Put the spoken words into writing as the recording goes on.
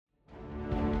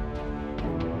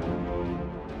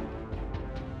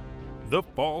The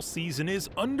fall season is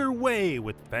underway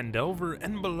with Phandelver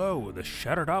and Below the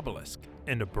Shattered Obelisk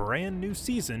and a brand new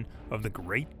season of the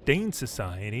Great Dane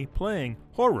Society playing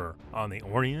Horror on the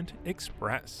Orient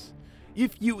Express.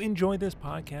 If you enjoy this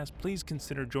podcast, please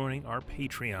consider joining our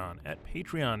Patreon at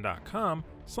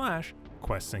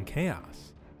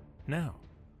patreon.com/questsandchaos. Now,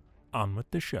 on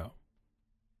with the show.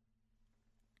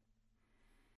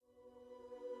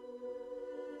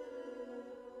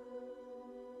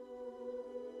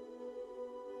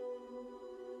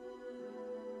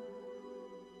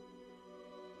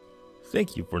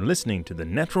 Thank you for listening to the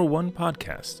Natural One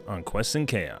podcast on Quests and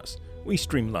Chaos. We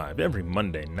stream live every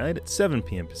Monday night at 7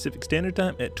 p.m. Pacific Standard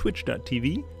Time at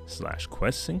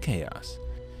twitch.tv/quests and chaos.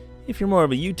 If you're more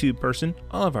of a YouTube person,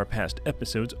 all of our past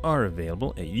episodes are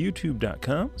available at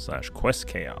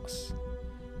youtube.com/questchaos.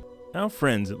 Our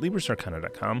friends at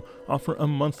LibrasArcana.com offer a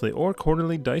monthly or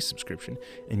quarterly dice subscription,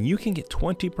 and you can get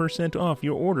 20% off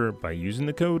your order by using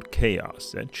the code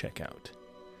CHAOS at checkout.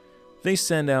 They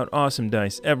send out awesome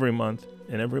dice every month,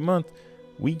 and every month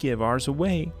we give ours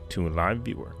away to a live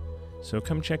viewer. So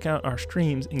come check out our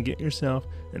streams and get yourself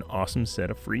an awesome set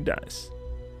of free dice.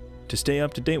 To stay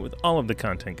up to date with all of the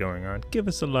content going on, give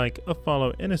us a like, a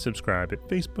follow, and a subscribe at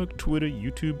Facebook, Twitter,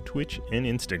 YouTube, Twitch, and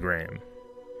Instagram.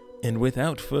 And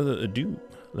without further ado,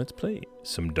 let's play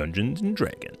some Dungeons and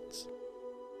Dragons.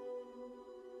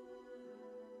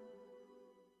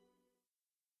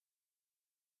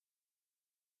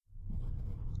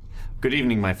 Good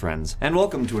evening, my friends, and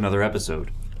welcome to another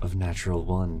episode of Natural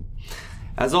One.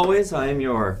 As always, I am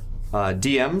your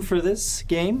DM for this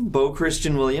game, Bo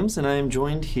Christian Williams, and I am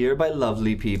joined here by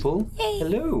lovely people. Yay.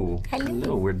 Hello.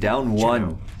 Hello. We're down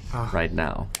one right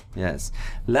now. Yes.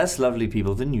 Less lovely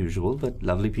people than usual, but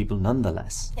lovely people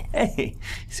nonetheless. Yes. Hey,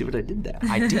 see what I did there?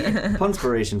 I did.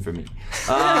 Punspiration for me.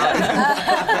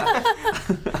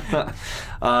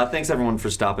 Thanks everyone for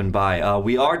stopping by.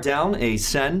 We are down a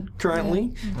Sen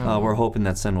currently. We're hoping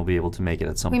that Sen will be able to make it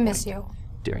at some point. We miss you.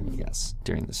 During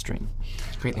the stream.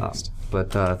 Greatly missed.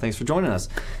 But thanks for joining us.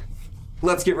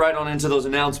 Let's get right on into those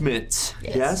announcements.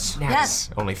 Yes?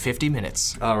 Yes. Only 50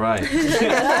 minutes. All right.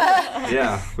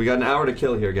 Yeah, we got an hour to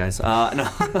kill here, guys. No.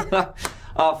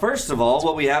 First of all,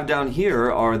 what we have down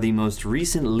here are the most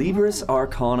recent Libris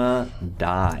Arcana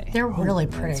die. They're really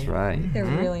pretty. That's right. They're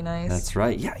really nice. That's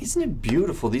right. Yeah, isn't it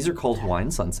beautiful? These are called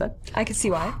Hawaiian Sunset. I can see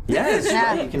why. Yes, Yeah.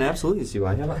 right. You can absolutely see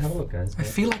why. Have a look, guys. I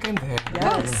feel like I'm there.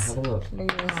 Yes. Have a look.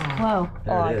 Whoa.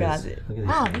 There Oh, it I got is. it. Look at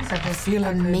Wow, these. these are just feel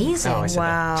like amazing. Oh, I said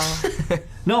Wow.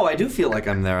 No, I do feel like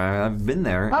I'm there. I've been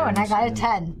there. Oh, and I got a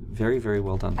 10. Very, very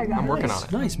well done. I'm working on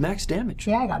it. Nice, max damage.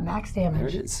 Yeah, I got max There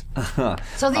damage. it is.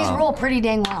 So these roll pretty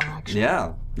dang well, actually.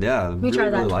 Yeah. Let me try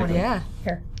that really like 20. them. Yeah.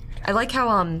 Here. I like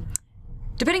how,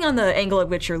 depending on the angle at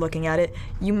which you're looking at it,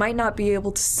 you might not be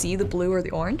able to see the blue or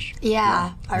the orange.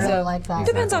 Yeah, I really like that.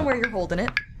 Depends on where you're holding it.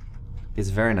 It's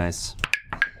very nice.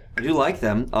 I do like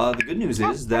them. The good news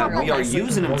is that we are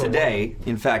using them today.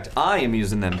 In fact, I am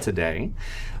using them today,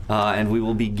 and we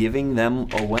will be giving them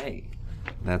away.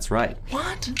 That's right.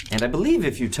 What? And I believe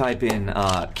if you type in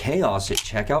chaos at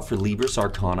checkout for Libris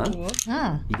Arcana,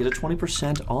 you get a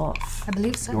 20% off I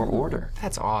believe so. your order.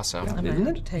 That's awesome.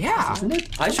 Isn't it? Yeah. Isn't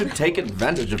it? I should take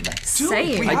advantage of that.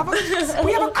 Same. We have a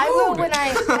code. I will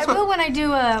when I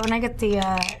do when I get the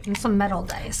some metal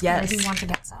dice. 'Cause Yes. I do want to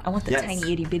get some. I want the Yes.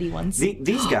 tiny itty bitty ones.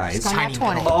 These guys. Got that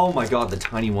 20. Oh my god, the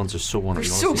tiny ones are so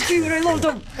wonderful. So cute. I love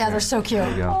them. Yeah, they're so cute.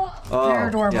 There you go. They're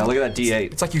adorable. Yeah, look at that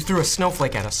D8. It's like you threw a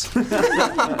snowflake at us.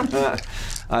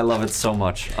 I love it so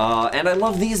much. And I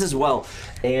love these as well.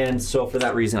 And so for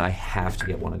that reason, I have to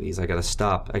get one of these. I gotta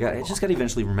stop. I just gotta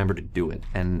eventually remember to do it.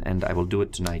 And I will do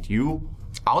it tonight. You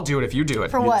I'll do it if you do it.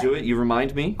 For what? do it. You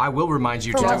remind me. I will remind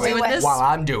you to what? do Wait, it what? while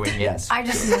I'm doing it. Yes. I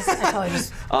just missed. I totally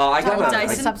just. I got a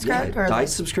Dyson? Subscribe or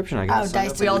dice subscription. I got. Oh,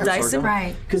 Dyson. We all Dyson?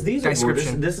 Right. Because these are this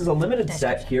Dice-scription. is a limited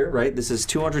set here, right? This is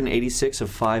 286 of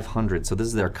 500. So this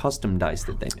is their custom dice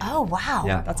that they make. Oh wow.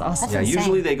 Yeah. That's awesome. That's Yeah, insane.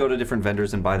 usually they go to different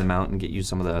vendors and buy them out and get you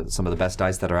some of the best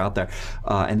dice that are out there.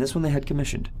 And this one they had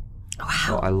commissioned. Wow.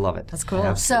 So I love it. That's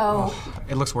cool. So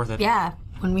It looks worth it. yeah,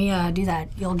 when we do that,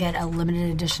 you'll get a limited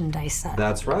edition dice set.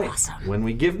 That's right. Awesome. When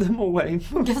we give them away.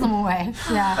 Give them away.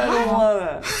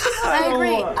 Yeah. I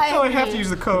agree. Oh, I have to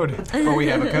use the code. But we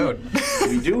have a code.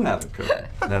 We do have a code.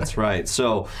 That's right.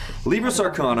 So,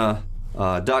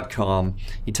 LibrasArcana.com.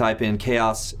 You type in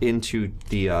chaos into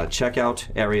the checkout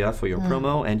area for your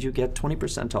promo, and you get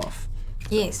 20% off.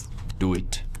 Yes. Do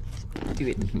it.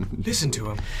 Listen to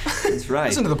him. That's right.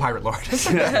 Listen to the Pirate Lord.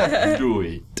 Do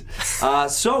it.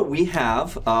 So we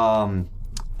have more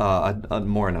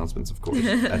announcements, of course.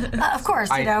 Of course,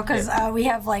 you know, because we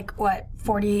have like what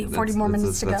 40 more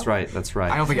minutes to go. That's right. That's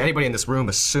right. I don't think anybody in this room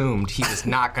assumed he was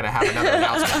not going to have another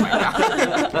announcement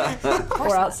right now.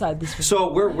 Or outside this room.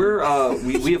 So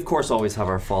we of course always have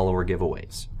our follower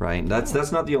giveaways, right?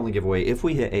 That's not the only giveaway. If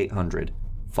we hit 800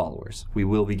 followers, we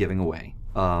will be giving away.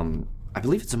 I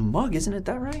believe it's a mug, isn't it?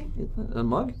 That right? A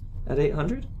mug at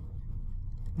 800.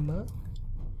 Mug?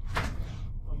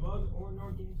 A mug or a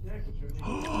Nord Games deck,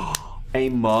 A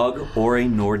mug or a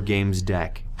Nord Games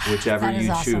deck, whichever That is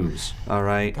you awesome. choose. All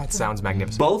right. That sounds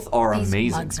magnificent. Both are These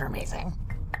amazing, mugs are amazing.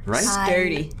 right?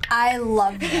 Dirty. I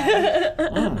love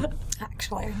them.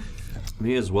 Actually.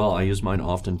 Me as well. I use mine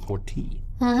often for tea.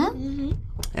 Mm-hmm.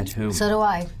 At home. So do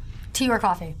I. Tea or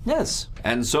coffee? Yes,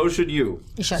 and so should you.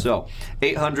 You should. So,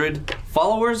 800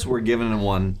 followers, we're giving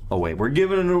one away. We're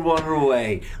giving one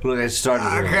away. Look, I started.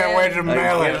 I can't wait to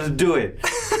mail it. Let's do it.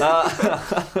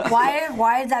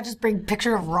 Why did that just bring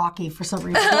picture of Rocky for some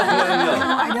reason?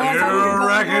 I know I thought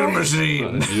we were going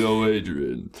machine. Yo,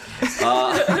 Adrian.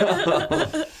 Now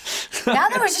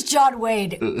that was just John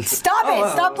Wade. Stop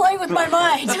it! Stop playing with my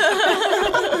mind.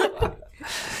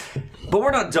 But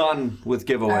we're not done with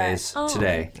giveaways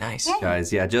today. Nice.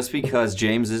 Guys, yeah, just because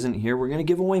James isn't here, we're going to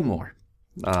give away more.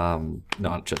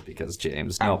 Not just because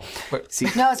James. No. See,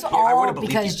 No, it's I all would've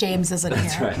believed because you. James isn't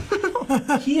that's here.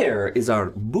 right. Here is our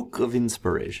book of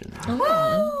inspiration.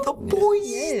 The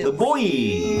boy. The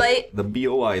boy. Bye. The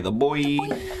B-O-I. The boy.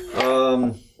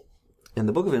 And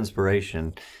the book of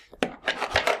inspiration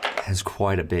has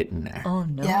quite a bit in there. Oh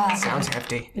no. Yeah. Sounds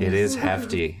hefty. It is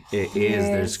hefty. It is.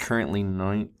 There's currently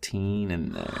 19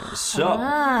 in there.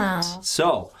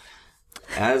 So,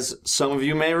 as some of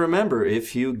you may remember,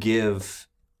 if you give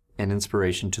an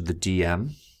inspiration to the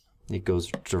DM, it goes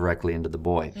directly into the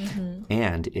boy.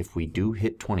 And if we do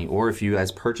hit 20, or if you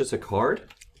guys purchase a card,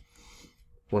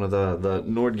 one of the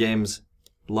Nord Games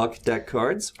luck deck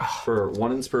cards for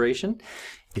one inspiration,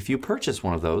 if you purchase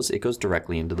one of those, it goes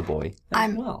directly into the boy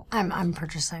as well. I'm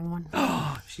purchasing one.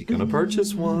 She's gonna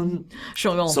purchase one.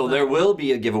 Sure. So there will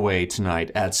be a giveaway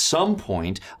tonight at some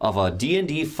point of a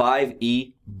D&D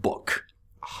 5e book.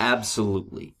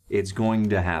 Absolutely. It's going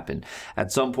to happen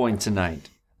at some point tonight.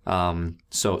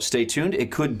 So stay tuned.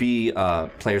 It could be a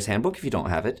player's handbook if you don't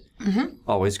have it.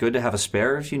 Always good to have a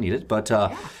spare if you need it. But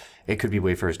it could be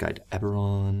Wayfarer's Guide to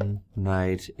Eberron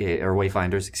Night, or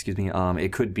Wayfinders, excuse me.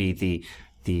 It could be the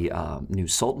new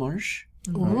Saltmarsh.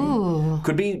 Ooh.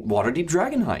 Could be Waterdeep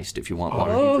Dragon Heist if you want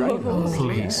Waterdeep Dragon Heist.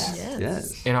 Please.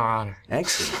 Yes. In our honor.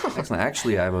 Excellent. Excellent.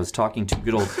 Actually, I was talking to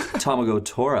good old Tamago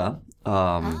Tora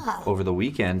over the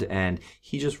weekend, and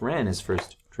he just ran his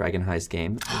first Dragon Heist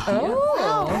game.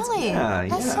 Wow, really? Yeah,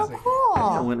 That's yeah. so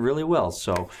cool. It went really well.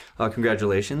 So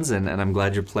congratulations, and I'm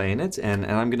glad you're playing it. And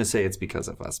I'm going to say it's because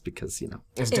of us, because, you know.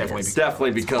 It's definitely It's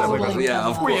definitely because of us. Totally Yeah,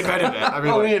 of we course. invented it. I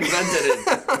mean, We invented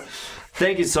it.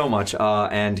 Thank you so much,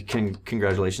 and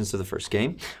congratulations to the first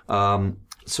game.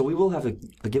 So we will have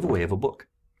a giveaway of a book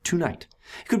tonight.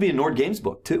 It could be a Nord Games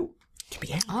book, too. Oh, It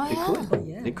yeah.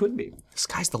 could. It could be.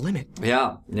 sky's the limit.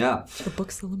 Yeah, yeah. The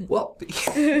book's the limit. Well,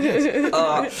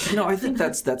 I think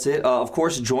that's it. Of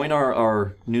course, join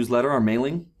our newsletter, our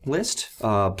mailing list.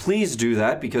 Please do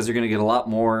that, because you're going to get a lot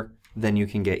more than you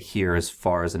can get here as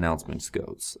far as announcements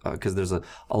goes. Because there's a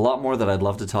lot more that I'd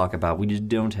love to talk about. We just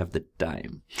don't have the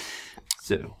time.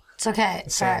 So It's okay.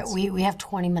 It's all right. We have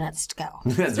 20 minutes to go.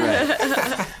 that's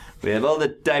right. We have all the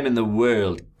time in the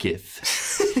world, Gif.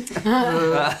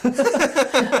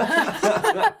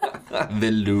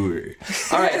 Velour.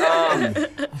 All right.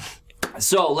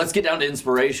 So let's get down to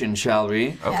inspiration, shall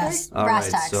we? Yes. All Brass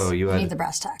right, tacks. so you We had- need the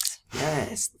brass tacks.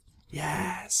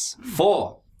 Yes.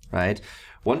 4. Right.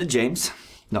 1 to James.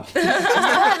 No. Just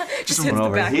hits One the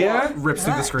over back here. wall. Rips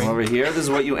through the One screen. over here. This is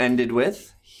what you ended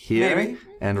with. Here. Maybe.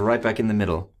 And right back in the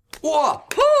middle. Whoa!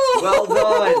 Well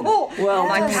done. Well,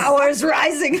 My power is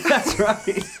rising. that's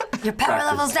right. Your power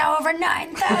level's now over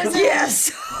 9,000.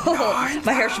 Yes.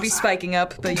 My hair should be spiking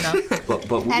up, but you know.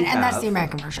 But we And that's have- the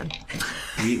American version.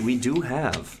 We do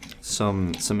have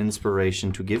some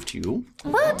inspiration to give to you.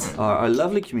 What? Our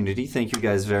lovely community, thank you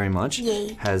guys very much,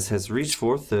 Yay. has reached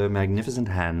forth their magnificent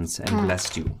hands and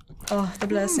blessed you. Oh, the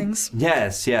blessings.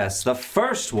 Yes, yes. The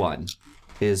first one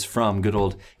is from good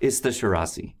old Ista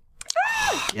Shirasi.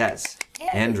 Yes,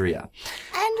 Andrea,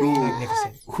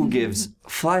 who gives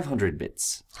 500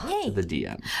 bits to the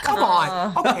DM. Come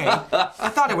on. Okay. I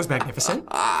thought it was magnificent.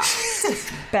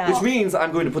 Which means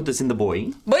I'm going to put this in the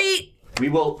boy. Wait. We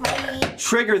will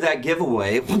trigger that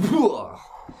giveaway.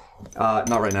 Not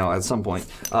right now, at some point.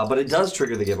 But it does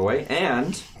trigger the giveaway,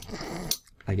 and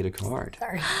I get a card.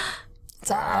 Sorry.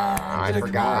 I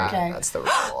forgot. Okay. That's the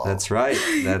rule. That's right.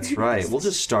 That's right. We'll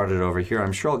just start it over here.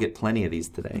 I'm sure I'll get plenty of these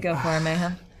today. Go for it,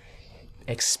 Mayhem.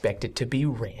 Expect it to be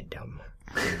random.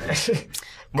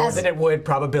 More than it would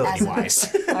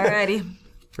probability-wise. Alrighty.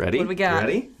 Ready? What do we got?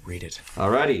 Ready? Read it.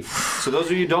 Alrighty. So those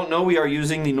of you who don't know, we are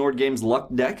using the Nord Games Luck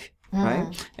deck, right?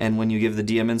 And when you give the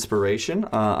DM inspiration,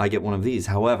 I get one of these.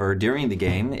 However, during the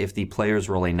game, if the players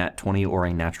roll a nat 20 or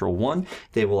a natural 1,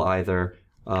 they will either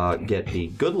get the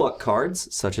good luck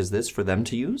cards, such as this, for them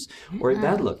to use, or a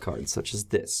bad luck card, such as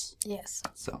this. Yes.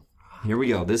 So here we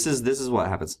go. This is what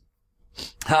happens.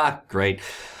 Ha! Great.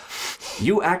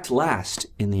 You act last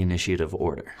in the initiative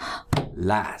order.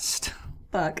 Last.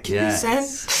 Fuck. Yes.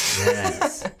 Sent?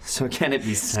 Yes. So can it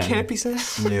be sent? Can it be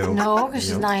sent? No. No, because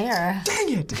she's not here.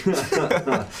 Dang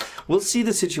it. We'll see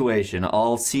the situation.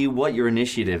 I'll see what your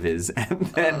initiative is, and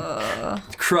then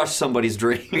crush somebody's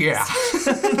dreams. Yeah.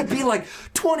 Be like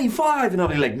 25, and I'll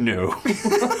be like, no.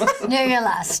 No, you're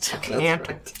last. Can't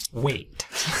wait.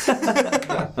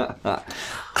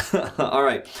 All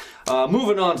right.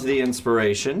 Moving on to the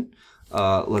inspiration.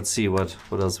 Let's see what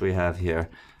else we have here.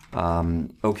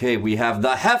 Okay, we have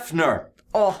the Hefner.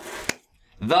 Oh.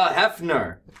 The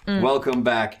Hefner. Welcome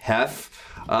back, Hef.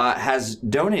 Has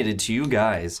donated to you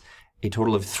guys a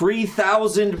total of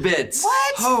 3,000 bits.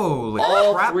 What? Holy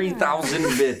All crap.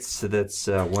 3,000 bits. So that's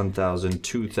 1,000,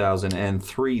 2,000, and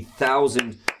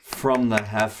 3,000 from the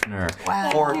Hefner.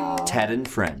 Wow. For Ted and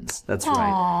Friends. That's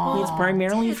right. It's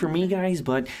primarily for me, guys,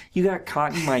 but you got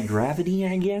caught in my gravity,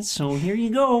 I guess, so here you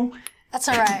go. That's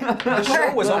all right. The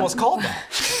show was almost called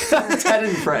that. Ted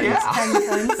and Friends.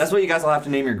 Yeah. That's what you guys will have to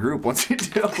name your group once you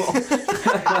do.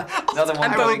 Another one.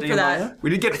 I'm voting for that. We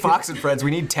did get Fox and Friends.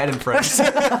 We need Ted and Friends. And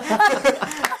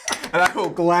I will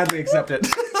gladly accept it.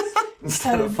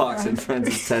 Instead of Fox and Friends,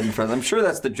 it's Ted and Friends. I'm sure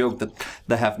that's the joke that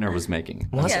the Hefner was making.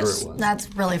 I'm Yes. sure it was. That's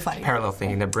really funny. Parallel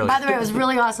thinking. They're By brilliant. the way, it was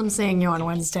really awesome seeing you on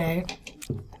Wednesday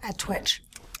at Twitch.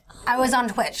 I was on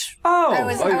Twitch. Oh, I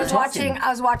was you were talking.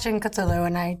 watching Cthulhu,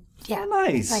 and I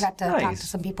Nice. I got to talk nice. to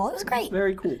some people. It was great.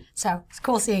 Very cool. So it's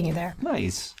cool seeing you there.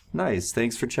 Nice. Nice.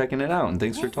 Thanks for checking it out, and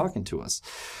thanks for talking to us.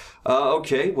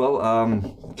 Okay, well,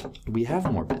 we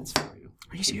have more bits for you.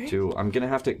 Are you serious? I'm going to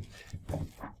have to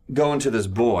go into this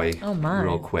boy my.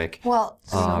 real quick. Well,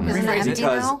 isn't it empty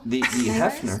Because now? the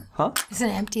Hefner, huh? Isn't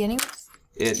it empty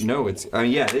anyways? No, it's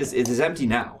yeah, it is. It is empty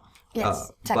now.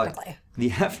 Yes, But technically. the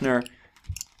Hefner,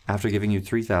 after giving you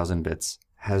 3,000 bits,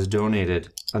 has donated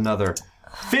another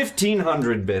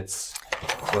 1,500 bits.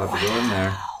 So I have to go in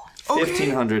there.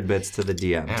 1,500 bits to the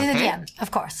DM. To the DM,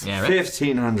 of course. Yeah, right?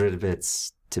 1,500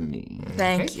 bits to me.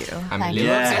 Thank you. I'm Thank a you.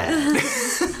 little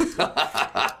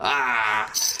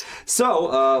upset.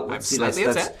 So let's see. slightly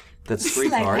upset. That's 3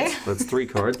 Slightly. cards. That's 3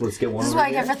 cards. Let's get one This is over what I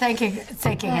here. get for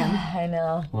thanking him. I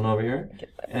know. One over here.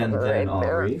 And then I'll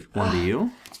read one to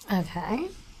you. Okay.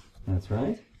 That's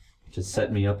right. Just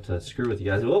set me up to screw with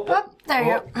you guys. Whoop, Oh, there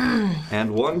you go.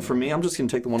 And one for me. I'm just going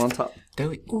to take the one on top.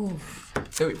 Do it. Do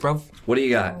it, bro. What do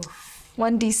you got?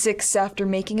 1d6 after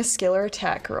making a skill or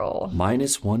attack roll.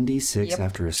 Minus 1d6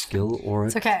 after a skill or a...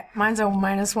 It's okay. Mine's a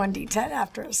minus 1d10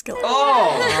 after a skill.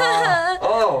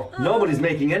 Oh, nobody's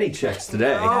making any checks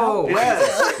today. Oh.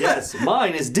 Yes.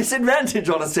 Mine is disadvantage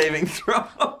on a saving throw.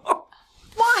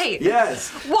 Why? Yes.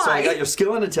 Why? So I got your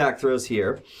skill and attack throws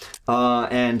here,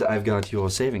 and I've got your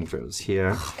saving throws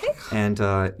here, and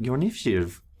your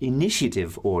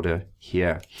initiative order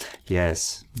here.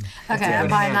 Yes. Okay, I'm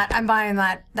buying that. I'm buying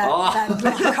that card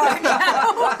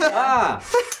now.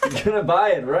 You're gonna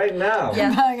buy it right now.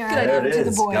 Yeah. There it To the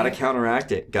is. boy. Gotta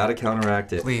counteract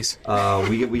it. Please.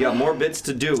 We got more bits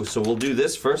to do, so we'll do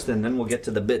this first, and then we'll get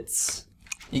to the bits.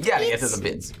 You gotta get to the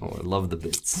bits. Oh, I love the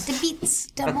bits. The beats.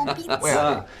 Double beats.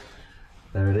 Where?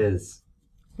 There it is.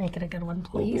 Make it a good one,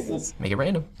 please. Make it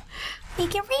random.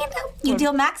 Make it random. You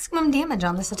deal maximum damage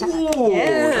on this attack. Ooh,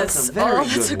 Yes. that's a very Oh,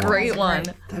 that's a good great one.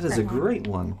 That is a great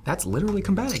one. That's literally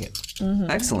combating it.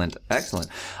 Excellent.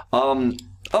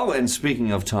 And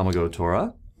speaking of Tamago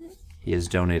Tora, he has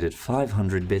donated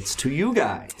 500 bits to you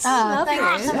guys. Oh, thank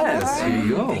you. Yes, here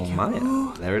you go,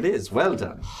 Maya. There it is. Well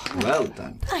done. Well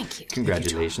done. Thank you.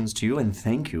 Congratulations to you, and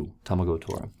thank you, Tamago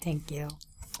Tora. Thank you.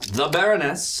 The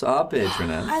Baroness, our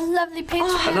patroness. Our lovely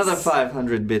patroness. Another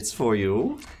 500 bits for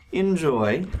you.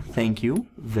 Enjoy. Thank you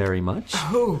very much.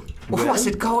 Who? What was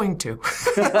it going to? You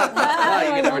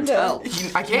can never tell.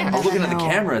 I can't. I was looking at the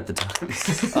camera at the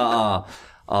time.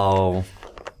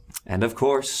 And of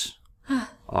course,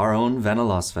 our own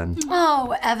Venelosven. Oh,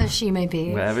 wherever she may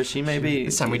be. Wherever she may be.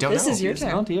 This time we don't know. This is your She's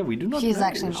turn. not here. We do not She's know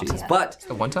actually where she not is. here. But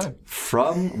The one time.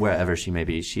 from wherever she may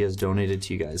be, she has donated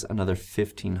to you guys another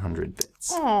 1,500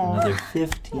 bits. Another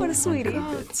 1,500 What a sweetie.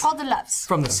 bits. All the loves.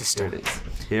 From the Here sister. it is.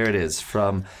 Here it is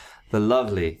from the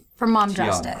lovely From Mom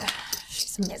Tiana. Droste.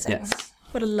 She's amazing. Yes.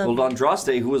 What a love. Well,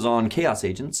 Andraste, who is on Chaos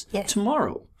Agents Yes.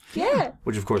 tomorrow. Yeah.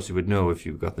 Which, of course, you would know if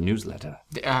you got the newsletter.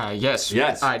 Yes.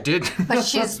 Yes. I did But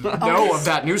she's know of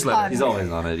that newsletter. He's always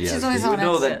on it, yes. She's always you would on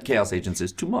know it. that Chaos Agents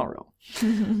is tomorrow.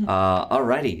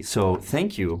 Alrighty, so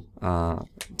thank you,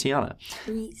 Tiana.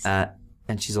 Please.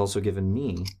 And she's also given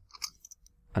me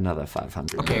another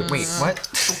 500. Okay, wait, what?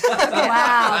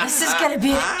 Wow, this is gonna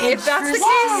be If that's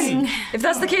the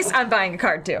interesting. case, I'm buying a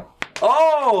card too.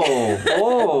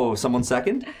 Oh, someone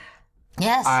second?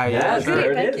 Yes. Yes, Goody,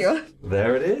 there it thank is. you.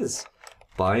 There it is.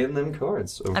 Buying them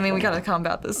cards. I mean, we gotta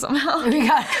combat this somehow. we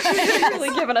got You're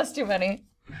really giving us too many.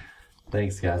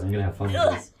 Thanks, guys. I'm gonna have fun with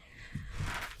this.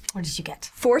 What did you get?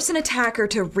 Force an attacker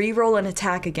to re-roll an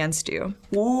attack against you.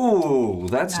 Ooh,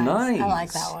 that's nice. I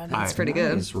like that one. That's pretty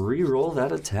good. Nice. Reroll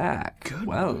that attack. Good.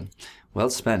 Well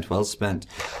spent. Well spent.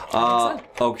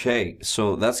 Okay,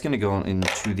 so that's gonna go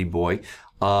into the boy,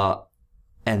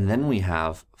 and then we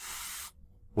have.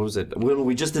 What was it? Well,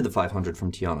 we just did the 500 from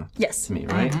Tiana. Yes. To me,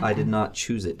 right? I did not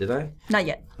choose it, did I? Not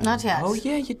yet. Not yet. Oh,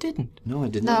 yeah, you didn't. No, I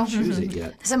did not choose it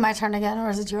yet. Is it my turn again, or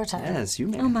is it your turn? Yes, you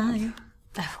may. Oh my.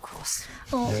 Of course.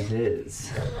 There it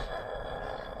is.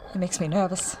 It makes me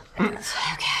nervous. Okay.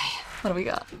 What do we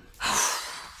got?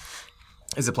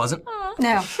 Is it pleasant?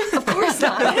 No. Of course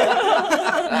not.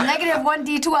 Negative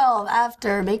 1d12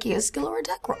 after making a skill or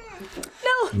attack roll.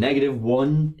 Negative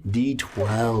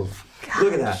 1d12.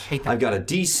 Look at that. I've got a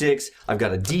d6, I've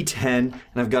got a d10, and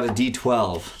I've got a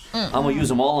d12. I'm gonna use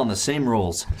them all on the same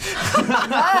rolls.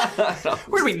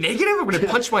 We're gonna be negative? I'm gonna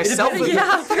punch myself in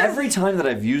the... Every time that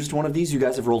I've used one of these, you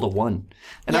guys have rolled a 1.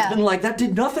 And I've Yeah. been like, that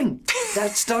did nothing.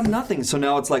 That's done nothing. So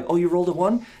now it's like, oh, you rolled a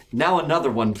 1? Now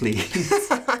another 1, please.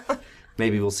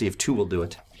 Maybe we'll see if 2 will do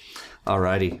it.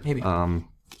 Alrighty. Maybe.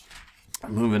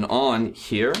 Moving on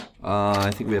here. I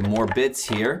think we have more bits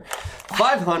here.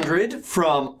 500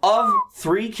 from Of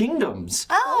Three Kingdoms.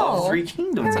 Oh, Of Three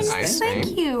Kingdoms. very nice Thank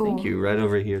name. you. Thank you. Right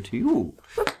over here to you.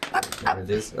 There it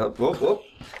is. Oh, whoop, whoop.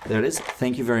 There it is.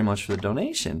 Thank you very much for the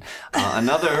donation.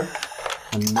 Another.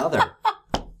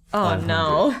 Oh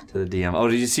no. To the DM. Oh,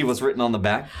 did you see what's written on the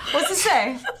back? What's it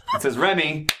say? It says,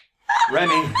 Remy,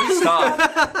 stop.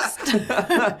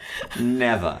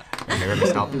 Never. Never gonna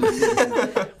stop. What is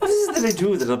it that I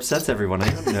do that upsets everyone? I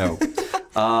don't know.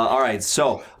 All right,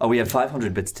 so we have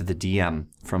 500 bits to the DM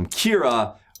from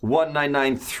Kira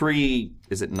 1993.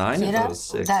 Is it 9? I thought it was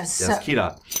 6. That's yes, so-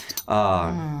 Kira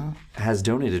has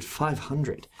donated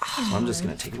 500. So I'm just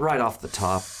going to take right off the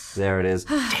top. There it is.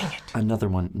 Dang it. Another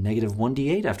one, negative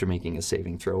 1d8 after making a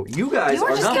saving throw. You guys You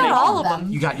were are just not getting making all of them.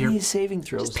 You got your any saving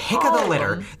throws. pick of the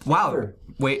litter. Wow.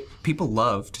 Wait, people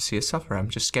love to see us suffer. I'm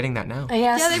just getting that now.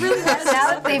 Yes. Yeah, they really Now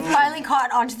that they've finally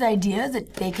caught onto the idea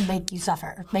that they can make us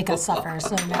suffer.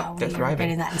 So now we're thriving.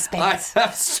 getting that in I spades.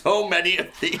 have so many of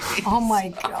these. Oh my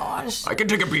gosh. I can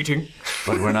take a beating.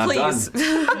 But we're not Please.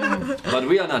 done. But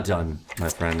we are not done, my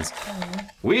friends.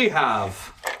 We have,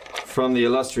 from the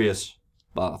illustrious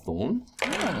Barthorn, A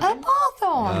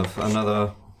Barthorn. have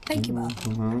another Thank you,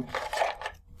 Bob.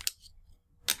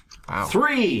 Wow.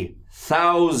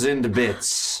 3,000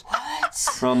 bits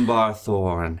from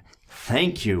Barthorn.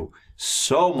 Thank you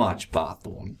so much,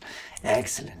 Barthorn.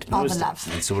 Excellent. All the Most love.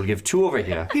 excellent. So we'll give 2 over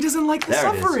here. He doesn't like the There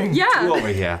it is. suffering. Yeah. 2 over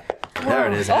here. There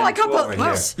it is. Oh, and I got 2 both. over here.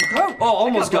 Yes. Oh,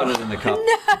 almost got it in the cup.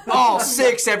 All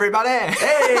 6, everybody.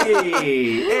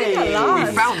 Hey! We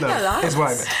found them, is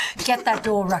what I meant. Get that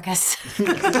door, Ruckus. Who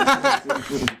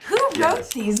wrote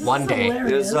these? This One is day.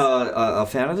 hilarious. There's a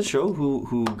fan of the show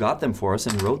who got them for us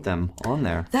and wrote them on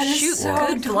there. That is Shoot, so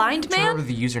good blind Remember man?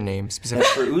 the username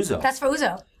specifically. For Uzo. That's for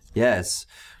Uzo. Yes.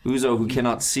 Uzo, who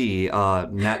cannot see,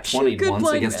 nat 20'd good once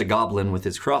blind against man. a goblin with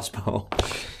his crossbow.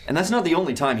 And that's not the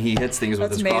only time he hits things with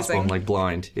That's his crossbow, amazing. like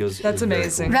blind. It was That's very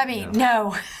amazing. cool. Remy,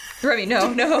 no. Remy,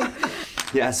 no.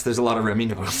 Yes, there's a lot of Remy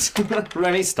notes.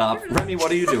 Remy, stop. Remy,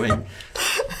 what are you doing?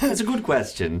 That's a good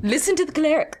question. Listen to the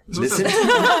cleric. Listen.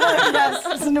 Yes,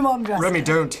 listen to Mom Dress. Remy,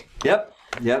 don't. Yep.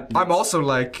 I'm also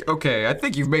like, okay, I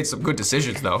think you've made some good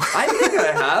decisions, though. I think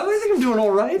I have. I think I'm doing all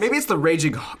right. Maybe it's the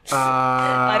raging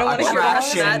I don't want to hear about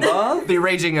attraction. that. The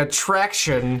raging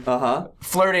attraction.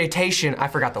 Flirtation. I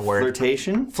forgot the word.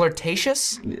 Flirtation?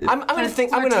 Flirtatious? I'm gonna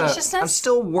think. I'm Flirtatiousness?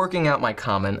 still working out my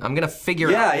comment. I'm gonna figure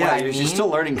out Yeah, what yeah. I You're mean. still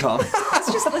learning comments.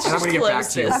 Let's just And I'm gonna get back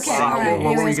close to you. this. Okay, all right. What were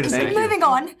you Anyways, gonna say? moving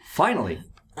on. Finally,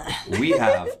 we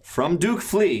have from Duke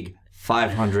Fleeg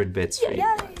 500 bits for you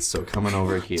guys. So coming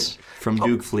over here from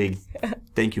Duke Fleeg.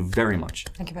 Thank you very much.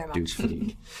 Thank you very much. Duke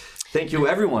Fleeg. Thank you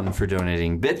everyone for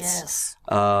donating bits. Yes.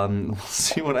 We'll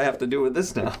see what I have to do with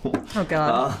this now. Oh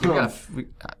God.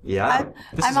 Yeah.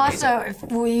 I'm also.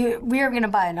 We are going to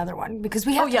buy another one because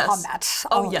we have to combat.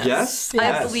 all of yes. Yes. I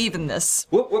Yes. believe in this.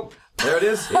 Whoop whoop. There it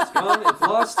is. It's gone. It's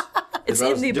lost. It's I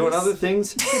in was the doing booth. other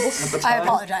things at the I time.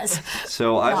 apologize.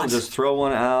 So I will Not. just throw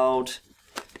one out.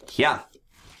 Yeah.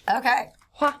 Okay.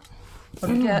 What did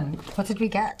we get? Hmm. What did we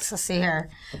get? Let's see here.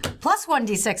 Plus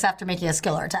 1d6 after making a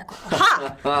skill or attack roll.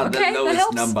 The that lowest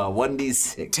helps. number,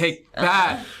 1d6. Take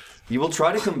that. You will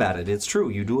try to combat it. It's true.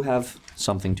 You do have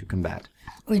something to combat.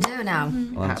 We do now.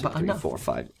 1, 2, 3, 4,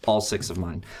 5. All 6 of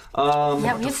mine.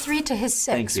 Yeah, we have 3 to his 6.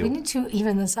 Thank you. We need to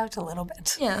even this out a little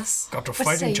bit. Yes. Got a say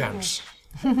fighting you? chance.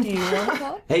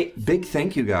 Hey, big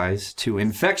thank you guys to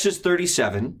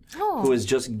Infectious37, who has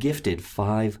just gifted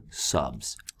 5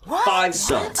 subs. What? 5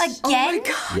 subs. Again?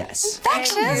 Yes.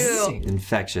 Infectious?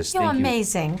 Infectious. You're Thank you.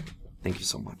 amazing. Thank you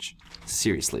so much.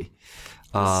 Seriously.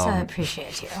 So I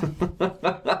appreciate you.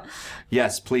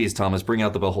 Yes, please, Thomas, bring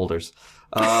out the beholders.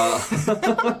 Look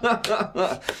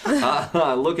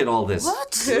at all this.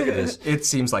 What? Look at this. It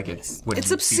seems like it wouldn't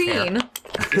It's obscene.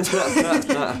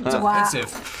 Wow.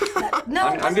 Expensive. No,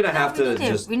 I'm gonna have we to need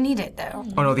it. just- We need it though.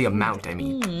 Oh no, the amount. I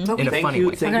mean, in a Thank funny you,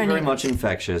 way. thank We're you gonna very need much,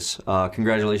 Infectious.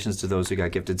 Congratulations to those who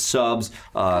got gifted subs.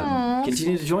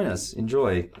 Continue to join us,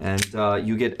 enjoy, and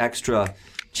you get extra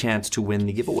chance to win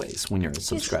the giveaways when you're a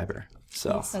subscriber.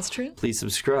 So That's true. please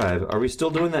subscribe. Are we still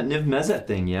doing that Niv Mizzet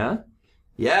thing? Yeah.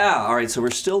 Yeah. All right. So we're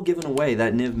still giving away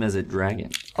that Niv Mizzet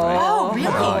dragon. Oh, really?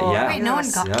 yeah. Wait, no one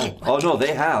got Yeah. it. Oh no,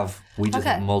 they have. We just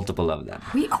Okay. have multiple of them.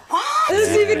 What? This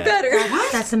is even better.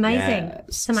 That's amazing. Yes.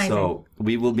 It's amazing. So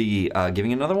we will be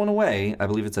giving another one away. I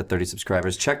believe it's at 30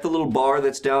 subscribers. Check the little bar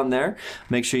that's down there.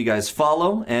 Make sure you guys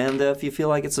follow, and if you feel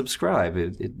like it, subscribe.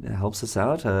 It helps us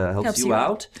out. Helps you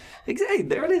out. Exactly.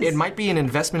 There it is. It might be an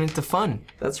investment into fun.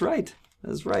 That's right.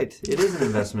 That's right. It is an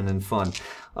investment in fun.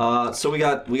 So we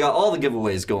got all the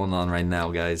giveaways going on right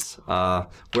now, guys.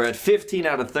 We're at 15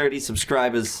 out of 30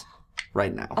 subscribers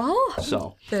right now. Oh,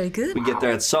 So very good. we get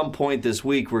there at some point this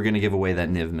week. We're gonna give away that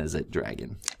Niv Mizzet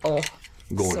dragon. Oh,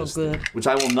 Gorgeous so good. thing, which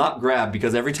I will not grab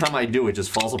because every time I do, it just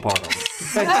falls apart on me.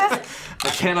 I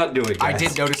cannot do it, guys. I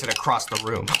did notice it across the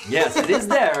room. Yes, it is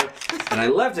there, and I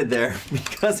left it there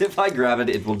because if I grab it,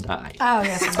 it will die. Oh,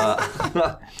 yes.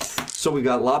 So we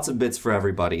got lots of bits for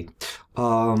everybody.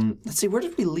 Let's see, where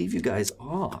did we leave you guys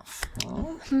off?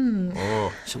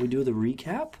 Shall we do the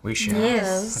recap? We should.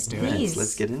 Yes. Let's do it. Please.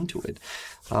 Let's get into it.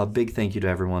 Big thank you to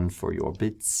everyone for your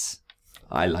bits.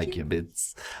 I like your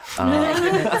bits.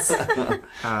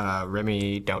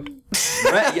 Remy, don't.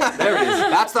 Yeah, there it is.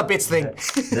 That's the bits thing.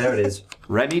 There it is.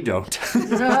 Remy, don't.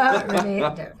 Really?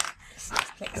 No.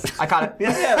 I caught it.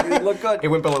 Yeah, you look good. It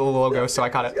went below the logo, so I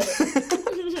caught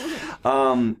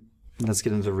it. Let's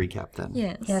get into the recap then.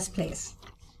 yes. Yes, please.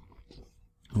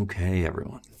 Okay,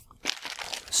 everyone.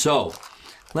 So,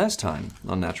 last time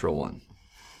on Natural One,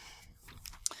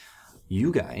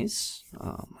 you guys,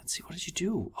 let's see, what did you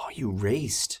do? Oh, you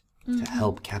raced to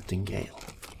help Captain Gale.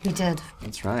 We did.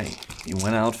 That's right. You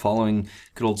went out following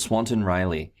good old Swanton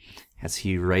Riley as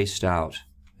he raced out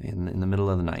in the middle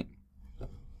of the night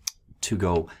to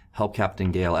go help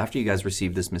Captain Gale after you guys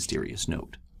received this mysterious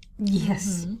note.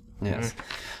 Yes. Yes.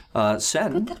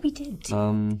 Sen, That we did.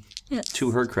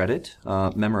 to her credit,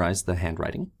 memorized the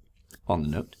handwriting on the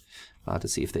note to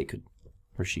see if they could,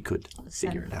 or she could,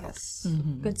 figure it out. Yes.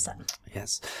 Good son.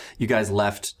 Yes. You guys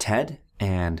left Ted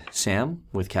and Sam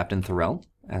with Captain Thorell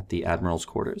at the Admiral's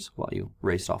quarters while you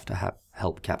raced off to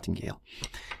help Captain Gale.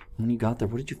 When you got there,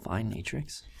 what did you find,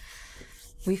 Natrix?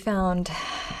 We found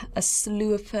a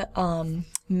slew of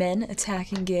men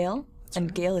attacking Gale,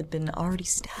 and Gale had been already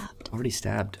stabbed. Already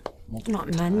stabbed.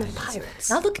 Not men, but pirates.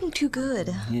 Not looking too good.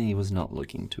 Yeah, he was not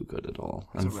looking too good at all.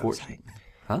 Unfortunately.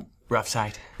 Huh? Rough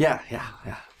sight. Yeah.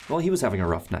 Well, he was having a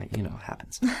rough night. You know, it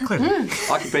happens. Clearly.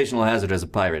 Occupational hazard as a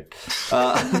pirate.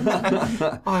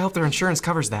 Oh, I hope their insurance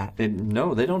covers that.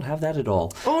 No, they don't have that at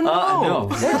all. Oh, no.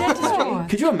 No.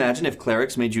 Could you imagine if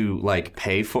clerics made you, like,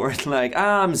 pay for it? Like,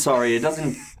 I'm sorry, it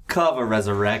doesn't cover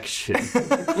resurrection.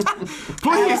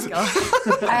 Please. I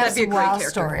have be a some great wild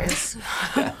character. stories.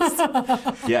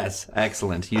 Yes,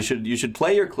 excellent. You should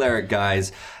play your cleric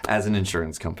guys as an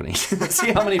insurance company.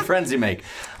 See how many friends you make.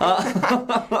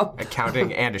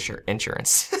 Accounting and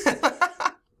insurance.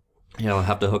 You know,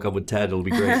 have to hook up with Ted. It'll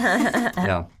be great.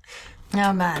 Yeah.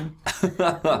 Oh, man.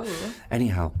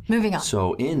 Anyhow. Moving on.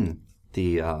 So in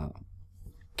the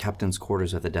captain's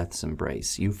quarters of the Death's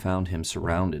Embrace, you found him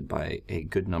surrounded by a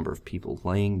good number of people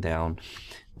laying down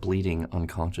bleeding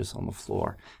unconscious on the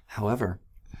floor. However,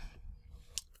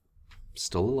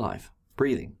 still alive,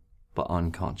 breathing, but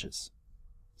unconscious.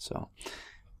 So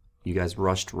you guys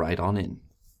rushed right on in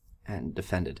and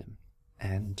defended him.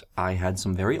 And I had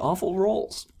some very awful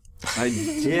rolls. I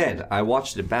did. I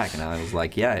watched it back and I was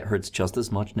like, yeah, it hurts just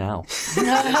as much now.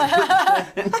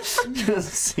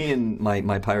 Just seeing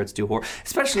my pirates do horror.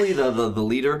 Especially the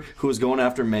leader who was going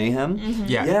after Mayhem. Mm-hmm.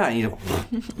 Yeah. Yeah. You know,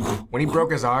 when he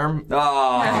broke his arm,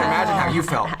 I can imagine how you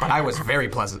felt, but I was very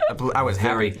pleasant. I was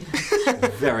happy.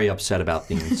 Very upset about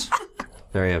things.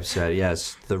 Very upset,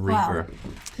 yes. The Reaper.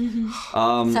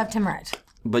 Served him right.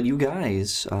 But you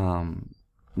guys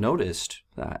noticed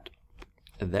that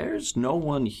there's no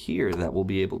one here that will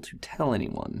be able to tell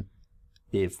anyone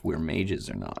if we're mages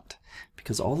or not,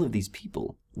 because all of these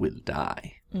people will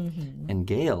die. And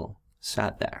Gale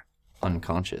sat there,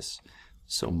 unconscious.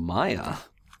 So Maya,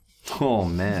 oh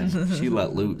man, she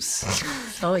let loose.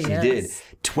 Oh, yes. She did.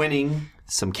 Twinning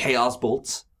some chaos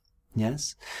bolts.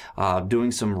 Yes.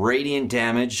 Doing some radiant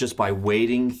damage just by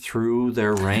wading through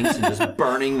their ranks and just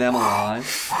burning them alive.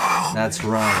 That's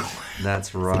right.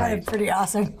 That's right. Pretty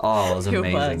awesome. Oh, it was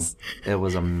amazing. was. It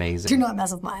was amazing. Do not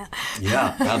mess with Maya.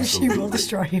 Yeah, She absolutely. will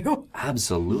destroy you.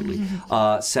 Absolutely.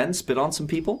 Sen spit on some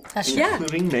people, Yeah.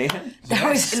 including Mayhem. That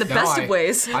was In the best of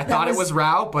ways. I thought it was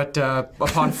Rao, but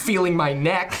upon feeling my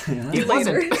neck, it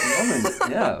wasn't.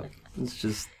 Yeah. It's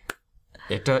just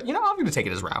It, I'm going to take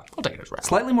it as Rao. I'll take it as Rao.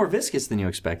 slightly more viscous than you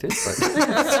expected, but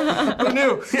Who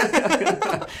knew?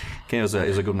 okay, it was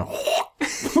a good one.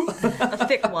 A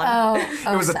thick one.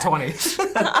 It was a 20.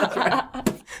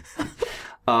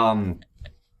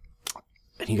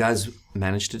 And you guys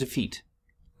managed to defeat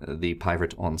the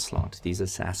pirate onslaught, these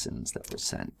assassins that were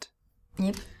sent.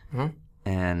 Yep.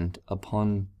 And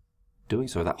upon doing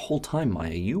so, that whole time,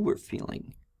 Maya, you were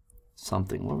feeling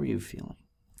something. What were you feeling?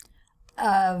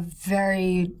 A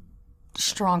very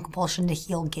strong compulsion to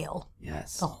heal Gale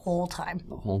Yes. the whole time.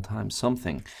 The whole time,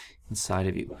 something inside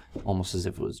of you, almost as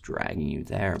if it was dragging you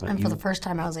there, but And for the first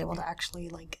time, I was able to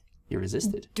actually, you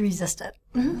resisted. resist it.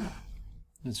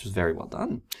 This was very well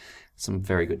done. Some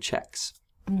very good checks.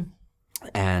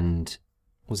 And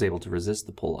was able to resist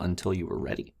the pull until you were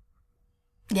ready.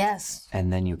 Yes,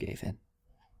 And then you gave in.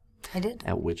 I did.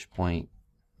 At which point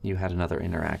you had another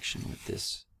interaction with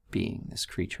this being, this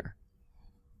creature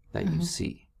that you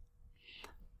see.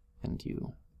 And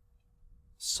you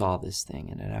saw this thing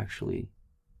and it actually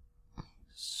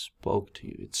spoke to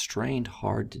you. It strained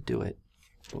hard to do it,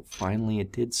 but finally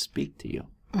it did speak to you.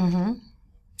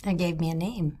 It gave me a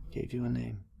name, Gave you a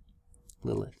name.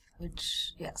 Lilith.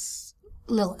 which, yes,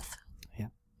 Lilith.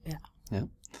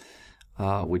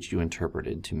 Which you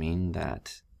interpreted to mean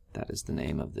that that is the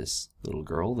name of this little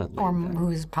girl that Or lived there.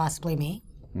 who is possibly me.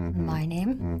 My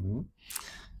name.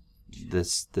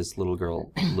 This little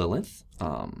girl, Lilith,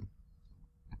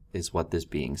 is what this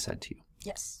being said to you.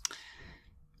 Yes.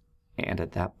 And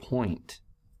at that point,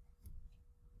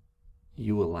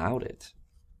 you allowed it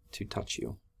to touch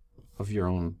you of your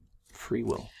own free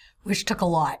will. Which took a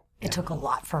lot. It took a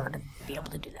lot for her to be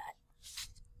able to do that.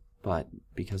 But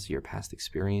because of your past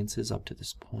experiences up to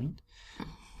this point,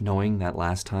 knowing that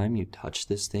last time you touched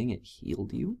this thing, it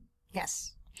healed you,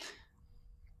 Yes.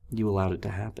 you allowed it to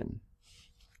happen,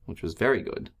 which was very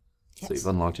good. So Yes. you've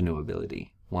unlocked a new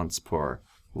ability. Once per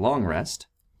long rest,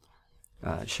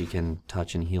 she can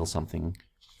touch and heal something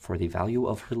for the value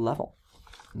of her level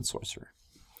in Sorcerer.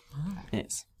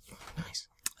 Yes. Nice.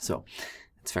 So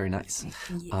it's very nice.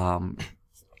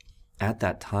 At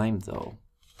that time, though,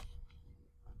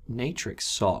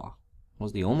 Natrix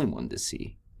was the only one to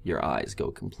see your eyes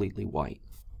go completely white.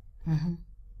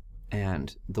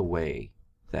 And the way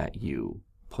that you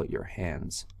put your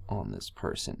hands on this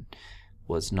person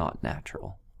was not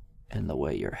natural. And the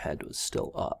way your head was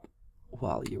still up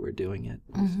while you were doing it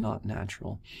was not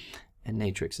natural. And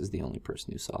Natrix is the only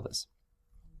person who saw this.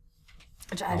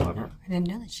 Which I didn't know. I didn't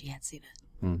know that she had seen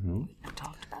it. Mm-hmm. We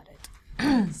talked about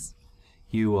it.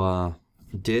 You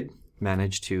did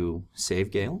manage to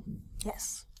save Gale,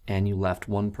 Yes. and you left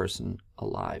one person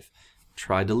alive.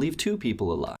 Tried to leave two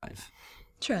people alive.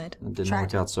 Tried. It didn't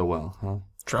work out so well, huh?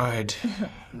 Tried.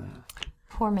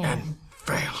 Poor man.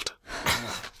 Failed.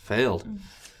 Failed.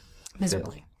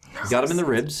 Miserably. You got him in the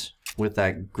ribs with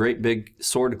that great big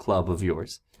sword club of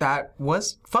yours. That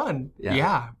was fun.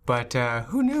 Yeah. But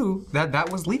who knew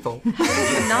that was lethal?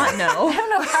 Did not know.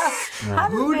 How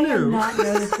did Who man knew? not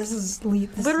know that this is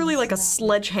Literally like a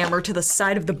sledgehammer to the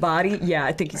side of the body. Yeah,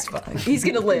 I think he's fine. He's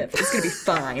gonna live. It's gonna be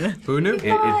fine. Who knew?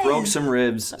 It broke some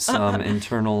ribs, some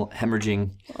internal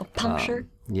hemorrhaging. A puncture.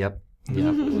 Yep.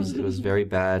 Yeah, it was very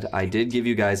bad. I did give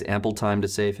you guys ample time to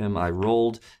save him. I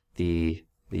rolled the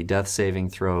death saving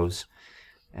throws,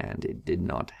 and it did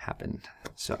not happen.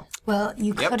 So. Well,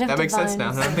 you could Yep, have that makes sense now.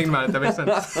 I'm thinking about it. That makes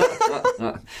sense.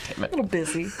 A little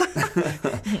busy.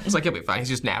 It's like, he'll be fine. He's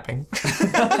just napping.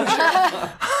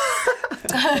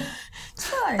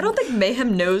 I don't think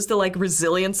Mayhem knows the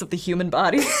resilience of the human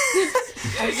body.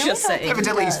 Just saying.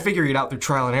 Evidently, he's figuring it out through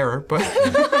trial and error, but...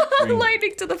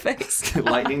 Lightning to the face.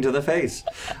 Lightning to the face.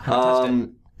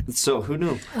 So who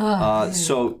knew?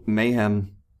 So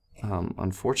Mayhem,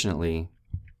 unfortunately,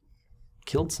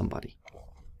 killed somebody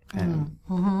and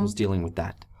was dealing with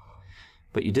that.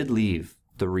 But you did leave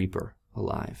the Reaper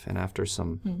alive, and after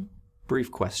some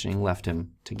brief questioning, left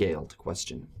him to Gale to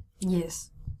question. Yes.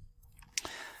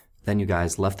 Then you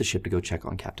guys left the ship to go check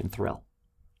on Captain Thorell.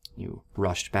 You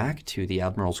rushed back to the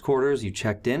Admiral's quarters. You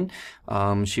checked in.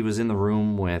 She was in the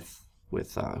room with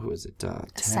who is it?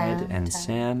 Ted and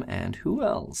Sam, and who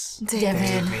else?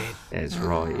 David. It's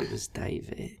right. It was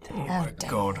David. Oh, my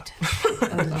God.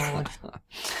 Oh, Lord.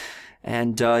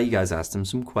 And you guys asked him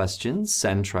some questions.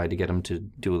 Sen tried to get him to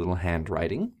do a little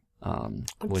handwriting,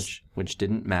 which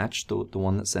didn't match the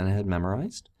one that Sen had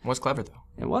memorized. Was clever, though.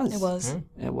 It was. It was.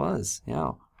 It was.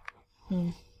 Yeah.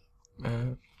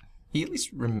 He at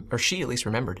least, she at least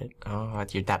remembered it. Oh,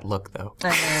 that look, though. I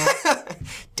know.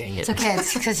 Dang it. It's okay.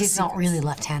 It's because he's not really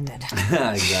left-handed.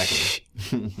 Exactly.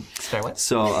 Sorry, what?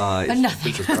 So,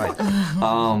 nothing. which is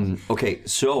right. Okay,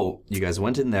 so you guys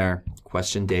went in there,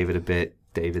 questioned David a bit.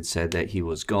 David said that he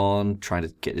was gone, trying to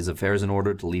get his affairs in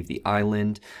order to leave the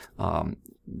island.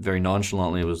 Very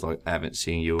nonchalantly, it was like, I haven't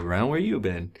seen you around. Where you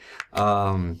been?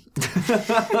 Dude.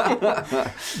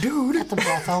 At the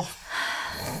brothel.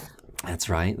 That's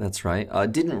right.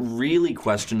 Didn't really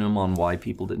question him on why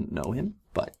people didn't know him,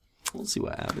 but we'll see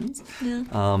what happens. Yeah.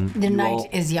 The night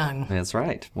is young. That's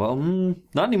right. Well,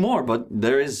 not anymore, but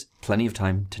there is plenty of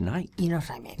time tonight. You know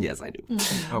what I mean. Yes, I do.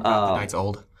 Oh, God, the night's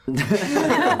old.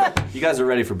 You guys are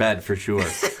ready for bed for sure.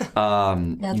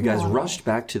 You guys long. rushed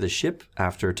back to the ship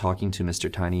after talking to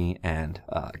Mr. Tiny and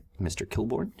Mr.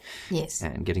 Kilborn. Yes.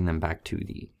 And getting them back to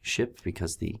the ship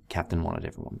because the captain wanted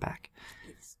everyone back.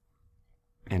 Yes.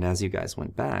 And as you guys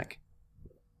went back,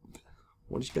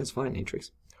 what did you guys find,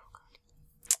 Atrix?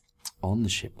 On the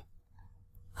ship.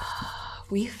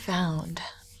 We found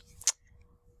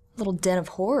a little den of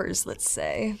horrors, let's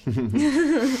say.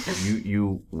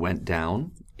 You went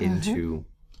down into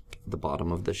the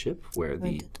bottom of the ship where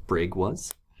the brig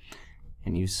was,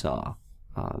 and you saw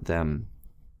them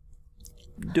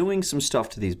doing some stuff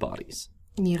to these bodies.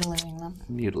 Mutilating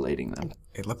them.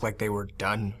 It looked like they were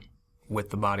done with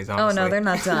the bodies, Oh, honestly. no, they're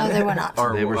not done. No, they were not.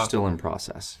 Or, They were still in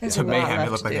process. There's To a lot Mayhem, left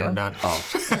it looked like to they were do. done.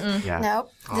 Oh, yeah.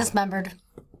 Nope. Dismembered.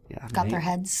 Yeah, Got their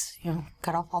heads.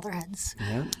 Cut off all their heads.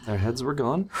 Yeah, their heads were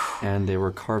gone, and they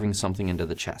were carving something into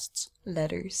the chests.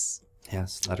 Letters.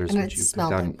 Yes, letters And which it you picked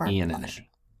smelled out like an burnt E and an flesh.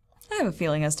 A. I have a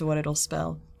feeling as to what it'll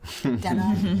spell.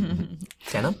 Deadeye.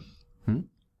 Denim?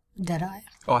 Deadeye.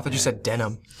 Oh, I thought you said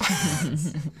denim.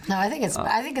 No, I think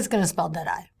it's gonna spell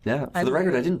Deadeye. Yeah, for the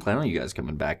record, I didn't plan on you guys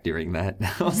coming back during that.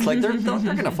 I was like, they're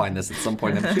going to find this at some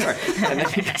point, I'm sure. And then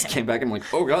you guys came back and I'm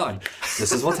like, oh God,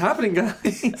 this is what's happening, guys.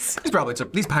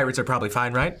 These pirates are probably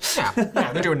fine, right? Yeah,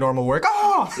 they're doing normal work.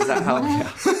 Oh! Is that how?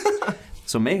 Yeah.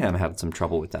 So Mayhem had some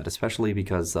trouble with that, especially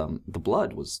because the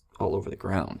blood was all over the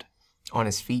ground. On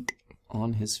his feet.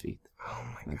 On his feet. Oh,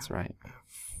 my God. That's right.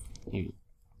 He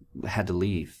had to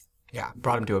leave. Yeah,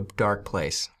 brought him to a dark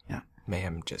place. Yeah.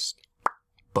 Mayhem just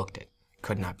booked it.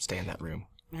 Could not stay in that room.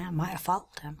 Yeah, Maya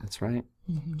followed him. That's right.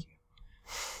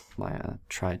 Maya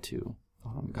tried to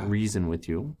reason with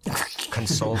you.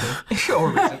 Console him.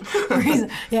 Or reason.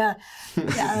 Yeah,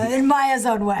 in Maya's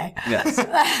own way. Yes.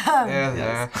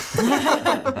 Yeah.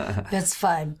 It's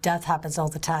fine. Death happens all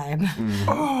the time.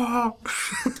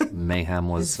 Mayhem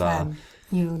was Fine.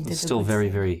 You did the still good very,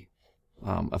 thing. very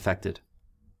affected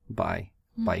by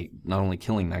not only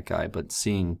killing that guy, but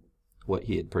seeing what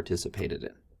he had participated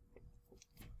in.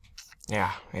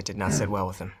 Yeah, it did not sit well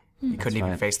with him. He couldn't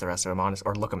even right. face the rest of them, honest,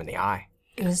 or look him in the eye.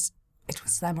 It was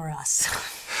them or us.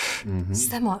 It's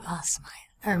them or us,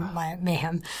 Maya. Or Maya,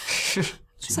 Mayhem. So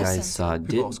you guys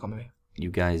People always call me. you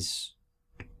guys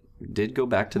did go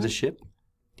back to the ship,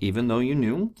 even though you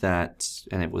knew that,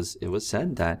 and it was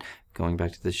said that going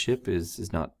back to the ship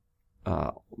is not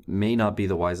may not be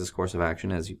the wisest course of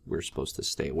action, as we're supposed to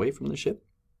stay away from the ship.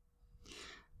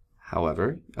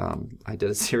 However, I did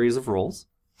a series of rolls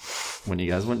when you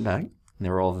guys went back. They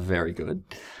were all very good.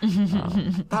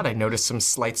 Thought I noticed some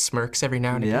slight smirks every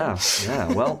now and again.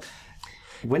 Yeah. Well,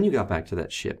 when you got back to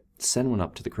that ship, Sen went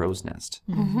up to the crow's nest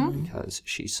because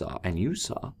she saw, and you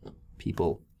saw,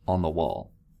 people on the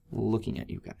wall looking at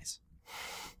you guys.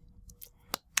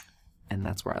 And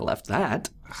that's where I left that.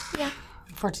 Yeah.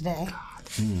 For today.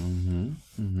 And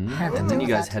then you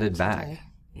guys headed back,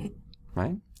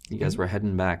 right? You guys were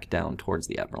heading back down towards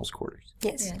the Admiral's quarters.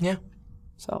 Yes. Yeah.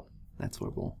 So that's where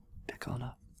we'll pick on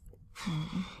up.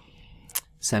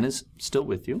 Sen is still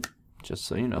with you, just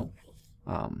so you know.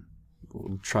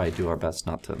 We'll try to do our best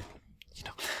not to,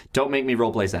 don't make me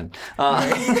roleplay Sen.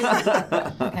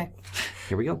 Okay.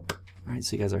 Here we go. All right,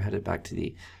 so you guys are headed back to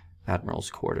the Admiral's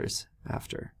quarters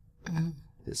after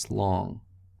this long,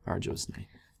 arduous night.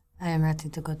 I am ready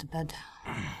to go to bed.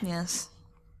 Yes.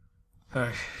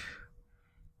 I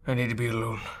need to be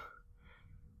alone.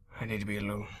 I need to be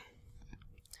alone.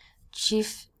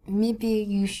 Chief, maybe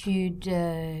you should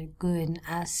go and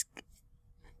ask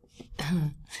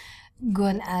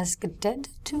Ted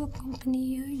to accompany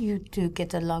you to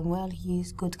get along well.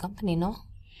 He's good company, no?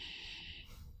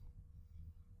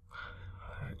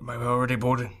 Am I already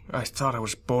boarding? I thought I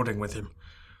was boarding with him.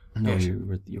 No, Yes.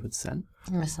 you would Sen?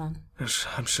 My son. Yes,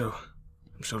 I'm so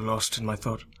lost in my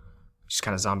thought. Just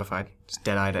kind of zombified, just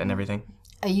dead-eyed and everything.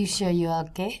 Are you sure you're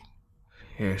okay?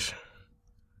 Yes.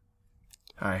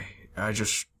 I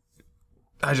just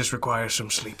require some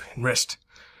sleep and rest.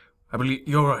 I believe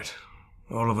you're right.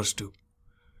 All of us do.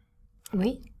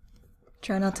 Oui.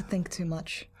 Try not to think too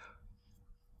much.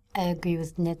 I agree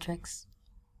with Netrix.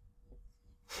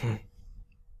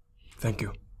 Thank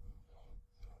you.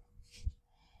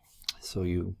 So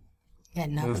you Yeah,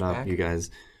 no. Move up, back. you guys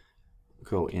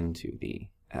go into the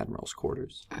Admiral's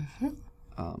quarters.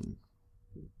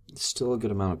 Still a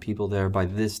good amount of people there. By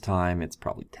this time, it's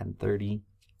probably 10:30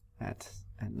 at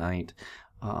night.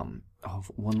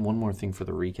 One more thing for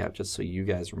the recap, just so you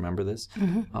guys remember this.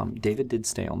 David did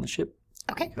stay on the ship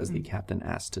Okay. because the captain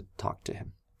asked to talk to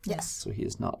him. Yes. So he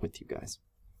is not with you guys.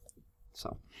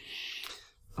 So,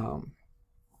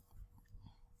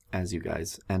 as you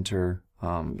guys enter,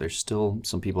 there's still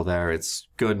some people there. It's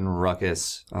good and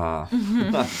ruckus. Where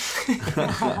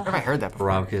have I heard that before?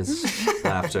 Raucous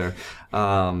laughter.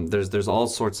 There's all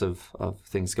sorts of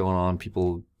things going on.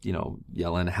 People,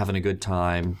 yelling, having a good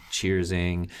time,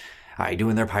 cheersing,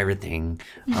 doing their pirate thing.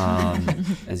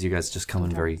 As you guys just come in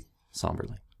very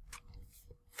somberly.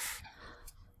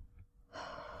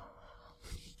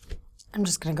 I'm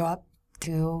just gonna go up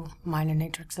to mine and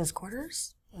Natrix's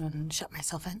quarters and shut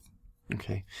myself in.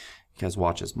 Okay. You guys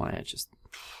watch as Maya just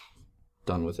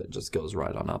done with it, just goes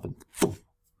right on up and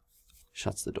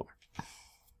shuts the door.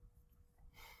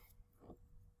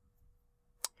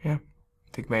 Yeah. I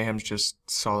think Mayhem's just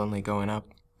sullenly going up.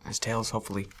 His tail's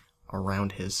hopefully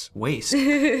around his waist.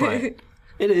 But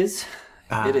It is.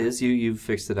 It is. You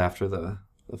fixed it after the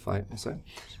fight, we'll say.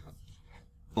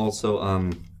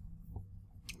 Also,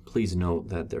 please note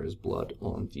that there is blood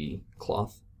on the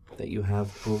cloth that you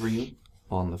have over you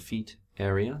on the feet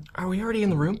area. are we already in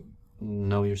the room?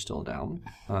 No, you're still down.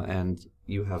 And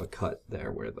you have a cut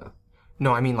there where the...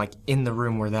 No, I mean like in the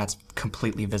room where that's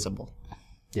completely visible.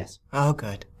 Yes. Oh,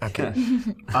 good. Okay.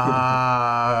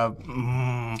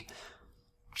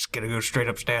 Just gonna go straight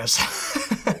upstairs.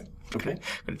 Okay.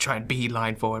 Gonna try and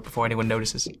beeline for it before anyone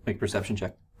notices. Make a perception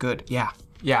check. Good. Yeah.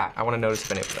 Yeah. I want to notice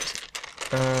if anyone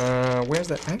notices. Where's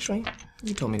that? Actually,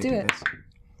 you told me to do it. this.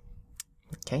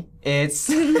 Okay. It's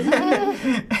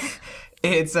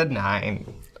it's a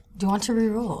 9. Do you want to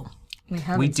reroll?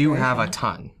 We do have a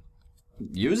ton.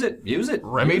 Use it. Use it.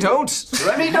 Remy, don't.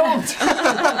 Remy, don't.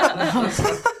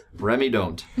 Remy,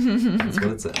 don't. That's what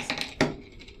it says.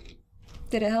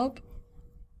 Did it help?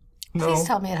 No. Please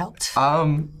tell me it helped.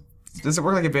 Does it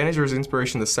work like advantage or is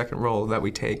inspiration the second roll that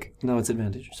we take? No, it's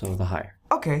advantage, so the higher.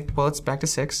 Okay. Well, it's back to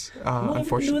 6.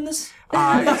 Unfortunately. Doing this?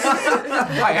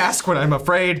 I ask when I'm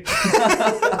afraid.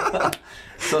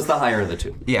 So it's the higher of the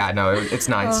two. Yeah, no, it's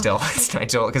 9 still. It's 9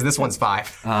 still, because this one's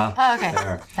 5. Oh, okay.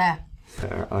 Fair.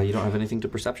 Fair. You don't have anything to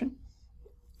perception?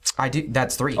 I do.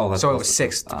 That's 3. Oh, that's so it plus was the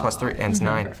 6 plus 3, and it's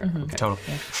 9 total.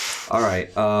 All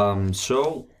right.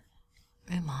 So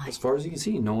Am I? as far as you can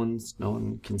see, no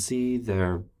one can see.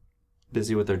 They're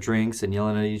busy with their drinks and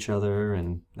yelling at each other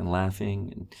and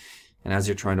laughing. And as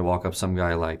you're trying to walk up, some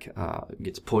guy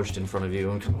gets pushed in front of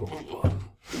you. And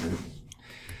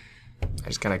I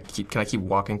just kind of can I keep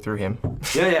walking through him?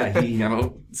 yeah. He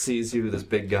sees you, this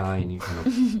big guy, and you kind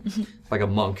of like a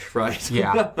monk, right?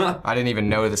 Yeah. I didn't even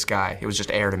know this guy. It was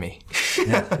just air to me.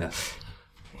 yeah.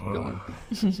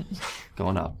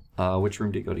 Going up. Which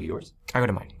room do you go to? Yours? I go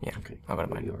to mine. Yeah. Okay. I'll go to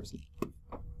Go to mine. yours.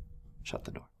 Shut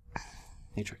the door.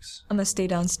 Matrix. I'm gonna stay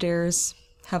downstairs,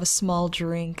 have a small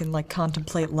drink, and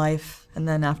contemplate life. And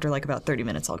then after about 30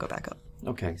 minutes, I'll go back up.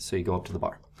 Okay, so you go up to the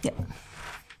bar. Yeah.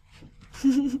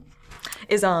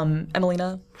 Is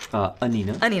Emelina?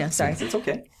 Anina. Anina, sorry. It's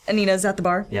okay. Anina's at the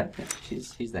bar. Yeah,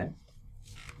 she's there.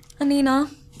 Anina,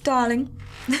 darling.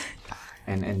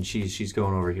 And she's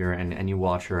going over here, and you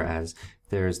watch her as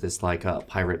there's this like a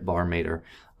pirate barmaid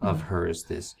of hers,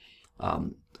 this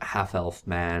half elf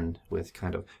man with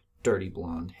kind of dirty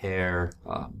blonde hair,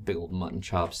 big old mutton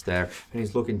chops there, and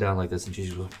he's looking down like this, and she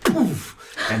just goes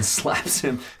poof and slaps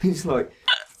him. He's like,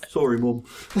 "Sorry, Mum,"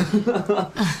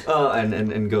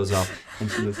 and goes off. And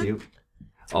she looks at you.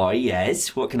 "Oh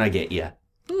yes, what can I get you?"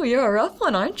 Ooh, you're a rough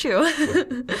one, aren't you?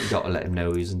 You got to let him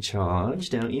know who's in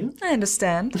charge, don't you? I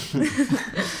understand.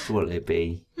 What'll it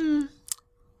be?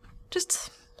 Just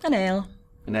an ale.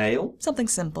 An ale? Something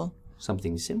simple.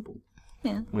 Something simple.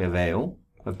 Yeah. We have ale,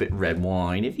 a bit of red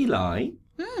wine if you like.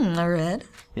 A red.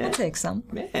 Yeah. I'll take some.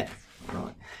 Yeah,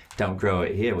 right. Don't grow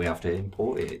it here, we have to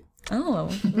import it. Oh,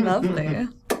 lovely.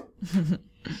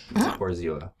 Pours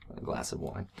you a glass of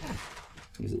wine.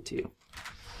 Gives it to you.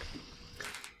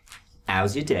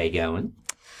 How's your day going?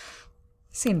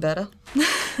 Seen better.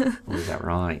 Oh, is that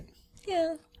right?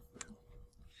 Yeah.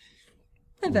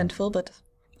 Eventful, but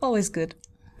always good.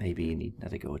 Maybe you need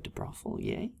another go at the brothel,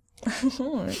 yeah?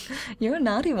 You're a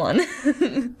naughty one.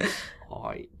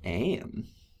 I am.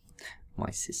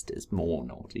 My sister's more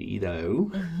naughty,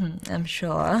 though. I'm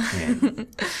sure. Yeah.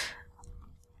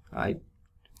 I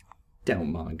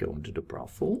don't mind going to the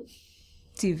brothel.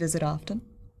 Do you visit often?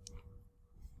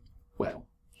 Well,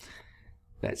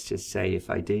 let's just say if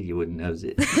I did, you wouldn't notice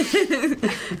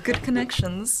it. Good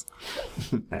connections.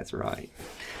 That's right.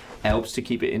 Helps to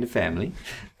keep it in the family.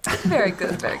 Very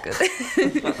good, very good.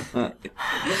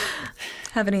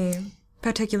 Have any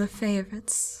particular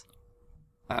favorites?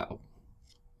 Oh.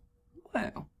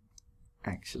 Well,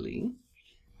 actually,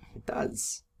 it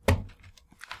does.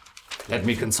 Let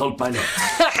me consult my notes.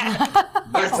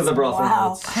 Back to the brothel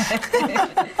Wow.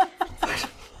 notes.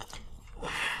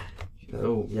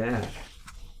 Oh, yeah.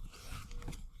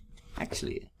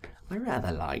 Actually, I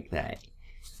rather like that.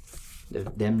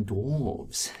 Them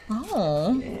dwarves.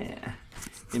 Oh. Yeah.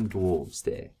 Them dwarves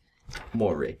there.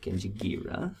 Morik and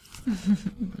Jagira.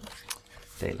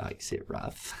 They likes it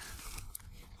rough.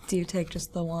 Do you take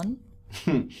just the one?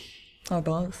 Or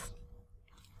both?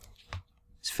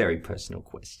 It's a very personal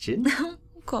question.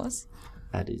 Of course.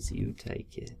 How does you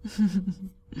take it?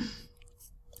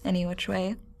 Any which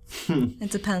way.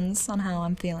 It depends on how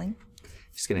I'm feeling.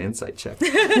 Just gonna insight check.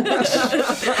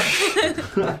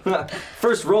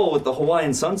 First roll with the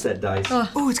Hawaiian sunset dice.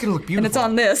 Oh, it's gonna look beautiful. And it's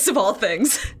on this, of all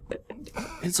things.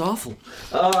 It's awful.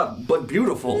 But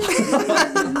beautiful.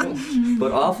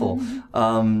 But awful.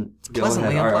 Go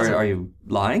Pleasantly ahead. unpleasant. Are you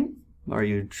lying? Are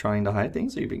you trying to hide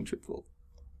things? Or are you being truthful?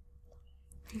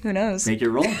 Who knows? Make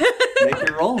your roll. Make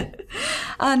your roll.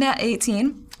 Nat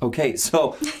 18. Okay,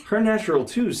 so her natural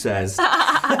 2 says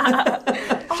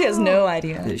She has no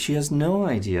idea. that she has no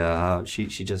idea. She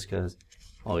just goes,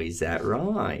 "Oh, is that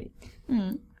right?"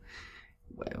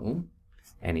 Well,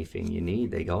 anything you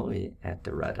need, they got it at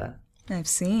the rudder. I've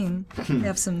seen. They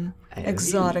have some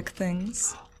exotic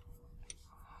things.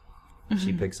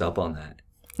 She picks up on that.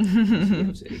 She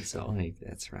goes, "Exotic,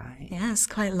 that's right." Yes,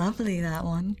 quite lovely, that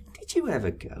one. Did you ever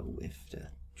go with the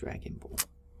Dragon Ball?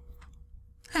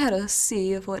 I had a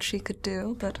see of what she could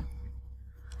do, but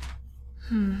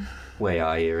Way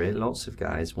I hear it, lots of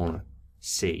guys want to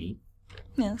see.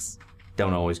 yes.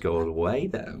 Don't always go all the way,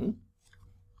 though.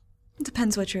 It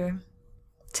depends what your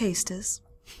taste is.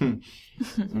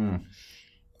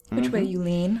 Which way you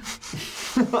lean.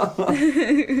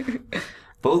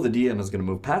 Both the DM is going to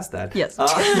move past that. Yes.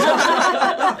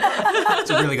 It's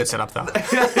a really good setup, though.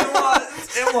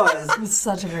 It was. It's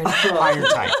such a great. Iron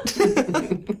tight.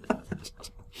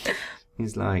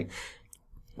 He's like,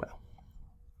 well,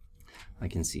 I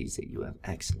can see that you have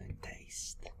excellent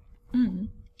taste.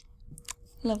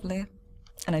 Lovely.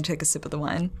 And I take a sip of the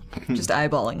wine, just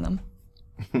eyeballing them.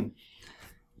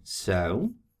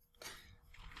 So,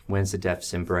 when's the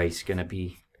Death's Embrace going to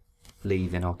be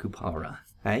leaving Okupara,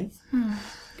 eh?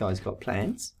 Guys got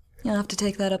plans? You'll have to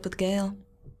take that up with Gale.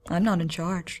 I'm not in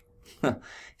charge.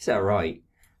 Is that right?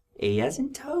 He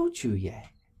hasn't told you yet.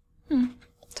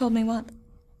 Told me what?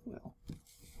 Well,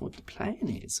 what the plan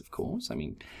is, of course. I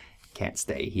mean, can't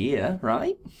stay here,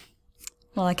 right?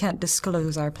 Well, I can't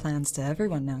disclose our plans to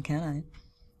everyone now, can I?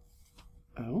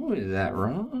 Oh, is that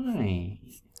right?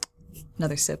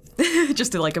 Another sip,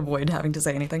 just to like avoid having to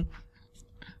say anything.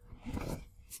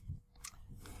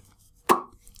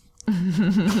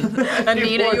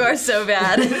 Anita, you are so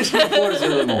bad. Pours a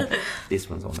little more. This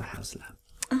one's on the house lap.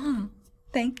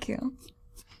 Thank you.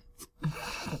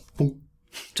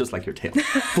 Just like your tail.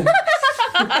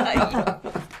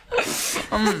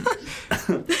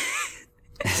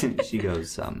 she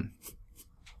goes,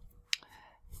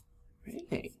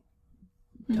 really?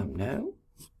 Don't know?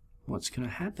 What's going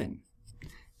to happen?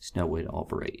 There's no way to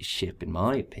operate a ship, in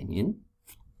my opinion.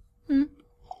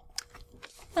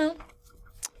 Well,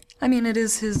 I mean, it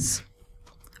is his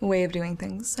way of doing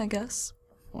things, I guess.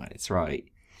 Well, that's right.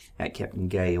 That Captain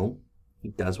Gale, he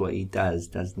does what he does,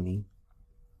 doesn't he?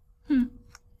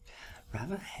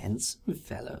 Rather handsome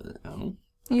fellow, though.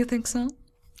 You think so?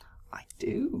 I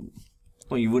do.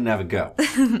 Well, you wouldn't have a go.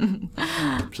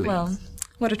 Please. Well,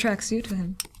 what attracts you to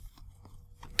him?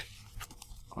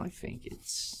 I think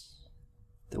it's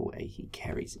the way he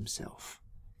carries himself.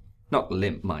 Not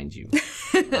limp, mind you.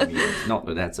 I mean, not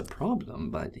that that's a problem,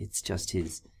 but it's just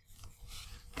his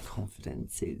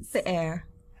confidence. The air.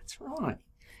 That's right.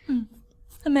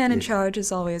 A man in charge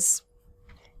is always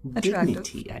attractive.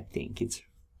 Dignity, I think. It's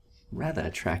rather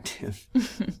attractive.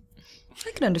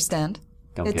 I can understand.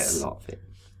 Don't It's get a lot of it.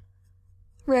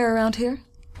 rare around here.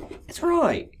 That's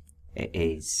right. It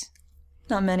is.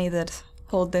 Not many that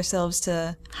hold themselves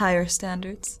to higher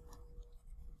standards.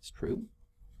 It's true.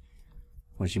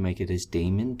 What'd you make of this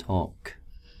demon talk?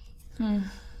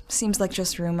 Seems like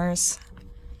just rumors.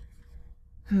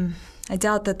 I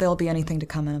doubt that there'll be anything to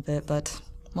come of it, but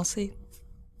we'll see.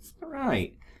 All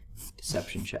right.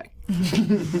 Deception check.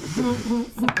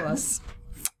 Of course.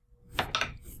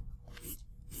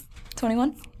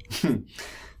 21?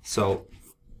 So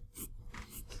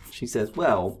she says,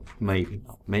 well, maybe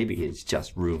not. Maybe it's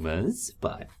just rumors,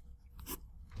 but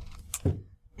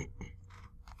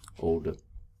all the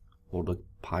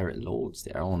pirate lords,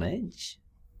 they're on edge.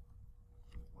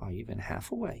 Or even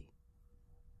half away.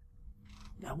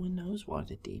 No one knows why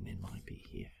the demon might be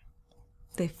here.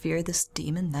 They fear this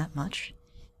demon that much?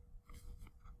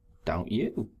 Don't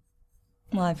you?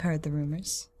 Well, I've heard the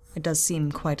rumors. It does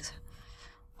seem quite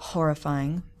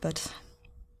horrifying, but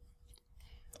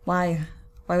why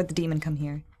would the demon come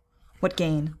here? What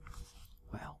gain?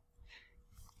 Well,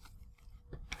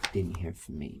 didn't hear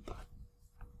from me, but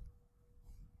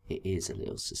it is a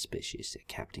little suspicious that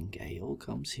Captain Gale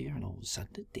comes here and all of a sudden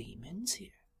the demon's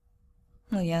here.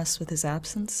 Well, yes, with his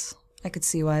absence, I could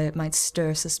see why it might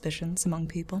stir suspicions among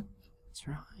people. That's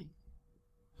right.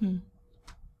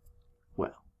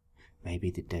 Well, maybe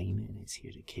the demon is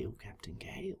here to kill Captain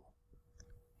Gale.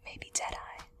 Maybe Deadeye.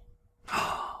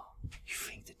 You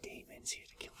think the demon's here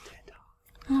to kill Deadeye?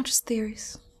 Oh, just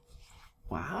theories.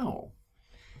 Wow.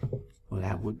 Well,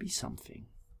 that would be something.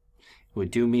 It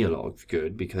would do me a lot of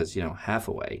good because,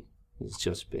 Hathaway has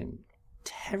just been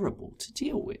terrible to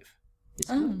deal with. This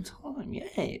whole time,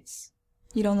 yes.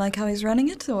 You don't like how he's running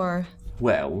it, or?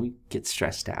 Well, we get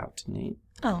stressed out, and he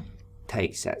Oh.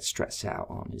 takes that stress out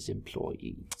on his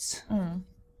employees.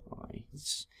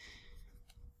 It's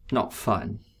not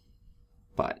fun,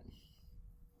 but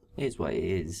it is what it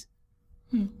is.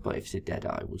 But if the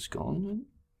Deadeye was gone, then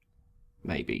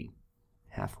maybe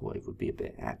Hathaway would be a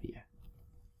bit happier.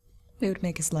 It would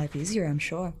make his life easier, I'm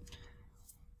sure.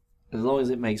 As long as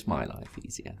it makes my life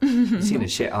easier. You've seen the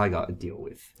shit I got to deal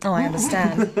with. Oh, I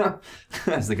understand.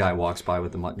 As the guy walks by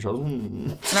with the mutton chops.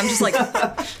 And I'm just like,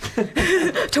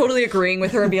 totally agreeing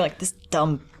with her and being like, this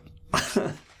dumb.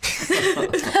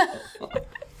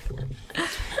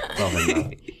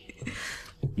 Well,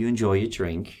 you enjoy your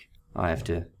drink. I have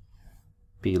to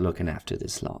be looking after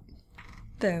this lot.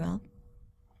 Very well.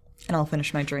 And I'll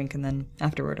finish my drink, and then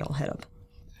afterward I'll head up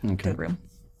to Okay. the room.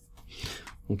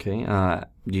 Okay.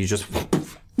 You just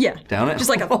Yeah. down it? Just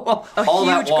like a all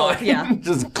that huge gulp, wine. yeah.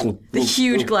 Just The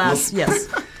huge glass, yes.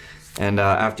 And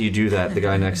after you do that, the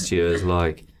guy next to you is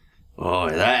like, "Oh,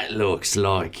 that looks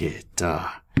like it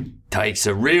takes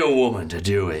a real woman to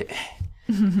do it."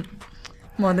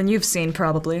 More than you've seen,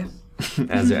 probably.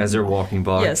 As they're walking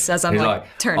by. Yes, as I'm he's like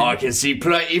turning. I can see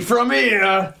plenty from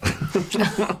here.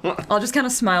 I'll just kind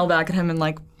of smile back at him and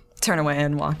like turn away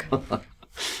and walk.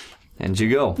 And you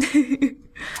go.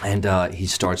 And he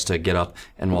starts to get up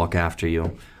and walk after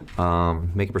you.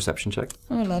 Make a perception check.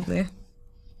 Oh, lovely.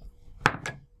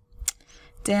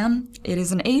 Damn, it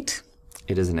is an 8.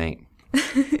 It is an 8.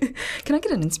 Can I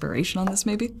get an inspiration on this,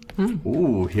 maybe?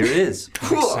 Ooh, here it is.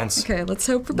 Makes sense. Okay, let's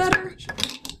hope for better.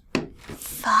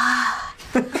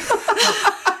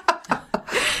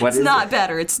 What It's not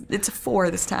better. It's a 4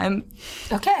 this time.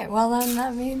 Okay, well then, I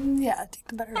mean, yeah, take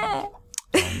the better.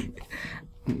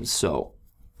 So,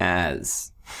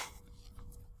 as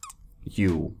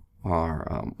you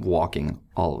are walking,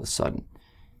 all of a sudden,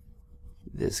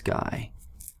 this guy,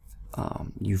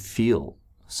 you feel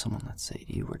someone, let's say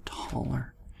you were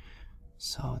taller.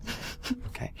 So,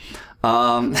 okay.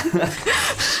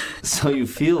 So you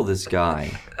feel this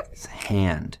guy's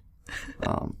hand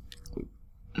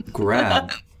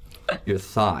grab your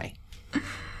thigh.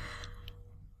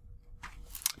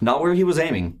 Not where he was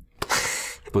aiming,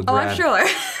 but Oh, I'm sure.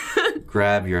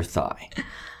 grab your thigh.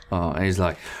 Oh, and he's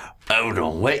like, hold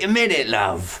on, wait a minute,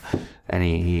 love. And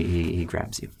he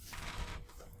grabs you.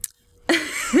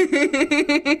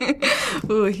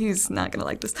 Ooh, he's not gonna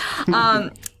like this.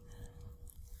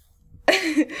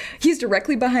 He's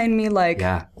directly behind me, like.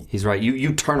 Yeah, he's right.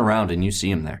 You turn around and you see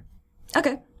him there.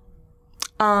 Okay.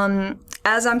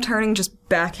 As I'm turning, just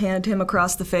backhand him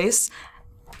across the face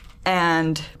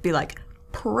and be like,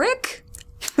 prick.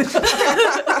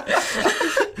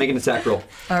 Make an attack roll.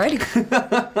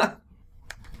 Alrighty.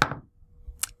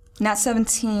 Nat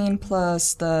 17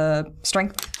 plus the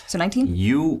strength, so 19.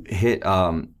 You hit,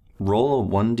 roll a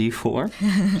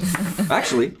 1d4.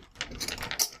 Actually,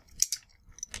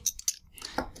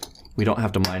 we don't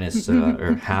have to minus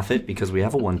or half it because we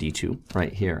have a 1d2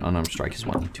 right here. Unarmed strike is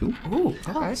 1d2. Ooh,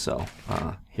 okay. So,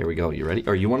 here we go. You ready?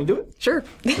 Or you want to do it? Sure.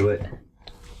 Do it.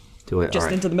 Do it. Just All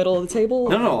right. into the middle of the table?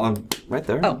 No, I'm right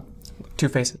there. Oh.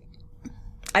 Two-face it.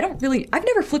 I've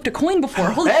never flipped a coin before.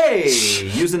 Holy Hey!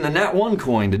 Using the nat 1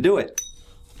 coin to do it.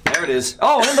 There it is.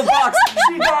 Oh, in the box!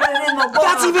 She got it in the box!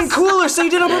 That's even cooler, so you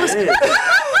did it on purpose.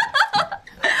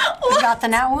 We got the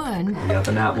nat 1. You got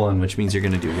the nat 1, which means you're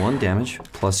going to do 1 damage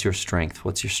plus your strength.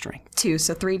 What's your strength? 2,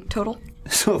 so 3 total.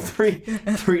 So three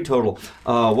total.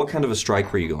 What kind of a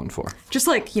strike were you going for? Just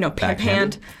like, pimp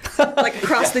hand, Backhanded? like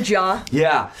across the jaw.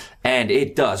 Yeah, and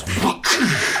it does.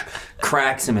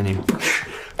 Cracks him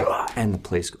and the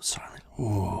place goes silent.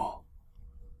 Ooh.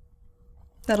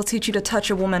 That'll teach you to touch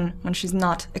a woman when she's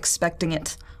not expecting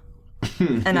it.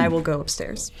 And I will go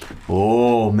upstairs.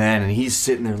 Oh, man, and he's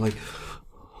sitting there like...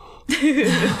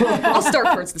 I'll start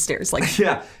towards the stairs, like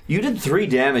Yeah, you did 3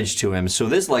 damage to him, so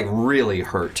this really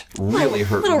hurt. Really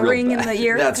hurt. little real ring bad. in the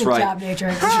ear. That's Good right. job,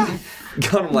 Matrix.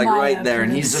 Got him right My there,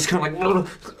 and he's just kind of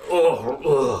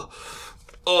oh.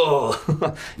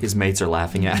 His mates are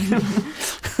laughing at him.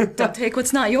 don't take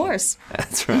what's not yours.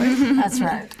 That's right. That's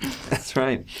right. That's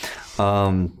right.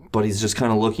 But he's just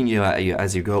kind of looking at you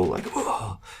as you go, like,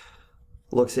 oh.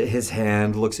 Looks at his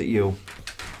hand, looks at you,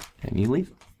 and you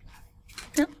leave.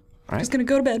 Yeah. All right. Just gonna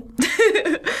go to bed.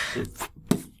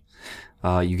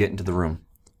 You get into the room.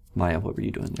 Maya, what were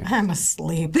you doing there? I'm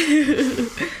asleep.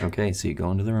 Okay, so you go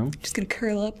into the room. Just gonna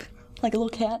curl up like a little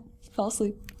cat, fall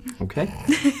asleep. Okay.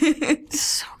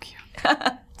 So cute.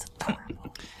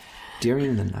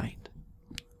 During the night.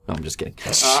 No, I'm just kidding.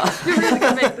 You're really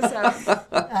gonna make this happen.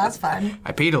 That's fine.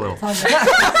 I peed a little. It's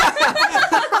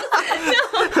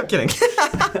I'm kidding.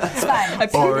 fine.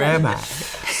 Or am I?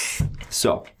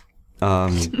 So,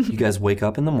 you guys wake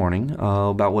up in the morning.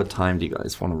 About what time do you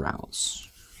guys want to rouse?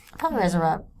 Probably was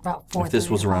about 4. If this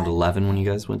was around 11 when you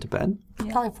guys went to bed?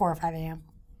 Probably 4 or 5 a.m.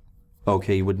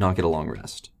 Okay, you would not get a long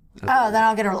rest. Oh, then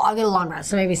I'll get a long rest.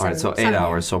 So maybe 7. All right, so 8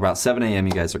 hours. So about 7 a.m.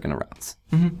 you guys are going to rouse.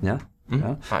 Mm-hmm. Yeah?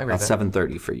 Yeah? I agree About with that.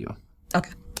 7:30 for you.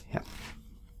 Okay. Yeah.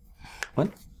 What?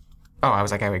 Oh, I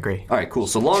was like, I would agree. All right, cool.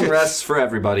 So long rests for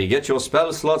everybody. Get your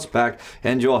spell slots back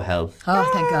and your health. Oh,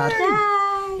 thank God.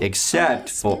 Except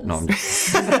for... No, I'm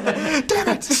just...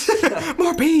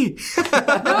 More pee.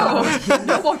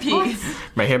 No more pee.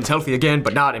 Mayhem's healthy again,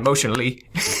 but not emotionally.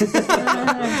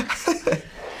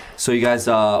 So you guys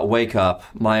wake up.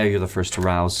 Maya, you're the first to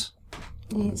rouse.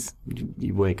 Yes.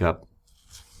 You wake up.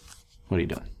 What are you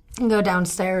doing? Go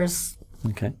downstairs.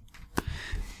 Okay.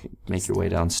 Make your way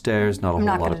downstairs. Not a I'm whole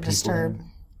not lot going of to people. disturb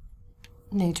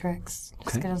Matrix.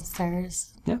 Just Okay. go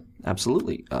downstairs. Yeah,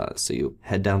 absolutely. So you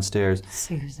head downstairs.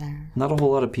 See who's there. Not a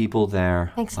whole lot of people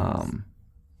there. Makes sense.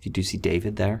 You do see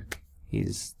David there.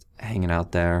 He's hanging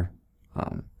out there,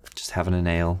 just having a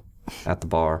nail at the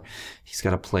bar. He's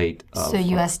got a plate of... So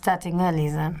you are starting early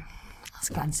then. Let's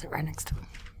go and sit right next to him.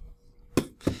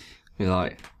 You're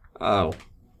like, oh,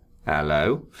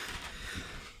 hello.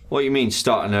 What you mean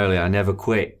starting early? I never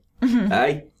quit.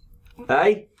 Hey?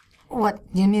 Hey? What,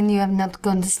 you mean you have not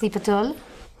gone to sleep at all?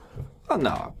 Oh,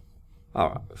 no. All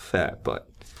right, fair, but,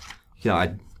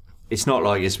 it's not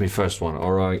like it's my first one,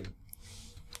 all right?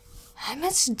 How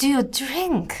much do you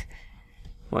drink?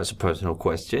 Well, it's a personal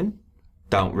question.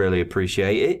 Don't really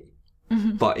appreciate it.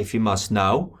 But if you must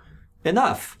know,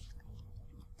 enough.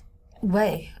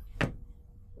 Wait.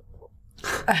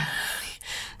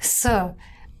 So,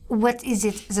 what is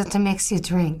it that makes you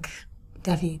drink,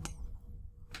 David?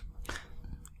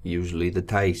 Usually the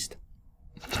taste.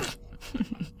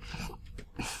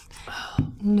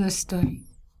 No story.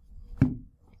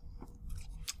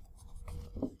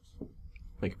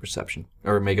 Make a perception.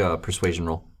 Or make a persuasion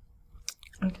roll.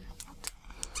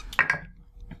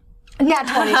 Nat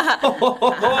 20.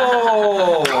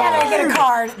 Oh! And I get a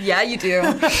card. Yeah, you do.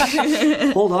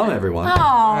 Hold on, everyone.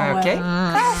 Oh. Okay.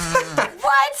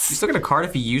 What? You still get a card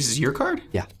if he uses your card?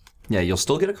 Yeah. Yeah, you'll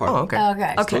still get a card. Oh, okay.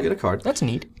 Okay. Still get a card. That's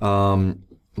neat.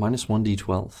 Minus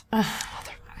 1d12.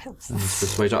 That's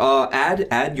persuasion.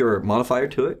 Add your modifier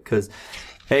to it, because,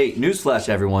 hey, newsflash,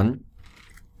 everyone.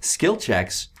 Skill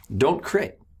checks don't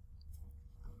crit.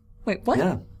 Wait, what?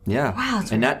 Yeah. Wow,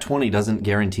 that's and Nat 20 doesn't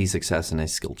guarantee success in a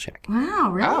skill check. Wow,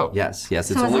 really? Oh. Yes, it's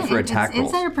So only is for it- attack it's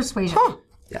rolls. Insight or persuasion?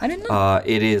 I didn't know.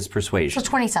 It is persuasion. So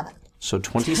 27. So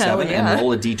 27 Hell yeah. and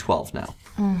roll a d12 now.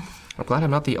 I'm glad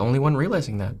I'm not the only one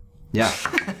realizing that. Yeah.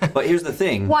 But here's the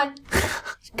thing. 1.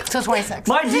 So 26.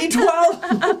 My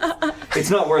d12! It's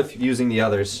not worth using the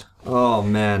others. Oh,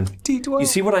 man. D12. You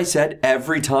see what I said?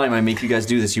 Every time I make you guys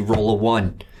do this, you roll a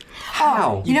 1.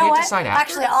 How? You know can't what? decide after?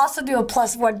 Actually, I'll also do a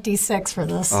plus 1d6 for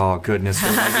this. Oh, goodness.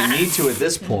 You need to at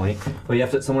this point. But you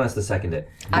have to. Someone has to second it.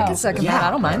 I can second that.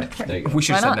 I don't mind. There you go. We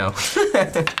should have Why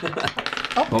said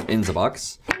no. Oh, in the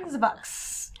box. Here's the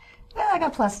bucks. Yeah, I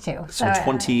got plus 2. So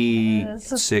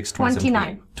 26, 27,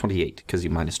 29. 28, because you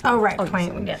minus 20. Oh, right.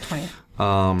 20. Yeah,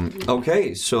 20.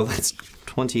 Okay, so that's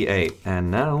 28. And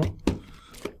now,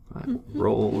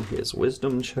 roll his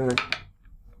wisdom check.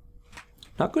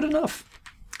 Not good enough.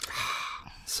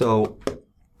 So,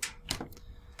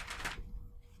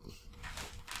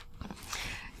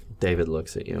 David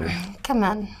looks at you. Come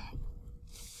on.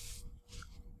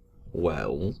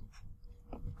 Well,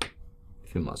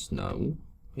 if you must know,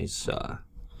 he's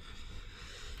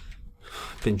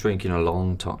been drinking a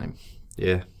long time.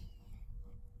 Yeah.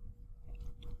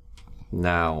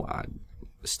 Now, I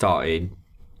started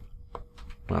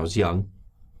when I was young,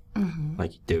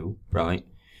 like you do, right?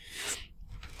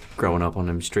 Growing up on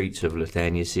them streets of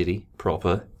Lithania City,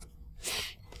 proper.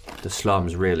 The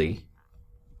slums, really.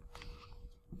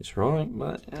 It's right,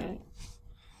 but,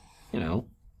 you know,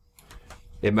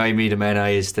 it made me the man I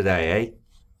is today,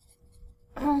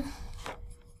 eh?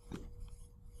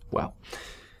 Well,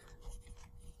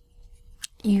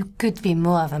 You could be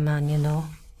more of a man, you know,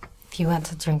 if you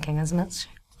weren't drinking as much.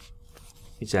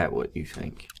 is that what you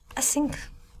think? I think.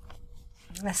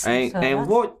 And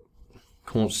what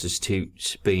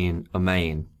constitutes being a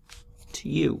man to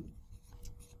you?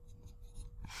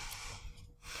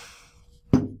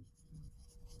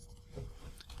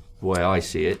 The way I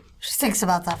see it, She thinks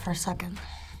about that for a second.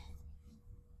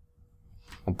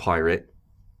 I'm a pirate.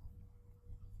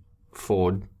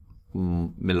 For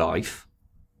my life.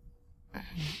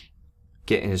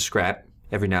 Getting a scrap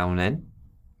every now and then.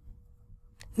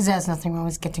 There's nothing wrong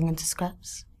with getting into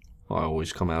scraps. I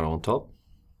always come out on top.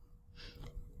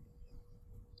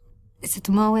 Is it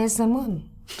more ways than one?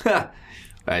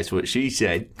 That's what she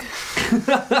said.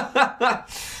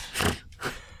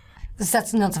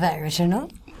 That's not very original.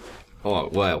 Oh,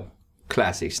 well,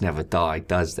 classics never die,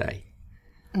 does they?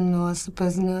 No, I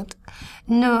suppose not.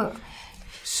 No,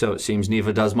 So it seems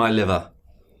neither does my liver.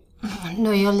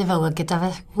 no, your liver will give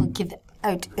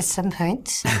out at some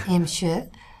point, I'm sure.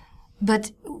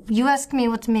 But you ask me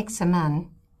what makes a man.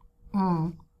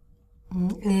 I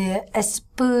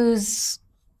suppose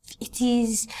it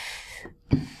is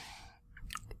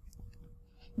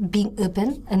being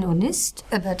open and honest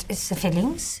about his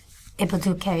feelings, able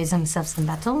to carry themselves in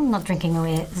battle, not drinking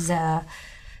away the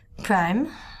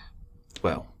prime,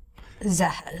 Well, the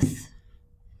health.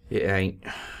 it ain't.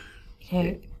 You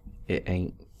know, It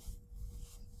ain't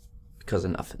because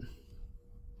of nothing.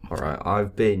 Alright,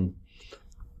 I've been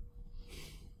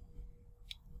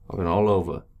all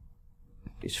over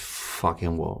this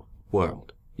fucking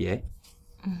world, yeah?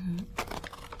 And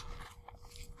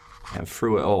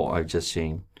through it all, I've just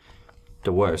seen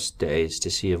the worst days to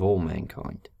see of all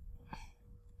mankind.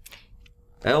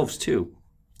 Elves, too.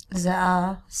 there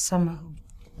are some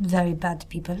very bad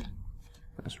people.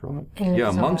 That's right. and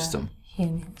You're there amongst are them.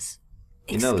 Humans.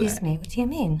 You know Excuse that. me, what do you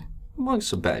mean?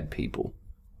 Amongst the bad people.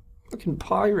 Fucking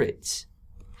pirates.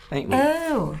 Ain't we?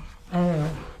 Oh.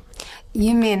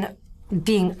 You mean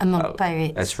being among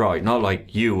pirates? That's right. Not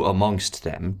like you amongst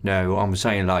them. No, I'm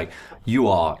saying like you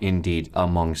are indeed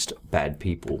amongst bad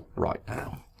people right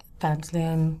now. Apparently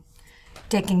I'm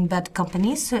taking bad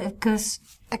company, so of course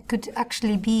I could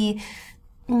actually be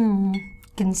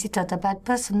considered a bad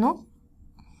person, no?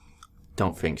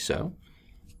 Don't think so.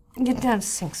 You don't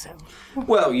think so?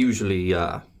 Well, usually,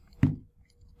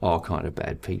 all kind of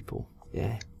bad people.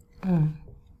 Yeah.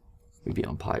 We'd be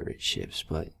on pirate ships,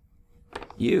 but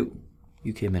you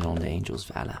came in on the Angel's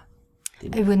Valor.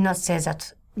 I would not say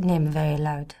that name very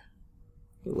loud.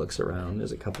 He looks around.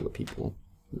 There's a couple of people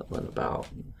nothing about.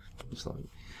 It's like,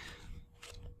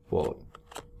 what?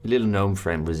 Your little gnome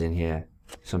friend was in here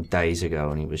some days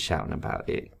ago and he was shouting about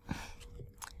it.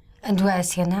 And where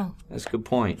is he now? That's a good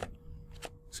point.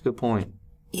 It's a good point.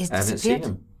 He's I haven't seen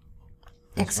disappeared. him.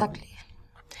 Exactly.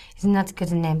 It's not a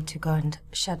good name to go and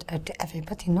shout out to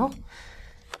everybody, no?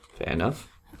 Fair enough.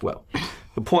 Well,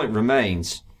 the point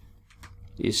remains,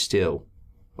 he's still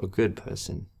a good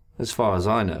person, as far as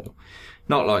I know.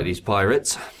 Not like these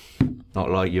pirates. Not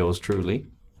like yours truly,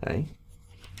 eh?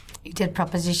 You did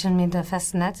proposition me the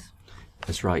first night.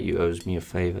 That's right, you owes me a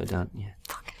favour, don't you?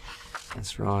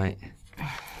 That's right.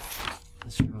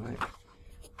 That's right.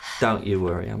 Don't you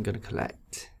worry, I'm going to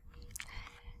collect.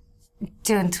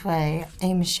 Don't worry,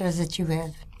 I'm sure that you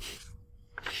will.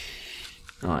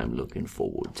 I'm looking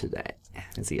forward to that.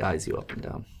 As he eyes you up and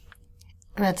down.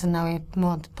 Right now we have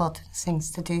more important things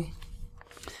to do.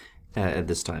 At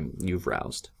this time, you've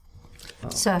roused.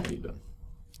 So, What have you done?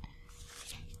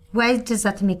 why does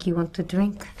that make you want to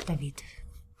drink, David?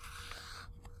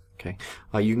 Okay.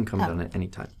 You can come down at any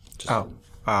time. Just,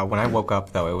 When I woke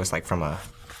up, though, it was like from a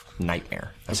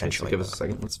nightmare, okay, so essentially. give us a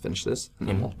second. Let's finish this. And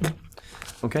then we'll...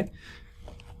 Okay.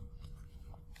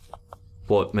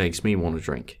 What makes me want to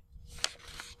drink?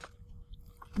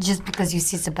 Just because you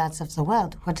see the bads of the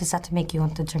world, what does that make you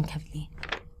want to drink heavily?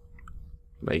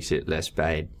 Makes it less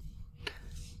bad.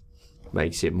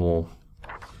 Makes it more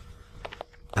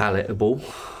palatable.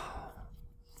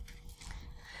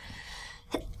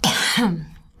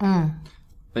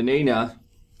 Anina.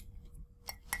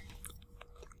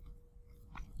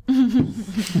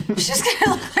 She's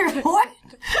gonna look like, what?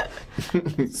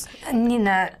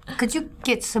 Nina, could you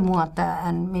get some water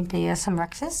and maybe some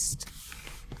breakfast?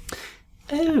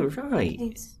 Oh, right.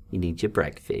 Please. You need your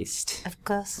breakfast. Of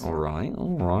course. All right,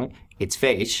 all right. It's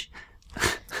fish.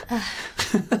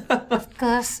 Of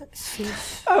course, it's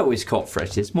fish. Oh, it's caught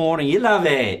fresh this morning. You love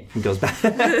it. And goes back.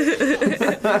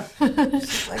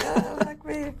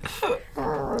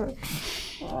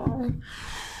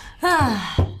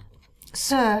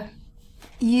 Sir,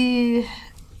 you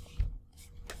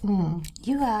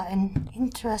are an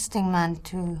interesting man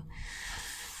to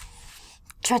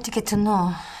try to get to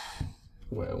know.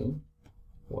 Well,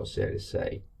 what's there to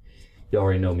say? You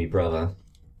already know me, brother.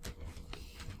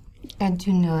 And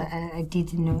you know, I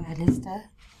didn't know Alistair.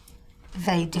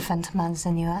 Very different man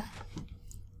than you are.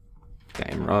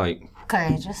 Damn right.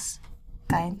 Courageous,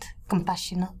 kind,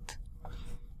 compassionate,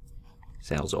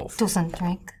 Sounds awful. doesn't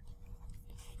drink,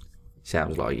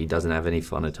 Sounds like he doesn't have any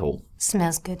fun at all.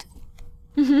 smells good.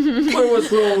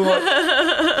 What's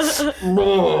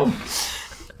wrong?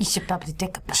 You should probably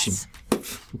take a bus.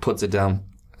 Puts it down.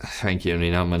 Thank you,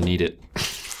 Nina. I'm gonna need it.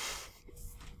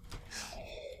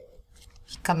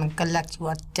 Come and collect, you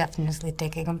are definitely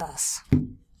taking a bus.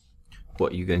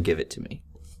 What, you gonna give it to me?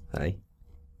 Hey?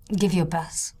 Give you a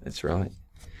bus. That's right.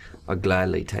 I'd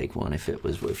gladly take one if it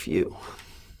was with you.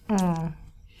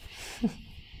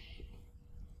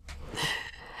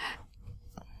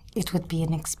 It would be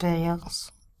an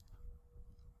experience.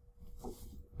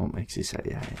 What makes you say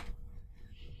that?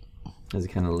 As he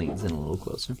kind of leans in a little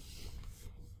closer.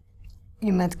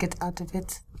 You might get out of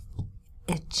it.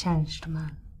 It changed,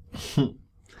 man.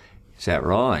 Is that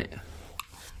right?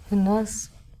 Who knows?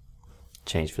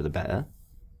 Change for the better?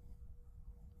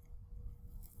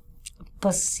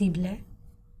 Possible.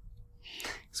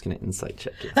 He's gonna insight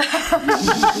check it.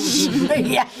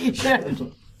 Yeah, you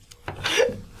should.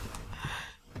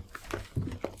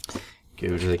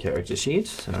 Go to the character sheet.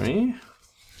 Sorry.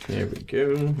 There we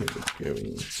go. Here we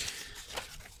go.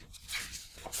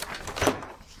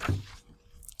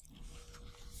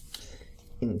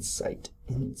 Insight.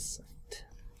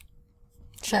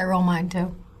 Should I roll mine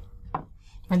too?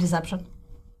 My deception.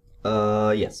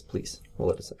 Yes, please.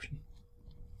 Roll a deception.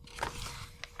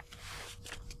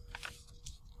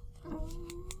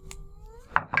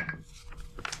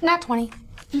 Not 20.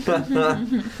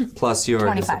 Plus your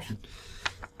 25. deception.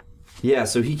 Yeah,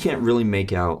 so he can't really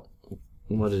make out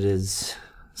what it is.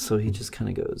 So he just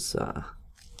kind of goes,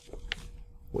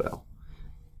 well,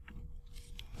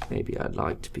 maybe I'd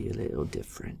like to be a little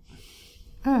different.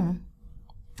 So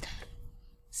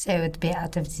it would be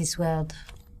out of this world.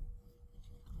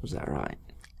 Was that right?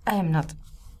 I am not.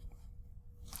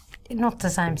 Not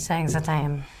that I'm saying that I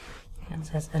am.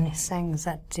 There's anything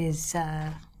that is.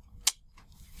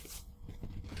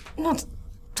 Not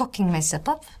talking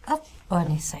myself up or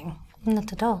anything.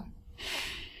 Not at all.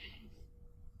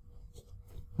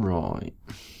 Right.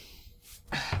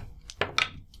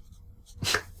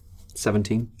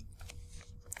 17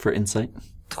 for insight.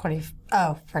 20.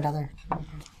 Oh, for another.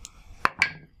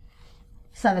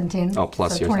 17. Oh,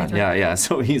 plus so your time. 23. Yeah.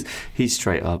 So he's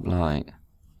straight up like,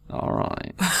 all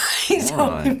right. He's All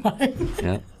totally right. fine.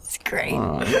 Yeah. It's great.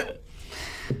 All right.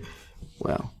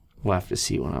 Well, we'll have to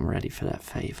see when I'm ready for that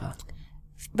favor.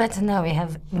 But now we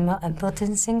have more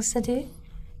important things to do.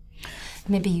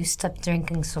 Maybe you stop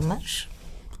drinking so much.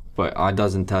 But I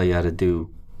doesn't tell you how to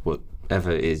do whatever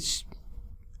it is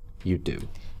you do.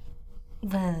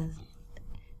 Well,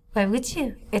 why would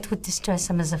you? It would destroy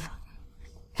some of the fun.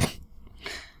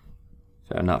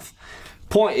 Fair enough.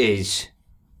 Point is,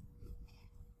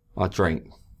 I drink.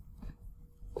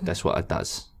 That's what I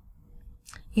does.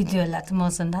 You do a lot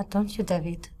more than that, don't you,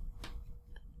 David?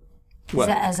 Well,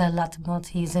 There is a lot more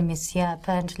to you than Monsieur.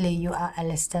 Apparently you are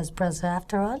Alistair's brother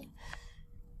after all.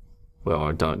 well,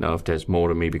 I don't know if there's more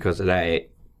to me because of that.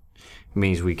 It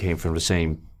means we came from the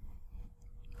same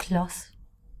Cloth.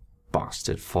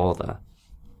 bastard father.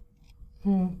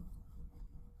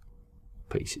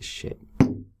 Piece of shit.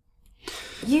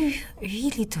 You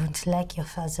really don't like your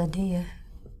father, do you?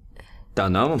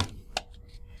 Don't know him.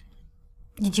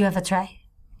 Did you ever try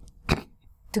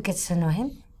to get to know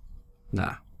him?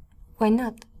 Nah. Why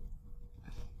not?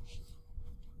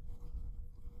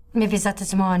 Maybe that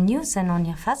is more on you than on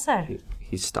your father.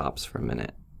 He stops for a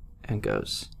minute and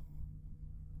goes,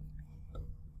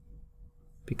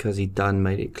 because he done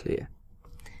made it clear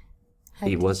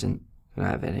he wasn't gonna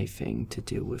have anything to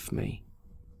do with me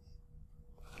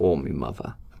or me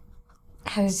mother.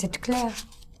 How is it clear?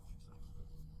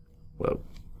 Well,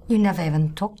 You never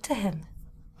even talked to him.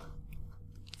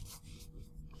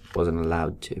 wasn't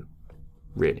allowed to,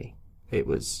 really. It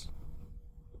was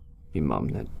me mum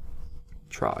that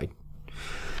tried.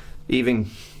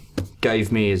 Even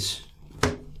gave me his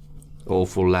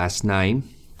awful last name,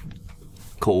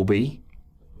 Colby.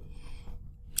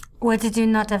 Why did you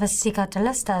not ever seek out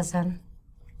Alistair then?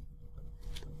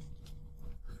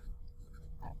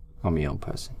 I'm my own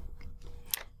person.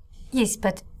 Yes,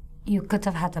 but you could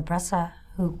have had a brother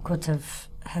who could have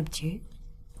helped you.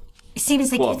 It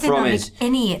seems like What, you did from not his- make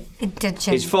any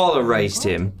intention. His father raised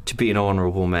him to be an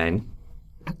honourable man.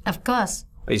 Of course.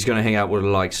 He's going to hang out with the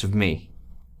likes of me.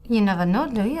 You never know,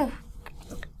 do you?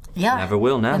 Yeah. Never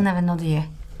will now. You'll never know, do you?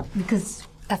 Because,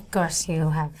 of course, you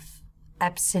have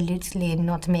absolutely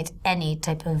not made any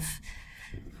type of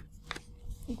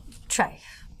try,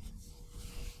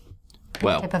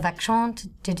 Well, type of action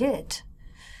to do it.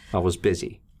 I was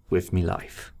busy with me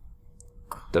life.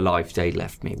 The life they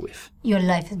left me with. Your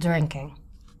life drinking.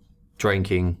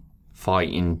 Drinking,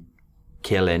 fighting,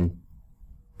 killing,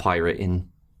 pirating,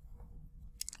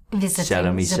 Visiting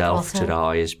selling the myself to portal. the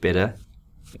highest bidder.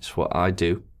 It's what I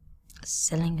do.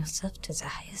 Selling yourself to the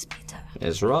highest bidder.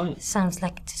 It's right. Sounds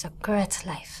like it is a great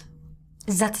life.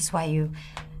 That is why you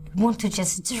want to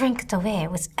just drink it away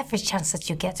with every chance that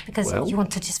you get, because Well- you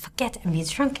want to just forget and be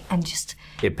drunk and just...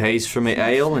 It pays for me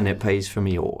ale and it pays for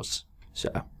me yours. So,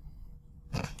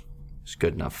 it's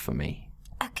good enough for me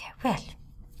Okay, well,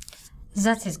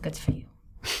 that is good for you.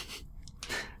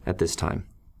 at this time.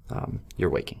 You're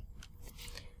waking.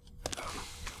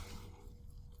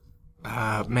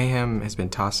 Mayhem has been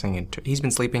tossing and he's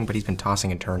been sleeping, but he's been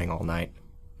tossing and turning all night.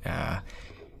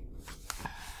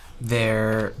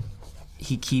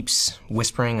 He keeps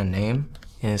whispering a name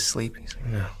in his sleep. He's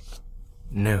like,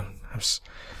 No, I'm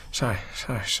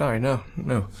sorry, no,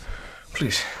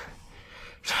 please.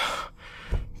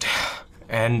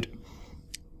 and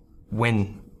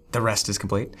when the rest is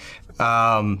complete,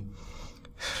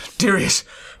 Darius!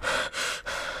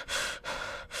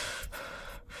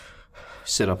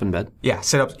 Sit up in bed. yeah,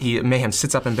 Mayhem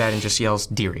sits up in bed and just yells,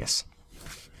 Darius.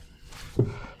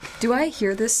 Do I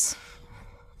hear this?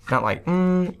 Not like,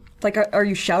 Like, are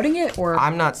you shouting it or?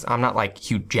 I'm not like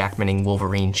Hugh Jackmaning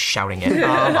Wolverine shouting it.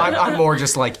 I'm more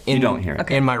just like in, You don't hear it.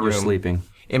 in my room. You're sleeping.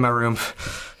 In my room.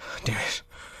 Darius.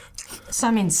 So,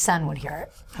 I mean, Sun would hear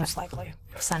it, most likely.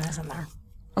 If Sun isn't there.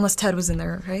 Unless Ted was in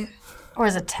there, right? Or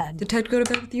is it Ted? Did Ted go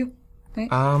to bed with you? I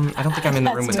don't think I'm in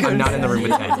the room with I'm not in the room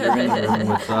with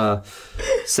Ted.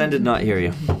 Sen did not hear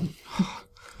you.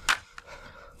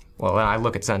 Well, I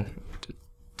look at Sun.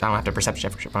 I don't have to perception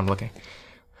check, but I'm looking.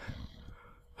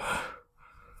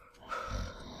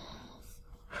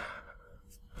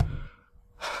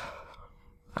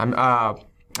 I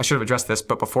should have addressed this,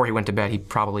 but before he went to bed, he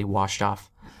probably washed off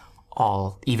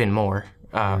even more.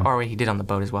 Or wait, he did on the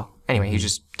boat as well. Anyway, he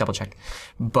just double checked.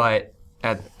 But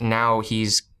now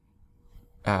he's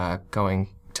going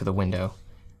to the window,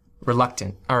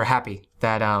 reluctant or happy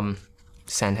that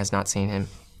Sen has not seen him,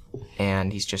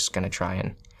 and he's just gonna try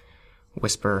and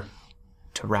whisper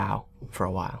to Rao for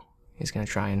a while. He's gonna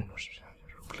try and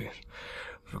Please,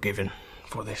 forgiven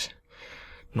for this.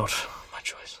 Not my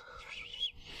choice.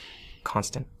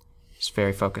 constant. He's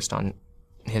very focused on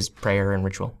his prayer and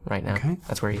ritual right now. Okay.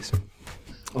 That's where he is.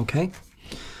 Okay.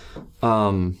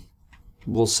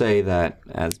 we'll say that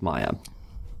as Maya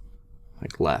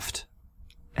left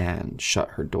and shut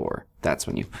her door, that's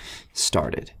when you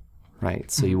started, right?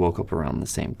 So you woke up around the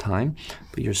same time,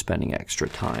 but you're spending extra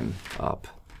time up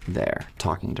there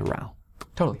talking to Rao.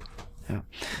 Totally. Yeah.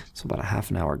 So about a half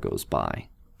an hour goes by.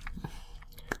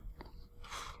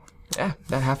 Yeah,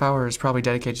 that half hour is probably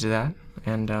dedicated to that.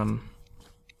 And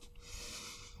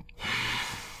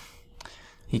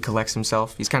he collects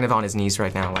himself. He's kind of on his knees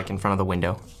right now, in front of the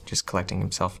window, just collecting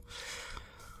himself.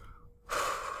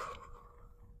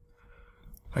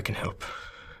 I can help.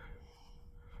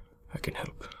 I can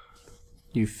help.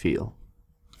 You feel,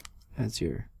 as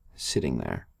you're sitting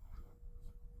there,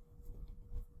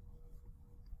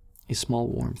 a small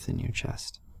warmth in your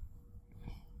chest.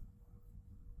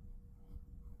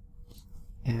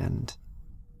 And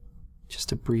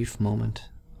just a brief moment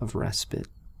of respite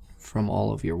from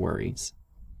all of your worries.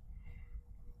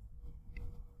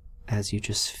 As you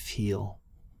just feel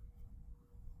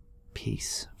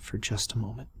peace for just a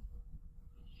moment.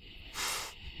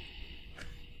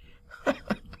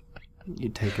 You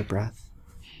take a breath.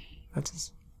 That's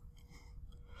his...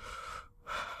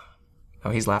 Oh,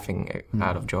 he's laughing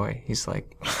out of joy. He's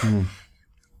like...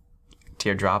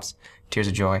 Teardrops, tears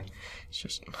of joy. It's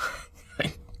just...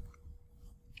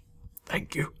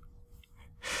 Thank you.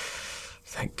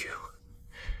 Thank you.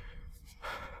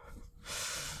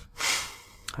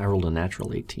 I rolled a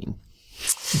natural 18.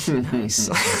 Nice.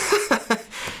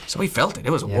 So he felt it. It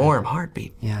was a warm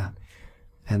heartbeat. Yeah.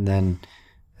 And then,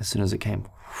 as soon as it came,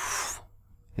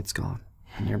 it's gone.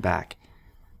 And you're back.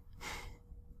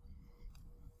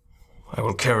 I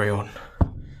will carry on.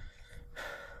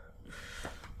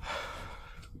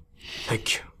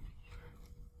 Thank you.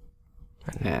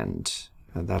 And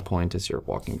at that point, as you're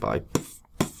walking by,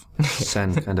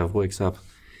 Sen kind of wakes up.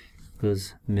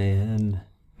 Goes, man,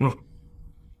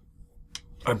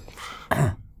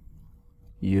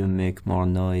 you make more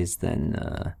noise than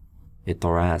a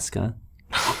Tarrasque, huh?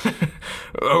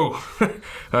 Oh,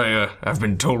 I've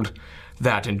been told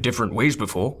that in different ways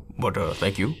before, but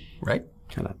thank you, right?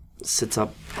 Kind of sits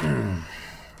up. You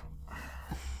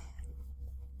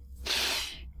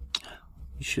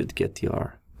should get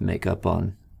your makeup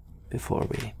on before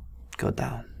we go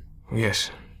down.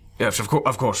 Yes, of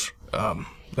course.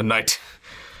 The night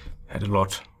had a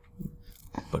lot,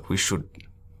 but we should.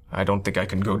 I don't think I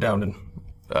can go down in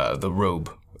the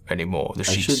robe anymore. The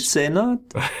sheets. I should say not.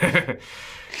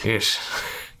 Yes.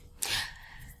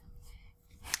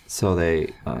 So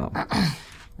they are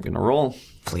gonna roll.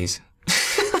 Please.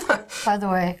 By the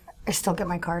way, I still get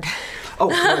my card. Oh,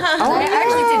 I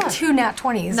actually did 2 nat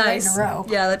 20s right in a row.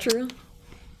 Yeah, that's true.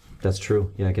 that's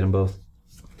true. Yeah, get them both.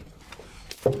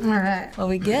 All right. What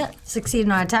we get? Succeed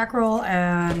on an attack roll,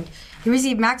 and you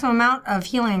receive maximum amount of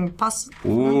healing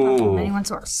possible from any one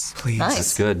source. Please. Nice.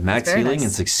 That's good. Max Very healing nice.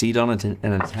 and succeed on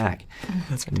an attack.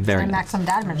 That's very And nice. maximum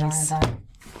damage on an attack.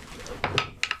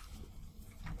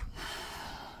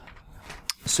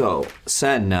 So,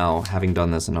 Sen, now, having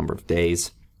done this a number of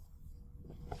days,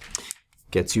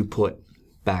 gets you put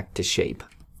back to shape.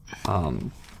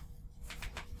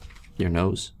 Your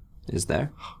nose is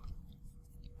there.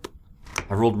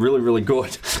 I rolled really, really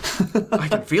good. I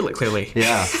can feel it clearly.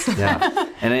 Yeah.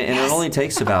 And it only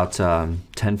takes about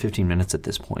 10, 15 minutes at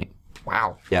this point.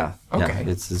 Wow. Yeah. Okay.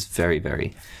 Yeah, it's very,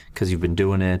 very, because you've been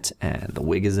doing it, and the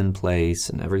wig is in place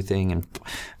and everything, and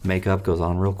makeup goes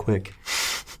on real quick.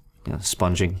 You know,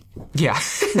 sponging. Yeah.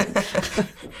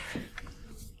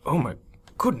 Oh my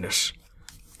goodness.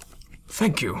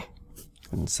 Thank you.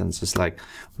 And Sen's just like,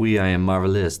 I am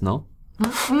marvelous, no?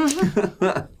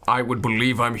 I would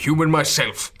believe I'm human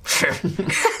myself.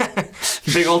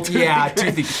 Big old Yeah,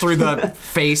 through the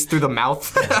face, through the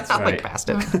mouth. That's right. like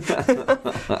past it.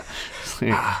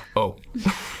 Oh,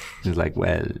 He's like,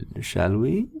 well, shall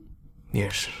we?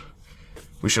 yes.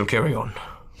 We shall carry on.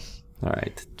 All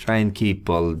right. Try and keep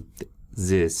all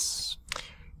this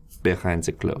behind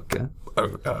the cloak, eh?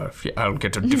 Yeah, I'll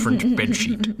get a different bed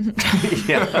sheet.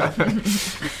 Yeah.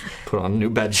 Put on a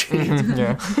new bed sheet.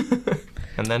 Yeah.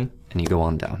 And then? And you go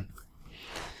on down.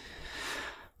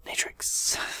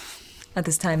 Matrix. At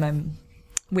this time, I'm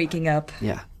waking up,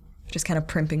 Yeah. just kind of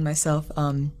primping myself.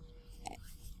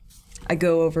 I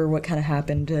go over what kind of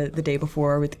happened the day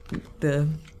before with the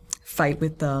fight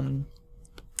with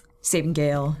saving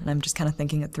Gale, and I'm just kind of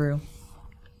thinking it through.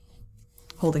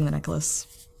 Holding the necklace.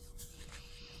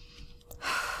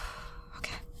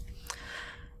 Okay.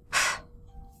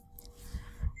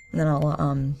 And then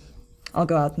I'll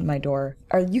go out my door.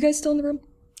 Are you guys still in the room?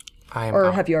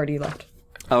 Or have you already left?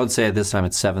 I would say at this time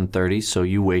it's 7:30, so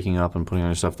you waking up and putting on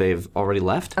your stuff, they've already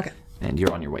left. Okay. and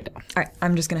you're on your way down. All right,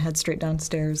 I'm just gonna head straight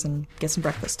downstairs and get some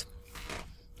breakfast.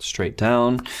 Straight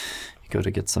down. You go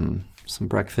to get some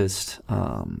breakfast.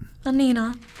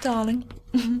 Anina, darling.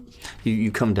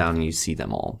 You come down and you see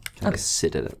them all kind of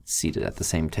seated at the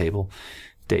same table.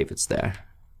 David's there.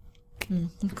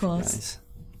 Of course.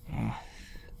 Guys.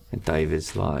 And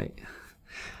David's like,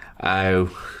 "Oh,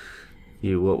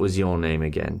 what was your name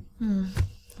again?"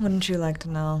 Wouldn't you like to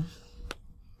know?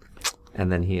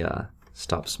 And then he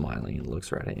stops smiling and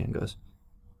looks right at you and goes,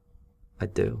 "I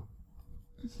do.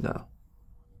 No."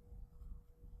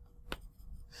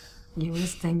 You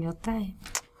wasting your time.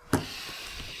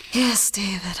 Yes,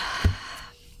 David.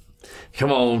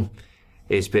 Come on.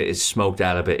 It's smoked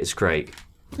out a bit. It's great.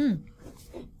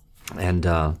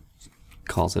 And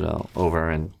calls it over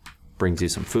and brings you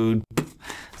some food,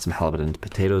 some halibut and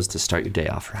potatoes to start your day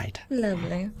off right.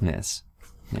 Lovely. Yes.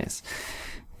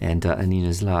 And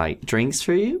Anina's like, "Drinks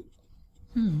for you?"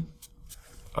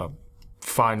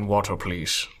 Fine water,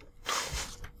 please.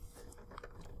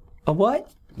 A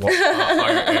what?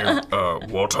 Water.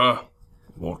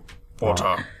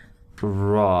 Water.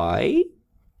 Right.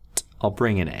 I'll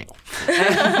bring an ale.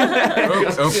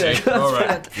 Okay. All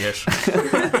right. Yes.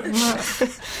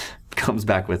 Comes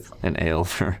back with an ale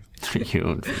for you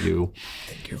and for you.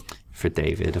 Thank you. For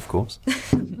David, of course.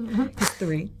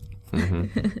 3.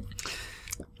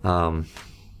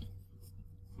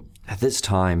 At this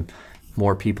time,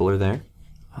 more people are there.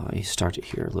 You start to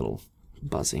hear a little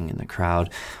buzzing in the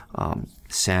crowd.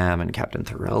 Sam and Captain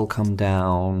Thorell come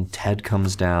down. Ted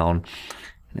comes down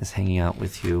and is hanging out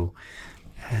with you.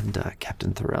 And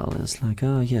Captain Thorell is like,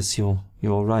 "Oh, yes, you're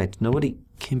all right. Nobody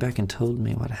came back and told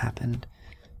me what happened.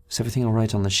 Is everything all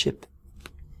right on the ship?"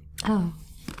 Oh,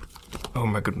 Oh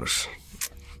my goodness.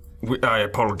 I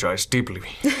apologize deeply.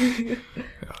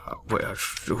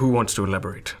 Who wants to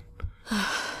elaborate?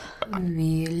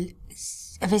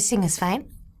 everything is fine.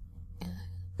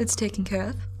 It's taken care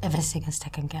of. Everything is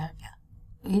taken care of,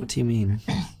 yeah. What do you mean?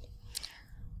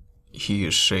 He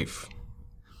is safe.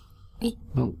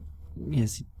 Well,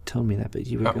 yes, you told me that, but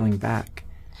you were going back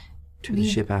to the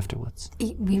ship afterwards.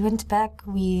 We went back.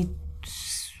 We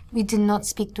did not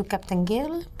speak to Captain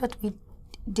Gale, but he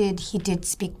did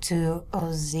speak to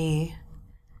Ozzy,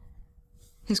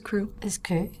 His crew. his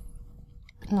crew.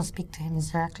 Not speak to him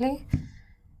directly.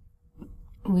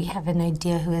 We have an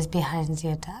idea who is behind the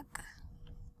attack.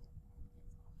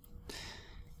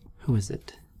 Who is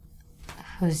it?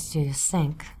 Who do you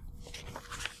think?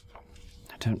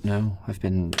 I don't know. I've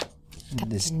been in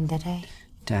this Captain Dede?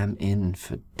 damn inn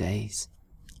for days.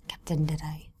 Captain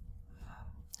Dede.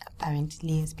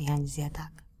 Apparently is behind the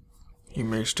attack. He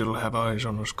may still have eyes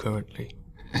on us currently.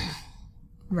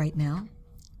 Right now.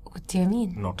 What do you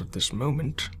mean? Not at this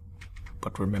moment.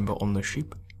 But remember on the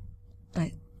ship?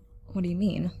 What do you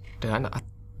mean? Did I not?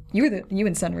 You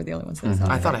and Sen were the only ones that saw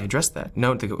I it. thought I addressed that.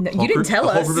 No, the whole you didn't group- tell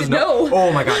the whole us. group is No.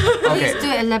 Oh my god. Okay. Please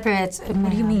do elaborate.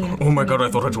 What do you mean? Oh my god, I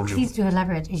thought I told you. Please do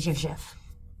elaborate, Chef.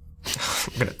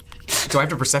 Do I have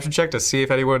to perception check to see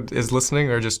if anyone is listening,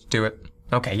 or just do it?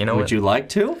 Okay, you know Would what? you like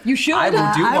to? You should. I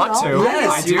do want to.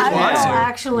 Yes, I do you want can. to.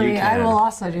 Actually, I will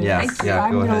also do Yes, that. yeah,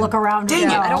 I'm go going to ahead. look around. Dang it!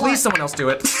 now. Please, someone else do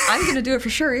it. I'm gonna do it for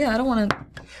sure. Yeah, I don't want to.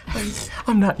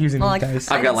 I'm not using Well, these guys.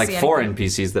 I've got like 4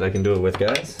 NPCs that I can do it with,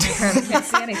 guys. I can't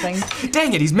see anything.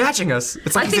 Dang it! He's matching us.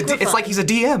 It's like it's like he's a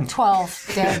DM.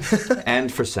 12. Dead.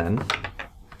 And for Sen,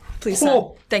 Please,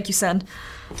 Sen. Thank you, Sen.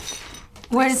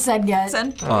 Where's Sen yet?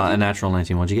 Sen. a natural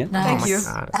 19. What'd you get? Thank you.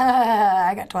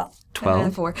 I got 12.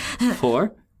 12. 4.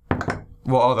 4.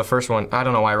 Well, the first one. I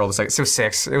don't know why I rolled a 6. It was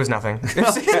 6. It was nothing.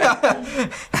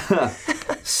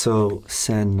 So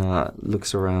Sen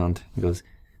looks around and goes,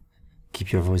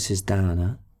 "Keep your voices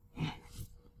down, huh?"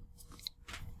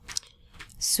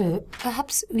 So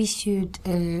perhaps we should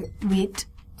wait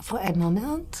for a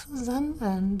moment then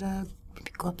and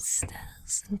maybe go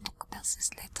upstairs and talk about this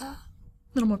later.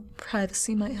 A little more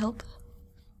privacy might help.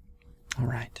 All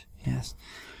right. Yes.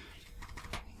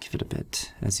 Give it a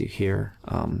bit as you hear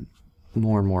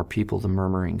more and more people. The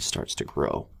murmuring starts to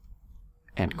grow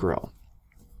and grow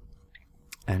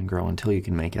and grow until you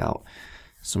can make out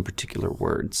some particular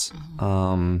words.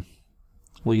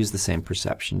 We'll use the same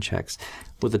perception checks.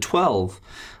 With a 12,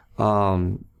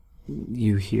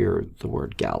 you hear the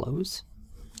word gallows,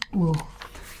 Ooh.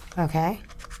 Okay.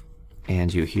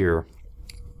 and you hear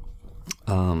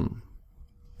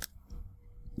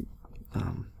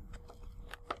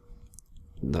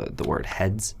the word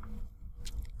heads.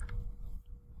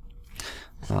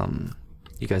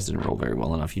 You guys didn't roll very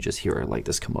well enough. You just hear like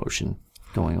this commotion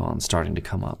going on, starting to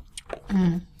come up.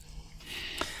 And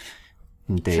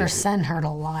Dave, Sure, Sen heard a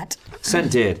lot. Sen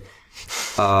did.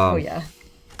 Oh yeah.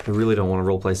 I really don't want to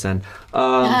roleplay Sen.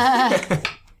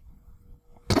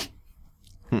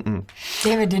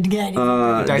 David didn't get anything.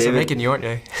 You guys are David- making you, aren't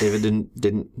you? David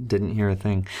didn't hear a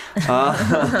thing.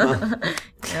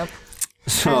 Yep.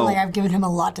 So Apparently, I've given him a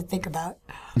lot to think about.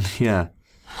 yeah,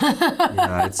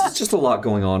 it's just a lot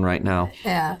going on right now.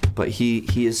 Yeah. But he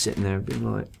is sitting there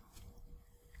being like,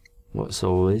 "What's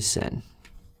all this then?"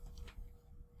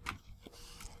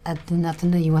 I do not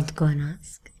know. You want to go and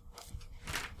ask?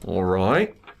 All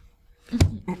right.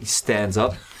 He stands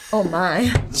up, Oh my.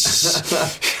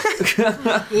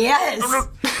 Yes.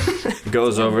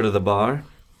 goes over to the bar,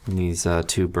 and these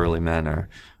two burly men are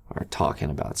talking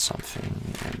about something,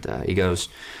 and he goes,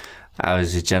 "I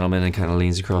was a gentleman," and kind of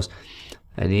leans across.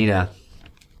 "Anita,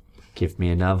 give me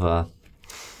another."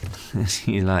 And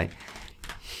he's like,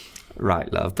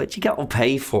 "Right, love, but you got to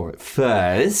pay for it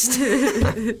first."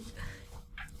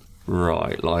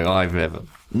 "Right, like I've ever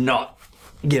not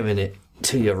given it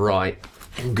to you right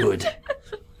and good."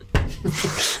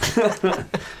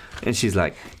 And she's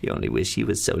like, "You only wish you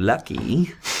was so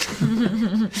lucky."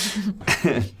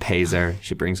 Pays her.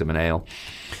 She brings him an ale.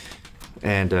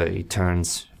 And he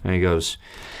turns and he goes,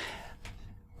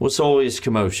 "What's all this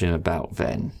commotion about,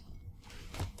 Ven?"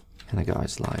 And the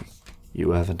guy's like,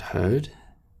 "You haven't heard?"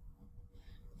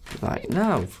 He's like,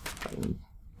 "No, I've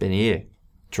been here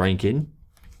drinking."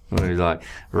 And he's like,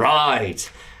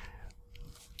 "Right."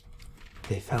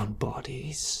 They found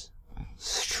bodies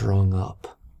strung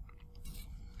up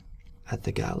at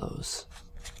the gallows.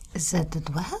 Is that the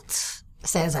what?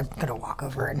 Says I'm gonna walk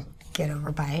over and get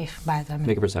over by them.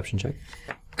 Make a perception check.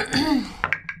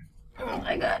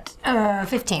 I got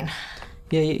 15.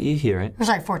 Yeah, you hear it. Or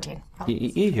sorry, 14.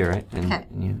 You hear it, and Okay.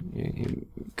 you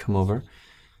come over,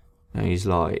 and he's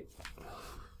like,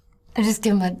 I just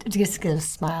give him a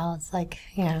smile. It's like,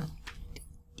 you know,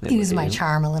 use my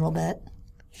charm a little bit.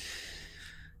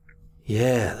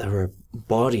 "Yeah, there were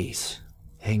bodies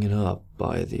hanging up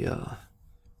by the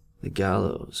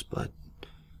gallows, but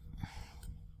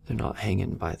they're not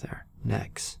hanging by their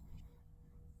necks.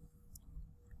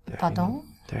 Pardon?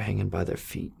 They're hanging by their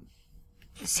feet."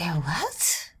 Say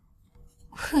what?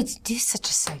 Who would do such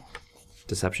a thing?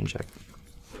 Deception check.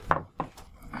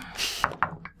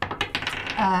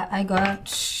 I got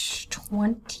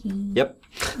 20. Yep.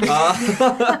 I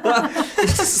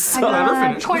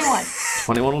got 21.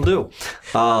 21 will do.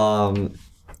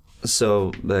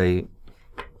 So they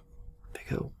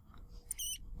go.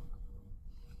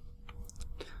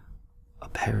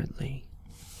 Apparently,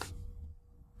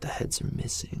 the heads are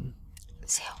missing.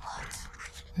 Say what?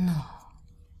 No.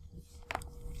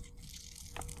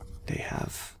 They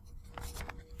have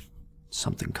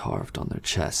something carved on their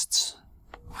chests.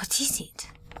 What is it?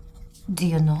 Do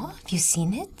you know? Have you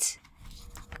seen it?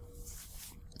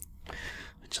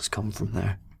 It just come from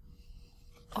there.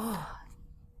 Oh.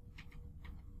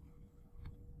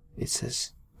 It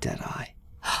says Deadeye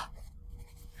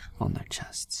on their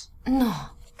chests. No.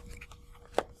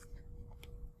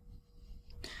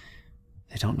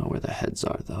 They don't know where their heads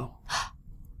are, though.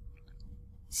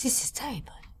 This is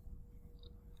terrible.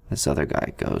 This other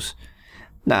guy goes,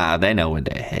 "Nah, they know where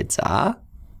their heads are."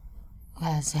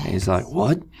 Where's it? He's like,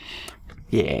 "What?"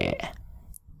 "Yeah.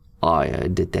 I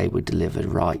heard that they were delivered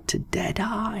right to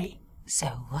Deadeye." So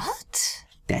what?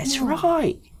 "That's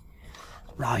right.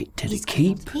 Right to the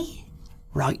keep. Told me?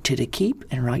 Right to the keep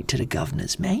and right to the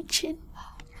governor's mansion.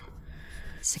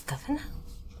 The governor?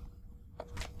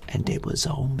 And they was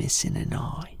all missing an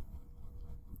eye."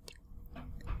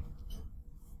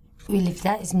 Well, if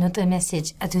that is not a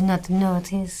message, I do not know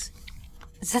what is.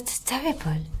 That is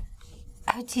terrible.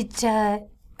 How did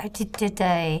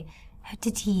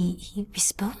he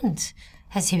respond?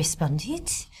 Has he responded?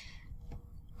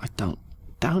 "I don't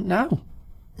know.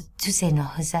 Do they know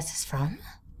who that is from?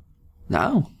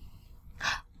 No.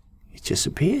 It just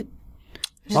appeared.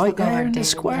 Just Right look over there at in the David,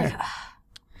 square." like,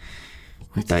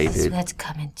 what David. is what's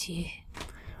coming to you?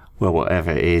 "Well,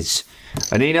 whatever it is.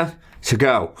 Anina, to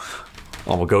go.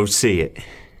 I'm gonna go see it."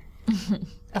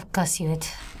 Of course you would.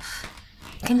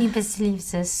 Can you believe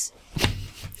this?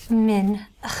 Men.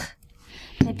 Ugh.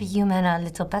 Maybe you men are a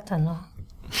little better, no?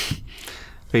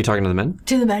 Are you talking to the men?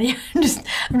 To the men, yeah.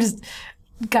 I'm just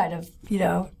kind of, you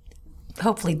know,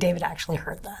 hopefully David actually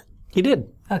heard that. He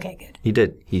did. Okay, good. He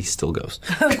did. He still goes.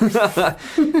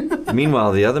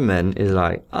 Meanwhile, the other men is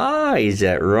like, is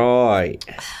that right?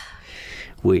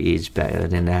 Which is better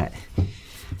than that?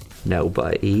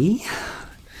 Nobody.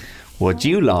 Would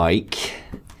you like?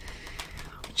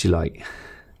 Would you like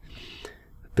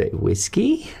a bit of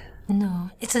whiskey? No,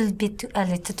 it's a little bit too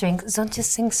early to drink. Don't you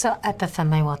think so? I prefer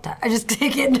my water. I just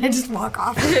take it and I just walk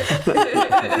off.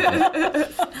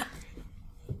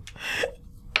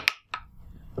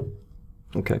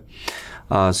 Okay.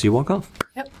 So you walk off.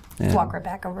 Yep. Yeah. Walk right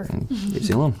back over. Leaves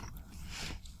you alone.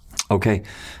 Okay.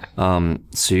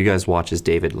 So you guys watch as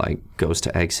David goes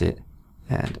to exit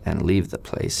and leave the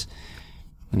place.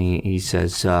 And he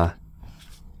says,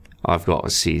 I've got to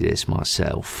see this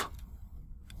myself.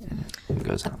 And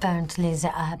goes out. Apparently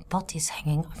there are bodies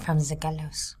hanging from the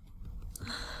gallows.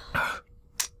 Of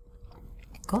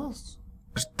course.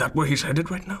 Is that where he's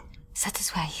headed right now? That is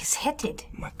where he's headed.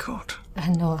 Oh my God. I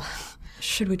know.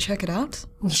 Should we check it out?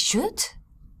 We should.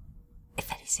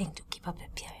 If anything, to keep up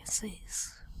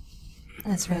appearances.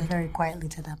 That's very, very quietly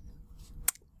to them.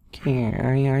 Okay,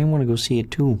 I want to go see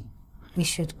it too. We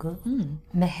should go.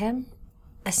 Mehem,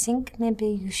 I think maybe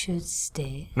you should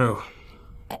stay. No.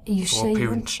 You sure you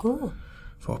want appearance. to go?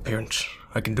 For appearance.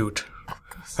 I can do it. Of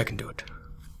course. I can do it.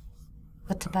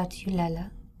 What about you,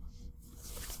 Lala?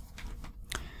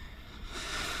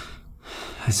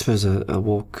 I suppose a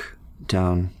walk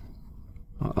down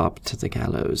or up to the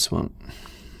gallows won't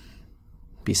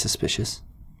be suspicious.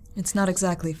 It's not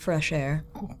exactly fresh air.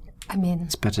 I mean,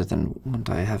 It's better than what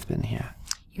I have been here.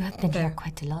 you have been here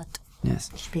quite a lot.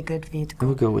 Yes, It should be good for you to I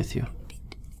will go. go with you.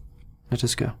 Let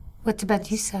us go. What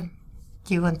about you, Sam?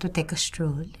 Do you want to take a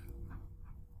stroll?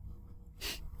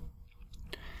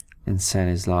 And Sen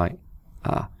is like,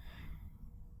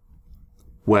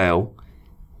 well,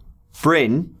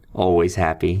 Bryn, always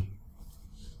happy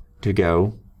to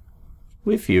go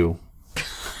with you.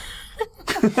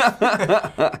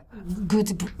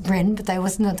 Good, Bryn, but I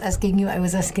was not asking you, I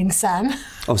was asking Sam.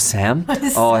 Oh, Sam?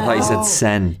 Oh, I thought you said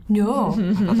Sen. No.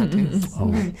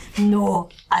 No,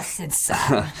 I said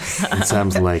Sam. And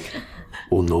Sam's like,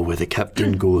 oh no, where the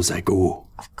captain goes, I go.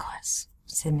 Of course.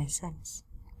 It makes sense.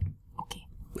 Okay.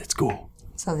 Let's go.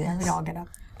 So yeah, we all get up.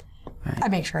 I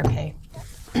make sure I pay.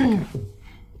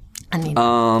 I mean,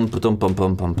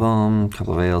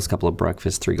 Couple of ales, couple of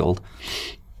breakfast, 3 gold.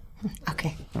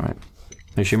 okay. All right.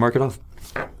 Make sure you mark it off.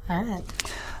 All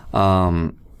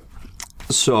right.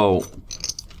 So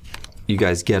you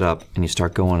guys get up and you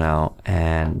start going out,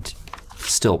 and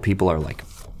still people are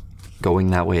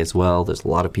going that way as well. There's a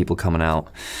lot of people coming out,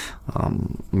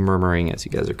 murmuring as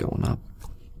you guys are going up.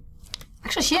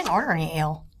 Actually, she didn't order any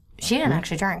ale. She didn't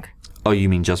actually drink. Oh, you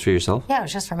mean just for yourself? Yeah, it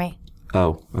was just for me.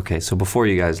 Oh, okay. So before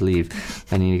you guys leave,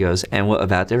 and he goes, and what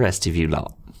about the rest of you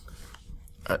lot?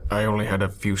 I only had a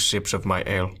few sips of my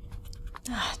ale.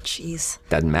 Ah, jeez.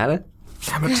 Doesn't matter.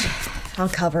 Damn it. I'll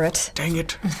cover it. Dang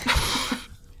it.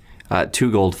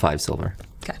 2 gold, 5 silver.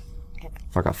 Okay.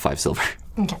 Mark off 5 silver.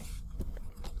 Okay.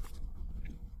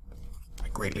 I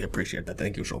greatly appreciate that.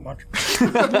 Thank you so much.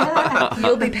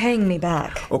 You'll be paying me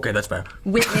back. Okay, that's fair.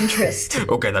 With interest.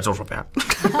 Okay, that's also fair.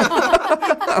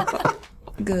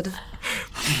 Good.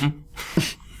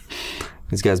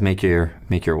 These guys make your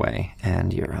way,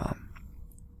 and you're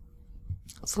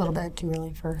It's a little bit too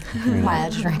early for my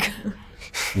edge drink.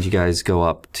 and you guys go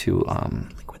up to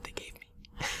Like what they gave me.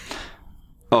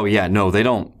 Oh yeah, no, they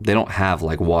don't have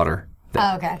water.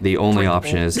 Oh, okay. The only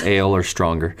option is ale or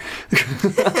stronger.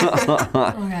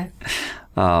 Okay.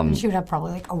 She would have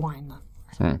probably a wine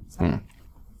then.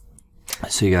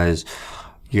 So you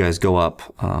guys go up,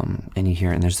 and you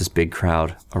hear, and there's this big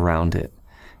crowd around it,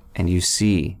 and you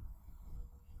see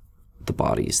the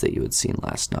bodies that you had seen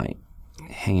last night,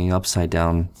 hanging upside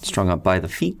down, strung up by the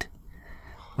feet,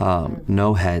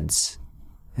 no heads,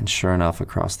 and sure enough,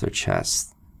 across their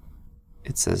chests,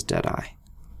 it says Deadeye.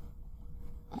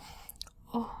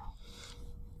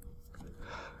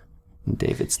 And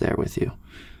David's there with you.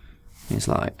 He's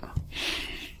like,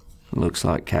 looks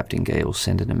like Captain Gale's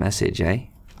sending a message, eh?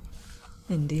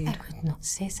 Indeed. I could not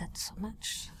say that so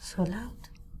much, so loud.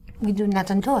 We do not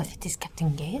know if it is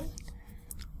Captain Gale.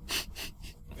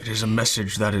 It is a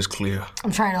message that is clear.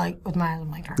 I'm trying to with my eyes, I'm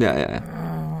like,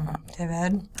 Yeah.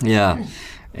 David. Yeah.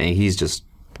 And he's just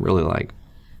really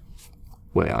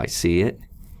way I see it,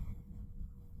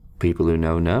 people who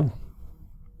know.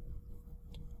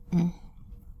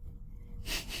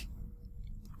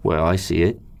 Well, I see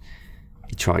it.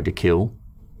 He tried to kill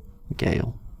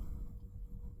Gale.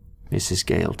 Mrs.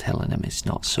 Gale telling him it's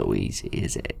not so easy,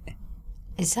 is it?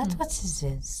 Is that what this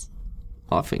is?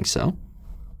 I think so.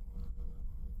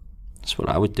 That's what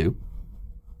I would do.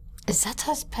 Is that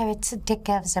how spirits take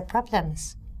care of their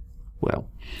problems? Well,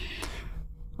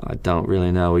 I don't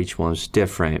really know. Each one's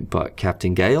different, but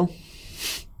Captain Gale,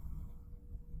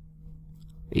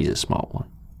 he's a smart one.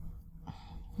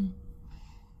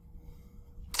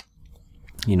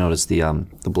 You notice the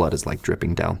blood is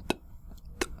dripping down.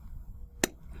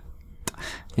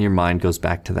 And your mind goes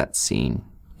back to that scene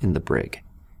in the brig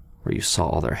where you saw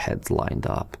all their heads lined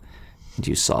up and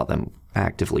you saw them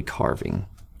actively carving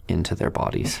into their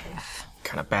bodies.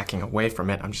 kind of backing away from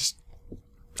it. I'm just.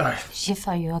 Schiff,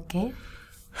 are you okay?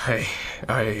 I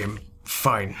am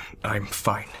fine. I'm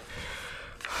fine.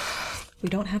 We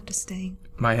don't have to stay.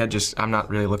 My head I'm not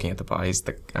really looking at the bodies.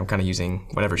 I'm kind of using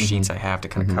whatever sheets I have to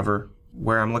kind of cover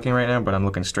where I'm looking right now, but I'm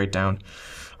looking straight down.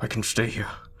 I can stay here,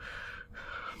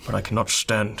 but I cannot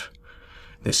stand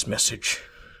this message.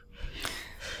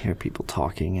 Hear people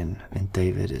talking, and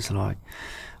David is like,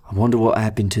 I wonder what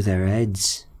happened to their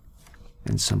heads.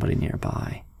 And somebody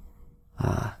nearby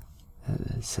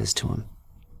says to him,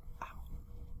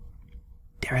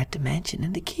 they're at the mansion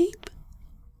in the keep.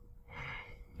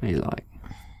 And he's like,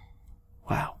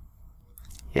 wow.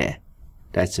 Yeah,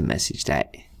 that's a message,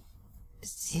 that.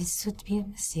 This would be a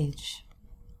message.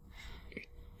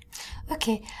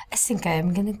 Okay, I think I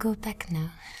am gonna go back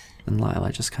now. And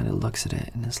Lila just kind of looks at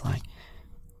it and is like,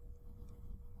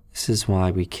 this is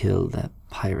why we kill that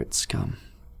pirate scum.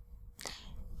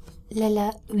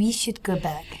 Lila, we should go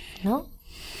back, no?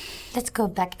 Let's go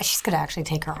back. She's gonna actually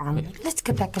take her arm. Let's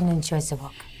go back and enjoy the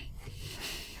walk.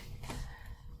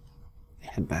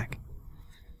 Head back.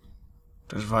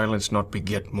 Does violence not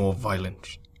beget more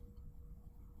violence?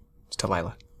 It's to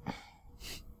Lila.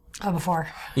 Oh, before.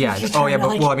 Yeah. You're Oh, yeah.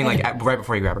 trying to, Well, I mean, like right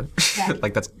before you grab her. Yeah.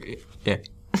 Like that's. Yeah.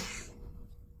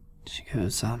 She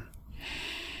goes,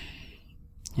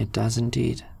 it does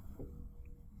indeed.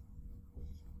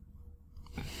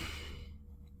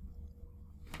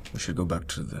 We should go back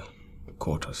to the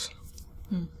quarters.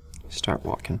 Start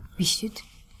walking. We should.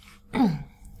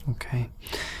 Okay.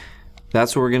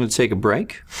 That's where we're going to take a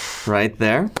break. Right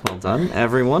there. Well done,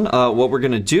 everyone. What we're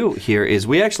going to do here is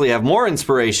we actually have more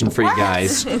inspiration for you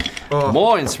guys.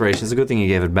 More inspiration. It's a good thing you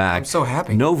gave it back. I'm so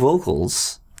happy. No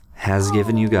Vocals has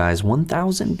given you guys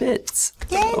 1,000 bits.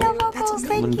 Yay, no vocals,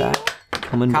 thank you.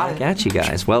 Coming back at you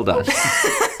guys. Well done.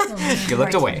 You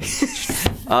looked away.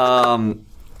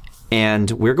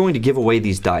 And we're going to give away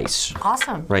these dice.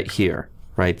 Awesome. Right here.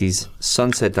 Right, these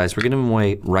sunset dice. We're giving them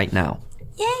away right now.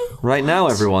 Yay. Right now,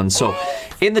 everyone. So,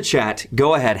 in the chat,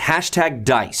 go ahead,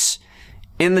 #dice.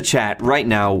 In the chat, right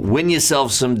now, win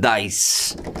yourself some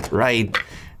dice. Right?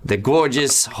 The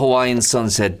gorgeous Hawaiian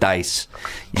sunset dice.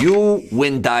 You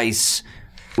win dice,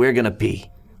 we're gonna pee.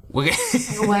 We're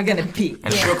gonna pee.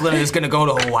 And Brooklyn is gonna go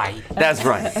to Hawaii. That's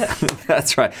right.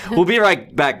 That's right. We'll be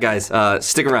right back, guys.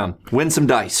 Stick around. Win some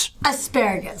dice.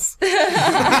 Asparagus.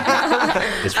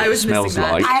 This I was smells missing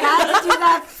that. like. I had to do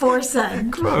that for Sun.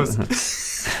 Gross.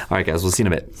 All right, guys. We'll see you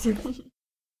in a bit.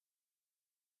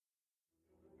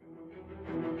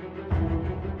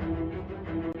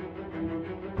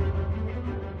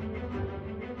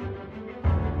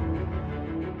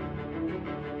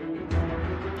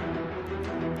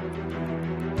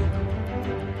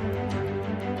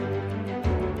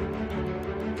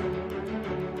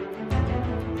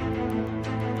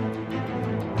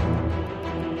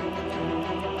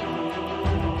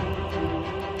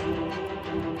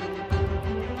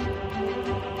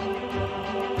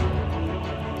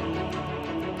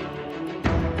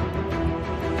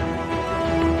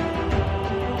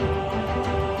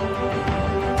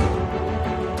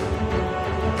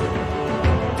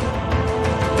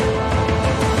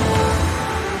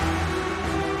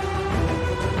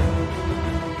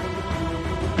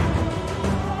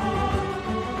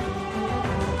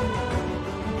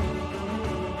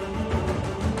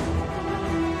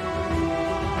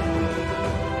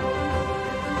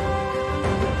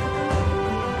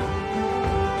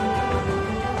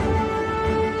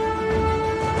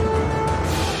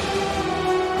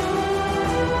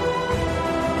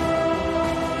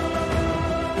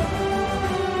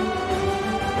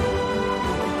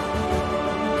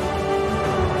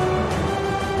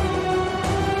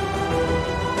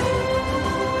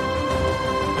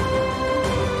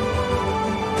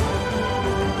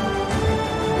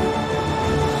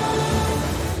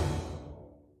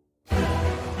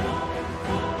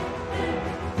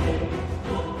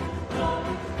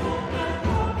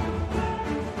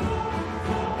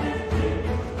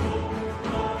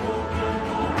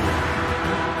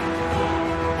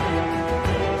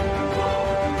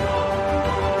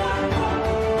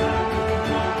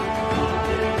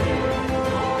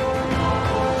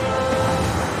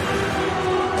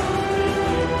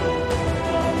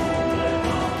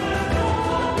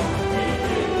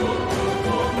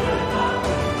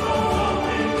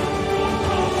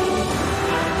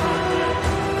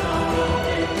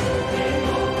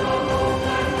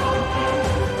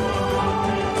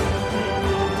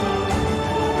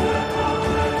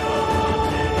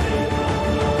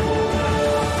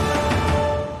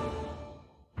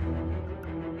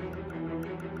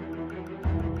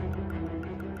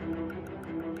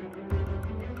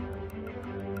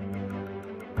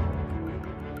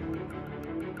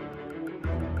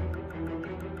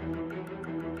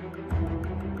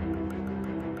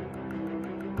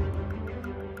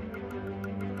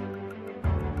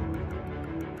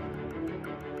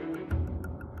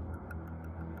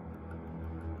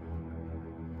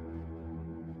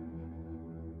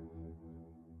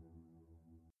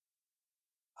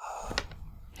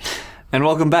 And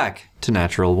welcome back to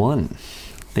Natural One.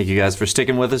 Thank you guys for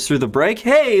sticking with us through the break.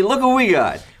 Hey, look what we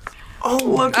got. Oh,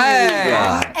 look what we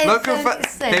got. Look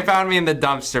they found me in the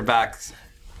dumpster back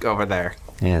over there.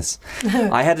 Yes.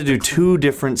 I had to do 2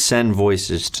 different Sen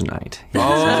voices tonight. I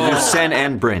had to do Sen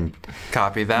and Bryn.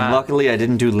 Copy that. Luckily, I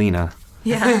didn't do Lena.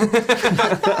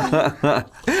 Yeah.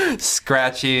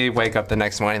 Scratchy, wake up the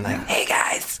next morning like, hey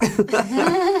guys.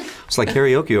 It's like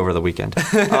karaoke over the weekend.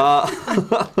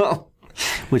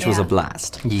 Which was a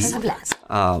blast. It's a blast.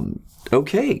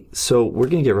 Okay, so we're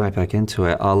going to get right back into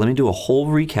it. Let me do a whole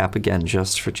recap again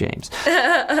just for James.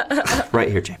 Right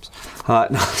here, James.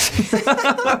 No.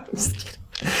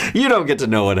 You don't get to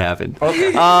know what happened.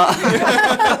 Okay.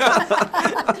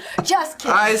 Just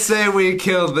kidding. I say we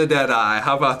killed the Deadeye.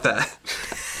 How about that?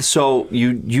 So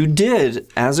you did,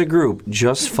 as a group,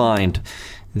 just find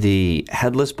the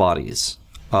headless bodies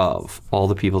of all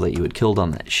the people that you had killed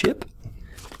on that ship,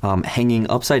 hanging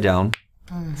upside down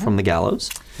from the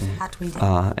gallows. That we did.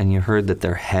 And you heard that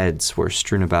their heads were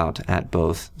strewn about at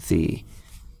both the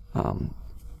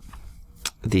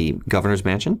governor's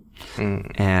mansion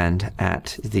and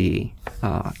at the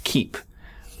keep,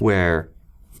 where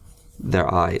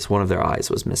one of their eyes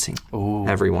was missing. Ooh.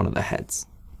 Every one of the heads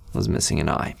was missing an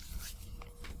eye.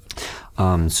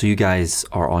 So you guys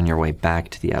are on your way back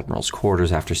to the Admiral's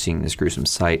quarters after seeing this gruesome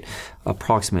sight,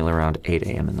 approximately around 8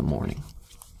 a.m. in the morning,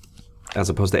 as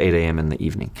opposed to 8 a.m. in the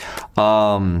evening.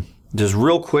 Just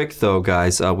real quick, though,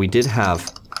 guys, we did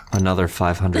have another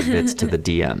 500 bits to the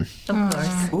DM.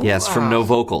 Of course. Yes, from No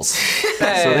Vocals.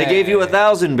 So they gave you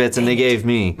 1,000 bits, and they gave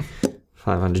me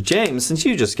 500. James, since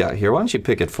you just got here, why don't you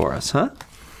pick it for us, huh?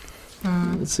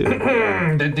 Let's see.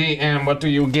 The DM, what do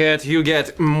you get? You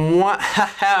get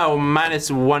minus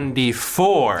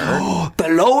 1d4. The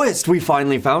lowest! We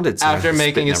finally found it. Sorry, after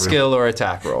making a skill or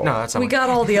attack roll. No, that's not We got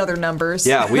all the other numbers.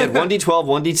 Yeah, we had 1d12,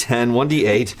 1d10,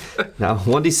 1d8, now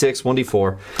 1d6,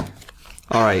 1d4.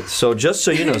 All right, so just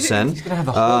so you know, Sen, He's gonna have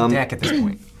the whole deck at this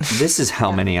point. this is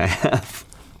how many I have.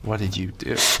 What did you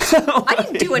do? I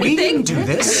didn't do anything. We do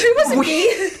this? It wasn't me.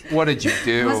 What did you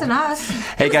do? It wasn't us.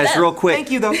 Hey guys, real quick.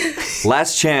 Thank you, though.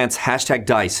 Last chance, hashtag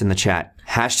dice in the chat.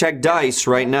 Hashtag dice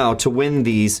right now to win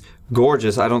these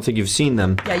gorgeous, I don't think you've seen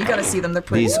them, Yeah, you gotta see them. They're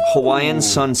pretty. these Hawaiian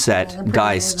sunset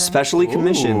dice, specially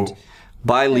commissioned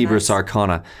by Libris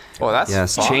Arcana. Oh, that's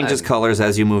Yes, fun. changes colors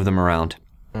as you move them around.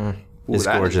 It's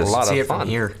that is gorgeous. a lot See of it fun. from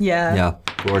here. Yeah. Yeah,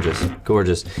 gorgeous,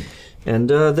 gorgeous. And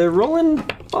they're rolling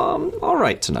all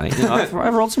right tonight. You know, I've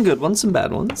rolled some good ones, some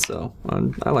bad ones, so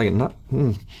I like it.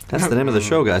 That's the name of the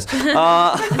show, guys.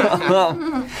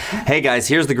 Hey, guys,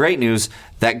 here's the great news.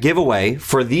 That giveaway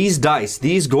for these dice,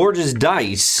 these gorgeous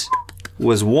dice,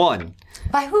 was won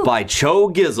By who? by Cho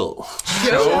Gizzle.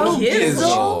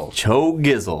 Gizzle. Cho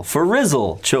Gizzle. For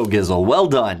Rizzle, Cho Gizzle. Well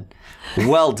done.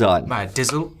 Well done. My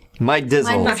dizzle. My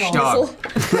Dizzle. My nizzle. Dog.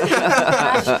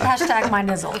 Hashtag my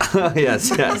nizzle. Yes,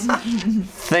 yes.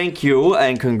 Thank you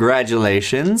and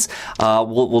congratulations.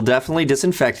 We'll definitely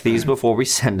disinfect these before we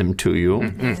send them to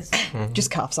you. Just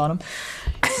coughs on them.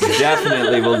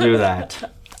 Definitely will do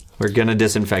that. We're gonna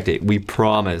disinfect it. We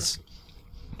promise.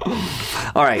 All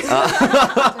right.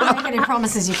 Don't make any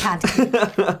promises you can't keep.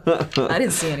 I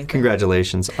didn't see anything.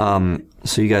 Congratulations.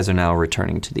 So you guys are now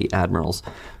returning to the Admiral's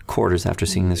quarters after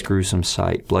seeing this gruesome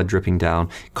sight, blood dripping down,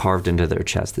 carved into their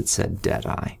chest that said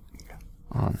Deadeye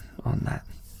on that.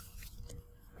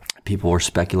 People were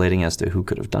speculating as to who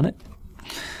could have done it.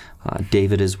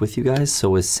 David is with you guys,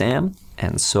 so is Sam,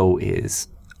 and so is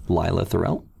Lila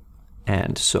Thorell,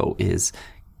 and so is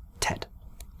Ted,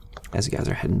 as you guys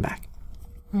are heading back.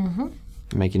 You're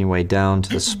making your way down to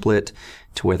the split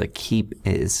to where the keep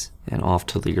is, and off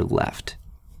to your left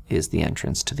is the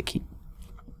entrance to the keep.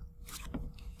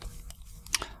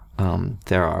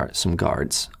 There are some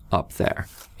guards up there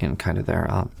in kind of their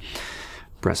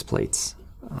breastplates,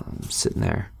 sitting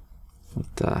there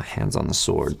with hands on the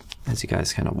sword as you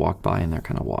guys kind of walk by, and they're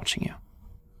kind of watching you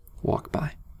walk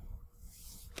by.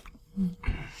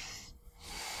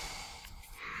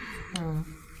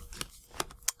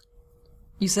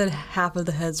 You said half of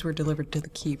the heads were delivered to the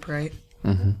keep, right?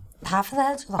 Half of the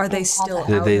heads? Are they still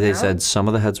out? They said some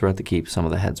of the heads were at the keep, some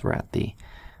of the heads were at the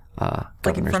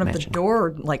Like in governor's front of mansion. the door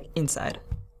or like inside?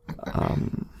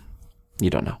 You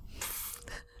don't know.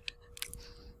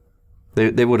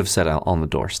 They would have said out on the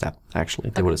doorstep,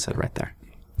 actually. They would have said right there.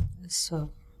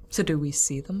 So, So do we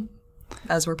see them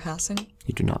as we're passing?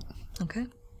 You do not. Okay.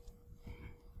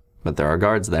 But there are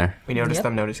guards there. We noticed Yep.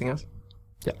 them noticing us.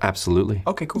 Yeah, absolutely.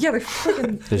 Okay, cool. Yeah, they're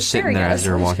freaking. They're sitting there as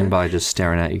you're walking by, just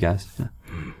staring at you guys.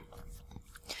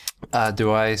 Yeah.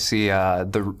 Do I see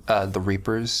the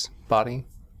Reaper's body?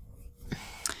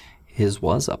 His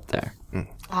was up there.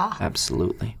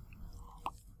 Absolutely.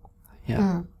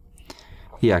 Yeah.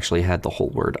 He actually had the whole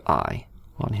word I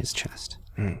on his chest.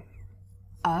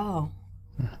 Oh.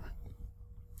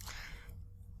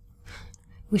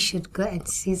 We should go and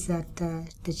see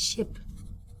the ship.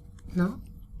 No?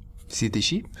 See the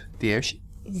ship? The airship?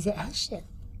 The airship.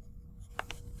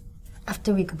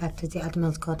 After we go back to the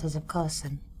Admiral's quarters, of course,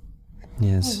 and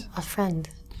Yes. our friend.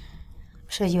 I'm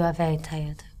sure you are very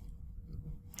tired.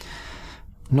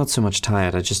 I'm not so much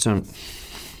tired. I just don't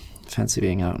fancy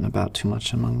being out and about too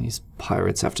much among these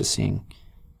pirates after seeing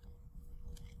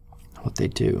what they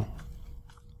do.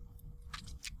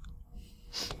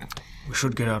 We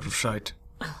should get out of sight.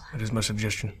 That is my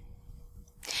suggestion.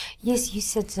 Yes, you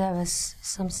said there was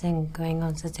something going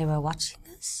on, that they were watching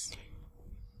us.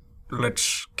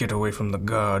 Let's get away from the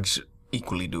guards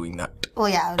equally doing that. Well,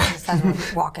 yeah, just as we're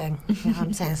walking. Yeah,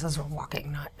 I'm saying this as we're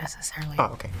walking, not necessarily. Oh,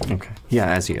 okay. Okay.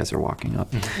 Yeah, as you guys are walking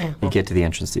up, you get to the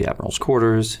entrance to the Admiral's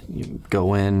quarters. You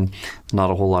go in. Not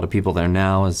a whole lot of people there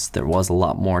now, as there was a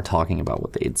lot more talking about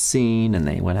what they had seen, and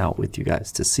they went out with you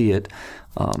guys to see it.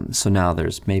 So now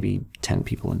there's maybe 10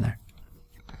 people in there.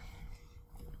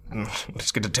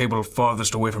 Let's get the table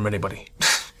farthest away from anybody.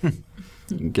 You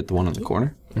get the one in the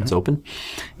corner. It's open.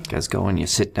 You guys go and you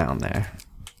sit down there.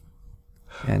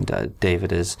 And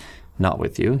David is not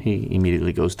with you. He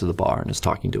immediately goes to the bar and is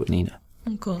talking to Anina.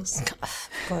 Of course. Of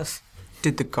course.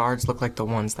 Did the guards look like the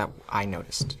ones that I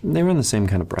noticed? They were in the same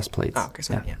kind of breastplates. Oh, okay,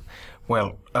 so yeah.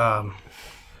 Well, I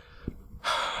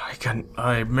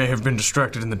may have been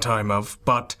distracted in the time of,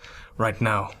 but right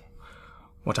now,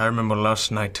 what I remember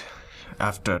last night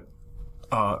after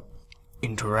our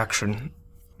interaction,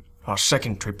 our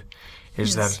second trip,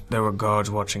 is that there were guards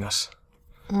watching us.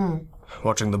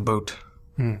 Watching the boat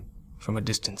from a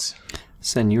distance.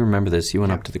 Sen, you remember this. You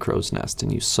went up to the crow's nest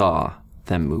and you saw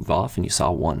them move off and you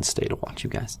saw one stay to watch you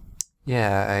guys.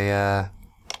 Yeah,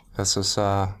 I also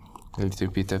saw a little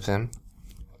bit of them.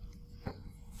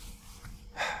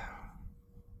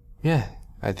 Yeah,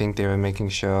 I think they were making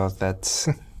sure that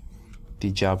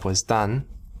the job was done,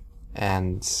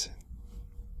 and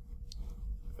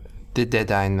the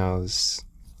Deadeye knows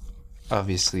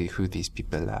obviously who these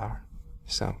people are,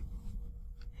 so.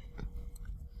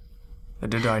 The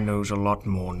Deadeye knows a lot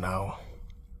more now.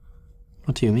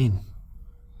 What do you mean?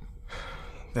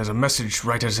 There's a message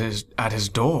right at his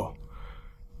door.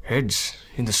 Heads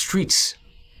in the streets.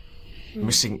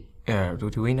 Missing.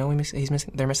 Do we know he's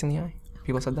missing? They're missing the eye.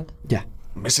 People said that. Yeah.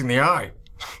 Missing the eye.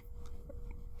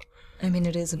 I mean,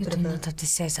 it is a You bit do of a... not have to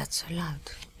say that so loud.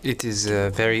 It is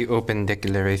a very open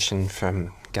declaration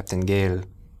from Captain Gale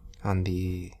on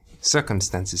the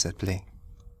circumstances at play.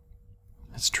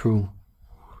 That's true.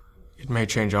 It may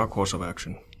change our course of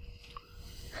action.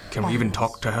 Can we even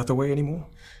talk to Hathaway anymore?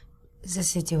 The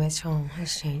situation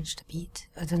has changed a bit.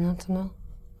 I do not know.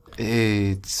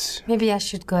 It's... Maybe I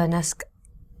should go and ask.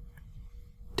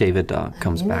 David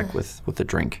comes back with a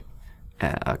drink.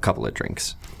 A couple of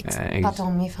drinks.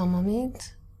 Pardon me for a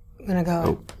moment. I'm gonna go.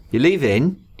 Oh, you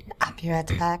leaving? I'll be right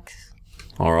back.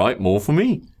 All right, more for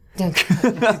me. Don't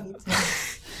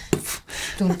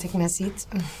take my seat.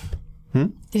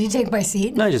 Did you take my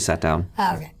seat? No, I just sat down.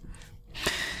 Oh, okay.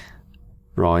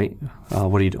 Right.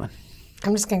 What are you doing?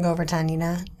 I'm just gonna go over to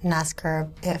Anina and ask her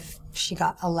if she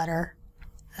got a letter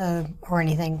or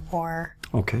anything for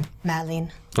Okay. Madeline.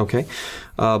 Okay.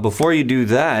 Before you do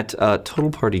that, Total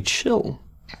Party Chill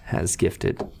has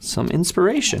gifted some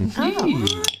inspiration.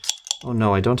 Oh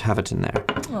no, I don't have it in there.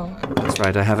 Oh. That's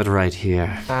right, I have it right here.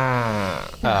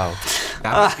 That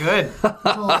was good.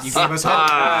 You gave us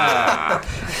hope.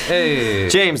 Hey!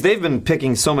 James, they've been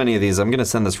picking so many of these. I'm going to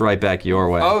send this right back your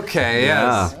way. Okay,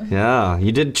 yes. Yeah.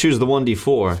 You did choose the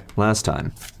 1d4 last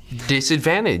time.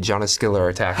 Disadvantage on a skill or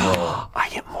attack roll. I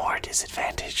get more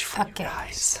disadvantage for Okay. you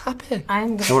guys. Stop it.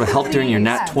 I'm That would have helped during your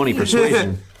nat 20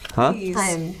 persuasion. Huh?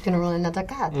 I'm gonna roll another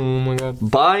card. Oh my god.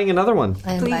 Buying another one.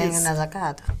 I'm buying another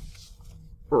card.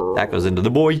 That goes into the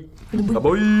boy.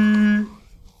 Ooh.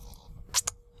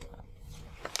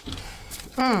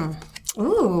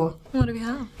 What do we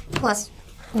have? Plus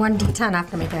 1d10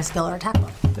 after making a skill or attack roll.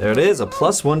 There it is, a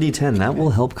plus 1d10. That will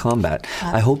help combat.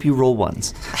 I hope you roll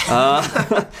ones.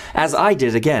 As I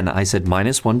did again, I said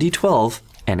minus 1d12,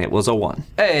 and it was a 1.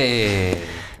 Hey!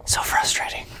 So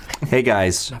frustrating. Hey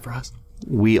guys, Not for us.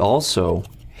 we also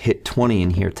hit 20 in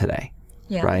here today,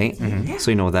 Yeah. right?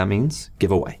 So you know what that means?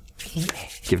 Giveaway.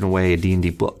 Giving away a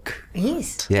D&D book.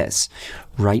 Yes. Yes.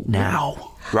 Right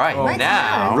now. Right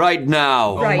now. Right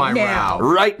now. Right my now.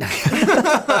 row. Right now.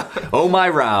 Oh my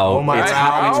row. Oh my It's row.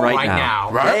 happening right Right now.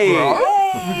 now. Hey.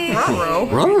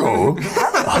 Row?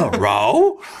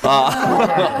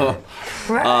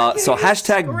 So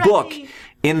hashtag book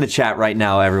in the chat right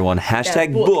now, everyone.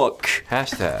 Hashtag book.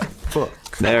 Hashtag book.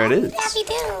 There it is.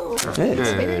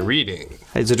 Reading.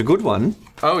 Is it a good one?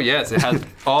 Oh yes, it has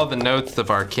all the notes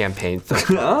of our campaign.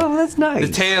 Oh, that's nice.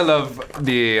 The tale of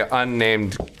the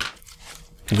unnamed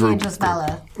Angel's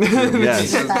Valor.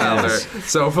 Yes. valor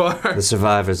so far. The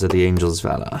survivors of the Angel's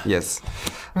Valor. Yes.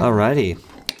 Alrighty.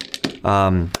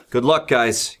 Good luck,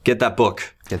 guys. Get that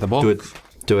book. Get the book.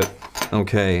 Do it.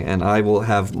 Okay, and I will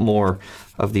have more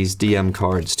of these DM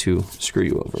cards to screw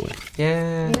you over with.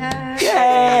 Yeah.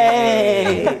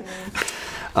 Yay!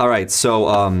 All right,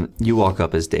 so you walk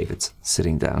up as David's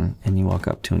sitting down, and you walk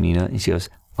up to Nina, and she goes,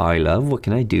 "Hi, love. What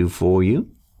can I do for you?"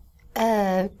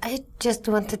 I just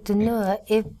wanted to know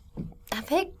if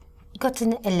have I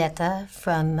gotten a letter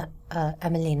from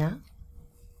Marlene?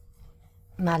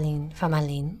 From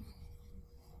Marlene.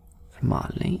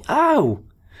 Marlene. Oh,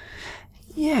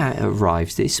 yeah, it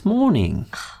arrives this morning.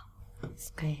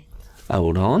 That's great.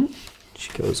 Hold on.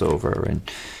 She goes over and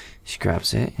she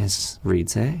grabs it and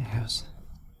reads it. And goes,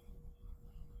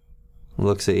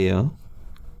 looks at you.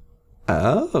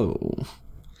 Oh,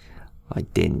 I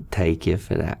didn't take you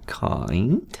for that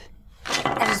kind.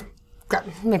 I just grab.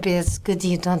 Maybe it's good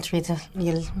you don't read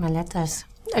my letters.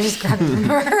 I just grabbed it from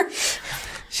her.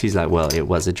 She's like, well, it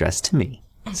was addressed to me.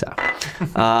 So,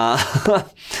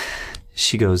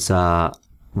 she goes,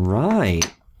 right.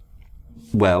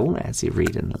 Well, as you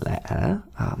read in the letter,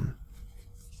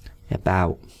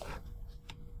 about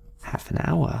half an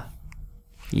hour,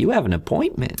 you have an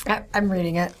appointment. I'm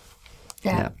reading it.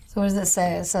 Yeah. So what does it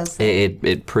say? It says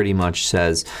it pretty much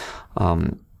says,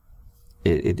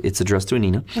 it's addressed to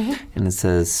Anina, and it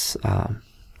says,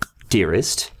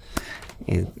 dearest,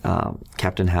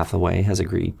 Captain Hathaway has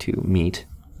agreed to meet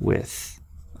with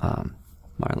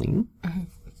Marlene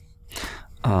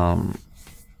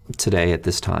today at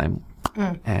this time,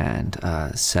 and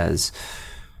says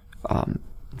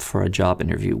for a job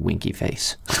interview, winky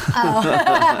face.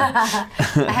 I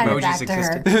had it back to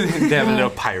her. They have a little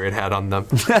pirate hat on them.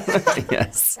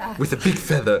 Yes, with a big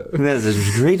feather. There's a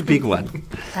great big one.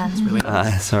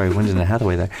 Sorry, Wyndham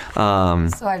Hathaway there.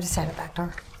 So I just had it back to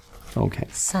her. Okay.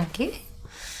 Thank you.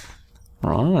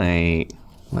 Right.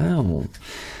 Well,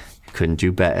 couldn't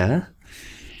do better.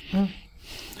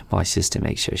 My sister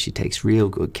makes sure she takes real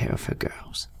good care of her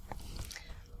girls.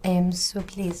 I am so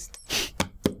pleased.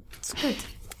 It's good.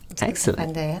 It's Excellent.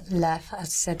 When they laugh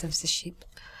outside of the ship.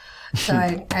 So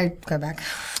I go back.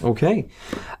 Okay.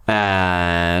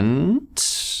 And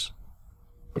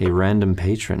a random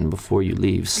patron before you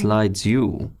leave slides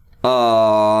you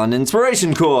an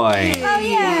inspiration coin. Oh,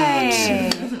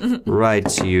 yay! Right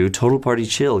to you. Total Party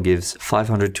Chill gives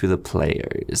 500 to the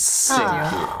players.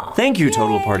 Thank you,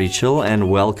 Total Party Chill, and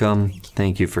welcome.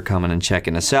 Thank you for coming and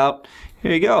checking us out.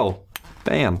 Here you go.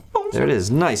 Bam. There it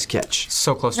is. Nice catch.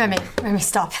 So close. Remy,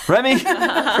 stop. Remy,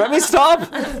 stop.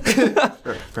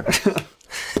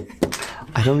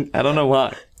 I don't know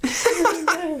why.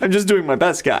 I'm just doing my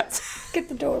best, guys. Get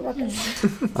the door open.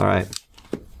 All right.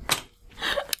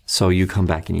 So you come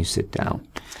back and you sit down.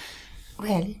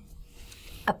 Well,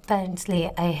 apparently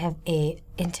I have a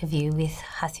interview with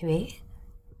Hathaway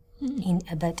in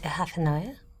about a half an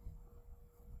hour.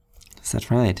 Is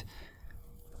that right?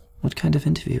 What kind of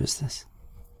interview is this?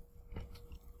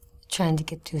 Trying to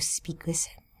get to speak with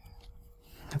him.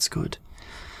 That's good.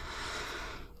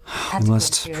 Had We to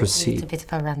must go through proceed. a little bit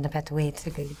of a roundabout way to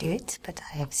go do it, but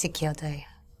I have secured a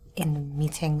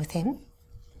meeting with him.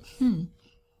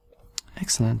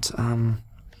 Excellent. Well,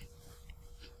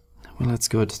 that's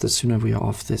good. The sooner we are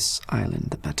off this island,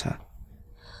 the better.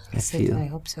 I Certainly, I feel.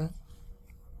 hope so.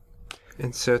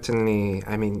 And certainly,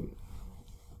 I mean,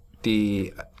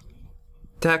 the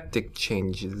tactic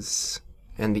changes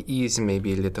and the ease may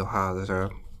be a little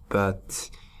harder, but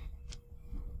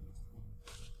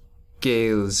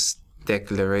Gale's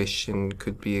declaration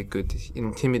could be a good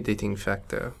intimidating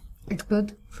factor It's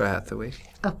good. for Hathaway.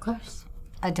 Of course.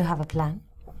 I do have a plan.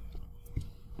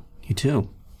 You too.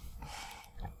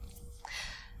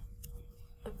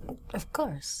 Of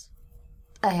course.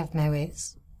 I have my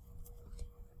ways.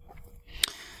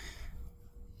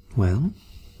 Well,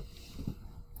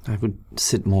 I would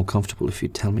sit more comfortable if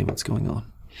you'd tell me what's going on.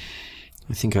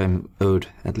 I think I'm owed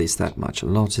at least that much. A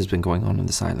lot has been going on in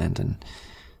this island, and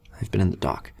I've been in the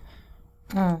dark.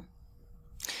 Well,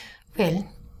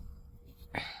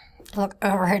 look,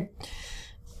 alright,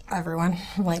 everyone.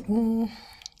 Like, why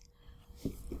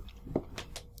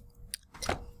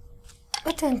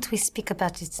don't we speak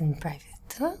about it in private,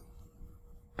 huh?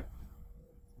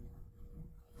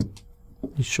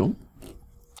 You sure?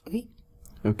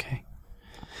 Okay.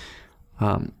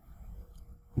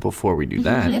 Before we do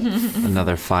that,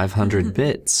 another 500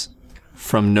 bits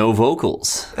from No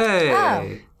Vocals.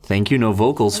 Hey. Thank you, No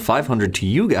Vocals. 500 to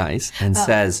you guys, and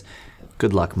says,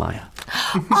 "Good luck, Maya."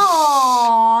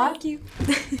 Aww. Thank you.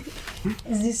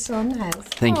 Is this so nice?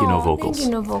 Thank you, No Vocals. Thank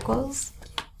you, No Vocals.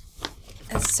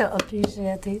 It's so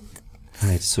appreciated. All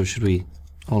right, so should we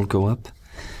all go up?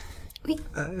 Oui.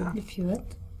 If you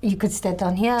would. You could stay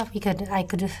down here. I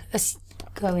could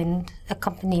go and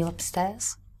accompany you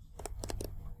upstairs.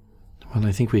 Well,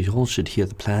 I think we all should hear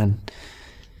the plan.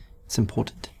 It's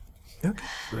important. Okay.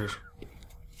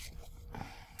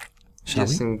 Shall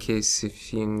Just we? in case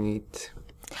if you need.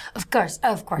 Of course.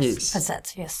 Yes. That's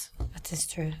that, yes. That is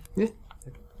true.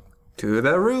 To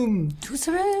the room. To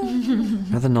the room.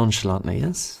 Rather nonchalantly,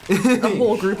 yes? A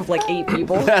whole group of like 8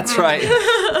 people. That's right.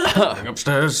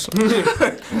 Upstairs.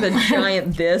 The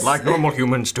giant this. Like normal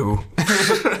humans do.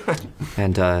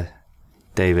 And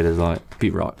David is like, "Be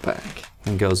right back,"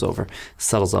 and goes over,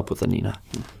 settles up with Anina,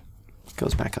 and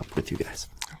goes back up with you guys.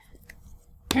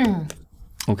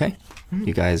 Okay,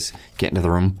 you guys get into the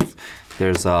room.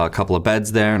 There's a couple of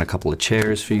beds there and a couple of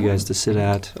chairs for you guys to sit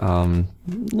at. A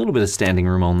little bit of standing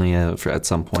room only at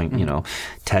some point. You know,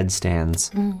 Ted stands,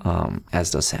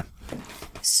 as does Sam.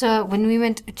 So when we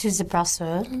went to the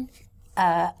brothel,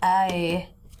 I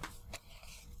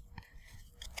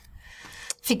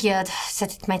figured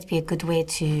that it might be a good way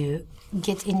to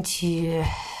get into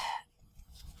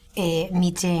a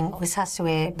meeting with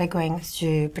Hathaway by going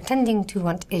through pretending to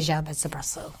want a job at the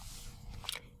brothel.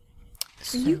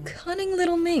 You cunning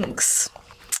little minx.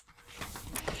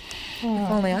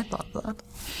 If only I thought that.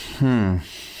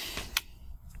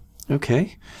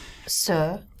 Okay.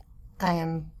 So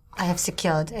I have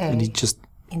secured a... And he just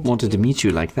wanted to meet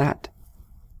you like that.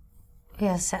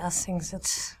 Yes, there are things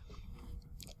that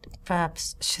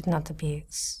perhaps should not be...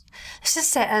 Let's just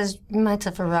say I might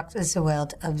have rocked the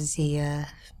world of the...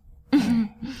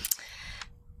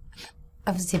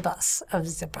 of the boss of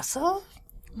the brothel.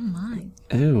 Oh my.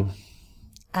 Oh.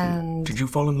 And Did you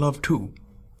fall in love too?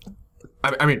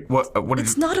 I mean, what did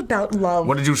It's you... not about love.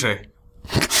 What did you say?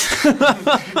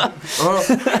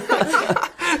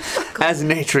 As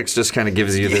Natrix just kind of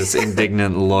gives you this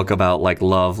indignant look about like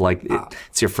love, like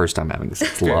it's your first time having this.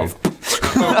 It's love.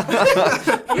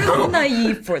 You're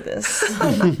naive for this.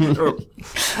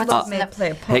 May play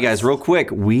a part. Hey guys, real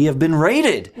quick, we have been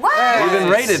raided. What? We've been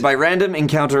raided by Random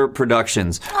Encounter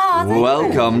Productions.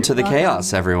 Welcome to the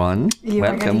chaos, everyone.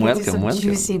 Welcome.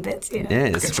 Juicy bits. Yeah.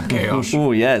 Yes. Some chaos.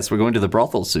 Oh yes, we're going to the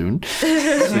brothel soon. So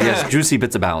yes, juicy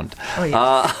bits abound. Oh,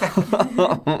 yeah.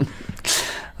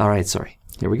 All right, sorry.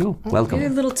 Here we go. Welcome. You're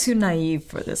a little too naive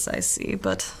for this, I see,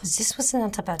 but This was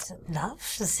not about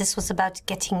love. This was about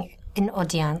getting an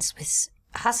audience with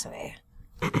Hathaway.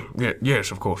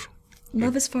 Yes, of course.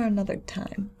 love is for another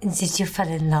time. Did you fall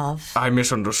in love? I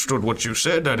misunderstood what you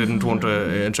said. I didn't want to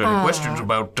answer any questions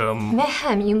about,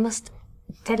 Mayhem, you must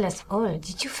tell us all.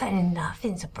 Did you fall in love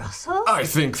in the brothel? I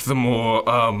think the more,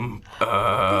 along.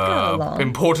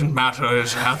 important matter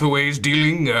is Hathaway's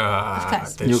dealing,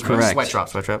 course. You're correct. Sweat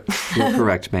drop. You're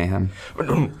correct, Mayhem.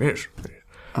 Yes.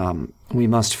 We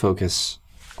must focus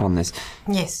on this.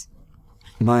 Yes.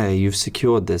 Maya, you've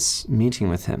secured this meeting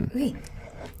with him. Oui.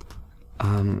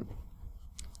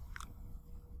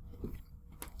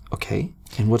 Okay.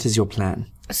 And what is your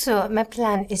plan? So my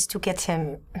plan is to get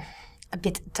him a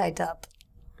bit tied up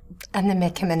and then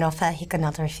make him an offer he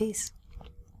cannot refuse.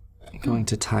 You're going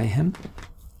to tie him?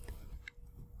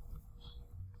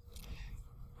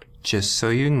 Just so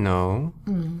you know,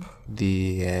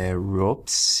 the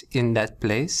ropes in that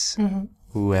place,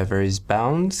 whoever is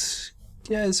bound,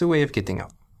 is a way of getting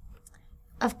out.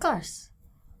 Of course.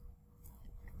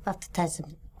 But it has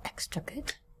an extra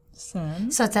good. Son?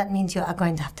 So that means you are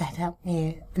going to have to help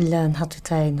me learn how to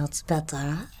tie knots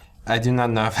better. I do not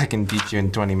know if I can teach you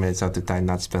in 20 minutes how to tie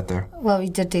knots better. Well, you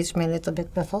did teach me a little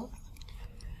bit before.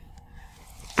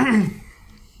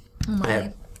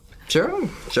 Sure.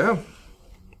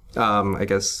 I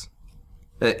guess.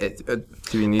 Do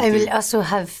we need I to? will also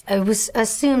have. I was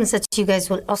assume that you guys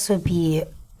will also be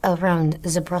around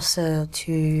the brothel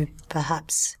to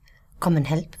perhaps come and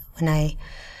help when I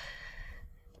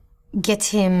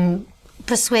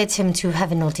persuade him to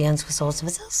have an audience with all of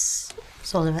us.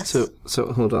 With all of us.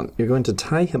 So hold on. You're going to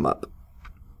tie him up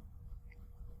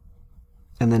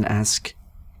and then ask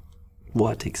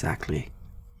what exactly?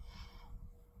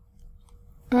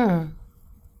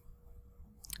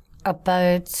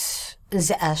 About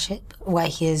the airship, why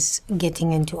he is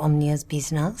getting into Omnia's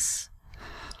business,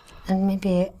 and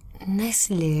maybe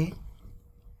nicely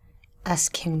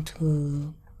ask him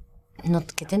to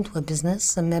not get into a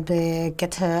business and maybe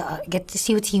get to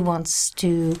see what he wants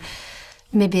to.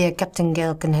 Maybe Captain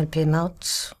Gale can help him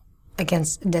out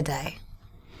against Deadeye.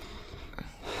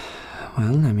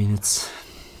 Well, I mean, it's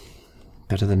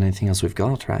better than anything else we've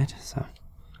got, right? So.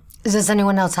 Does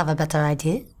anyone else have a better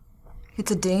idea?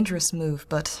 It's a dangerous move,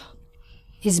 but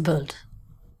He's bold.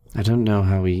 I don't know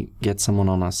how we get someone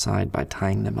on our side by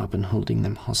tying them up and holding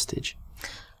them hostage.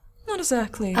 not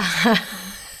exactly. Who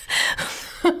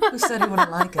said he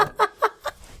wouldn't like it?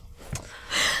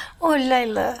 Oh,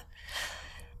 Layla.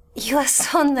 You are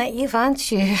so naive,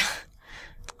 aren't you?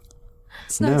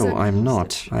 No, I'm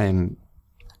not. I'm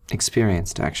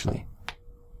experienced, actually.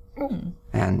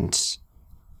 And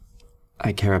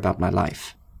I care about my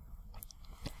life.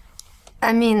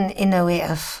 I mean, in a way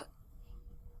of...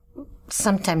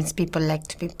 Sometimes people like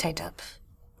to be tied up.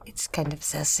 It's kind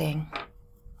of their thing.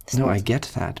 No, I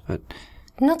get that, but...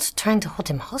 Not trying to hold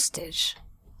him hostage.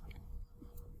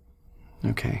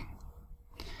 Okay.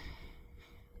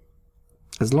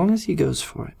 As long as he goes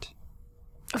for it.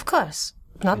 Of course.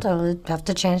 Not I will have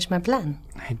to change my plan.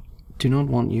 I do not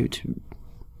want you to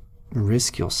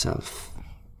risk yourself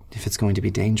if it's going to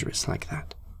be dangerous like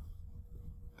that.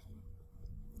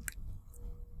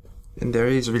 And there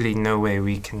is really no way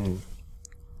we can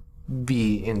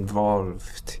be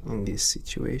involved in this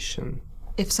situation.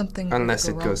 If something were to Unless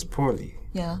go it wrong. goes poorly.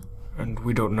 Yeah. And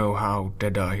we don't know how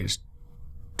Deadeye is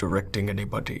directing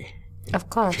anybody. Of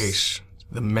course. In case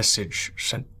the message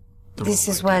sent the This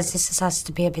wrong is way. why this has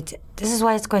to be a bit... This is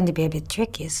why it's going to be a bit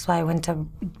tricky. This is why I went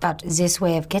about this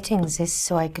way of getting this,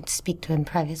 so I could speak to him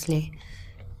privately.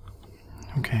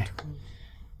 Okay.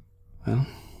 Well,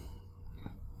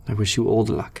 I wish you all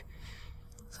the luck.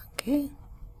 Okay.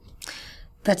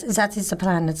 But that is the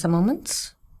plan at the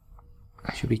moment.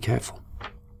 You should be careful.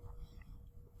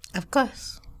 Of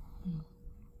course.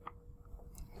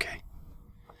 Okay.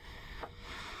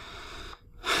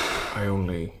 I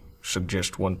only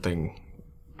suggest one thing.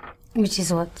 Which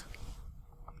is what?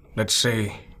 Let's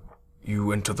say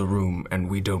you enter the room and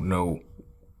we don't know,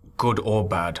 good or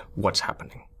bad, what's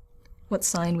happening. What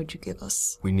sign would you give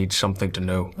us? We need something to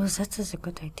know. Oh, that is a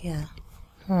good idea.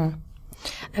 I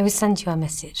will send you a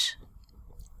message.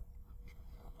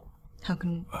 How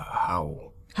can...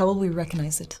 How? How will we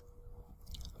recognize it?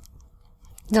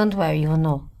 Don't worry, you'll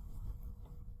know.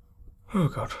 Oh,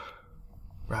 God.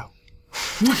 Wow.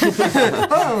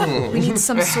 We need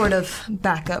some sort of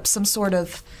backup, some sort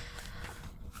of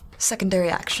secondary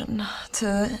action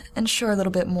to ensure a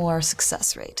little bit more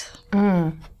success rate.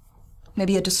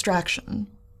 Maybe a distraction.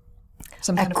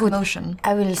 Some kind of promotion.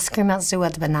 I will scream out the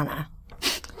word banana.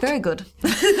 Very good.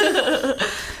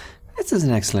 This is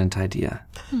an excellent idea.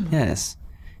 Yes.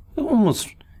 Almost,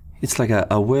 it's like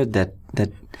a word that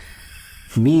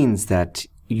means that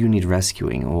you need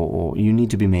rescuing or you need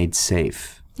to be made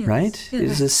safe, right?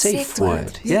 It's a safe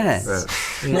word. Yes.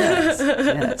 Yes.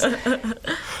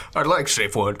 I like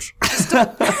safe words.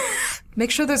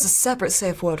 Make sure there's a separate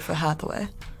safe word for Hathaway.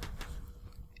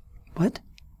 What?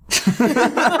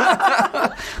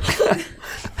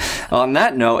 On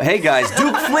that note, hey guys,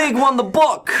 Duke Fleeg won the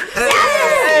book!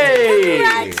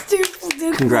 Hey!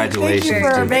 Congratulations, Thank you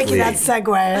for Duke making that Fleeg.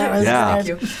 segue. That was Yeah.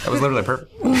 good. That was literally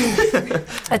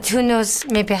perfect. But who knows,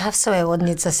 maybe Hathaway will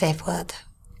need a safe word.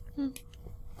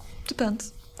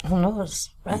 Depends. Who knows,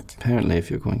 right? Apparently, if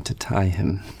you're going to tie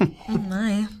him. Oh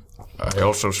my. I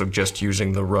also suggest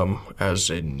using the rum as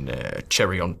in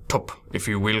cherry on top, if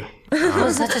you will.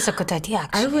 Oh, that is a good idea,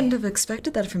 actually. I wouldn't have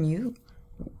expected that from you.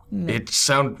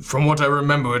 From what I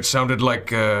remember, it sounded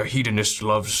like a hedonist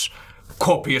loves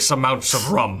copious amounts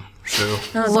of rum. So,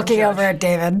 Looking over at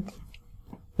David.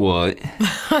 What?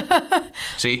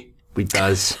 see? We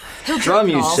does. Rum,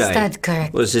 you say? That's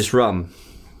correct. What's this rum?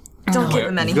 Don't give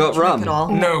him any. You got Drink rum? it all.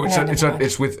 No, it's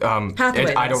with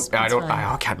Hathaway I does.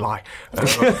 I can't lie.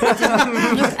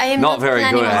 I am Not very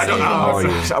planning good on at it. saying Are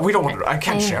this. you? We don't want. I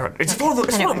can't share it. It's for the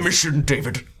mission,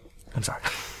 David. I'm sorry.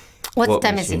 What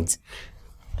time is mission? it?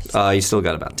 You still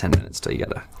got about 10 minutes till you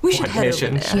gotta. We should head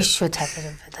mission. over there. You should have it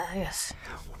over there, yes.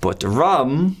 But the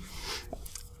rum.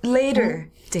 Later,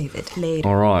 David. Later.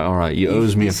 All right. You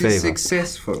owes me a This is favor.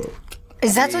 successful.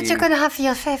 Is that what you're going to have for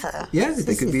your favor? Yeah,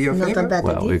 that could be your Not a favor. bad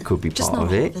Well, idea. it could be Just part not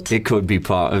of all it. of it. It could be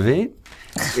part of it.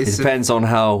 It It's a- depends on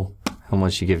how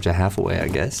much you give to Hathaway, I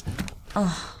guess.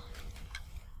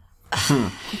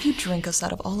 If you drink us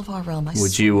out of all of our rum, I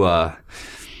Would you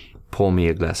pour me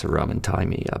a glass of rum and tie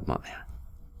me up, Maya?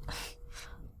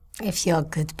 If you're a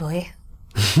good boy.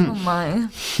 Oh my.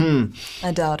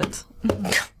 I doubt it.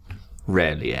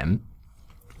 Rarely am.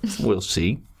 We'll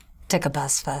see. Take a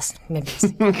bath first, maybe.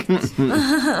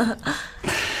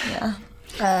 Yeah.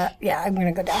 Yeah, I'm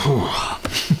gonna go down.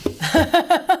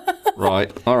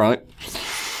 Right, alright.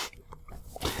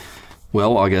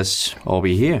 Well, I guess I'll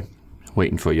be here,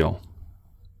 waiting for y'all.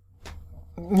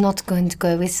 Not going to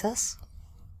go with us?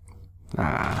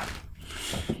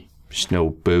 There's no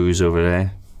booze over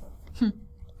there.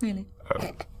 Really?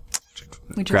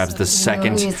 We just Grabs the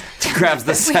second. Grabs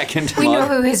the second We know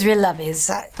mug. who his real love is.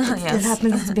 It Yes.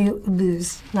 happens to be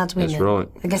booze, not women. That's right.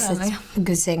 I guess it's a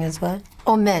good thing as well.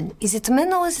 Or men. Is it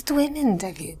men or is it women,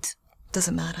 David?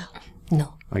 Doesn't matter.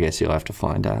 No. I guess you'll have to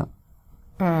find out.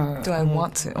 Do I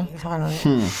want to?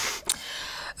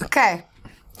 Okay.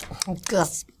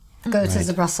 Let's go to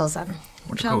the Brussels then.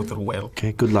 Go with the well.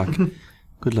 Okay, good luck.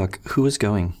 Good luck. Who is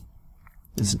going?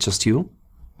 Is it just you?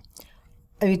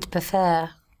 I would prefer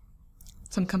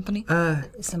Some company?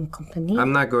 some company.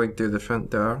 I'm not going through the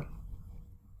front door.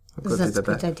 I'll go Is through that the a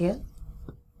good back. idea?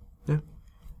 Yeah.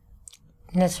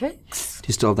 Netflix? Do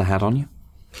you still have the hat on you?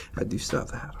 I do still have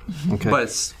the hat. Okay. But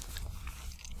it's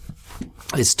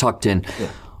It's tucked in. Yeah.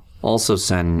 Also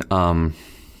send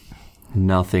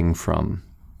nothing from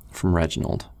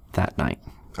Reginald that night.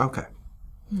 okay.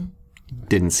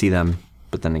 Didn't see them,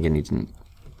 but then again, you didn't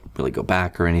really go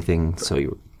back or anything, so you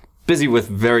were busy with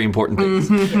very important things.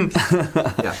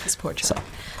 This poor child.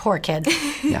 Poor kid.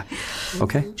 Yeah.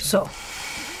 Okay. So,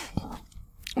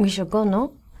 we should go,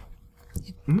 no?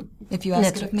 If you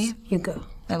ask it of me, You go.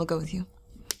 I will go with you.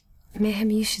 Mayhem,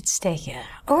 you should stay here.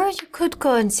 Or you could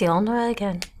go and see Honora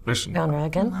again. Listen, Honora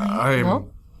again? I'm No?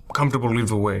 comfortable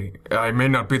either way. I may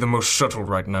not be the most subtle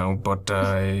right now, but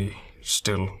I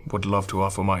still would love to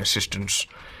offer my assistance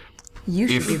You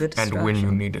should if be the and distraction. when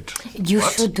you need it. You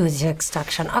What? should do the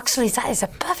extraction. Actually, that is a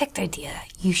perfect idea.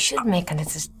 You should make a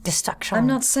destruction. I'm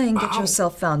not saying get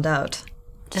yourself found out,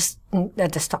 Just a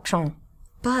destruction.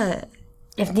 but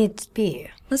If needs be.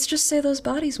 let's just say those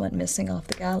bodies went missing off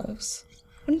the gallows.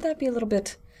 Wouldn't that be a little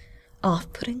bit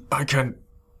off-putting? I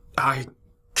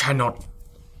cannot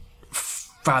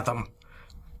fathom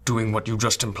doing what you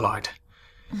just implied.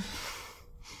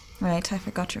 Right, I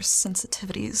forgot your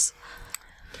sensitivities.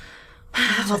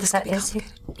 Well, that is an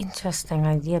interesting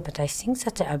idea, but I think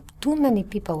that there are too many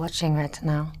people watching right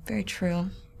now. Very true.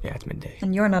 Yeah, it's midday.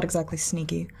 And you're not exactly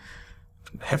sneaky.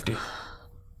 Hefty.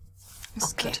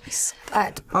 Okay.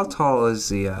 But How tall is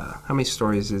the? How many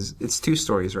stories is? It's 2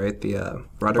 stories, right? The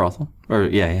rudder, Brothel? Or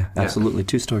yeah, absolutely.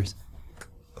 2 stories.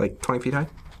 like 20 feet high.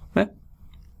 Yeah.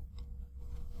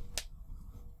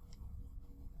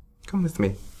 Come with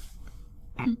me.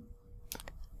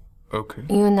 Okay.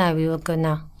 you and I, we will go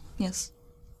now. Yes.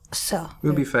 So.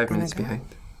 We'll be 5 minutes behind.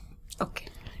 Okay.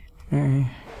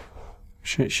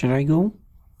 Should I go?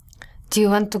 Do you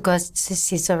want to go to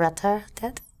see the Ratter,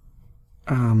 Dad?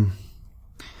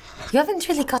 You haven't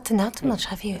really gotten out much,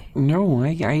 have you? No,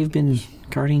 I've been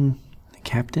guarding the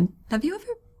captain. Have you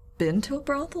ever been to a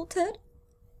brothel, Ted?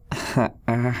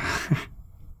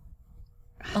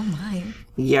 Oh my.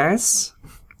 Yes.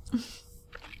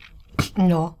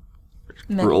 No.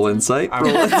 Roll insight. Roll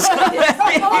insight.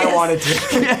 I wanted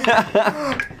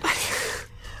to.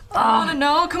 I want to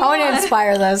know. Come I want to on.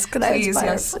 inspire those. Could I Please, inspire?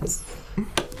 yes. Please?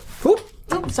 Whoop.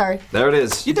 Oh, sorry. There it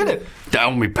is. You did it.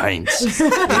 Down me paints. Today.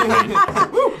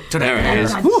 There it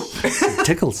is. Woo. It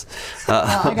tickles.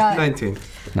 I got 19.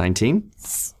 19.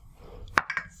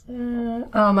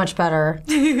 Oh, much better.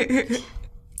 I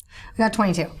got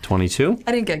 22. 22.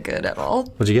 I didn't get good at all.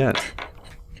 What'd you get?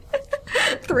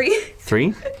 3.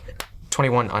 3.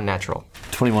 21 unnatural.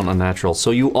 21 unnatural.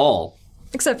 So you all,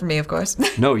 Except for me, of course.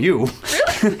 no, you,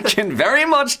 can very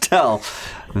much tell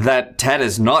that Ted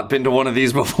has not been to one of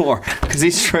these before. Because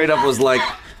he straight up was like,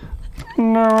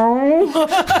 no.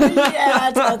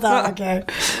 Yeah, that's what I thought. Okay.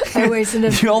 I wasted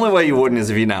it. The only way you wouldn't is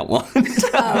if you not won.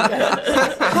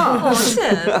 Oh,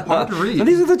 shit. Hard to read. But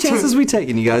these are the chances we take,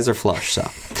 and you guys are flush, so.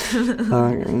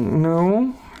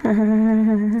 No.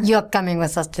 You're coming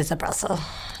with us to the Brussels.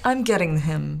 I'm getting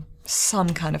him some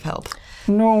kind of help.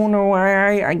 No,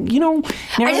 I you know,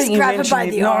 now I just that you grab it mention by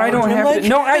it, the no, I arm, don't and have like- to.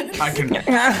 No, I can.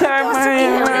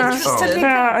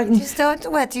 Just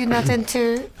don't. What? You're not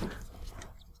into.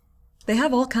 They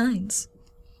have all kinds.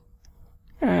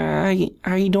 I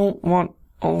don't want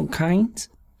all kinds.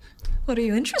 What are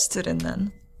you interested in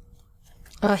then?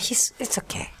 Oh, it's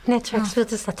okay. Netflix will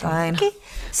just let him. Fine. Okay,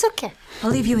 it's okay.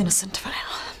 I'll leave you innocent for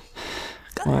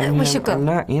now. We should go. I'm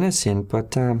not innocent,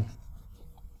 but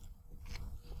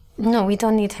No, we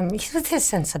don't need him. He's with his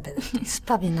sensibilities. It's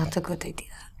probably not a good idea.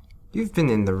 You've been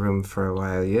in the room for a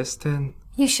while, yes, then?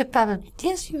 You should probably.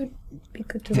 Yes, you would be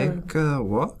good to learn. Take a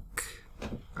walk?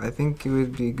 I think it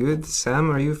would be good. Sam,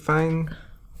 are you fine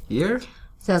here?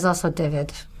 There's also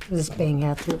David, who's being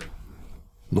here too.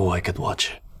 No, I could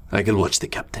watch. I could watch the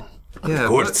captain. Yeah, of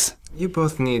course. but you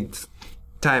both need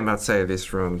time outside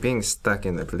this room. Being stuck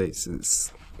in the place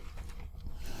is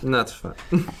not fun.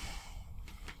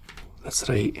 That's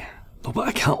right. No, but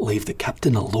I can't leave the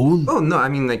captain alone. Oh, no, I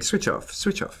mean, like, switch off.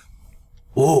 Switch off.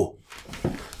 Oh.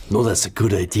 No, that's a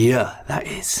good idea. That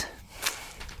is.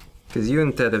 Because you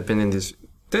and Ted have been in this...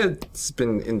 Ted's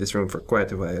been in this room for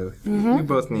quite a while. You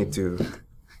both need to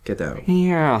get out.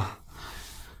 Yeah.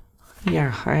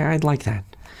 Yeah, I'd like that.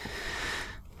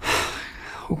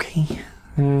 Okay.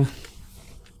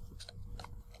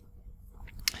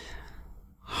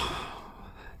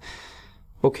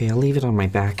 Okay, I'll leave it on my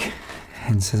back.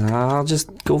 And says, I'll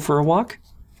just go for a walk?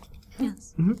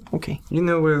 Yes. Okay. You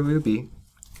know where we'll be.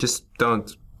 Just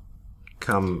don't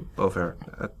come over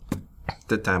at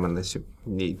the time unless you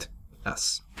need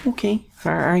us. Okay,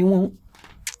 I won't.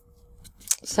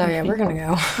 So yeah, we're gonna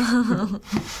go. I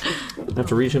have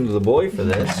to reach into the boy for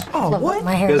this. Oh, what?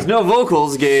 My hair. Because No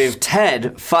Vocals gave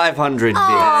Ted 500 bits.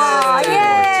 Oh,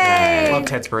 yay! Love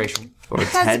Tedspiration. For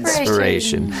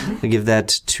Tedspiration. I give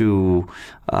that to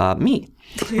me.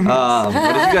 But if you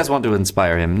guys want to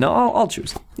inspire him, no, I'll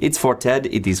choose. It's for Ted,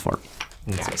 it is for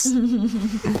me. Nice.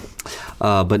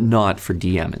 But not for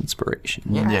DM inspiration.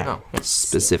 Yeah.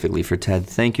 Specifically for Ted.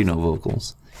 Thank you, No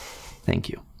Vocals. Thank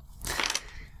you.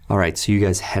 All right, so you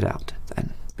guys head out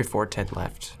then. Before Ted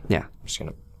left, Yeah. I'm just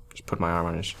gonna put my arm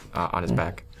on his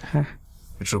back.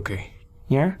 It's okay.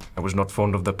 Yeah? I was not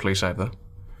fond of that place either.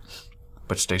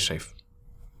 But stay safe.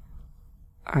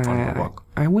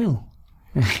 I will.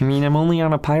 I mean, I'm only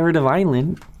on a pirate of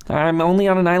island. I'm only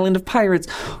on an island of pirates.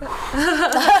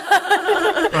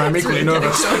 I'm equally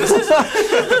nervous.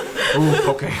 Ooh,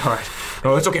 okay, all right.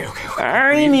 No, it's okay.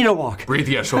 I need a walk. Breathe,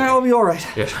 yes, okay. I'll be all right.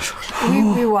 Yes.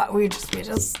 We just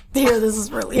here. This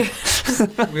is really.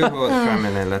 We'll go come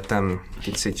in and let them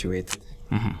get situated.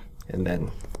 And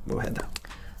then we'll head out.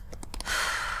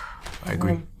 I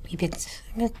agree.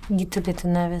 A little bit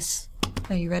nervous.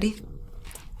 Are you ready?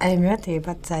 I'm ready,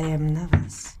 but I am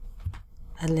nervous.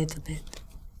 A little bit.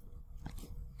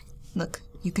 Look,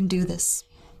 you can do this.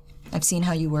 I've seen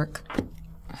how you work.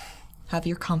 Have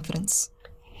your confidence.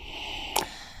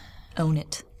 Own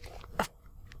it.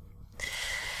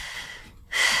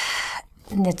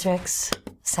 Nitrix,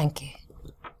 thank you.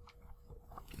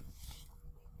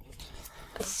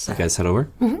 You guys head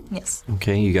over? Yes.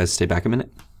 Okay, you guys stay back a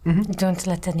minute. Don't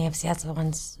let any of the other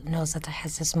ones know that I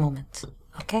had this moment,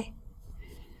 okay?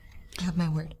 You have my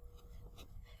word.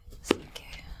 Thank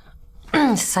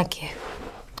you. Thank you.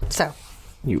 So.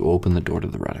 You open the door to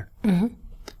the rudder.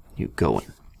 You go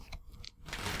in.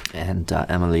 And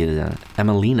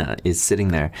Emelina is sitting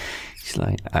there. She's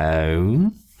like,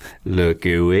 oh, look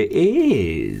who it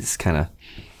is. Kind of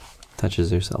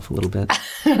touches herself a little bit.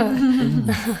 I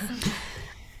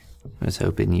was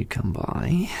hoping you'd come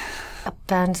by.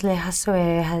 Apparently,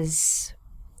 Hasue has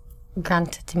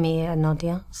granted me an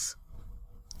audience.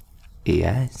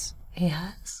 Yes. He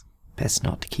has? Best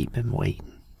not to keep him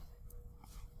waiting.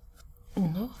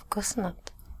 No, of course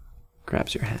not.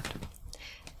 Grabs your hand.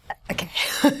 Okay.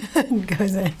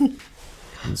 Goes in.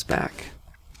 Comes back.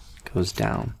 Goes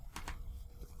down.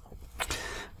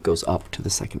 Goes up to the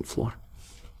second floor.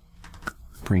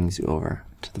 Brings you over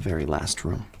to the very last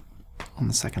room on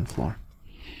the second floor.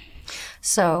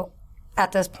 So,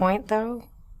 at this point, though,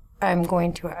 I'm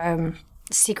going to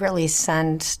secretly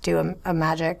do a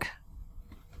magic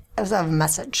as a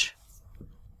message.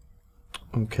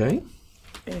 Okay.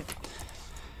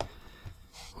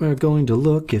 We're going to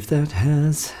look if that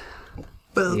has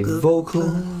a vocal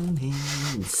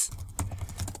means.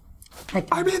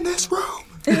 I'm in this room.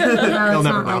 They'll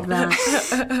never know. like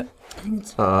that.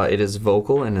 It is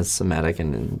vocal and is somatic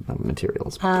and in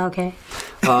materials. Okay.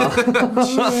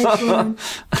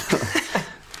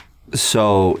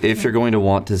 So if you're going to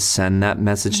want to send that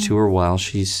message to her while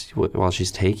she's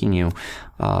taking you,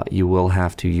 you will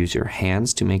have to use your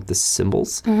hands to make the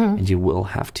symbols, and you will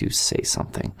have to say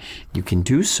something. You can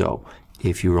do so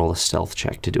if you roll a stealth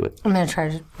check to do it. I'm going to try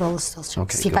to roll a stealth check.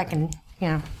 Okay, See if go I can,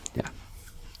 Yeah.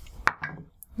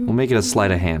 We'll make it a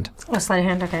sleight of hand. A sleight of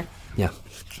hand, okay. Yeah.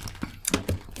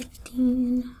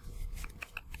 15.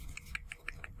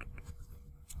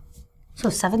 So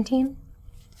 17?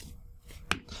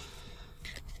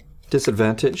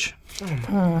 Disadvantage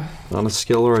on a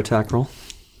skill or attack roll.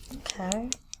 Okay.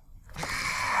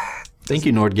 Thank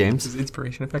you, Nord Games. Does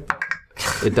inspiration effect?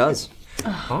 It does.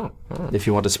 If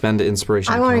you want to spend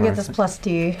inspiration. I want to get this plus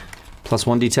D. Plus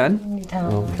 1d10? D10.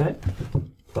 Okay.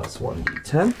 Plus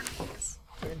 1d10.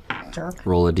 Jerk.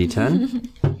 Roll a d10.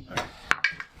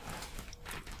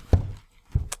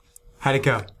 How'd it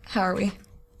go? How are we?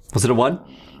 Was it a 1?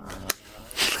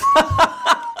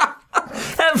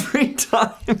 Every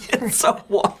time it's a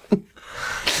 1.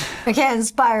 I can't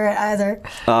inspire it either.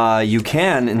 You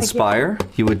can inspire.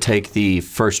 You would take the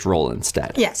first roll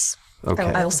instead. Yes. Okay.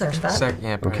 I will second that.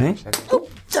 Yeah, Okay.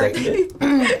 Sorry.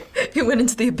 It went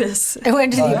into the abyss. It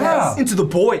went into the abyss. Into the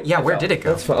void. Yeah, where did it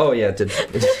go? Oh, yeah, it did.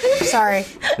 Sorry.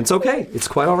 It's okay. It's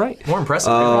quite all right. More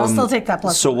impressive. I'll still take that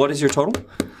plus. So what is your total?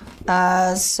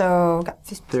 So got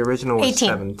The original was 18.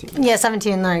 17. Yeah,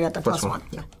 17, and then I got the plus one. 1.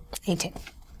 Yeah. 18.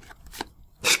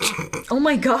 Oh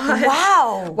my god.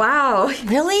 Wow. Wow.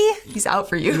 Really? He's out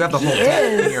for you. You have the whole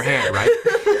deck in your hand, right?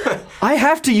 I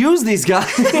have to use these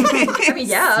guys. I mean,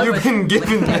 yeah. You've been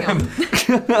given them.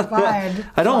 Fine.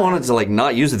 I don't want it to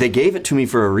not use it. They gave it to me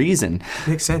for a reason.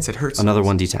 Makes sense. It hurts. Another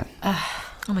 1d10. Oh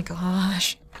my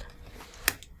gosh.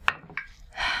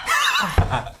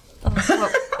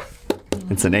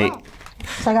 It's an 8.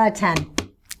 So I got a 10.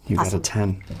 You got a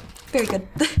 10. Very good.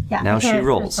 Yeah. Now she okay,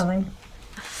 rolls. something.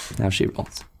 Now she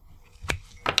rolls.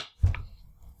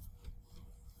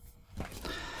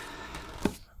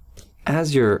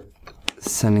 As you're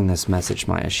sending this message,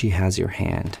 Maya, she has your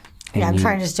hand. Yeah, I'm and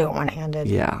trying to just do it one-handed.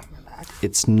 Yeah.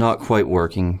 It's not quite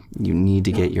working. You need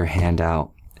to get your hand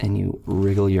out, and you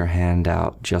wriggle your hand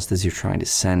out just as you're trying to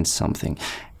send something,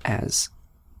 as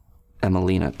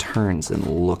Emelina turns and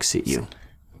looks at you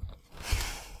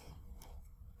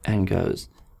and goes,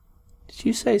 "Did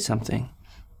you say something?"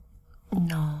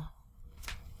 No.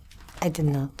 I did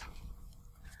not.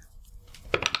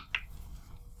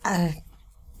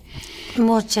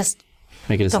 More just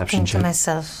Make a deception talking to check.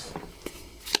 myself.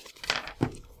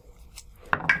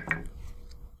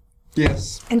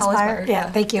 Yes. Inspired? Yeah,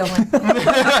 thank you. It's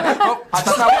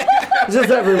just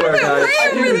everywhere, guys.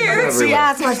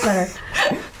 Yeah, it's much better.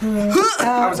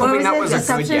 I was hoping that was a good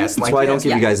Deception? yes. That's why I don't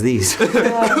give you guys these.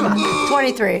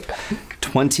 23.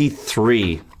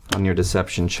 23 on your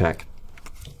deception check.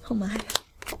 Oh my.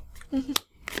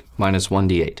 Minus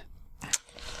 1d8.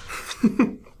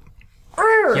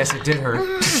 Yes, it did hurt.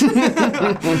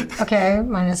 Okay,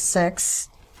 minus 6.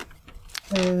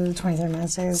 23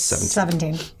 minus 6.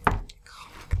 17.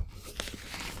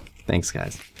 Thanks,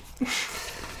 guys.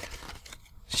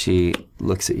 She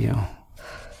looks at you.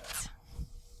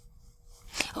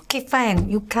 Okay, fine.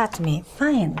 You got me.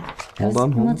 Fine. Hold on,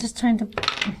 I'm hold not on. just trying to.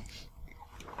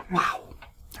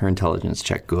 Her intelligence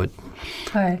check good.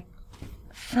 Alright.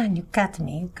 Fine, you got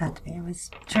me. You got me. I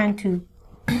was trying to.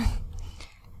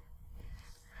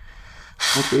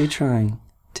 What were you trying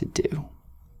to do?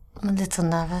 I'm a little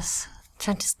nervous.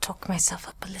 Trying to talk myself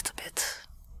up a little bit.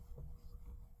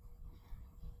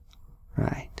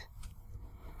 Right.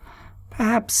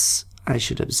 Perhaps I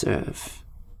should observe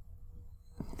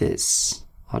this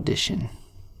audition.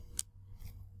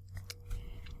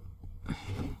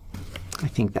 I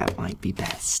think that might be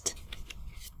best.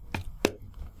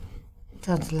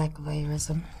 Don't like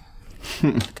voyeurism.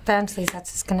 Apparently,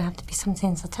 that's just gonna have to be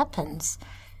something that happens.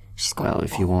 She's going. Well,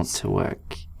 if you want to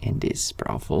work in this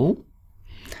brothel,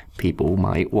 people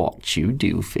might watch you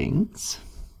do things.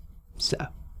 So,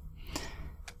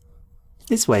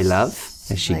 this way, love.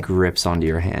 As she grips onto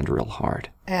your hand real hard.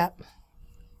 Yeah.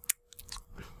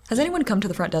 Has anyone come to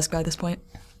the front desk by this point?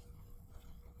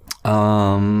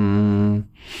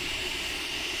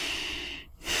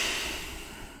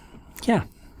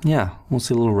 Yeah. We'll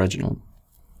see little Reginald.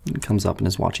 He comes up and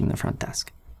is watching the front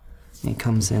desk. He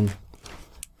comes in.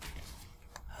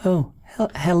 Oh,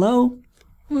 hello?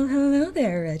 Well, hello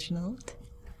there, Reginald.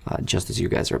 Just as you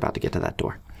guys are about to get to that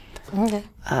door. Okay.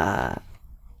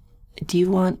 Do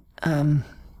you want, I'm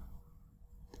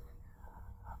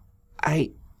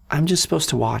just supposed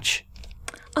to watch.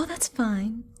 Oh, that's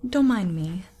fine. Don't mind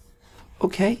me.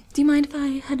 Okay. Do you mind if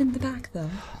I head in the back, though?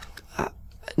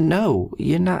 No,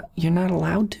 you're not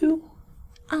allowed to?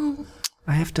 Oh,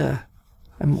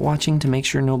 I'm watching to make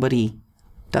sure nobody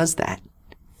does that.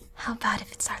 how about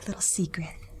if it's our little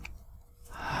secret?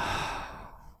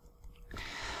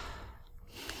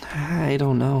 I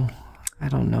don't know.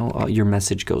 Your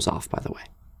message goes off, by the way.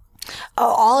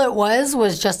 Oh, all it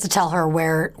was just to tell her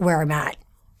where I'm at.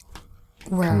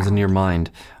 Comes in your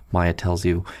mind. Maya tells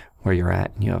you where you're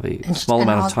at, and you have a small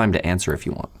amount of time to answer if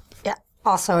you want. Yeah.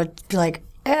 Also, it'd be like,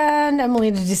 and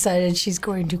Emelina decided she's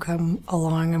going to come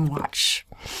along and watch.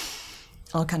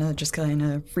 I'll kind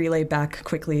of relay back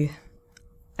quickly.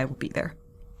 I will be there.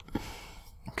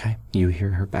 Okay. You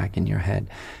hear her back in your head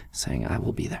saying, "I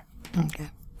will be there." Okay.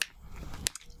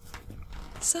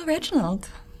 So, Reginald,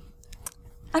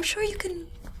 I'm sure you can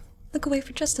look away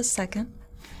for just a second.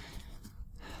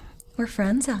 We're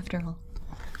friends, after all.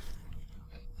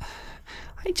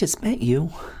 I just met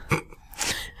you.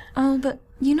 Oh, but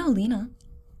You know Lena.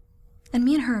 And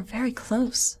me and her are very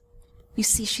close. You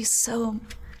see, she's so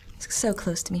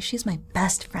close to me. She's my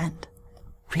best friend.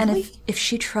 Really? And if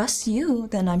she trusts you,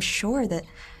 then I'm sure that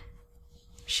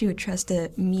she would trust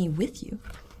me with you.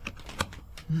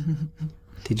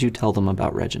 Did you tell them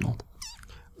about Reginald?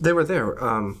 They were there.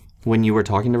 When you were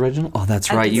talking to Reginald? Oh,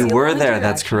 that's right. You were there.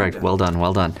 That's correct. Well done.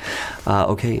 Well done.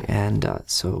 Okay, and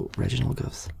so Reginald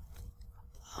goes,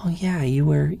 oh, yeah, you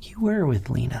were with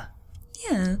Lena.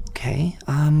 Yeah. Okay.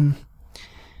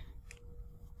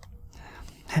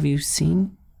 Have you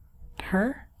seen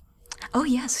her? Oh,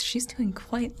 yes, she's doing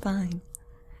quite fine.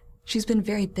 She's been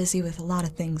very busy with a lot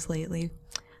of things lately.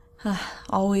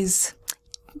 Always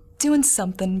doing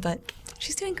something, but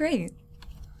she's doing great.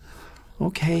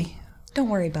 Okay. Don't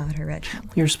worry about her,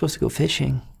 Reginald. We were supposed to go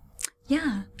fishing.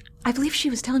 Yeah. I believe she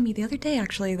was telling me the other day,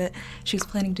 actually, that she was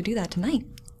planning to do that tonight.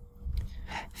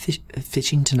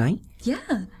 Fishing tonight?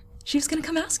 Yeah. She was going to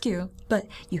come ask you, but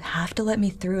you have to let me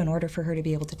through in order for her to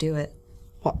be able to do it.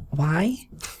 Why?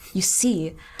 You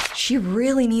see, she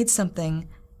really needs something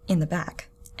in the back.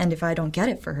 And if I don't get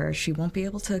it for her, she won't be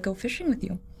able to go fishing with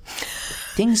you.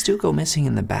 Things do go missing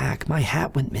in the back. My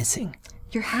hat went missing.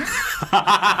 Your hat?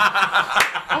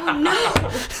 Oh, no.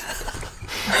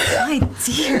 My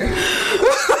dear.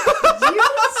 You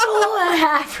stole a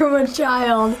hat from a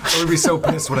child. I would be so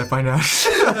pissed when I find out.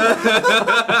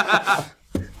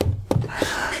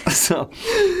 So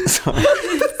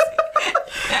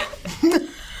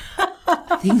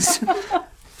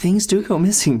things do go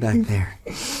missing back there.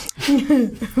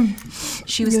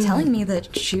 She was telling me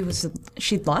that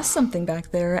she'd lost something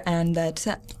back there and that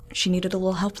she needed a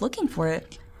little help looking for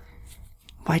it.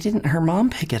 Why didn't her mom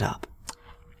pick it up?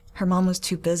 Her mom was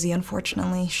too busy,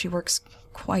 unfortunately. She works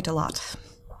quite a lot.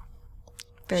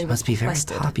 Very She must be very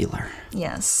requested. popular.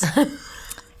 Yes.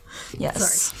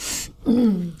 Yes.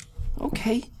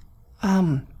 Okay.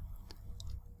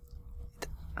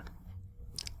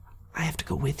 I have to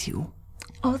go with you.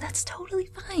 Oh, that's totally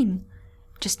fine.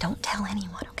 Just don't tell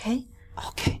anyone, okay?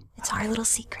 Okay. It's our little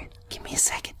secret. Give me a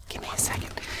second.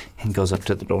 And goes up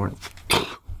to the door and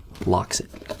locks it.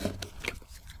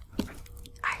 All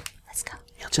right, let's go.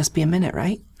 It'll just be a minute,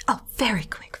 right? Oh, very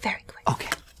quick, very quick. Okay.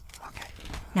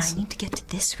 Now I need to get to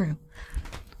this room.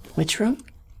 Which room?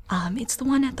 It's the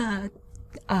one at the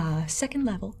second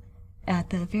level, at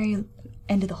the very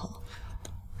end of the hall,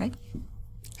 right?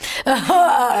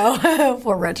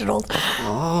 For Reginald.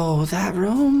 Oh, that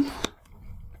room?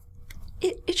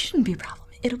 It shouldn't be a problem.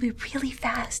 It'll be really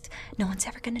fast. No one's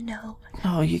ever gonna know.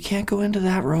 No, you can't go into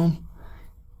that room.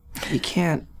 You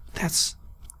can't. That's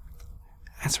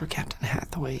where Captain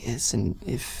Hathaway is, and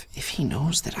if he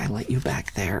knows that I let you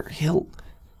back there, he'll...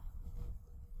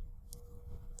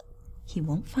 He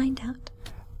won't find out.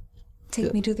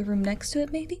 Take me to the room next to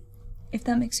it, maybe? If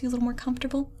that makes you a little more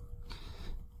comfortable.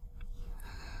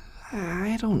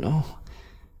 I don't know.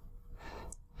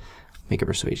 Make a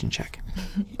persuasion check.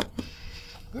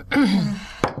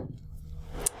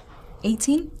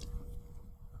 18?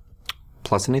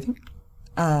 Plus anything?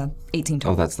 18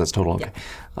 total. Oh, that's total. Okay.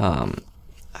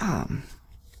 Yeah.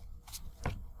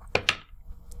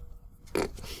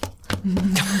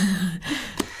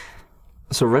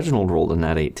 So Reginald rolled a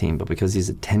nat 18, but because he's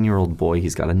a 10-year-old boy,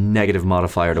 he's got a negative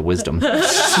modifier to wisdom. Okay,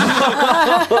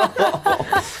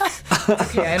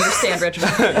 I understand,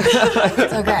 Reginald.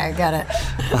 Okay, I got it.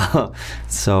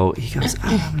 So he goes,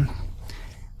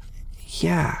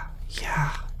 yeah,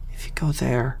 if you go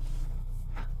there.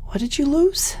 What did you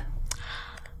lose?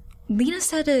 Lena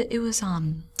said it was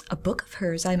a book of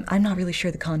hers. I'm not really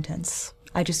sure the contents.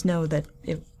 I just know that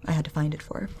I had to find it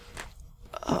for her.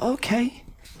 Okay.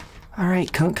 All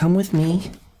right, come with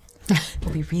me.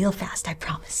 We'll be real fast, I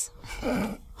promise.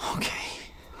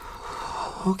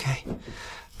 Okay.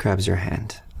 Grabs your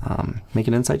hand. Make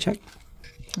an insight check.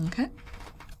 Okay.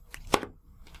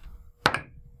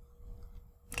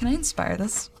 Can I inspire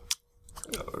this?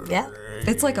 Yeah.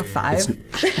 It's like a 5.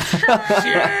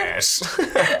 Yes.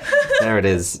 There it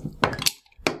is.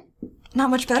 Not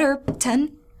much better.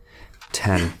 10.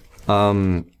 10.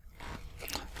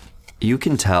 You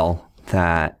can tell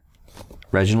that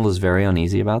Reginald is very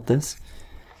uneasy about this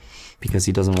because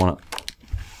he doesn't want to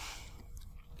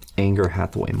anger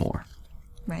Hathaway more.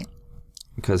 Right.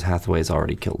 Because Hathaway's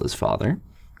already killed his father.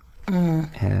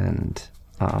 And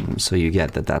so you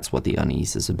get that that's what the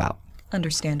unease is about.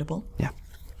 Understandable. Yeah.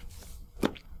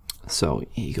 So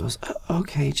he goes,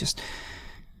 okay, just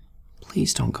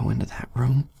please don't go into that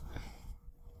room.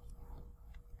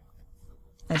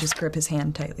 I just grip his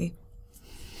hand tightly.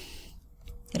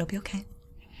 It'll be okay.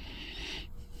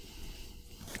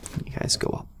 You guys go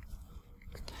up.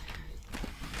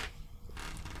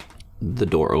 the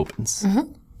door opens.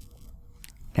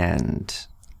 And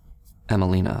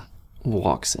Emelina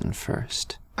walks in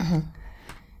first.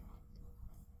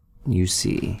 You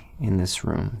see in this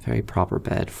room, very proper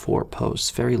bed, 4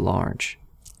 posts, very large.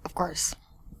 Of course.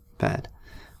 Bed.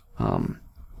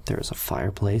 There's a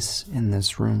fireplace in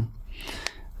this room.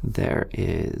 There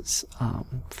is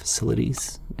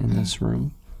facilities in this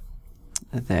room.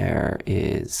 There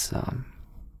is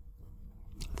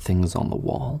things on the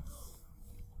wall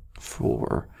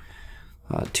for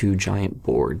 2 giant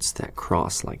boards that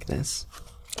cross like this.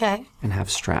 Okay. And have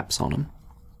straps on them.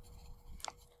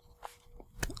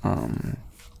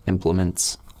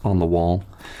 Implements on the wall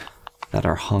that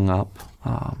are hung up.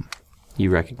 You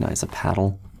recognize a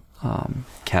paddle,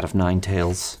 cat of 9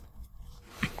 tails,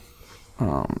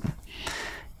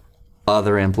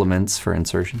 other implements for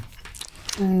insertion.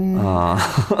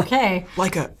 Okay.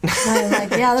 Like a.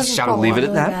 Yeah, this is We'll probably leave it at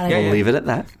really that. bad We'll idea. leave it at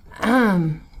that.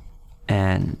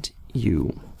 And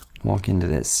you walk into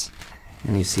this,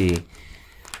 and you see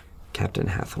Captain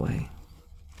Hathaway.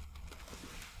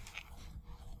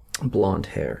 Blonde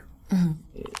hair.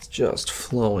 It's just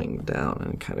flowing down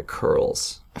and kind of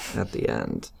curls at the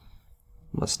end.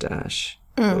 Mustache,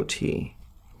 goatee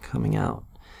coming out.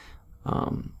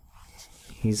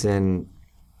 He's in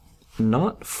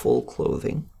not full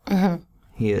clothing.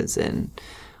 He is in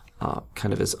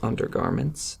kind of his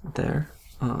undergarments there,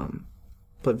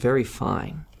 but very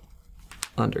fine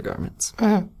undergarments.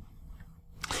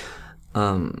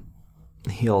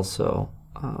 He also,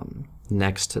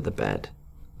 next to the bed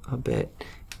a bit,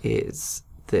 is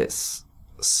this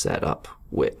setup,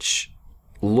 which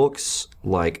looks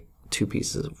like 2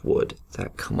 pieces of wood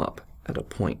that come up at a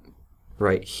point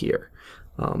right here,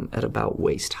 at about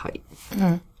waist height,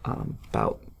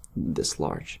 about this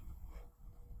large.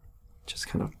 Just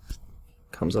kind of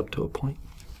comes up to a point.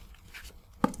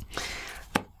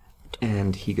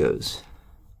 And he goes,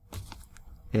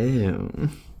 "Oh,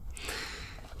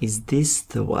 is this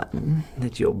the one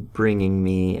that you're bringing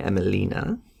me,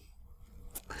 Emelina?"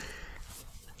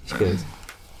 She goes,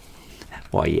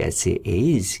 "Why, yes, it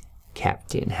is,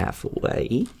 Captain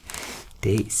Hathaway.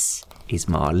 This is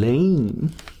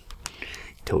Marlene.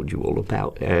 Told you all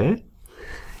about her."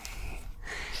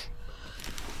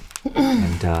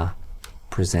 And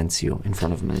presents you in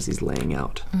front of him as he's laying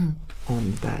out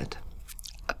on the bed.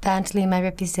 Apparently my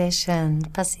reputation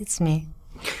precedes me.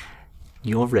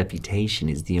 Your reputation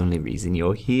is the only reason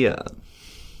you're here.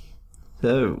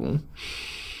 So,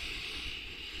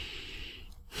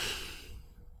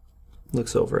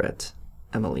 looks over at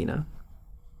Emelina.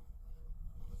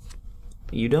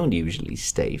 "You don't usually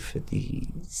stay for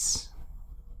these."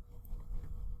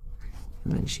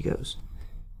 And then she goes,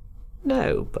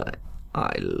 "No, but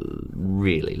I'll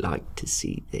really like to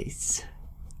see this."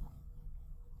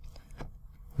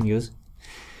 He goes,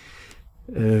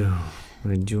 "Oh,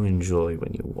 I do enjoy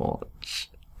when you watch.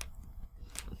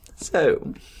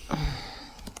 So,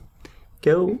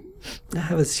 go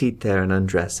have a seat there and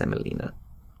undress Emelina."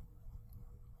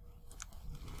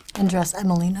 Undress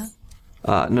Emelina?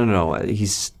 No,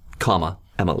 he's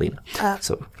Emelina.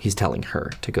 So he's telling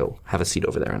her to go have a seat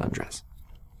over there and undress.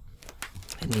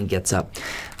 And he gets up.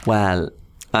 "Well,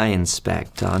 I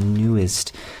inspect our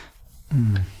newest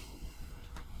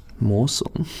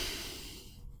morsel."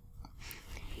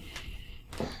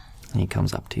 And he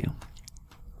comes up to you.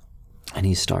 And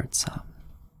he starts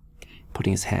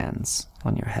putting his hands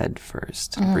on your head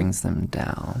first, and brings them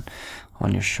down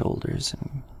on your shoulders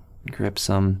and grips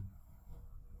them,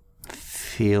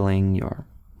 feeling your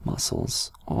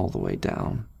muscles all the way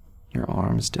down, your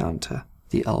arms down to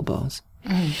the elbows.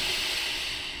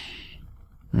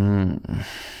 And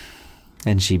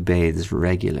she bathes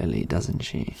regularly, doesn't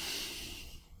she?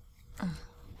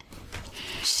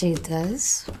 She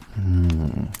does.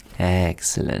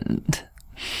 Excellent.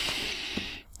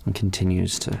 And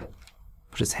continues to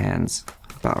put his hands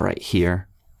about right here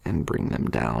and bring them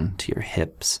down to your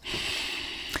hips.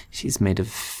 She's made of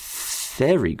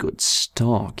very good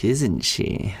stock, isn't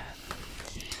she?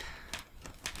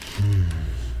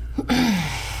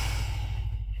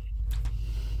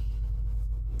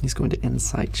 He's going to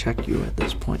insight check you at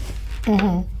this point.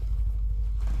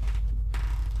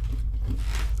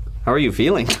 How are you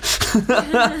feeling?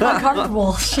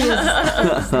 Uncomfortable. She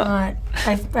is not.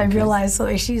 I realize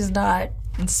that she's not.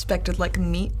 Inspected like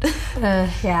meat.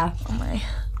 Yeah. Oh my.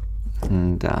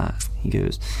 And he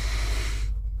goes,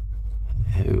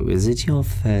 "Oh, is it your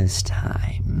first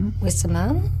time?" With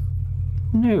Simone?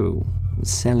 "No,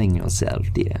 selling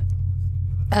yourself, dear.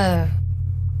 Oh.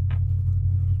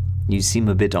 You seem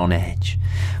a bit on edge.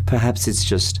 Perhaps it's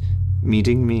just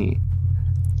meeting me."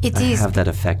 It I is, have that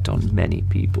effect on many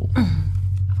people.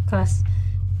 of course.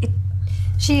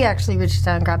 She actually reaches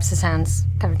down and grabs his hands,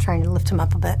 kind of trying to lift him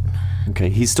up a bit. Okay,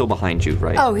 he's still behind you,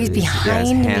 right? Oh, he's behind yeah,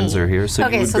 his me. hands are here. So you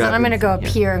Okay, would so then grab I'm going to him- go up yeah.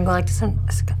 here and go like this.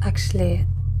 Actually,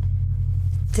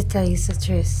 to tell you the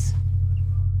truth,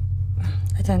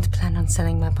 I don't plan on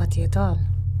selling my body at all.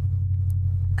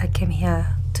 I came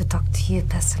here to talk to you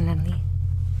personally.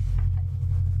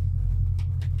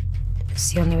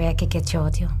 It's the only way I could get your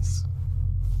audience.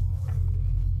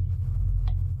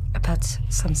 About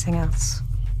something else.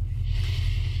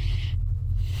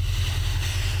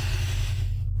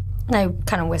 And I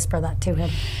kind of whisper that to him.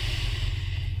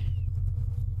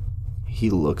 He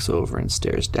looks over and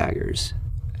stares daggers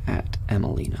at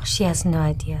Emelina. She has no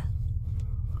idea.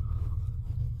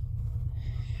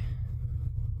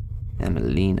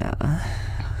 Emelina.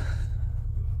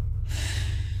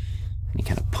 And he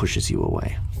kind of pushes you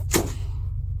away.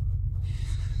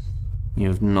 You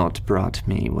have not brought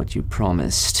me what you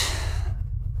promised.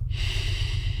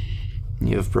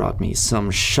 You have brought me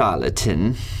some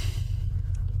charlatan.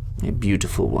 A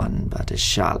beautiful one, but a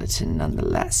charlatan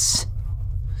nonetheless.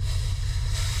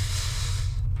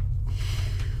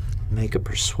 Make a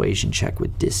persuasion check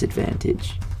with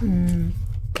disadvantage.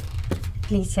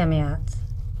 Please hear me out.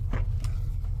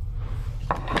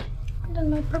 Where did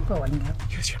my purple one go?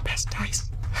 Use your best dice.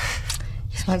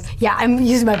 Yeah, I'm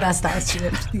using my best dice.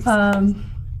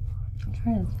 I'm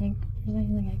trying to think. Is there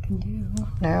anything I can do?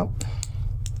 No.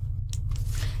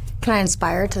 Can I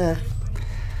inspire to?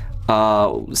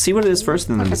 See what it is first,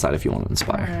 and then decide if you want to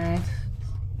inspire.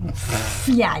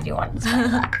 Yeah, I do want to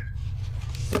inspire.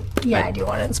 Yeah, I do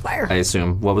want to inspire. I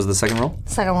assume. What was the second roll?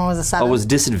 Second one was a 7. Oh, it was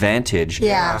disadvantage.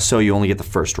 Yeah. So you only get the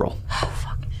first roll. Oh,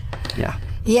 fuck. Yeah.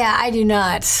 Yeah, I do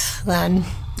not, then.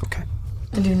 Okay.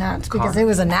 I do not, because it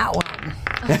was a nat 1.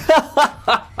 That's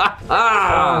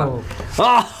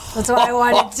what I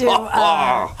wanted to.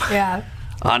 Yeah.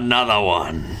 Another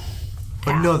one.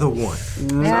 Another one.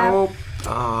 Yeah.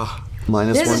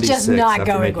 Minus This is 1d6 just not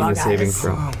after going making well, a saving guys.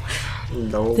 throw.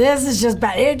 No. This is just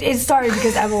bad. It started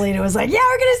because Emelina was like, yeah,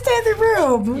 we're going to stay in the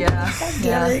room. Yeah.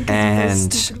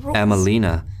 And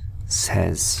Emelina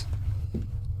says,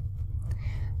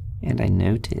 and I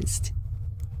noticed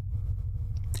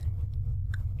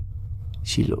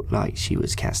she looked like she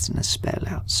was casting a spell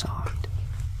outside.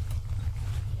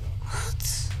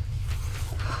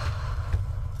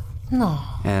 No.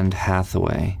 And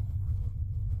Hathaway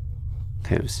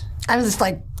goes, I'm just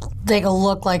like, take a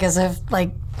look like as if,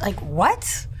 like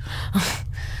what?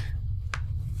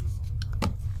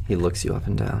 he looks you up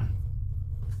and down.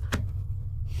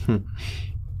 And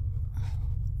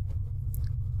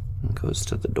goes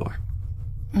to the door.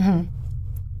 And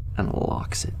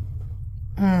locks it.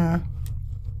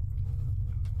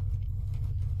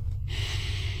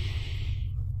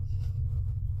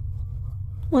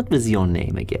 What was your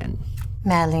name again?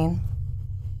 Marlene.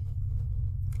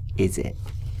 Is it?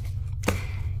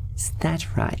 Is that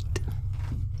right?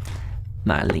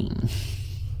 Marlene.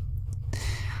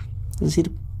 Is it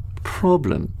a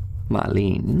problem,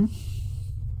 Marlene?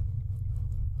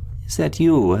 Is that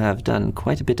you have done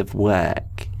quite a bit of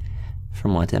work,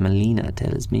 from what Emelina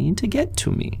tells me, to get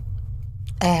to me.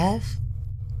 I have.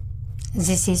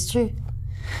 This is true.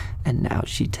 And now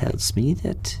she tells me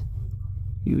that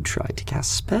you try to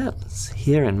cast spells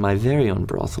here in my very own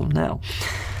brothel now.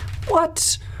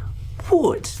 What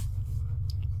would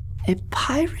a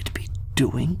pirate be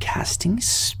doing casting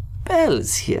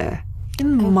spells here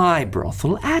in my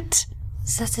brothel at?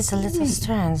 That is a little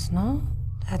strange, no?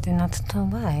 I do not know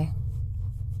why.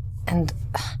 And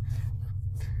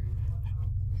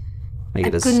Make a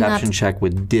I could deception not- check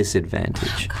with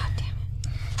disadvantage. God damn it.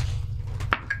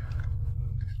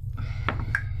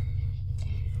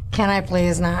 Can I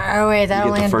please now? Oh wait, that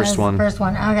You get only the first does one. The first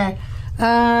one. Okay.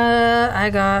 I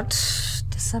got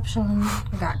deception.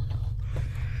 I got.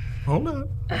 Hold on.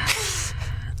 This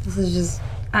is just.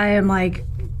 I am like,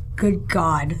 good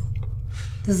God.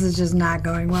 This is just not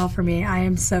going well for me. I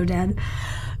am so dead.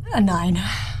 A 9.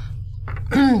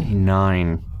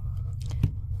 9.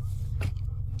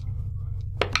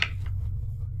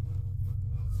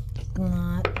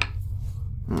 Not.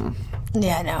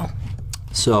 Yeah, no.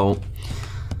 So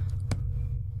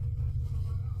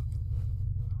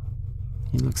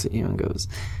he looks at you and goes,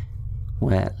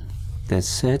 well, there's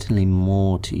certainly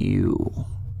more to you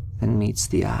than meets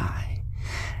the eye.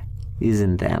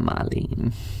 Isn't there,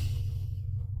 Marlene?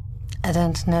 I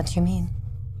don't know what you mean.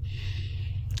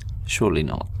 Surely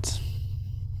not.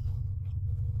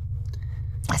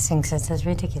 I think that is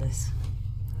ridiculous.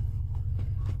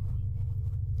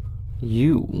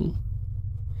 You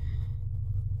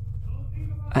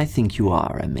I think you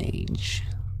are a mage.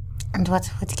 And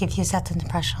what would give you that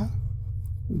impression?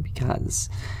 Because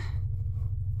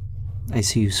I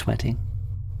see you sweating.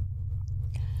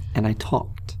 And I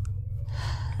talked.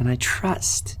 And I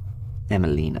trust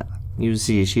Emelina. You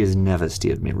see, she has never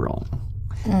steered me wrong.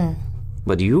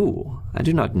 But you, I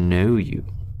do not know you.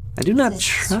 I do not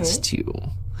trust you.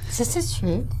 This is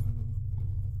true.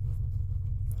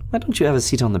 Why don't you have a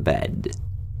seat on the bed?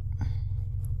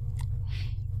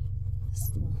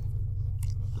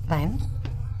 Fine.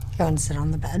 Go and sit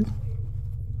on the bed.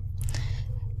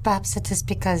 Perhaps it is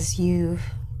because you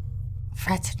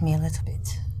frightened me a little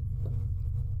bit.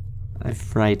 I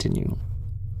frighten you.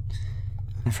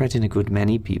 I frighten a good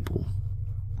many people.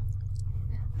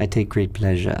 I take great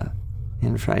pleasure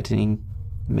in frightening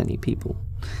many people.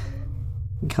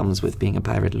 It comes with being a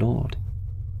pirate lord.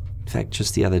 In fact,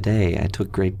 just the other day, I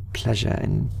took great pleasure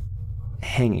in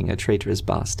hanging a traitorous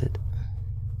bastard.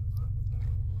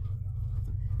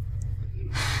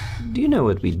 Do you know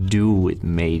what we do with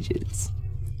mages,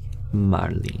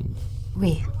 Marlene?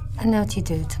 Oui, I know what you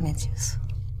do to mages.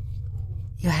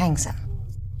 You hang them,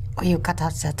 or you cut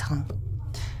out their tongue.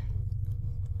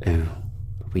 Oh,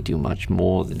 we do much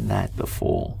more than that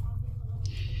before.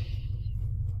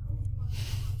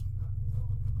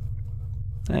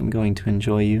 I'm going to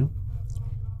enjoy you.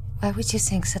 Why would you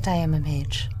think that I am a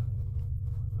mage?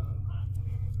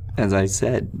 As I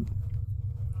said,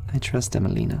 I trust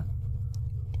Emelina.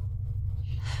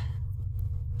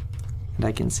 And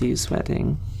I can see you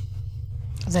sweating.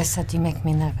 As I said, you make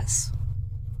me nervous.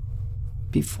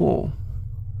 Before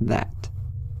that,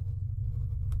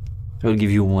 I will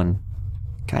give you one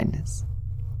kindness.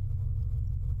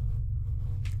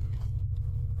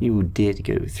 You did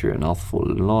go through an awful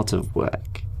lot of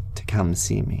work to come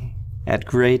see me, at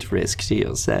great risk to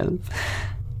yourself.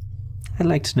 I'd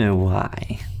like to know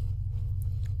why.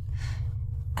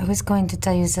 I was going to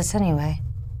tell you this anyway.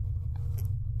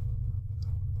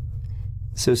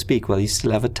 So speak while you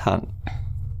still have a tongue.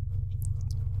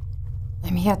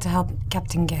 I'm here to help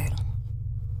Captain Gale.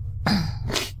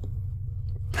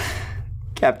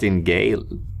 Captain Gale.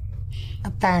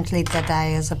 Apparently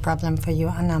Deadeye is a problem for you,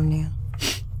 Anamnia.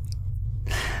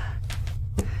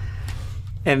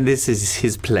 And this is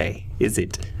his play, is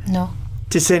it? No.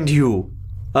 To send you,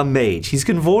 a mage. He's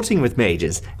convorting with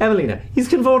mages. Emelina, he's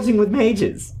convorting with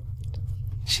mages.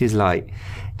 She's like,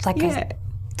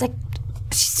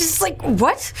 She's just like,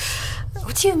 what?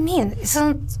 What do you mean?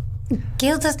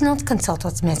 Gale does not consult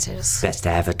with mages. Best to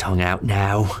have her tongue out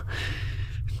now.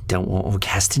 Don't want her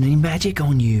casting any magic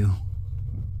on you.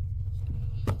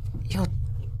 You're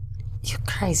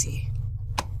crazy.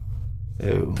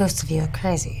 Oh. Both of you are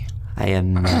crazy. I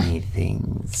am many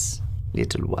things,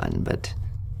 little one, but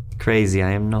crazy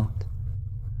I am not.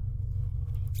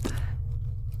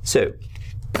 So,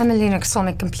 Emelina saw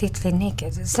me completely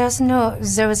naked. I have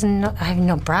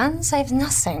no brands, I have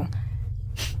nothing.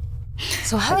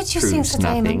 So how would you think that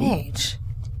I am a mage?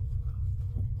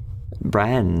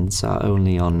 Brands are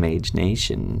only on Mage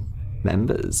Nation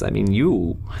members. I mean,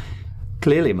 you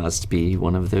clearly must be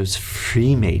one of those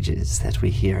free mages that we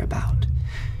hear about.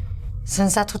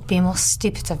 Since that would be more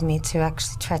stupid of me to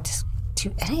actually try to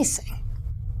do anything.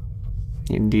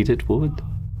 Indeed it would.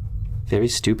 Very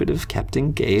stupid of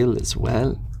Captain Gale as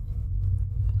well.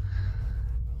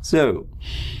 So,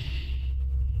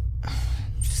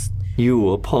 you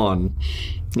are a pawn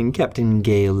in Captain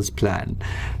Gale's plan.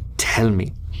 Tell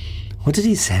me, what did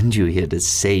he send you here to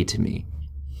say to me?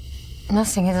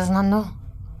 Nothing, he does not know.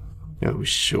 Oh,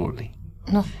 surely.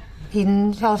 No,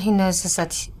 all he knows is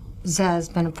that there's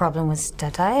been a problem with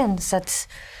Deadeye and that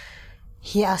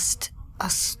he asked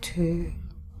us to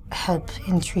help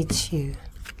entreat you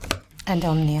and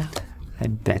Omnia. I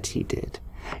bet he did.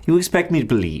 You expect me to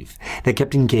believe that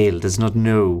Captain Gale does not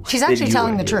know. She's actually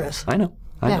telling the truth. I know.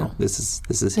 I know. This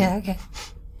is yeah, him.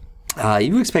 okay.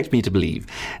 You expect me to believe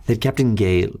that Captain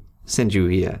Gale sent you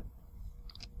here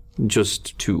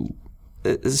just to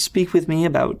speak with me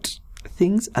about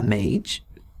things? A mage?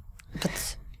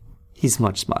 But he's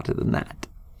much smarter than that.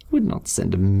 He would not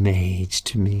send a mage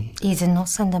to me. He did not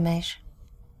send a mage.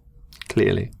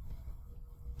 Clearly.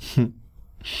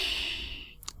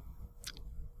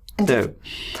 So,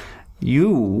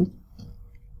 you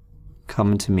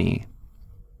come to me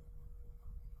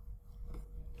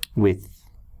with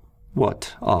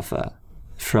what offer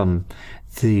from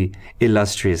the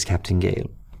illustrious Captain Gale?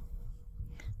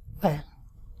 Well,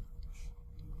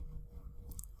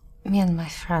 me and my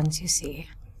friends, you see.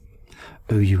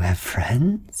 Oh, you have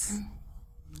friends?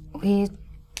 We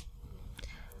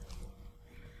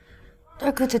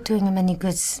are good at doing many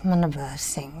good maneuver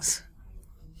things.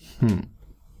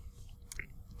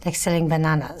 like selling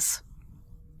bananas.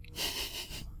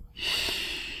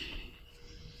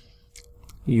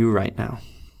 You right now.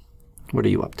 What are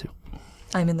you up to?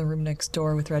 I'm in the room next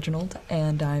door with Reginald,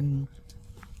 and I'm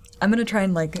gonna try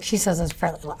and like. She says it's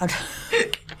fairly loud.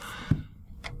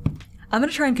 I'm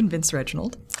gonna try and convince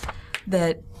Reginald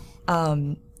that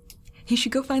he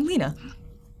should go find Lena,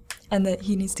 and that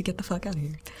he needs to get the fuck out of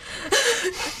here.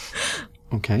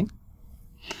 Okay.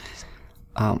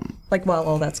 Like while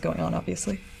all that's going on,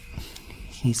 obviously.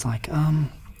 He's like,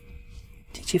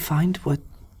 did you find what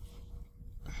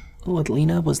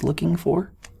Lena was looking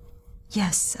for?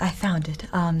 Yes, I found it.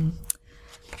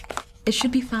 It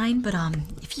should be fine, but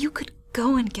if you could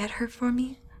go and get her for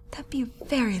me, that'd be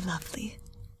very lovely.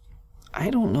 I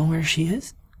don't know where she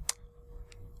is.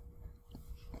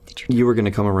 You were going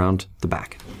to come around the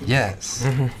back. Yes.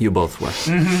 You both were.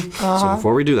 So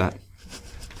before we do that,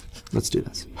 let's do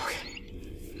this.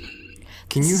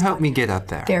 Can you help me get up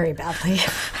there? Very badly.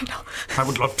 I know. I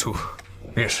would love to.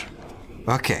 Yes.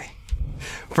 Okay.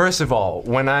 First of all,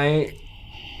 when I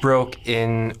broke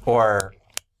in, or...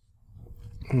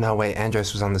 No, wait,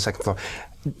 Andros was on the second floor.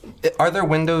 Are there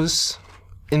windows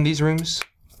in these rooms?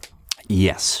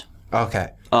 Yes. Okay.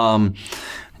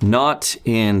 Not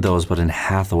in those, but in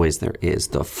Hathaway's there is.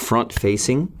 The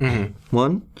front-facing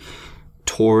one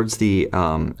towards the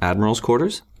Admiral's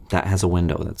quarters, that has a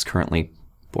window that's currently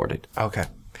boarded. Okay.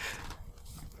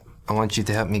 I want you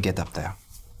to help me get up there.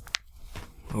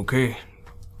 Okay.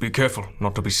 Be careful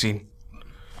not to be seen.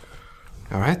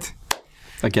 All right?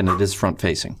 Again, it is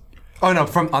front-facing. Oh, no,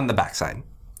 from on the backside.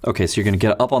 Okay, so you're going to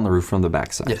get up on the roof from the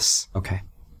backside. Yes. Okay.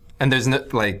 And there's no,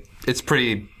 like, it's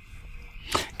pretty...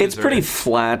 It's pretty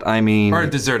flat, I mean... Or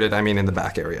deserted, I mean, in the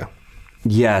back area.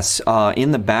 Yes,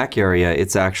 in the back area,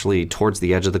 it's actually towards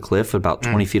the edge of the cliff. About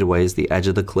 20 feet away is the edge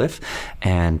of the cliff,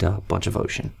 and a bunch of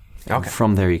ocean. Okay.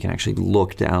 From there, you can actually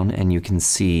look down, and you can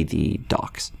see the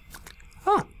docks.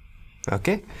 Huh.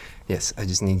 Okay. Yes, I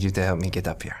just need you to help me get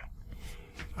up here.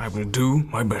 I will do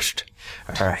my best.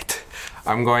 All right.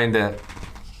 I'm going to...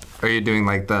 Are you doing,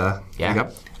 like, the... Yeah.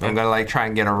 Yep. I'm going to, like, try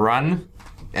and get a run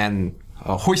and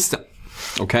hoist up.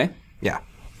 Okay. Yeah.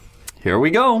 Here we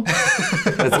go.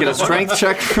 Let's get a strength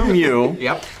check from you.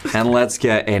 Yep. And let's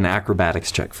get an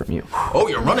acrobatics check from you. Oh,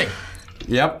 you're running.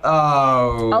 Yep.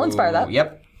 Oh. I'll inspire that.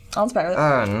 Yep. I'll inspire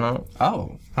that. No.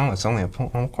 Oh, it's only a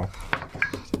point.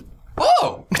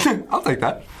 Oh! I'll take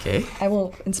that. Okay. I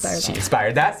will inspire She that.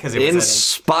 inspired that because it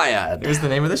Inspired. was the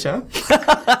name of the show.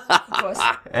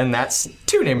 And that's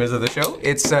 2 names of the show.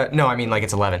 It's, no, I mean, like,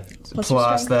 it's 11. What's your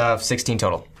Plus strength? the 16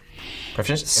 total.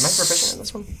 Proficient? Am I proficient in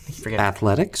this one? I forget.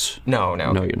 Athletics? No.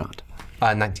 No, you're not.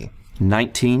 19.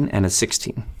 19 and a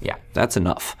 16. Yeah. That's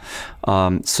enough.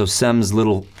 So Sen's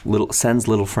little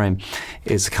frame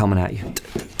is coming at you.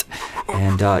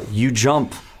 And you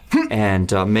jump,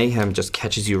 and Mayhem just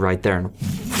catches you right there.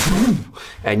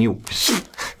 And you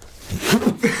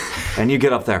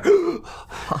get up there.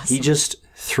 Awesome. He just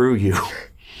threw you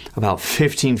about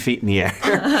 15 feet in the air.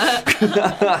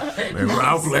 May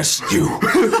Ralph bless you.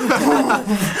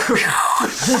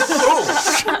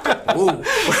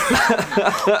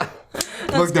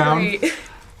 Look down.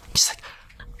 Just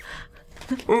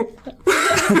like,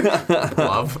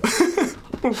 Love.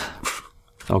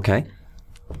 okay.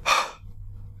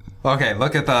 Okay,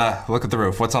 look at the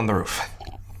roof. What's on the roof?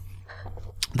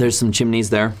 There's some chimneys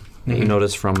there that you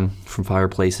notice from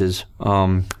fireplaces.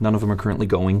 None of them are currently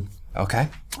going. Okay.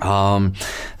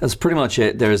 That's pretty much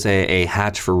it. There's a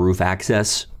hatch for roof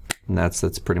access, and that's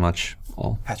pretty much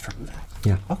all. Hatch for roof.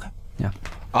 Yeah. Okay. Yeah.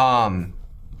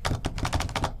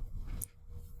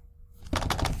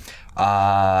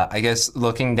 I guess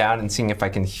looking down and seeing if I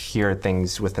can hear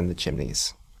things within the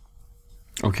chimneys.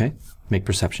 Okay. Make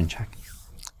perception check.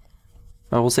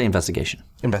 We'll say investigation.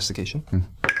 Investigation.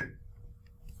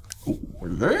 Ooh,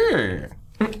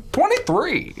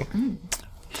 23.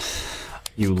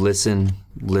 You listen,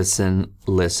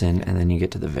 and then you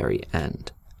get to the very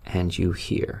end, and you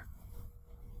hear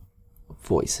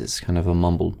voices, kind of a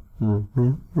mumbled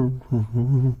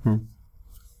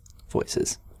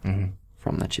voices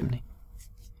from the chimney.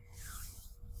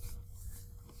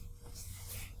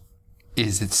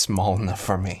 Is it small enough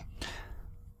for me?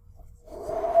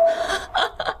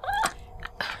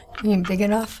 You mean big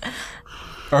enough?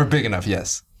 Or big enough,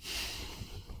 yes.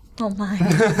 Oh my.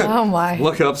 Oh my.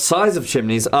 Look up size of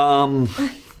chimneys.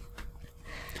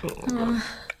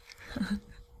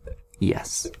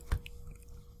 Yes.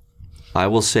 I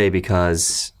will say,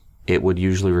 because it would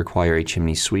usually require a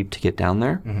chimney sweep to get down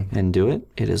there and do it,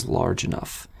 it is large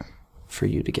enough for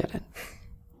you to get in.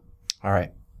 All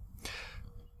right.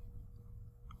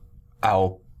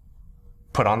 I'll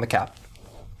put on the cap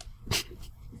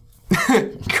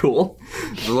Cool.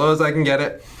 As low as I can get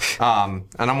it. And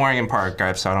I'm wearing Empire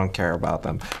Garb, so I don't care about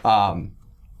them.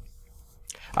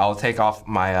 I'll take off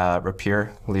my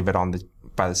rapier, leave it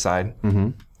by the side,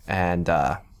 and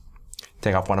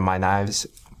take off one of my knives,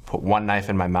 put one knife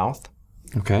in my mouth.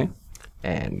 Okay.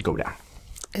 And go down.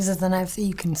 Is it the knife that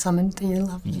you can summon to your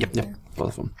left? Yep.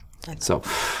 Both of them. So,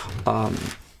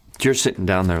 you're sitting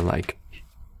down there like...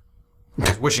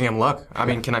 Wishing him luck. I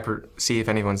mean, can I see if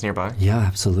anyone's nearby? Yeah,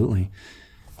 absolutely.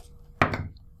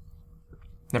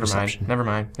 Never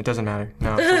mind. It doesn't matter.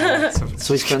 No.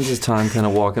 So he spends his time kind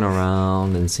of walking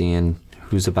around and seeing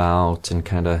who's about, and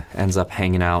kind of ends up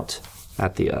hanging out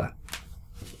at the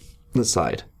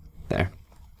side there.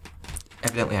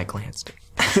 Evidently, I glanced.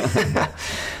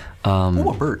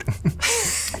 A bird.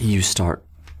 You start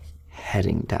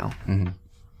heading down.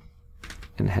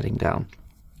 And heading down.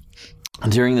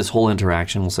 And during this whole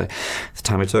interaction, we'll say the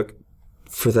time it took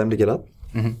for them to get up,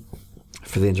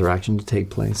 for the interaction to take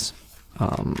place,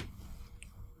 I'm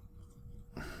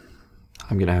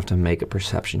going to have to make a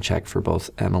perception check for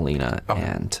both Emelina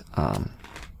and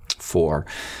for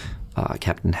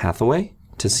Captain Hathaway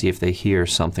to see if they hear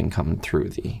something coming through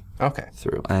the... Okay.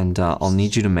 Through. And I'll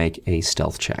need you to make a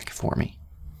stealth check for me.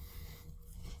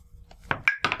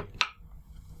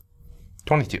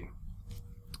 22.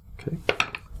 Okay.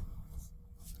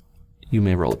 You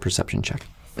may roll a perception check.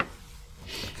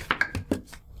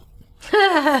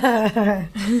 I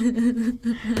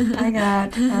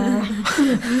got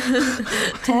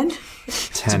 10.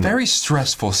 It's a very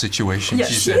stressful situation. Yeah,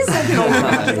 she's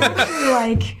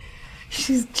like,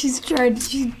 she's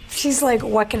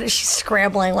like, she's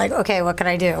scrambling, like, okay, what can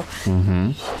I do?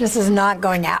 This is not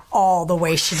going at all the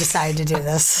way she decided to do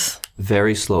this.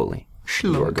 Very slowly,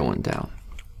 you are going down.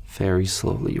 Very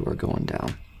slowly, you are going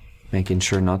down. Making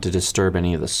sure not to disturb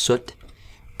any of the soot,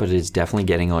 but it is definitely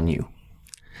getting on you.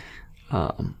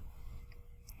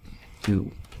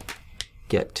 You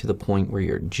get to the point where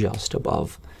you're just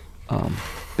above,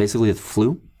 basically the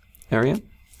flue area,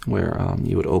 where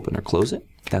you would open or close it.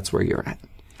 That's where you're at.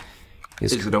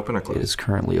 Is it open or closed? It is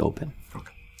currently open.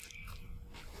 Okay.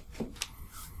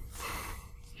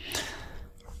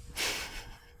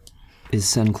 Is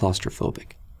Sen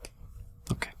claustrophobic?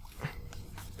 Okay.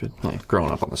 Good. Well,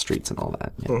 growing up on the streets and all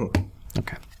that. Yeah.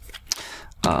 Okay.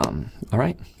 All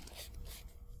right.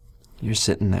 You're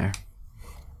sitting there,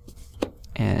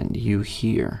 and you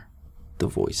hear the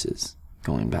voices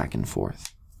going back and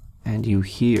forth, and you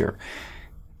hear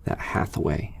that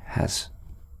Hathaway has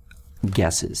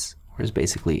guesses, or is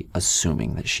basically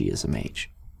assuming that she is a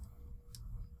mage.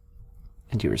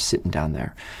 And you were sitting down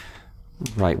there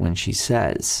right when she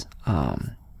says,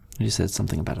 you said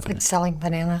something about a banana. Like selling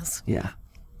bananas. Yeah.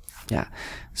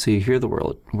 So you hear the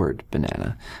word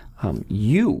banana.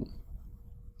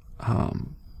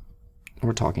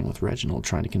 We're talking with Reginald,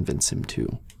 trying to convince him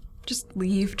to... Just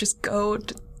leave, just go.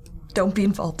 Don't be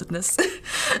involved in this.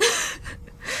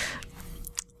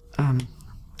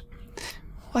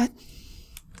 What?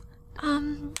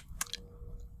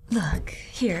 Look,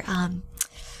 here,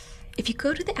 if you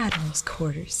go to the Admiral's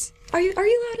quarters, are you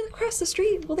allowed to cross the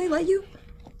street? Will they let you?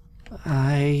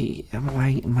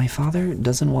 My father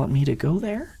doesn't want me to go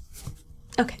there?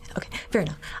 Okay, fair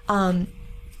enough.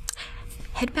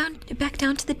 Head back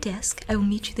down to the desk. I will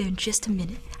meet you there in just a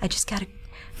minute. I just gotta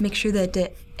make sure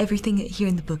that everything here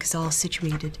in the book is all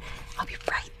situated. I'll be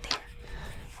right there.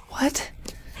 What?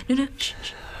 No, shh.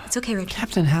 It's okay, Richard.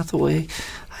 Captain Hathaway,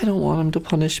 I don't want him to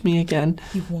punish me again.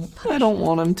 You won't punish I don't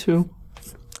want him to.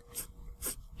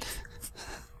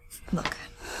 Look.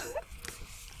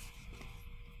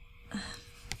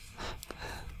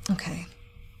 Okay.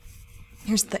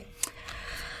 Here's the thing.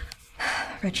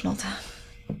 Reginald,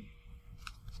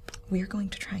 we're going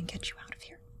to try and get you out of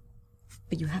here.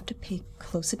 But you have to pay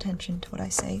close attention to what I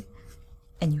say,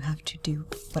 and you have to do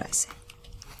what I say.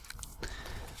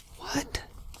 What?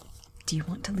 Do you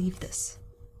want to leave this?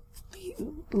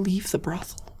 Leave the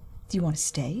brothel? Do you want to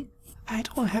stay? I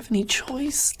don't have any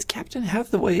choice. Captain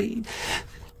Hathaway,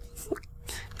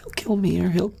 he'll kill me, or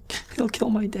he'll kill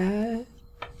my dad.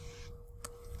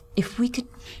 If we could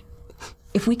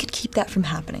keep that from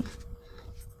happening,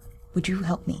 would you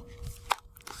help me?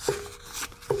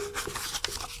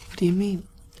 What do you mean?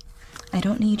 I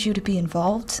don't need you to be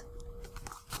involved.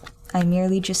 I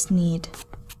merely just need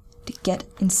to get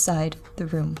inside the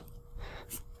room.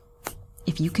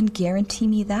 If you can guarantee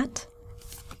me that,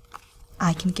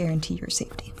 I can guarantee your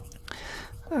safety.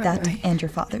 That and your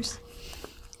father's.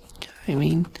 I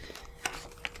mean,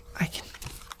 I can...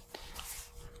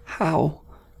 How?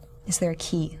 Is there a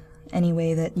key? Any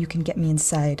way that you can get me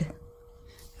inside?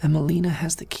 Emelina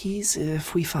has the keys.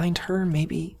 If we find her,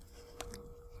 maybe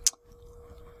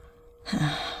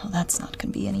Well, that's not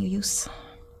going to be any use.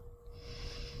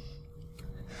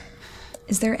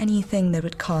 Is there anything that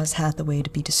would cause Hathaway to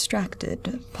be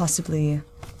distracted, possibly,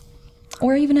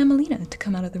 or even Emelina to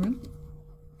come out of the room?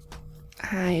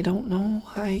 I don't know.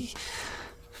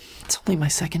 It's only my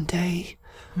second day.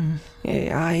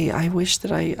 I wish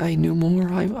that I knew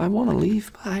more. I want to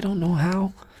leave, but I don't know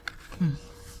how.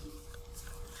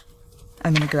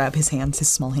 I'm going to grab his hands, his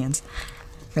small hands.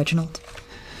 Reginald,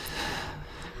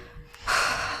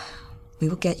 we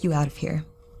will get you out of here.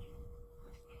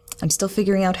 I'm still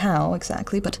figuring out how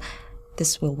exactly, but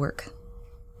this will work.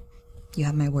 You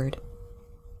have my word.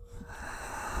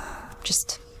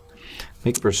 Just...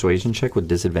 Make a persuasion check with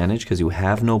disadvantage because you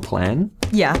have no plan.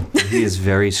 Yeah. He is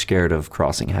very scared of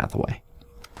crossing Hathaway.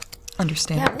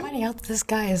 Understand. Yeah, I'm finding out this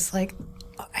guy is like,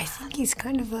 I think he's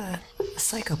kind of a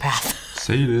psychopath.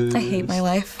 Sadist. I hate my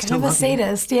life. Kind of a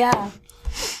sadist, yeah.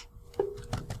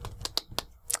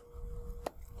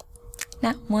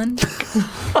 Nat 1.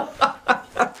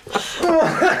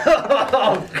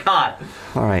 Oh, God.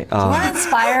 All right. We're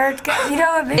inspired. You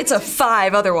know, It's a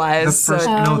 5 otherwise. The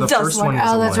first one is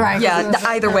a that's 1. right. Yeah,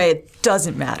 either way, it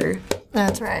doesn't matter.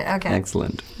 That's right. Okay.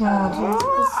 Excellent.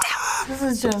 Oh, this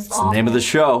is just awful. Name of the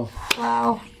show.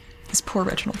 Wow. This poor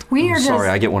Reginald. We are Sorry,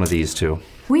 just I get one of these too.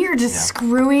 we are just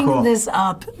screwing this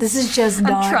up. This is just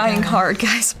not. I'm trying good. hard,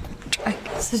 guys. I'm trying.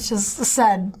 This is just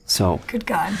sad. So Good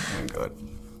God.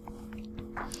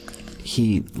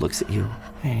 he looks at you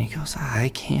and he goes, I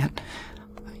can't.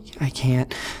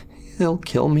 He'll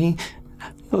kill me.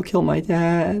 He'll kill my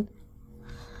dad.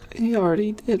 He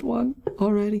already did one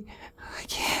already. I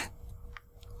can't.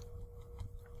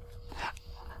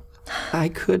 I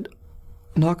could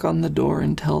knock on the door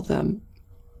and tell them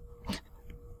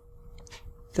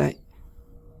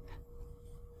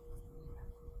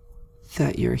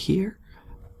that you're here.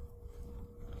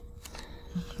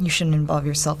 You shouldn't involve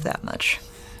yourself that much.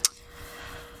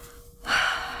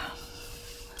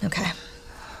 Okay.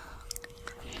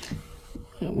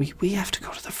 We have to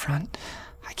go to the front.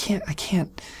 I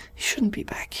can't. You shouldn't be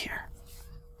back here.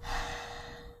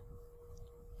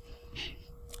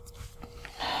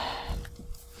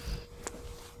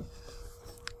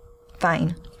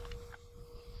 Fine.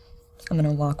 I'm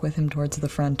gonna walk with him towards the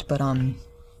front, but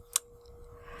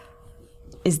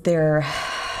is there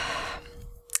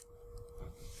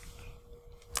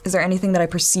anything that I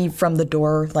perceive from the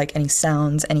door, like any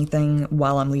sounds, anything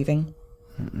while I'm leaving?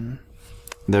 Mm-mm.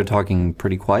 They're talking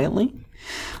pretty quietly.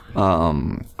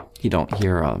 You don't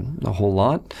hear a whole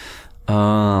lot.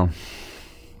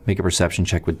 Make a perception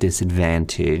check with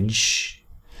disadvantage.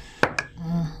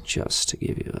 Just to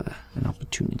give you an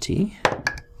opportunity.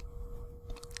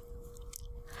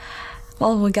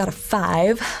 Well, we got a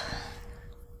 5.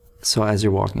 So as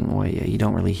you're walking away, you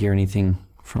don't really hear anything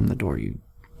from the door. You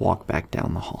walk back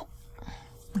down the hall.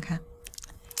 Okay.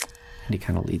 And he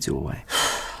kind of leads you away.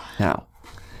 Now,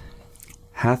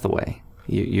 Hathaway,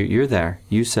 you're there.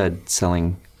 You said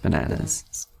selling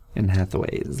bananas. And Hathaway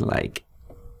is like...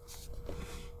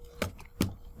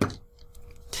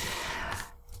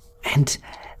 And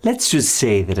let's just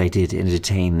say that I did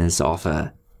entertain this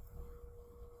offer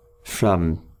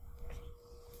from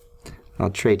our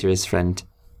traitorous friend.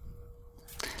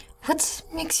 What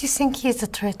makes you think he's a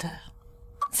traitor?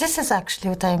 This is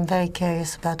actually what I am very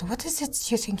curious about. What is it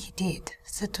you think he did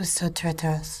that was so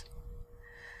traitorous?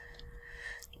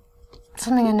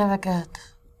 Something I never got.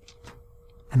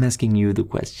 I'm asking you the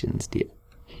questions, dear.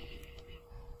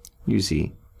 You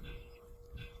see,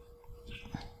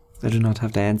 I do not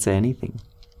have to answer anything.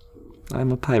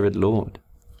 I'm a pirate lord.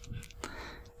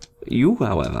 You,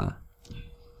 however,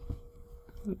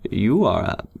 you are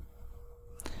a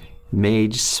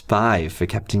mage spy for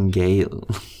Captain Gale.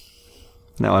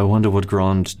 Now I wonder what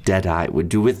Grand Deadeye would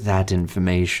do with that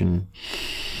information.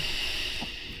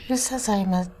 Who says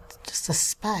I'm just a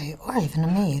spy or even a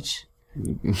mage?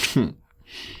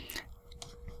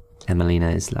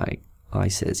 Emelina is like, I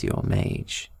says you're a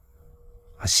mage.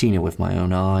 I seen it with my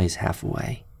own eyes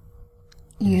halfway.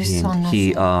 You saw nothing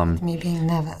He of me being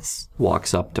nervous.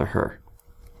 walks up to her,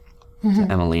 to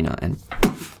Emelina, and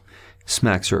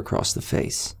smacks her across the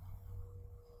face.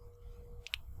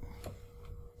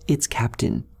 It's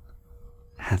Captain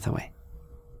Hathaway.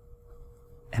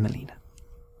 Emelina.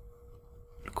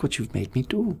 Look what you've made me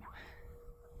do.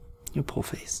 Your poor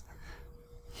face.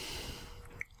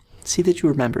 See that you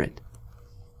remember it.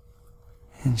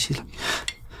 And she's like,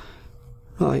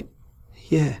 right,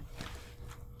 yeah.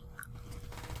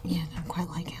 Yeah, I don't quite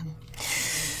like him.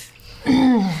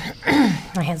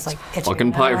 My hand's like itching.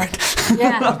 Fucking pirate.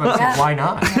 Yeah. Why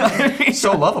not? He's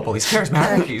so lovable. He's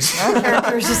charismatic. He's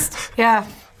Character's just, yeah.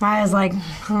 Maya's like,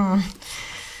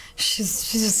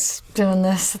 She's just doing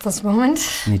this at this moment.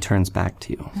 And he turns back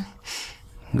to you.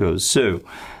 He goes, so,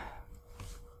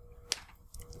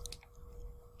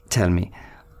 tell me,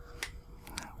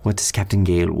 what does Captain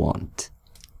Gale want?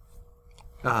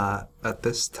 At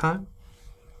this time,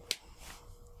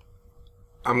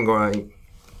 I'm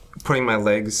putting my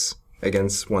legs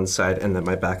against one side and then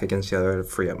my back against the other to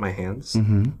free up my hands.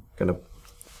 Mm-hmm. Gonna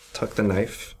tuck the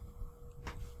knife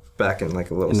back in like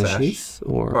a little In the sash. sheath,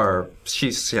 or? Or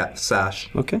sheath, yeah, sash.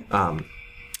 Okay.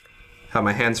 Have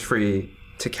my hands free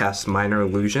to cast Minor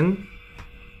Illusion.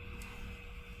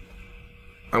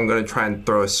 I'm gonna try and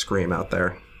throw a scream out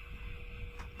there.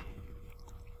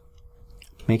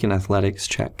 Make an athletics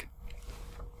check.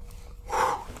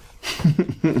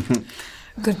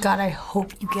 Good God, I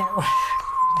hope you get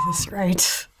this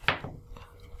right.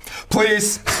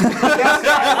 Please!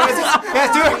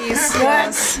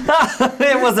 Yes.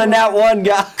 It was a nat 1,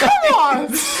 guy. Come on!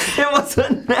 It was a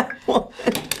nat 1.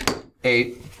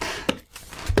 8.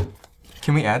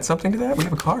 Can we add something to that? We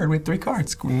have a card. We have 3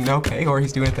 cards. Okay, or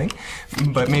he's doing a thing.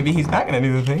 But maybe he's not going to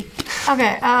do the thing.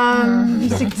 Okay,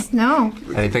 6, no.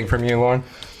 Anything from you, Lauren?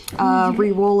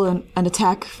 Re-roll an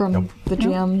attack from the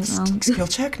GM. Skill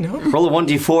check? No. Roll a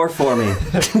 1d4 for me.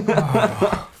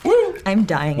 I'm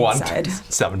dying inside.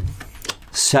 7.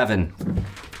 7.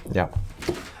 Yeah.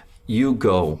 You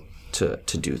go to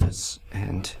do this,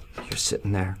 and you're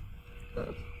sitting there,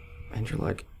 and you're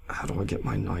like, how do I get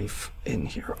my knife in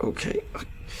here? Okay.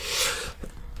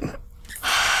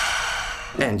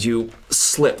 And you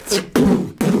slip.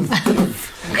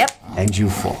 Yep. And you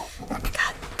fall.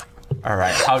 All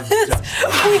right. How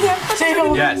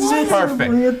Yes,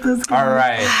 perfect. All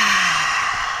right.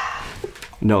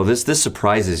 No, this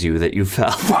surprises you that you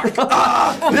fell.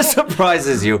 This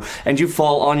surprises you, and you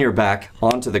fall on your back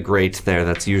onto the grate there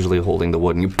that's usually holding the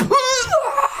wood, and you.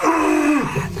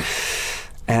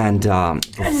 And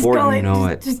before you know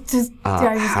it,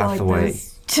 Hathaway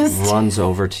runs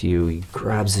over to you. He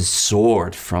grabs his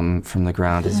sword from the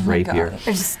ground, his rapier,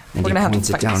 and he points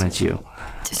it down at you.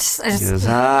 He goes,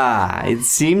 it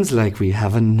seems like we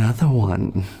have another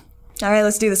one. All right,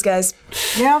 let's do this, guys.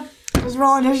 Yep. Just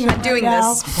roll initiative. I'm doing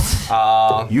this.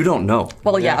 You don't know.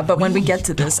 Well, yeah, but when we get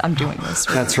to this, I'm doing this.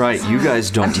 That's right. You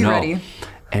guys don't I'm too know. ready.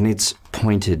 And it's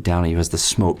pointed down at you as the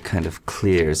smoke kind of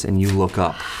clears, and you look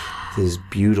up. This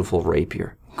beautiful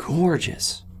rapier,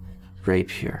 gorgeous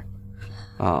rapier,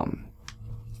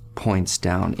 points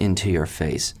down into your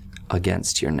face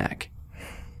against your neck.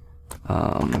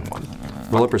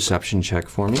 Roll a perception check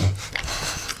for me.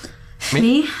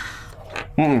 Me?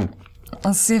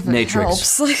 Let's see if it Natrix.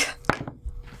 helps. Like,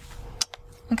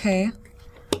 okay.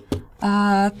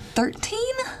 13?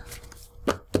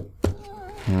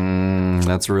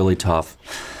 That's really tough.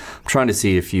 I'm trying to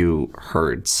see if you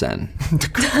heard Sen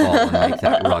call and make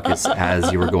that ruckus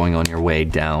as you were going on your way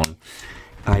down.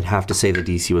 I'd have to say the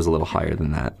DC was a little higher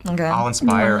than that. Okay. I'll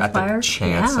inspire at the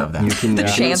chance of that. You can, The you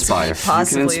can chance, inspire.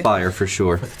 possibly. You can inspire for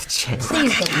sure. Please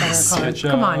get better cards.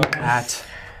 Come on. At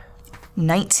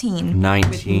 19.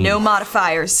 19. No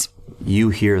modifiers. You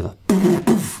hear the.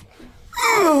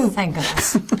 Thank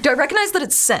goodness. Do I recognize that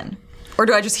it's Sen? Or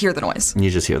do I just hear the noise? You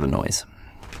just hear the noise.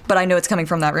 But I know it's coming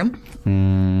from that room?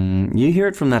 You hear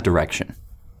it from that direction.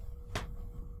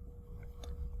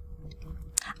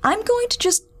 I'm going to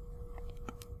just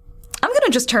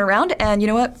turn around and, you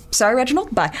know what? Sorry,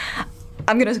 Reginald. Bye.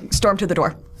 I'm going to storm to the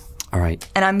door. All right.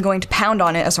 And I'm going to pound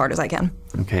on it as hard as I can.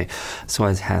 Okay. So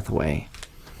as Hathaway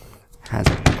has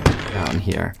it down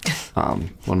here.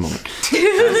 One moment.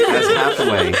 As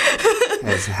Hathaway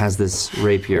has this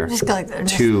rapier Just go like that,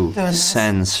 just to doing this.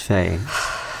 Sen's face.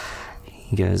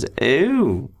 He goes,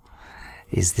 "Oh,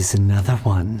 is this another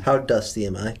one?" How dusty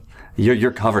am I?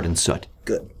 You're covered in soot.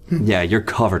 Good. Yeah, you're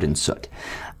covered in soot.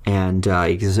 And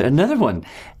he goes, "Another one.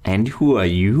 And who are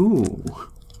you?"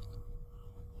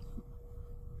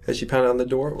 Has she pounded on the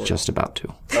door? Or? Just about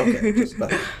to. Okay. Just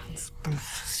about.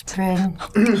 Spring.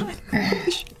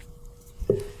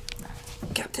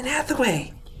 Captain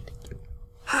Hathaway.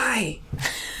 Hi.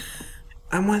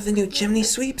 I'm one of the new chimney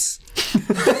sweeps.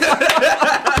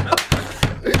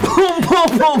 Boom,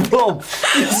 boom, boom, boom.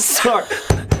 You start.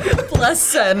 Bless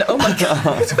Sen. Oh my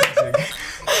god.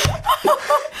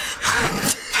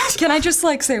 Can I just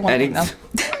say one thing though?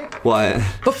 What?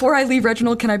 Before I leave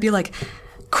Reginald, can I be like,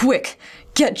 quick,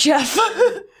 get Jeff?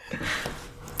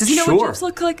 Does he know what Jeff's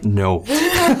look like? No.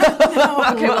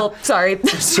 Okay, well, sorry.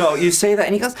 So you say that,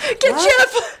 and he goes, Get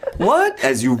Jeff! What?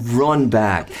 As you run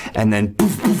back, and then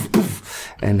poof, poof,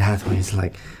 poof, and Hathaway's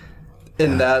like,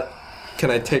 In that,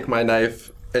 can I take my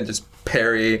knife and just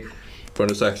parry,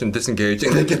 bonus action, disengage,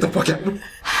 and then get the fuck out?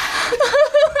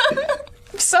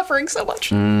 I'm suffering suffering so much.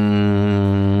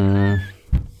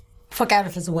 Fuck out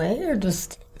of his way, or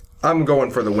just... I'm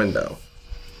going for the window.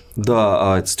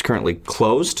 It's currently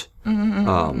closed.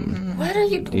 What are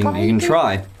you... You can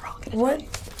try. What?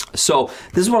 So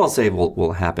this is what I'll say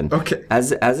will happen. Okay.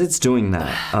 As it's doing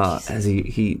that, as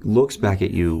he looks back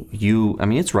at you, I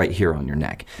mean, it's right here on your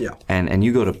neck. Yeah. And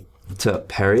you go to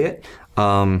parry it.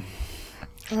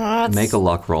 Make a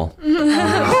luck roll.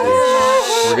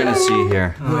 We're gonna see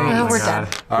here. We're done.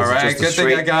 All right, good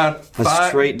thing I got a 5.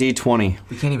 straight D20.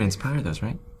 We can't even inspire those,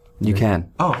 right? You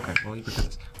can. Oh, okay. Well, you got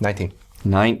this. 19.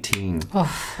 19.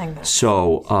 Oh, thank God.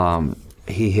 So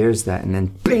he hears that, and then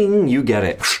bing, you get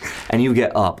it, and you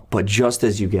get up. But just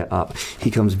as you get up, he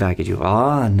comes back at you.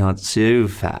 Not so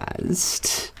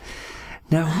fast.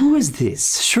 Now, who is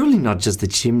this? Surely not just the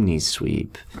chimney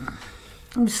sweep.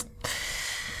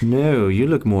 No, you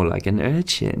look more like an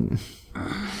urchin.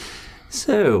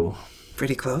 So,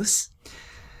 Pretty close.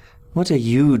 what are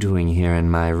you doing here in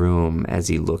my room? As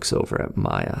he looks over at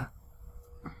Maya.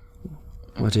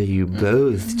 What are you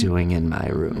both doing in my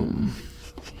room?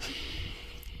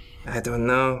 I don't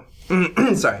know.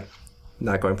 Sorry.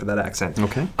 Not going for that accent.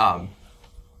 Okay. I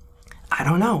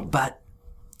don't know, but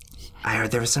I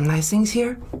heard there were some nice things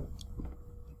here.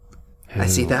 I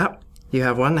see that. You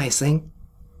have one nice thing.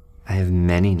 I have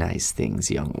many nice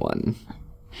things, young one.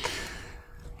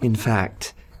 In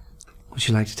fact, would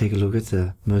you like to take a look at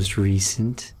the most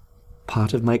recent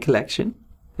part of my collection?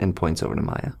 And points over to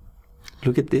Maya.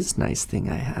 Look at this nice thing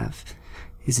I have.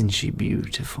 Isn't she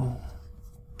beautiful?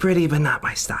 Pretty, but not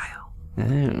my style.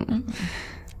 Oh.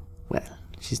 Well,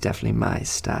 she's definitely my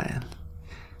style.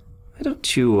 Why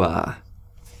don't you,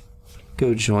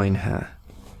 go join her,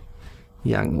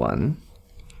 young one?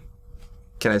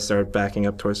 Can I start backing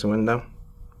up towards the window?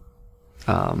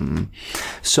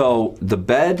 So the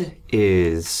bed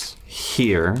is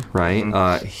here,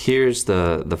 right? Here's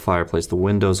the fireplace. The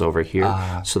window's over here.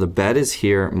 So the bed is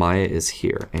here, Maya is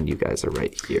here, and you guys are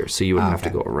right here. So you would have to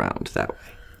go around that way,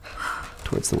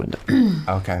 towards the window.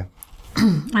 Okay.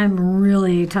 I'm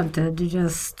really tempted to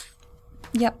just...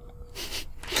 Yep.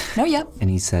 No, yep.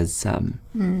 And he says,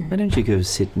 why don't you go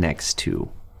sit next to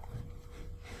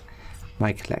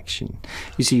my collection?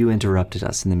 You see, you interrupted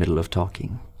us in the middle of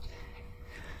talking.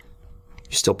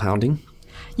 You're still pounding?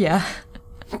 Yeah.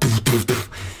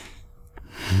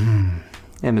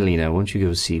 Emelina, won't you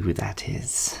go see who that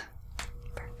is?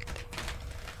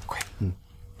 Quick.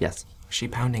 Yes. Was she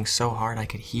pounding so hard I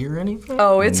could hear anything?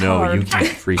 Oh, it's No, hard. you can't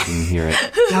freaking hear it.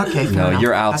 Okay, fair No, enough.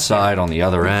 you're outside on the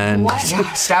other end.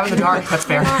 Yeah, stab in the dark. That's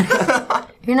fair.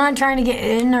 You're not trying to get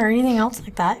in or anything else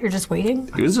like that? You're just waiting?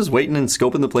 He was just waiting and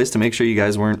scoping the place to make sure you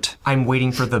guys weren't... I'm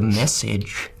waiting for the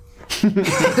message.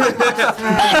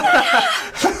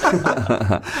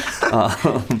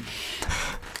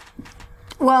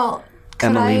 Well,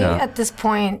 could Emelina. I, at this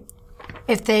point,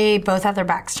 if they both have their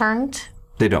backs turned,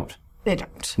 They don't. they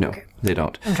don't. No, they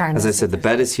don't. I'm trying As to I said, the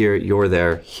bed is here, you're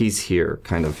there, he's here,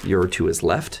 kind of, you're to his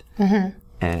left.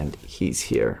 And he's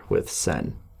here with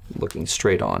Sen, looking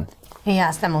straight on. He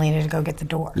asked Emelina to go get the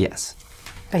door. Yes.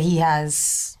 But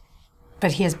his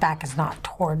back is not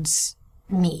towards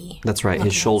me. That's right,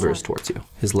 his shoulder is towards you.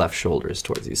 His left shoulder is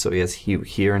towards you. So he has you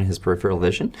here in his peripheral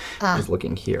vision. He's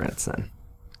looking here at Sen.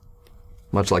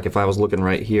 Much like if I was looking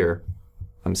right here,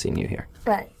 I'm seeing you here.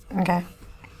 Right, okay.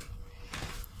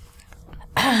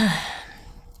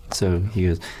 So he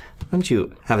goes, why don't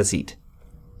you have a seat,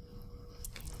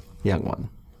 young one?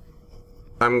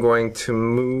 I'm going to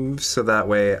move so that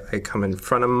way I come in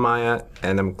front of Maya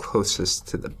and I'm close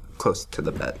to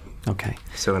the bed. Okay.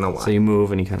 So in a line. So you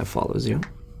move and he kind of follows you.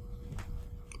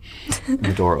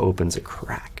 The door opens a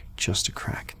crack, just a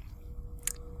crack.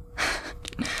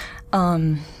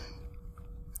 Emelina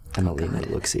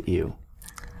looks at you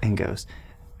and goes,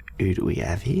 who do we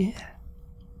have here?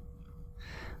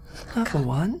 Number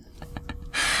one?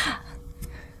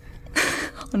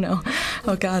 Oh no.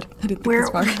 Oh god. I didn't think Where- this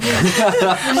far.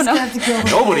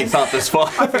 Nobody thought this far.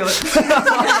 I feel it.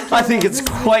 I think it's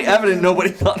quite evident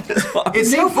nobody thought this far. It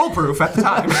seemed foolproof at the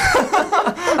time.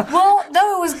 Well,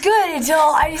 no, it was good until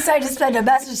I decided to send a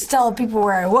message to tell people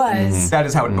where I was. That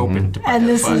is how it opened. And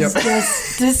this is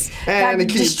just this. And that it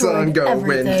keeps destroyed on going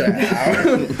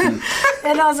everything. down.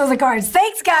 And also the cards.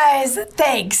 Thanks, guys.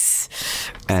 Thanks.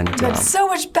 And But so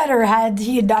much better had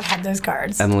he had not had those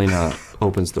cards. Emelina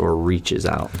opens the door, reaches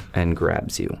out, and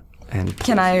grabs you. And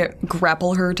Can I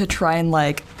grapple her to try and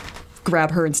like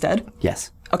grab her instead?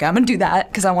 yes. Okay, I'm gonna do that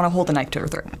because I want to hold the knife to her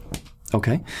throat.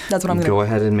 Okay. That's what I'm gonna Go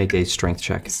ahead and make a strength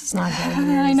check. It's not good.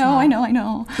 I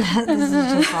know. This is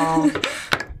just all.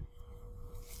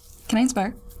 Can I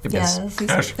inspire? Yes.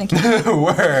 Yes. Thank you.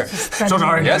 Where? So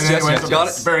sorry. Yes, yes, yes. Got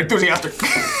it. Very enthusiastic.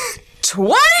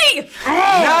 20!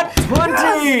 Not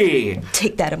 20!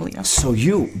 Take that, Emelina. So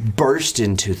you burst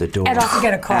into the door. And also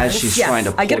get a card. As she's Yes, trying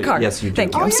to I get a point- card. Yes, you do.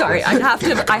 Thank you. I'm sorry. I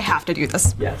have to do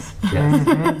this. Yes.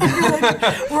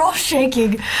 We're all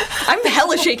shaking. I'm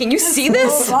hella shaking. You see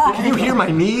this? Can you hear my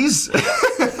knees?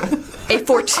 A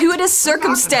fortuitous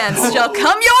circumstance shall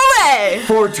come your way.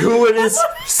 Fortuitous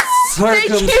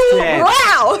circumstance. Thank you.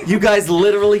 Wow. You guys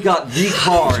literally got the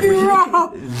card.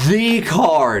 The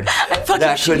card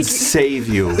that could save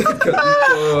you.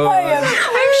 I'm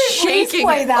shaking.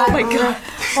 Play that. Oh my god.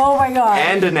 Oh my god.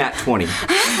 And a nat 20.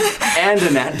 And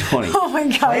a nat 20. Oh my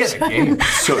gosh.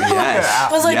 So yes.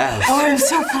 I was like, yes. oh, I'm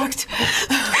so fucked.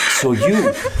 So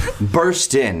you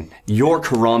burst in. Your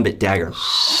karambit dagger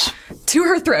To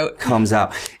her throat. comes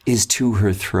out, is to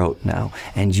her throat now,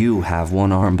 and you have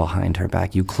one arm behind her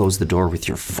back. You close the door with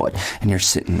your foot, and you're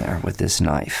sitting there with this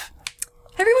knife.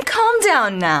 Everyone calm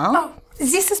down now. Oh,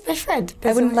 this is my friend.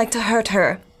 I wouldn't like to hurt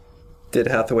her. Did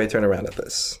Hathaway turn around at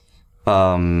this?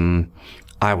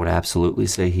 I would absolutely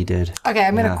say he did. Okay,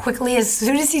 I'm gonna quickly, as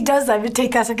soon as he does that, I'm gonna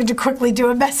take that second to quickly do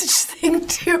a message thing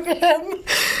to him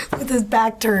with his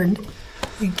back turned.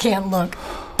 You can't look.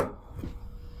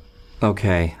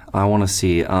 Okay, I want to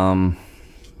see. Make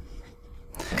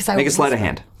a sleight of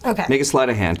hand. Okay. Make a sleight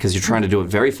of hand because you're trying to do it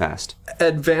very fast.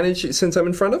 Advantage since I'm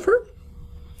in front of her?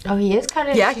 Oh, he is kind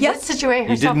of. Yeah, she yeah. did situate You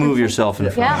herself. did move yourself in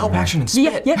front. Yeah. of her. Action and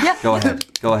spit. Yeah. Go ahead.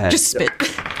 Go ahead. Just spit.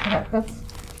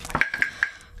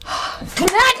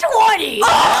 Not 20!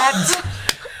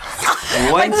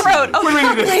 What? Throat. Oh,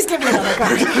 Please give me another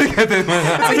card.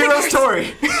 It's a hero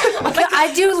story.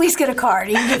 I do at least get a card.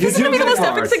 You can You do the get a most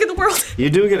epic card. thing in the world. You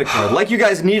do get a card. Like you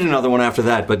guys need another one after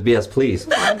that, but yes, please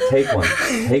take one.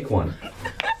 Take one.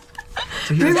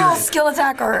 do roll skill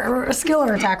attack or a skill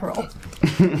or attack roll.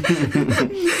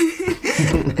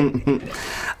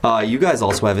 You guys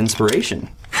also have inspiration.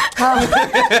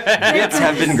 Gifts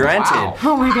have been granted.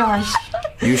 Oh my gosh.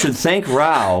 You should thank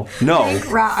Rao. No,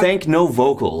 Rao. thank No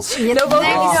Vocals. You know,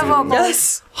 thank you, no vocals.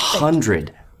 Yes.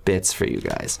 100 bits for you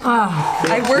guys.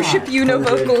 I worship you, no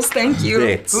vocals. Thank you.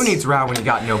 Bits. Who needs Rao when you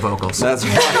got no vocals? That's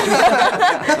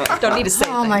right. Don't need to say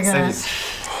Oh my things.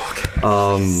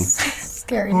 gosh.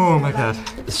 Scary. Oh my god.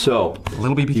 So,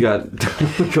 Little BB. you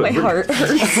got. My heart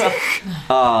hurts.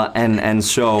 And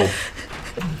so,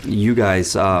 you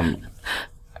guys,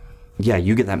 yeah,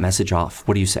 you get that message off.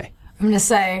 What do you say? I'm gonna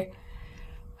say,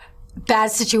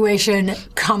 bad situation,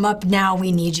 come up now,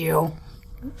 we need you.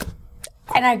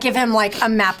 And I give him like a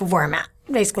map of where I'm at.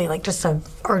 Basically, like just a.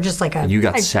 You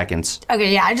got seconds.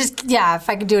 Okay, yeah, if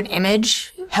I could do an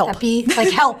image. Help. That'd be,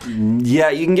 like, help. Yeah,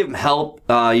 you can give him help.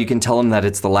 You can tell him that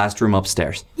it's the last room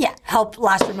upstairs. Yeah, help,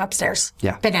 last room upstairs.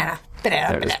 Yeah. Banana.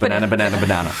 There it is. Banana. Banana.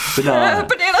 Banana.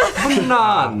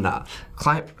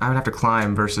 Climb. I would have to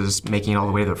climb versus making it all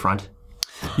the way to the front.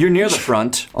 You're near the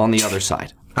front on the other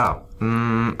side. Oh.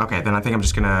 Okay, then I think I'm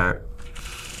just gonna.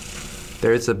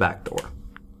 There's a back door.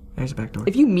 There's a back door.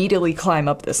 If you immediately climb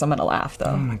up this, I'm gonna laugh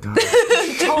though. Oh my god.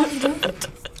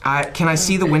 Can I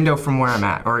see the window from where I'm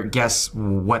at, or guess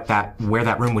where that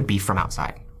room would be from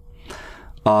outside?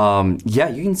 Yeah,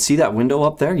 you can see that window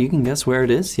up there. You can guess where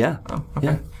it is. Yeah. Oh, okay.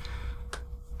 Yeah.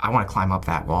 I want to climb up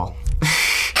that wall.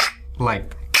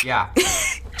 Like, yeah,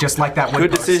 just like that window.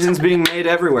 Good decisions being made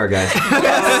everywhere, guys.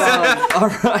 All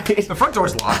right. The front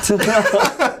door's locked.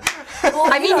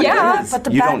 I mean, yeah. But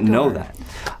the You back don't know door. that.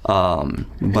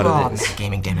 But Oh, it this is. is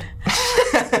gaming, damn it.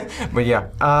 But yeah,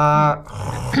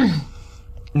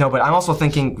 no, but I'm also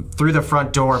thinking through the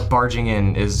front door, barging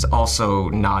in is also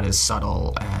not as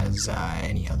subtle as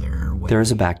any other way. There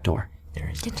is a back door. There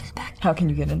is. How can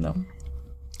you get in though?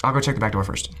 I'll go check the back door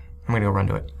first. I'm gonna go run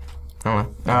to it. I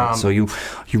don't know. So you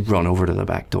run over to the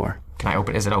back door. Can I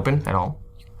open? Is it open at all?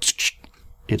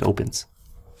 It opens.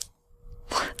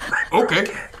 Okay.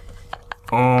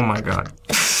 Oh my god.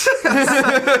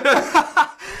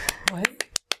 What?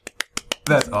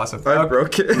 That's awesome. I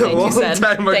broke it a Thank you, long Zen.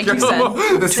 time ago. Thank you,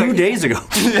 Zen. 2 days ago.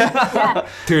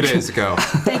 2 days ago.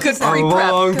 Good A free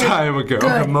prep. long time ago.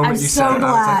 Good. The moment I'm you so said it, I was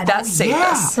like, glad. That saved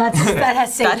us. That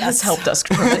has saved That has us. helped us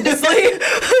tremendously.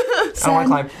 I want to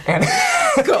climb. And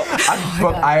go.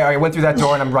 I went through that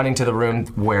door and I'm running to the room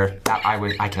where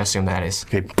I can assume that is.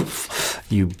 Okay.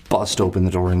 You bust open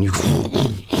the door and you.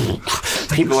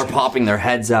 People are popping their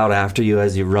heads out after you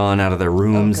as you run out of their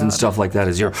rooms and stuff like that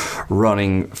as you're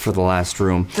running for the last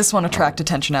room. This won't attract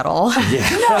attention at all.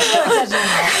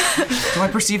 Do I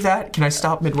perceive that? Can I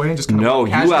stop midway and just kind No, of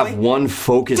you have one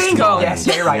focused Dingo! mind. Yes,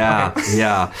 you're right. Yeah, Okay.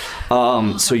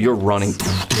 yeah. So you're running.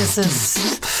 This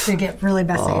is to get really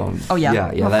messy.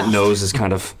 Yeah, that nose is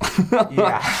kind of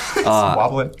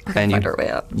wobbling. And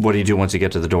what do you do once you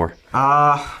get to the door?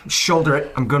 Shoulder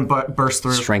it. I'm gonna burst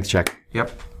through. Strength check.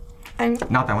 Yep.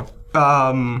 Not that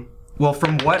one. Well,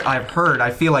 from what I've heard, I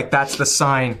feel like that's the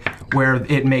sign where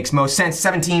it makes most sense.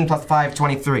 17 plus 5,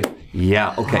 23.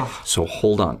 Yeah, okay. So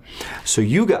hold on. So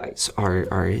you guys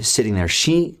are sitting there.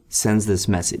 She sends this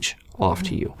message off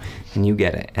to you, and you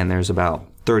get it. And there's about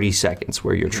 30 seconds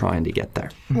where you're trying to get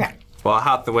there. Yeah. While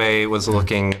Hathaway was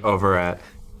looking over at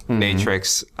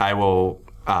Matrix, I will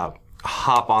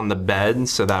hop on the bed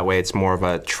so that way it's more of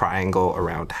a triangle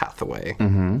around Hathaway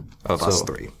of us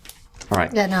three. All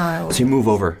right. Yeah, no. So you move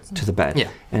over to the bed. Yeah.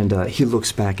 And he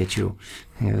looks back at you.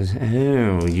 He goes,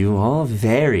 "Oh, you are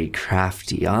very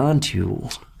crafty, aren't you?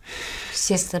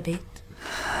 Just a bit.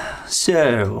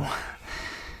 So,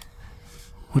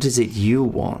 what is it you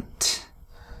want?"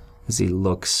 As he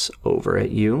looks over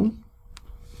at you,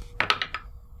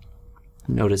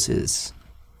 notices,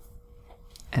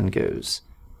 and goes,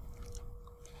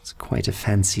 "It's quite a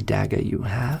fancy dagger you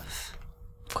have."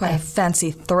 Quite a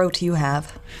fancy throat you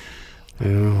have.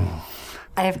 Oh.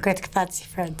 I have great fancy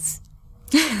friends.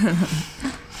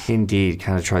 Indeed,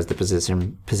 kind of tries to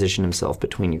position himself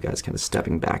between you guys, kind of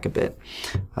stepping back a bit,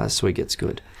 so he gets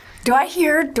good. Do I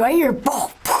hear? At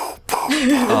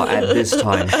this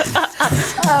time,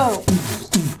 Oh.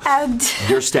 And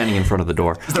you're standing in front of the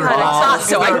door.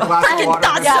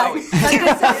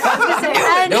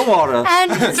 No water.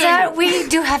 And so we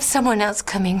do have someone else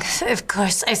coming, of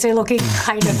course. I say, looking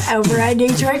kind of over at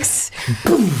Natrix.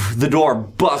 The door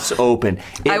busts open.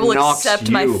 It I will knocks accept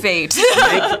you. my fate.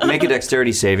 Make a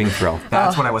dexterity saving throw.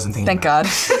 That's what I wasn't thinking. Thank God.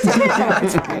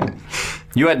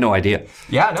 You had no idea.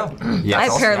 Yeah, no. I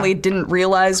apparently didn't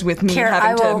realize with me Here,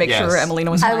 having I to will- make sure Yes. Emelina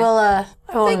was I fine. will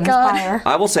Thank God. inspire.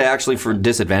 I will say actually for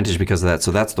disadvantage because of that,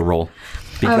 so that's the roll.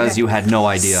 Because you had no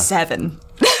idea. 7.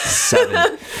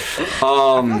 7.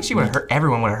 She would have heard.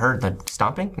 Everyone would have heard the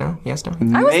stomping. No. Yes. No.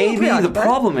 Maybe the preoccupied,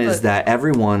 problem is but- that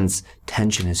everyone's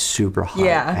tension is super high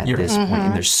Yeah. at this point,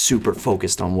 and they're super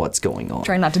focused on what's going on.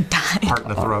 Trying not to die. Heart in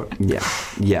the throat.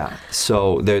 Yeah.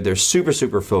 So they're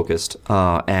super focused,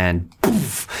 and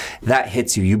poof, that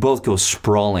hits you. You both go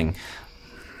sprawling.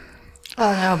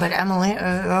 Oh no, but Emily,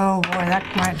 oh boy, that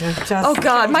might just. Oh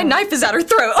God, my knife is at her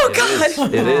throat. Oh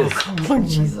God. It is. Oh,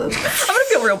 Jesus. I'm gonna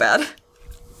feel real bad.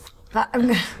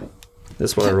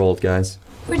 That's what I rolled, guys.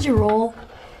 Would you roll?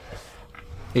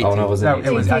 18. Oh no, was it? No,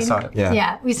 it was. I saw it.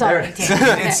 Yeah, we saw it.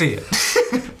 I didn't see it.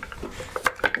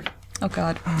 Oh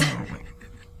God.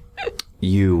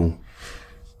 You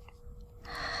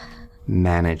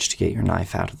managed to get your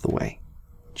knife out of the way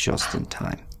just in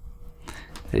time.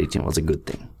 That 18 was a good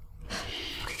thing.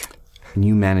 And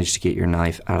you managed to get your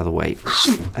knife out of the way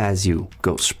as you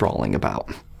go sprawling about.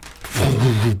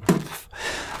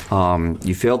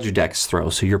 You failed your dex throw,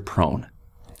 so you're prone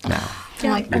now.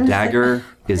 Your dagger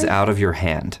is out of your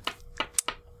hand.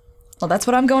 Well, that's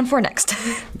what I'm going for next.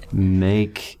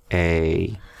 Make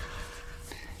a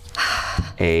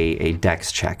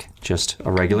dex check. Just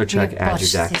a regular check, add your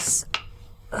dex.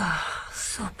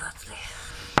 So badly.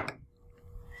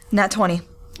 Nat 20.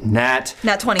 Nat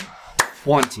Nat 20.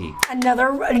 20.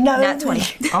 Another. Nat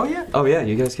 20. Oh yeah. Oh yeah,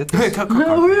 you guys get this?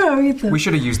 We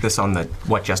should have used this on the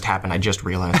what just happened. I just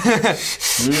realized. Not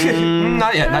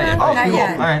yet. Oh, Not cool.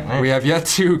 yet. All right. We have yet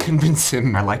to convince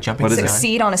him. I like jumping. What is it?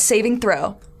 Succeed on a saving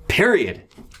throw. Period.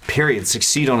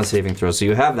 Succeed on a saving throw. So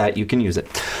you have that. You can use it.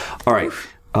 All right.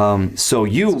 So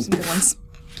you Good ones.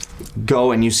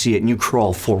 go and you see it and you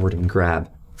crawl forward and grab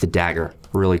the dagger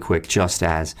really quick just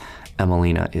as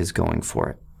Emelina is going for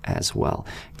it as well.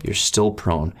 You're still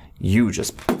prone. You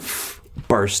just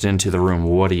burst into the room.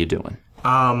 What are you doing?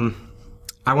 I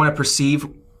want to perceive.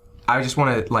 I just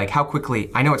want to how quickly.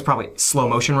 I know it's probably slow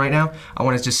motion right now. I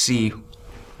want to just see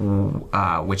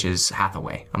which is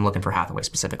Hathaway. I'm looking for Hathaway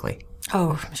specifically.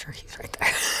 Oh, I'm sure he's right there.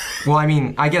 Well, I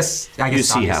mean, I guess You it's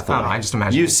see obvious. Hathaway. I don't know, I just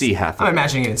imagine. You it. see Hathaway. I'm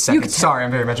imagining it in seconds. Sorry, I'm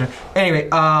very imagining. Anyway,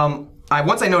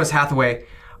 once I notice Hathaway,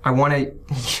 I want to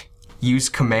use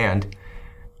command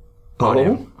on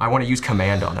him. I want to use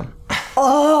command on him.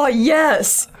 Oh,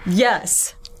 yes.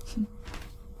 Yes.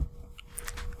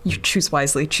 You choose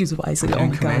wisely. Choose wisely. Oh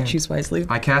my command. God, choose wisely.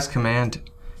 I cast command,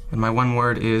 and my one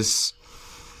word is.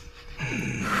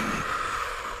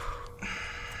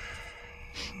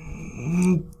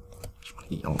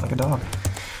 Yell like a dog.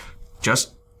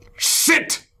 Just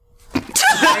sit. Was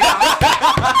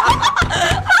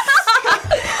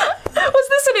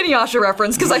this an Inuyasha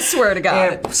reference because I swear to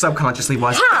God. It subconsciously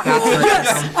was.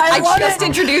 I just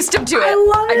introduced him to it.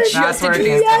 I just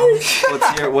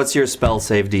introduced him. What's your spell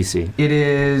save DC? It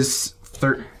is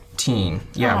 13.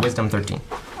 Yeah, wisdom 13.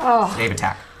 Oh. Save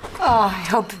attack. Oh, I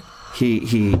hope.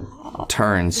 He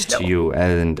turns to you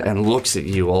and looks at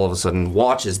you all of a sudden,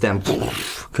 watches them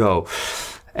go,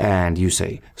 and you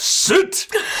say, "Sit!"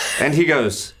 And he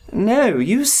goes, "No,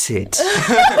 you sit."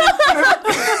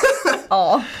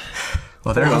 Oh.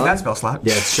 Well, there goes that spell slot.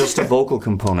 Yeah, it's just a vocal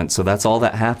component, so that's all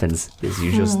that happens, is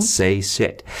you just say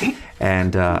sit.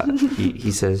 And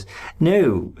he says,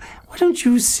 "No, why don't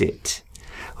you sit?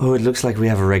 Oh, it looks like we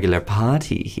have a regular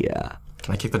party here."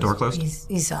 Can I kick the door closed?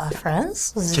 These are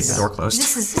friends. Kick the door closed.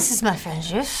 This is my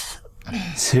friendship.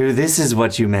 So this is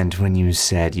what you meant when you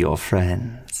said you're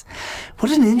friends.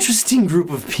 What an interesting group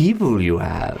of people you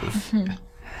have.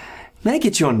 May I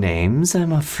get your names?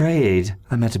 I'm afraid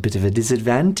I'm at a bit of a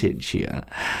disadvantage here.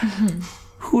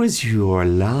 Who is your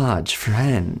large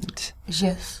friend?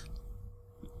 Jeff.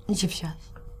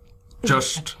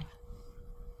 Just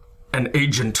an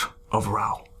agent of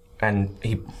Rao. And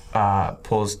he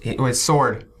pulls his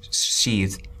sword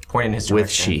sheathed, pointing in his direction.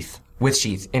 With sheath. With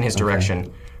sheath, in his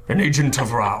direction. An agent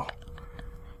of Rao.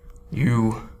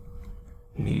 You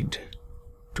need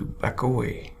to back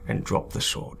away and drop the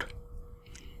sword.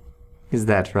 Is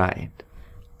that right?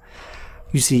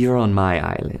 You see, you're on my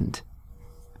island,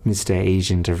 Mr.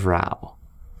 Agent of Rao.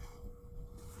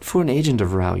 For an agent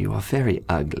of Rao, you are very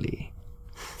ugly.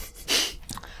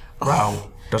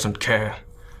 Rao doesn't care.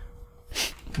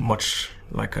 Much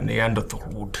like a Neanderthal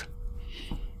would.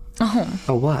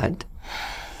 A what?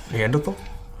 Neanderthal?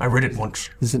 I read it once.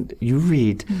 Isn't you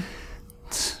read?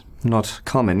 It's not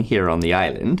common here on the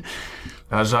island.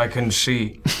 As I can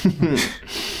see.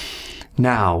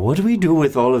 Now, what do we do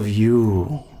with all of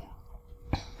you?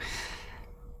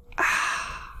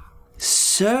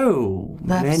 So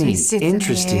Perhaps many we sit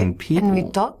interesting people and we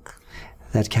talk.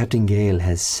 that Captain Gale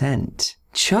has sent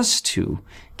just to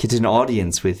get an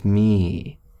audience with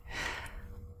me.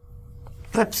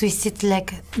 Perhaps we sit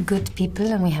like good people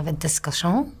and we have a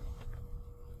discussion.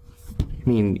 I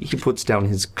mean, he puts down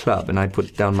his club and I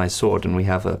put down my sword and we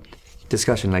have a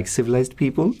discussion like civilized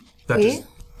people. That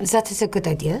is a good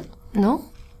idea.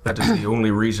 No? That is the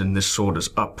only reason this sword is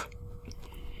up.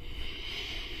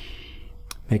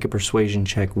 Make a persuasion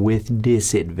check with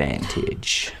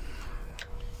disadvantage.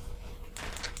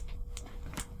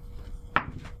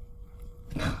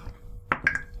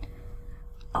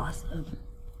 Awesome.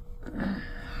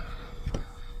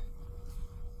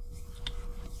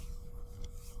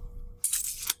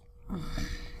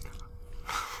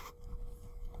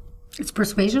 It's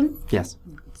persuasion? Yes.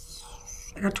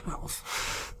 I got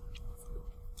 12.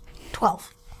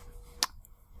 12.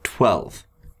 12.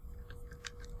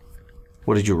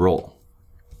 What did you roll?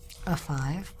 A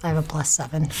 5. I have a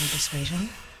 +7 for persuasion.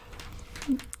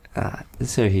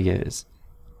 So he goes,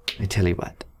 I tell you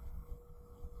what.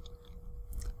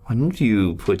 Why don't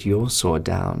you put your sword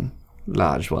down,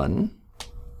 large one,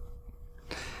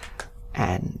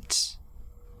 and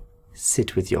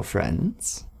sit with your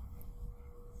friends,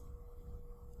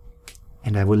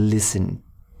 and I will listen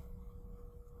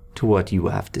to what you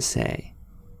have to say.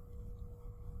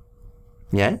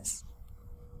 Yes?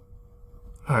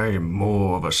 I am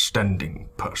more of a standing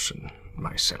person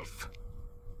myself.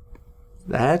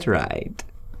 That's right.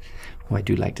 Oh, I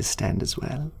do like to stand as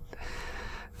well.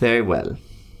 Very well.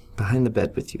 Behind the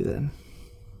bed with you, then.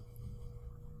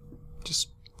 Just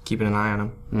keeping an eye on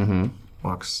him. Mm-hmm.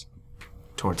 Walks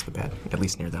towards the bed, at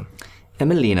least near them.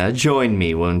 Emelina, join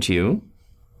me, won't you?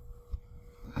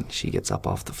 And she gets up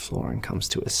off the floor and comes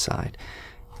to his side.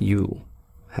 You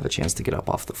have a chance to get up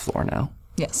off the floor now.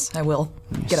 Yes, I will.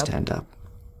 You Get up. stand up.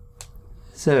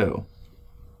 So,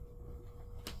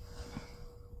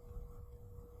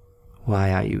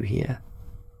 why are you here?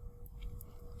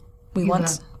 We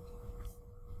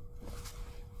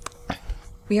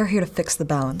are here to fix the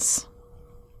balance.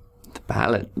 The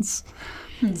balance?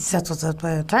 That's what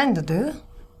we're trying to do.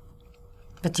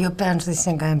 But you apparently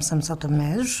think I am some sort of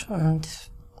mage, and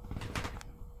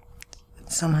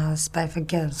somehow a spy for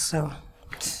girls, so...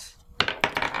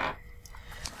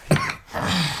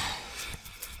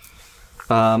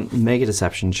 Make a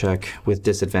deception check with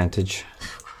disadvantage.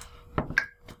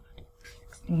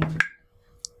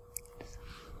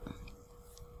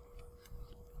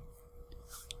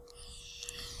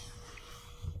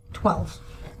 12.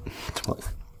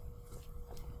 12.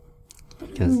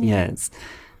 Because, yes,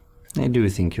 I do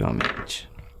think you are mage.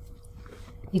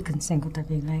 You can think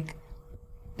whatever you like.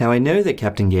 Now, I know that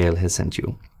Captain Gale has sent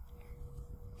you.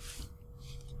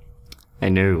 I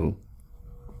know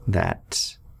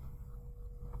that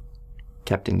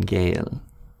Captain Gale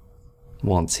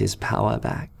wants his power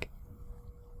back.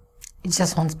 He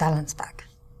just wants balance back.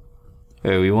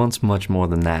 Oh, he wants much more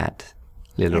than that,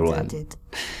 little one.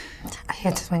 I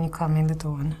hate it when you call me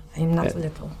little one. I'm not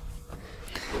little.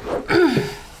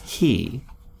 He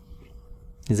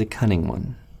is a cunning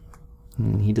one.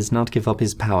 He does not give up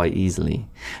his power easily.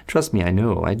 Trust me, I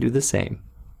know, I do the same.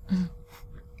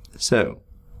 So,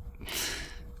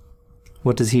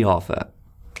 what does he offer?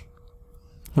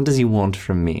 What does he want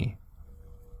from me?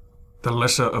 The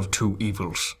lesser of two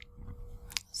evils.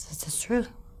 This is true.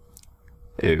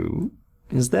 Oh,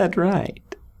 is that right?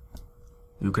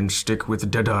 You can stick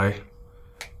with Deadeye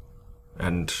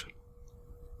and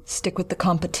Stick with the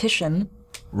competition.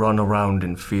 run around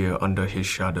in fear under his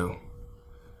shadow.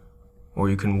 Or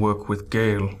you can work with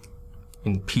Gale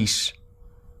in peace.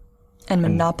 And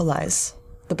monopolize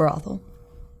the brothel.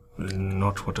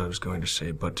 Not what I was going to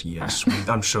say, but yes,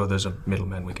 I'm sure there's a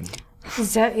middleman we can...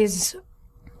 If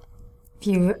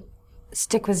you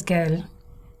stick with Gale,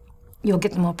 you'll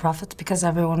get more profit because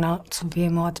everyone else will be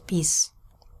more at peace.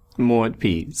 More at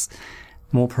peace.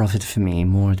 More profit for me,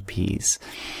 more at peace.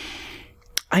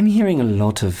 I'm hearing a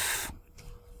lot of,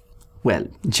 well,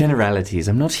 generalities.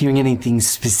 I'm not hearing anything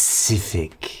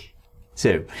specific.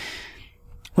 So,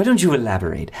 why don't you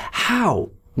elaborate?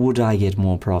 How would I get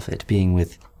more profit being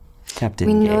with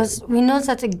Captain Gale? We know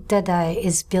that Deadeye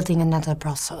is building another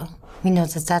brothel. We know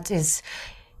that is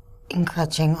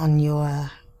encroaching on your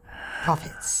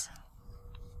profits.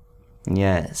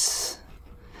 Yes.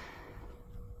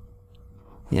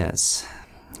 Yes,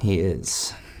 he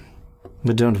is.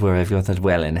 But don't worry, I've got that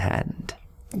well in hand.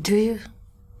 Do you?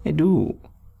 I do.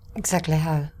 Exactly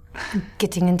how?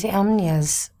 Getting into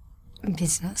Omnia's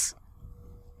business.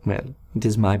 Well, it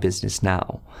is my business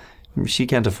now. She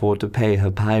can't afford to pay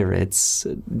her pirates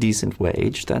a decent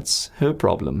wage. That's her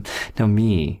problem. Now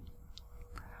me,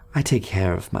 I take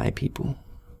care of my people.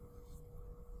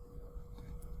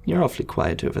 You're awfully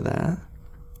quiet over there.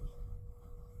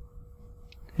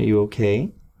 Are you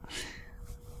okay?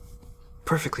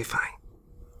 Perfectly fine.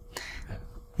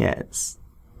 Yes.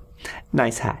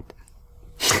 Nice hat.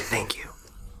 Thank you.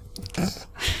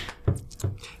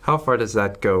 How far does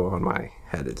that go on my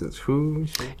head?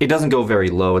 It doesn't go very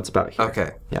low. It's about here.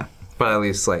 Okay. Yeah. But at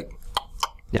least like...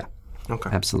 Yeah. Okay.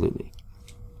 Absolutely.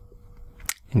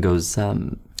 And goes,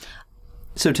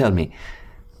 so tell me,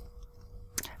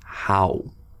 how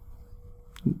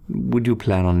would you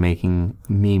plan on making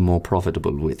me more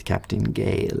profitable with Captain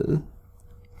Gale?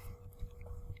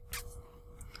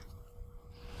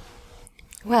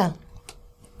 Well,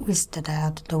 with Deadeye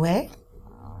out of the way,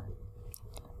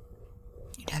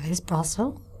 you'd have his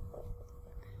brothel.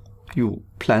 You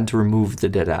plan to remove the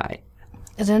Deadeye?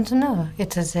 I don't know.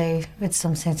 It's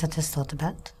something that is thought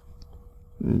about.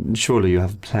 Surely you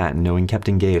have a plan. Knowing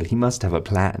Captain Gale, he must have a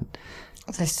plan.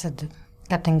 As I said,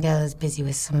 Captain Gale is busy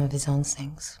with some of his own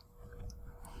things.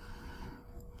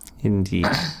 Indeed,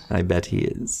 I bet he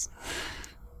is.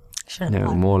 Sure.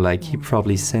 No, more like he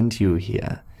probably sent you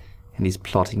here, and he's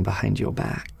plotting behind your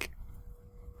back.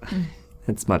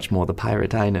 That's much more the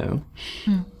pirate I know.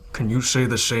 Can you say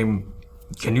the same...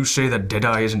 Can you say that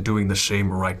Deadeye isn't doing the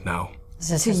same right now?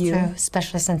 This is true,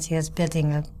 especially since he is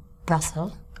building a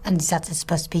brothel, and that is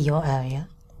supposed to be your area.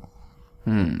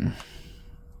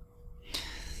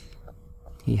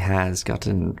 He has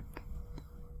gotten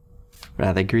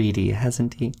rather greedy,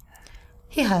 hasn't he?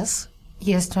 He has.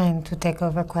 He is trying to take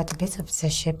over quite a bit of the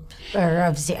ship, or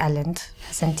of the island,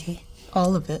 hasn't he?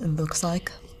 All of it looks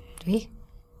like. Oui.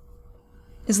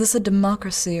 Is this a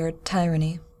democracy or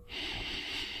tyranny?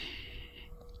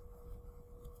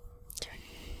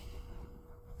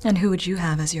 And who would you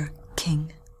have as your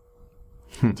king?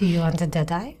 Do you want a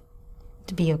Deadeye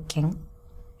to be your king?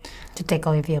 To take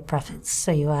all of your profits,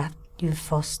 so you're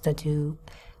forced to do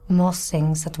more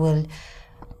things that will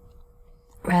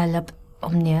rile up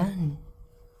Omnia and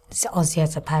all the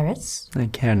other pirates? I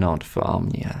care not for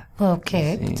Omnia.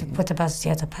 Okay, but what about the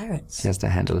other pirates? She has to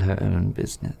handle her own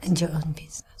business. And your own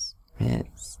business?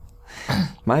 Yes.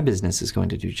 My business is going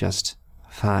to do just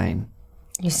fine.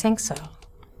 You think so?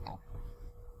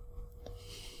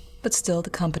 But still, the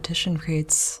competition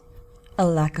creates a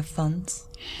lack of funds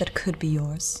that could be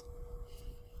yours.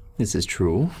 This is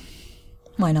true.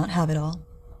 Why not have it all?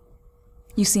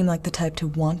 You seem like the type to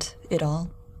want it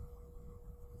all.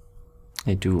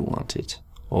 I do want it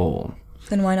all.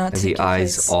 Then why not As take the your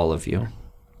eyes, place? all of you.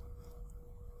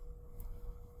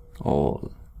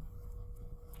 All.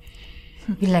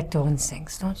 You like doing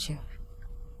things, don't you?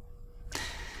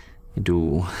 I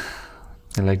do.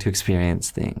 I like to experience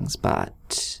things,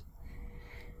 but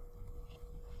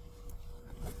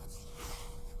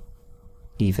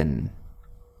even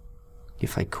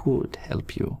if I could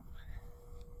help you,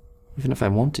 even if I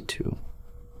wanted to,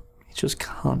 it just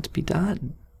can't be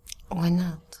done. Why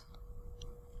not?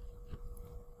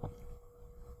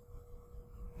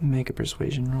 Make a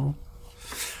persuasion roll.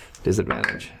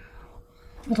 Disadvantage.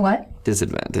 What?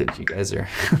 Disadvantage, you guys are.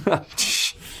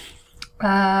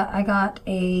 I got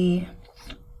a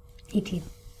 18.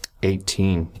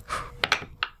 18.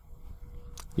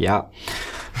 Yeah.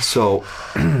 So,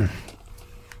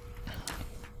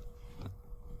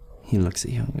 he looks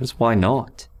at you and goes, why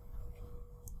not?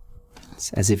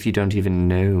 It's as if you don't even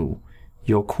know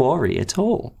your quarry at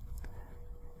all.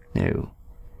 No.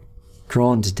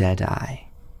 Grand Deadeye.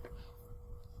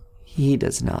 He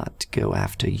does not go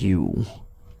after you.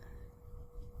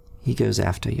 He goes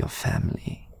after your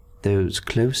family, those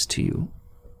close to you.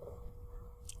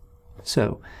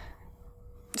 So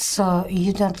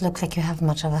you don't look like you have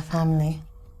much of a family.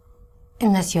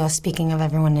 Unless you're speaking of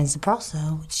everyone in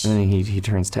Zabrasso, which... And he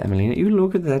turns to Emily. You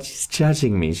look at that, she's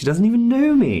judging me. She doesn't even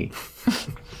know me.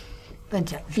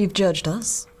 You've judged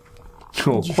us.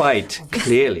 Oh, quite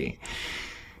clearly.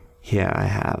 Here I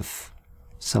have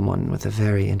someone with a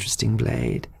very interesting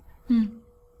blade.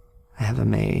 I have a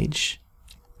mage.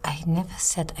 I never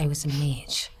said I was a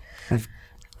mage.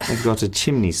 I've got a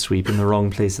chimney sweep in the wrong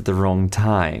place at the wrong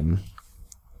time.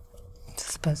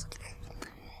 Supposedly.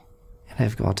 And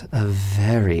I've got a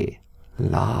very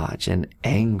large and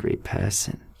angry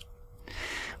person.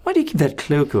 Why do you keep that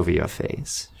cloak over your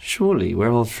face? Surely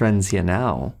we're all friends here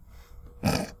now.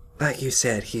 Like you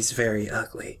said, he's very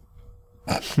ugly.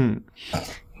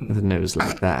 With a nose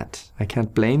like that, I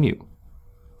can't blame you.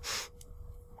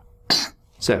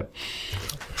 So,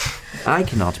 I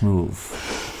cannot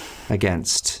move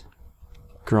against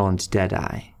Grand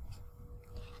Deadeye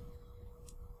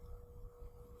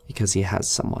because he has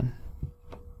someone.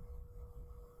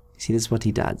 See, this is what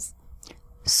he does.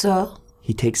 So?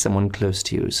 He takes someone close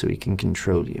to you so he can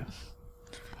control you.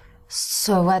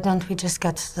 So why don't we just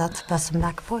get that person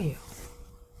back for you?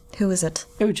 Who is it?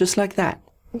 Oh, just like that.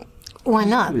 Why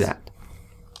not? Do that.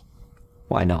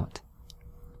 Why not?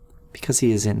 Because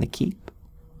he is in the keep.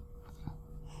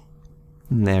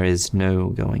 And there is no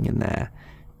going in there.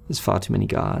 There's far too many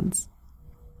guards.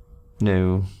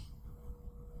 No,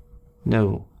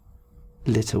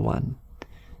 little one.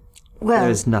 Well,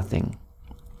 there is nothing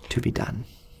to be done.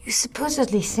 You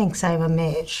supposedly think I'm a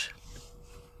mage.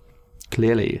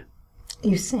 Clearly.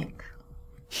 You think?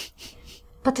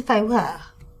 But if I were,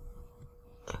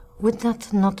 would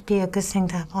that not be a good thing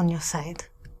to have on your side?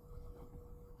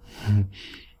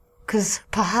 Because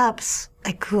perhaps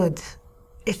I could,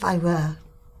 if I were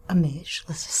a mage,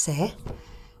 let's just say.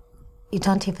 You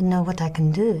don't even know what I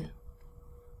can do.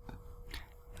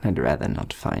 I'd rather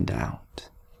not find out.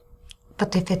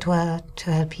 But if it were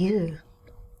to help you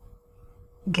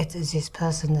get this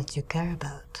person that you care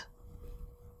about.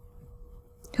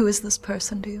 Who is this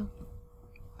person to you?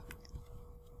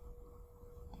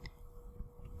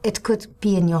 It could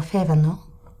be in your favor, no?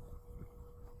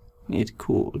 It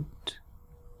could.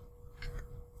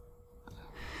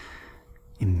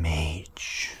 A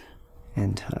mage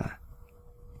and her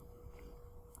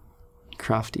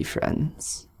crafty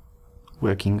friends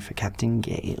working for Captain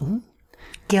Gale.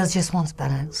 Gale just wants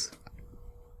balance.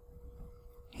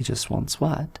 He just wants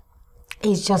what?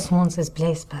 He just wants his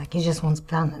place back. He just wants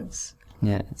balance.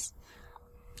 Yes.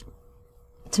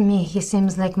 To me, he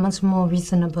seems like a much more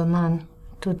reasonable man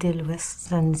to deal with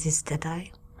than this Deadeye.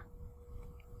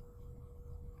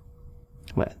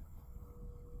 Well.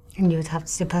 And you would have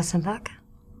the person back?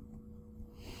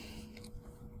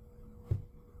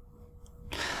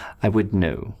 I would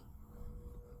know.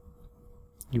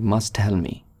 You must tell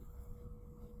me.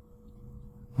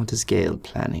 What is Gale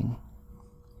planning?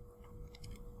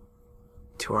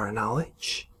 To our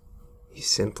knowledge, he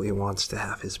simply wants to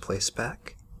have his place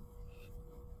back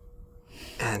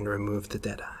and remove the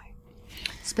Deadeye.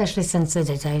 Especially since the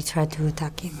Deadeye tried to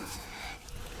attack him.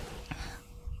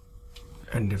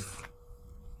 And if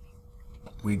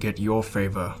we get your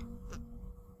favor,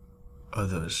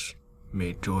 others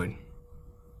may join.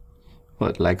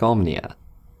 What, like Omnia?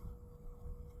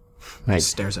 Right.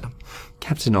 Stares at him.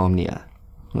 Captain Omnia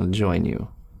will join you.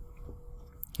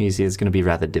 You see, it's going to be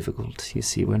rather difficult. You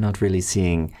see, we're not really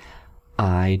seeing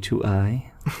eye to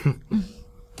eye.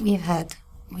 We've heard.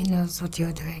 We know what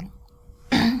you're doing.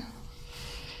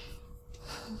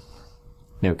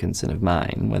 No concern of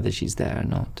mine whether she's there or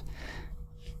not.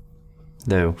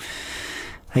 Though,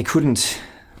 I couldn't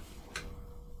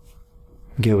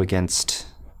go against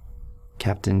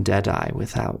Captain Deadeye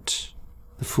without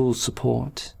the full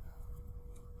support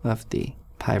of the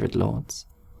pirate lords.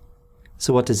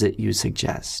 So what is it you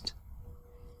suggest?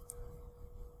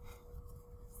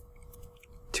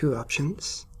 2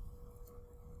 options.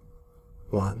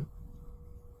 1.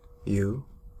 You,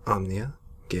 Omnia,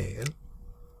 Gale,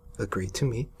 agree to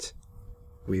meet.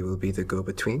 We will be the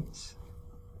go-betweens.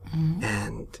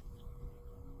 And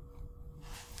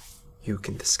you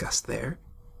can discuss there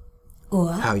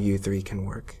Or how you 3 can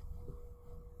work.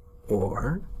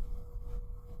 Or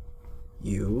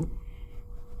you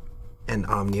and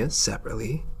Omnia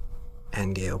separately,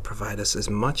 and Gale provide us as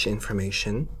much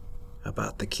information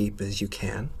about the keep as you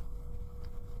can,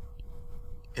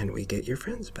 and we get your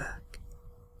friends back.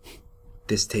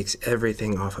 This takes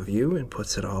everything off of you and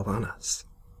puts it all on us.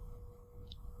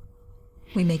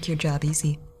 We make your job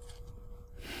easy.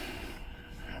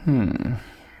 Hmm.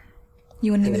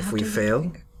 You wouldn't And even if have we to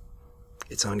fail,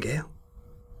 it's on Gale.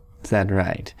 Is that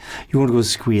right? You won't go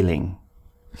squealing.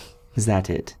 Is that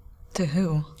it? To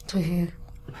who? to who?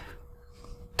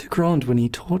 To Grond when he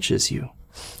tortures you.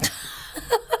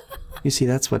 You see,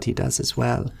 that's what he does as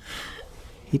well.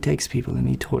 He takes people and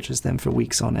he tortures them for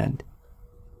weeks on end.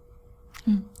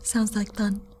 Sounds like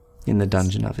fun. In the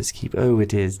dungeon of his keep. Oh,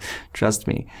 it is. Trust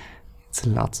me. It's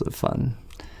lots of fun.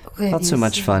 Where Not do so you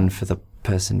much see- fun for the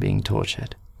person being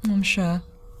tortured. I'm sure.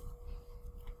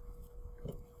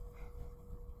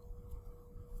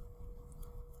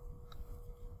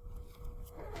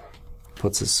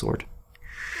 Puts his sword.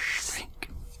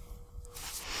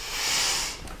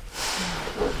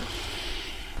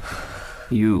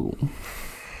 You.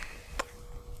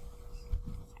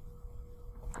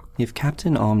 If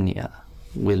Captain Omnia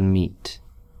will meet,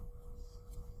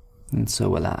 and so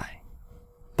will I.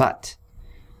 But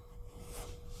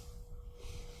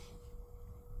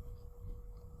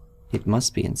it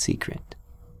must be in secret.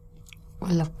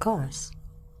 Well, of course.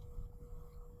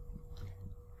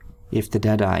 If the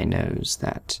Deadeye knows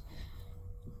that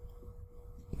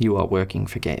you are working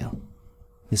for Gale,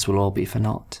 this will all be for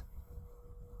naught.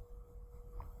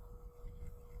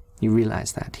 You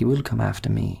realize that he will come after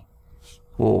me,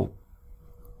 or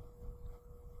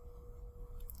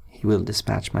he will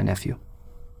dispatch my nephew.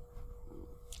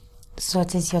 So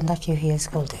it is your nephew he is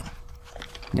holding.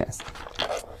 Yes.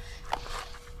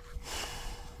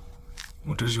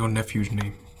 What is your nephew's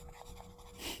name?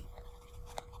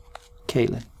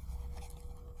 Kaelin.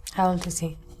 How old is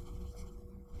he?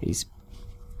 He's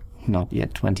not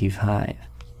yet 25.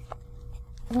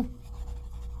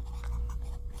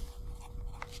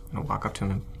 I'll walk up to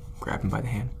him and grab him by the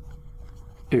hand.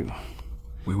 Ooh.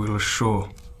 We will assure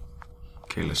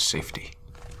Kayla's safety.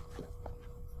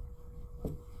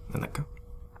 Then let go.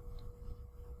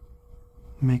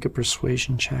 Make a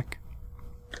persuasion check.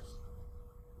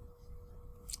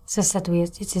 Says that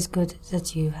it is good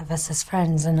that you have us as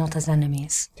friends and not as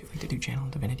enemies. Do we need to do Channel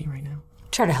Divinity right now?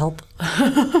 Try to help.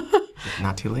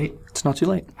 Not too late. It's not too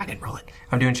late. I didn't roll it.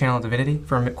 I'm doing Channel Divinity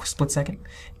for a split second.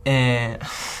 And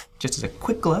just as a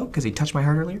quick glow, because he touched my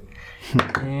heart earlier.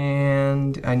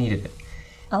 And I needed it.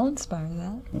 I'll inspire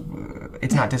that.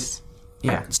 It's not dis...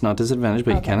 Yeah. It's not disadvantage,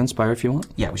 but you can inspire if you want.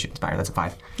 Yeah, we should inspire. That's a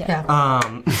 5. Yeah.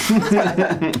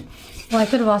 Well, I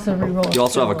could have also re-rolled. You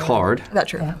also have a card.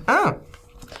 That's true. Yeah. Oh.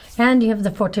 And you have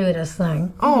the fortuitous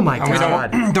thing. Oh my And we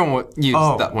god. don't use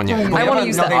that one yet. I want to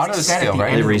use that. Auto skill,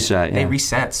 right? They reset, yeah. They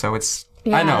reset, so it's...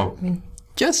 Yeah, I know.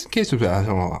 Just in case of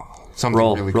something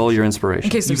really Roll your inspiration. In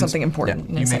case there's something important.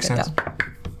 in a You make second, sense. yeah.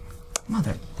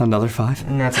 Mother. Another 5.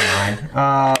 And that's a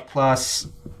 9. Plus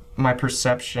my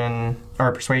perception,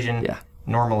 or persuasion,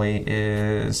 normally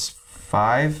is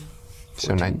 5.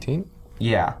 So 19?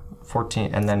 Yeah,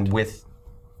 14. And then with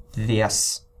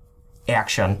this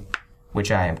action, which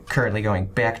I am currently going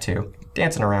back to,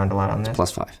 dancing around a lot on this.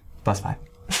 Plus 5. Plus 5.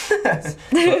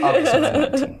 So obviously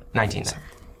 19. 19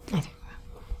 then.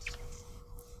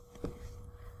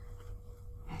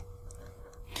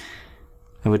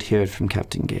 I would hear it from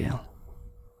Captain Gale.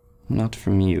 Not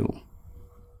from you.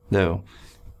 Though,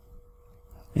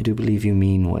 I do believe you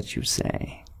mean what you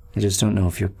say. I just don't know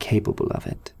if you're capable of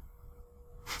it.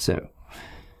 So,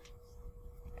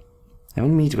 I will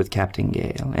meet with Captain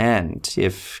Gale, and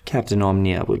if Captain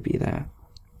Omnia will be there,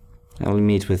 I will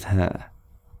meet with her.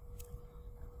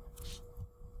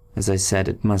 As I said,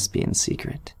 it must be in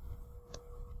secret.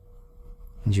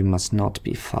 And you must not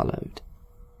be followed.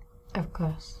 Of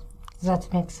course.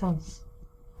 That makes sense.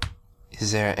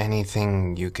 Is there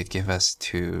anything you could give us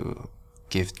to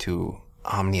give to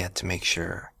Omnia to make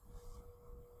sure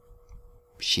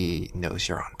she knows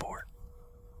you're on board?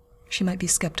 She might be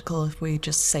skeptical if we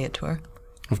just say it to her.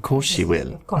 Of course she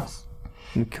will. Of course.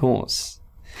 Of course.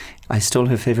 I stole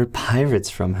her favorite pirates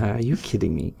from her. Are you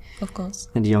kidding me? Of course.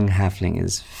 And young halfling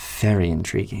is very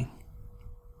intriguing.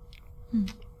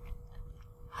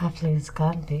 Hopefully it's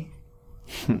can't be.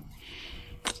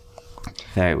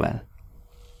 Very well.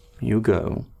 You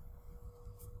go.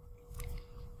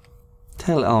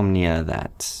 Tell Omnia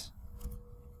that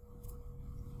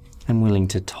I'm willing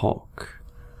to talk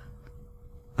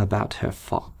about her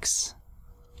fox.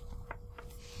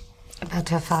 About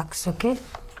her fox, okay?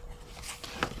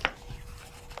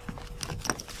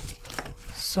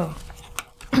 So,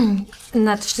 and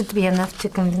that should be enough to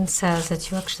convince her that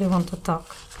you actually want to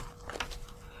talk.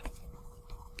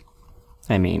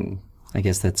 I mean, I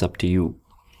guess that's up to you.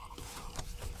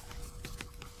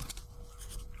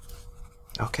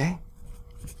 Okay.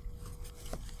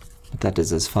 But that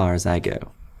is as far as I go.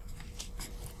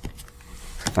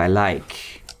 If I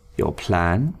like your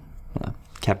plan,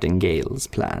 Captain Gale's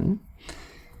plan,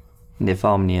 and if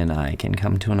Omnia and I can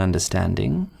come to an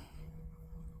understanding,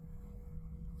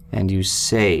 and you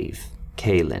save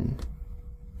Kaelin,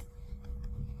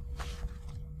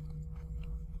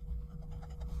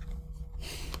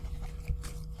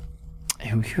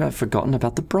 you have forgotten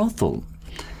about the brothel.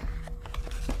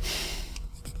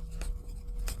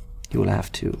 You will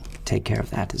have to take care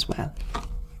of that as well.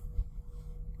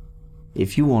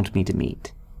 If you want me to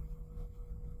meet,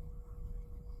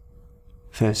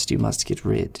 first you must get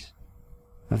rid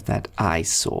of that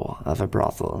eyesore of a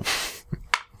brothel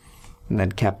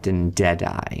that Captain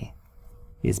Deadeye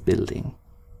is building.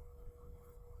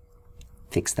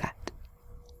 Fix that.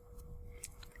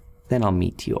 Then I'll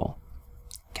meet your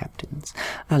captains.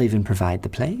 I'll even provide the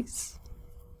place.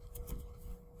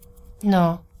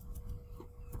 No.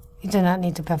 You do not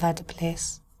need to provide a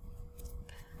place.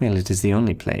 Well, it is the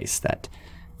only place that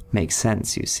makes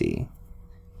sense, you see.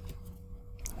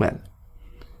 Well,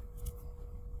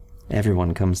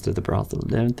 everyone comes to the brothel,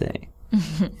 don't they?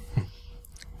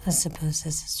 I suppose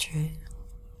this is true.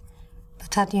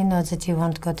 But how do you know that you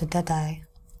won't go to Deadeye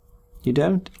You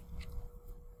don't?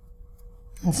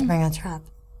 and spring a trap?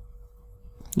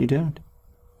 You don't.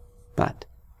 But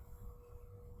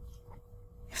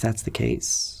if that's the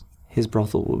case, his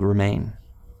brothel will remain.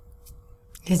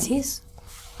 It is.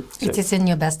 It is in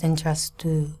your best interest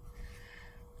to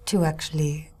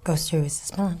actually go through with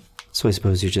this plan. So I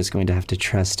suppose you're just going to have to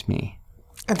trust me.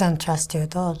 I don't trust you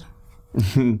at all.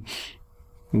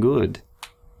 Good.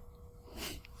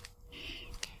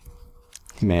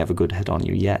 You may have a good head on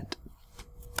you yet.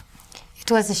 It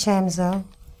was a shame, though.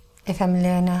 If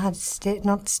Emiliana had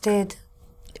not stayed,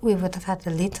 we would have had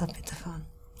a little bit of fun.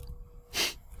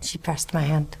 She pressed my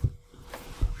hand.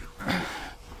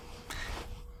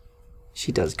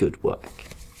 She does good work.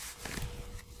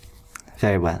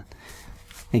 Very well.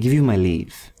 I give you my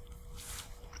leave.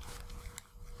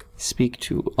 Speak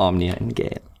to Omnia and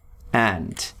Gale.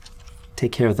 And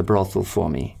take care of the brothel for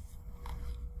me.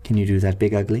 Can you do that,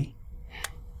 Big Ugly?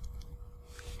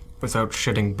 Without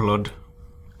shedding blood,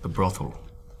 the brothel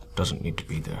doesn't need to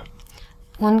be there.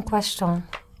 One question.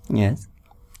 Yes?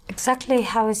 Exactly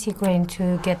how is he going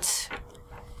to get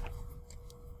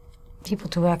people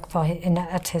to work for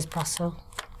at his brothel?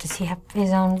 Does he have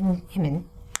his own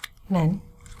men?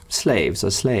 Slaves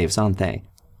are slaves, aren't they?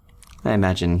 I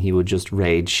imagine he would just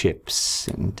raid ships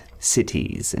and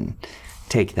cities and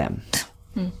take them.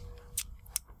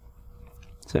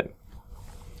 So.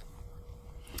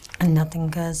 And nothing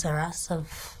goes the rest of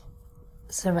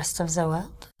the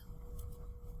world?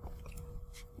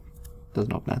 Does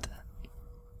not matter.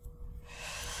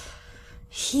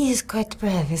 He is quite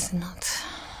brave, is he not?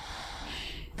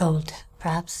 Bold,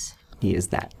 perhaps. He is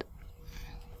that.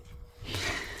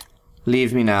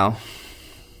 Leave me now.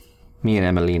 Me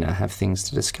and Emelina have things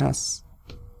to discuss.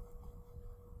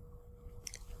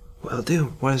 Will do.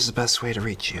 What is the best way to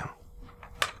reach you?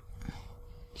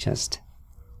 Just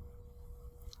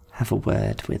have a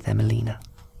word with Emelina.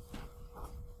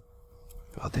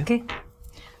 Will do. Okay.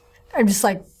 I'm just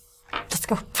like, let's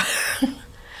go.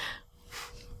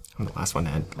 I'm the last one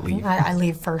to leave. I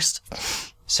leave first.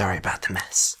 Sorry about the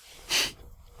mess.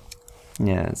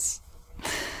 Yes.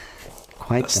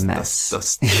 Quite the mess.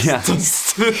 Dust. Yeah.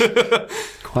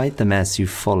 Quite the mess you've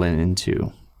fallen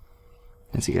into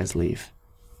as you guys leave.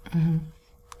 Mm-hmm.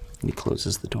 He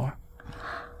closes the door.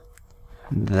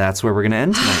 That's where we're going to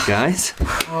end tonight, guys.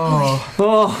 Oh.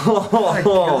 Oh,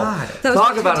 God.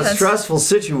 Talk about a stressful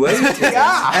situation.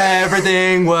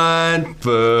 Everything went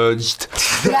budged.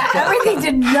 Yeah, everything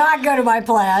did not go to my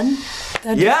plan.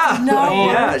 That Yeah. did not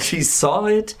Yeah, work. she saw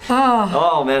it. Oh.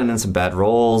 Oh, man, and then some bad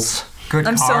rolls. Good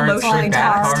I'm so cards, emotionally good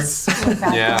bad taxed. cards.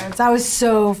 Bad Yeah. cards. I was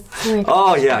so freaking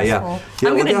Oh, yeah. stressful.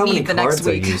 I'm look gonna at how need many the next cards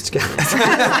I week. used.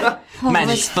 -4,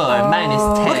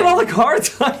 -10. Look at all the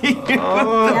cards I used.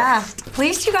 Yeah, at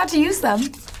least you got to use them.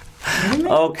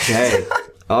 Okay.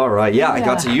 All right. Yeah, I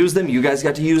got to use them. You guys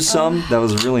got to use some. That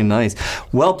was really nice.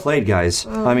 Well played, guys.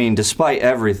 I mean, despite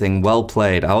everything, well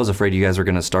played. I was afraid you guys were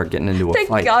going to start getting into a Thank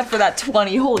fight. God for that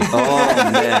 20. Holy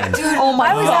Oh, man. Dude, oh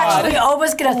my I was God. actually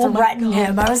almost gonna threaten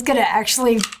him. I was gonna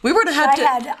actually. We would have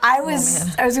had to. I was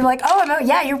gonna be like,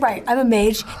 yeah, you're right. I'm a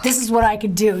mage. This is what I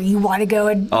could do. You want to go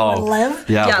and live?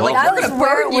 Yeah, Yeah, well, like, That was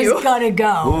where it was gonna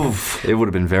go. Oof, it would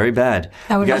have been very bad.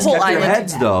 That You would guys have kept been your whole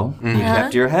heads, island. though. You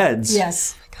kept your heads.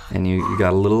 Yes. And you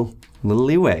got a little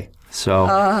leeway.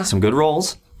 So, some good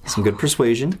rolls, some good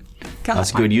persuasion.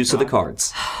 That's good use of the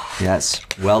cards. Yes,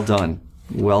 well done.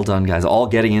 Well done, guys. All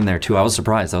getting in there, too. I was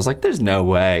surprised. I was like, there's no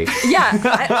way. Yeah,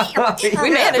 we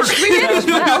managed. We managed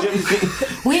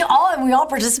well. We all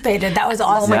participated. That was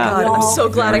awesome. Oh my God, I'm so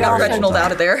glad I got Reginald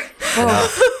out of there.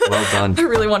 Well done. I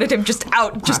really wanted him just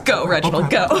out. Just go, Reginald,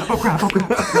 go.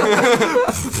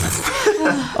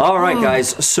 All right, guys.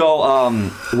 So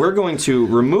we're going to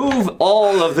remove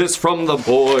all of this from the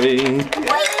boy.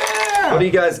 What do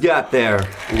you guys got there?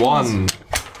 1.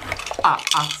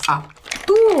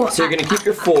 Ooh, So you're going to keep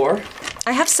your 4.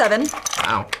 I have 7.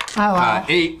 Wow. Oh, wow.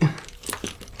 8.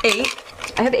 8.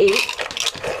 I have 8.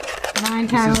 9,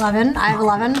 10, 11. I have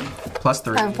 11. Plus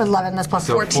 3. I have 11. That's plus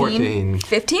So 14.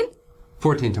 15?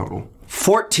 14 total.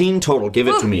 14 total. Give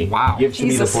it to me. Wow. Give to me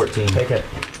the Jesus. 14. Take it.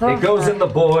 It goes in the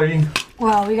boy.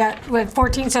 Well, we got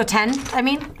 14, so 10. I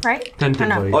mean, right? 10 Or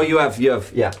no? total. Oh, you have,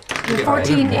 yeah. We have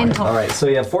 14 in total. All right, so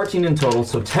you have 14 in total.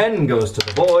 So 10 goes to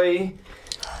the boy.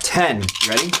 10.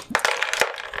 Ready?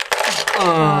 Oh,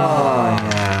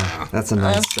 yeah. That's a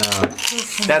nice sound.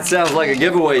 That sounds like a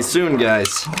giveaway soon,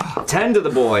 guys. 10 to the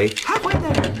boy.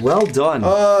 Well done.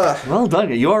 Well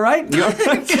done. You all right? You all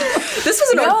right? This was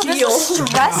an ordeal. This was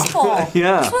stressful.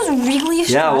 Yeah. This was really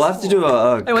stressful. Yeah, we'll have to do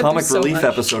a went comic through so relief much.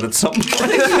 episode at some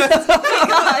point.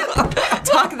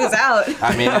 Talk this out.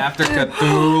 I mean, after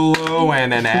Cthulhu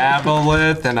and an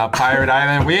Aboleth and a pirate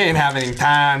island, we ain't having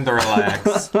time to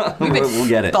relax. We'll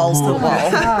get it. Balls to the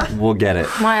wall. We'll get it.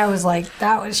 Maya was like,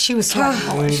 she was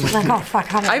sweating. She was like, oh, fuck,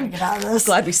 how do I get out of this?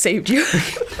 Glad we saved you.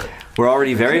 We're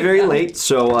already very, very late,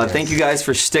 so thank you guys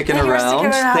for sticking Thank you for around.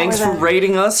 sticking around Thanks with for us.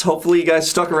 rating us. Hopefully you guys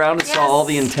stuck around and saw Yes. all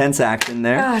the intense action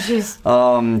there. Oh,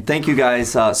 jeez. Thank you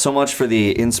guys so much for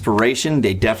the inspiration.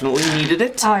 They definitely needed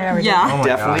it. Oh, yeah, we did. Yeah.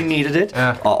 Definitely needed it.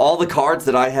 All the cards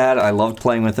that I had, I loved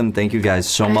playing with them. Thank you guys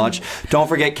so much. Don't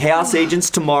forget Chaos Agents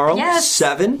tomorrow, Yes.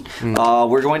 7.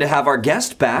 We're going to have our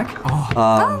guest back.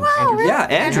 wow, really? Yeah,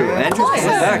 Andrew. Andrew's coming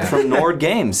back from Nord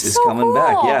Games. Is So coming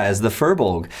back. cool. Yeah, as the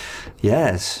Furbolg.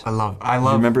 Yes. I love. You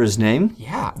remember his name?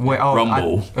 Yeah. Wait,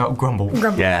 Grumble. Grumble.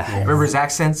 Yeah. Remember his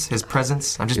accents, his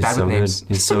presence. I'm just He's bad so with names. good.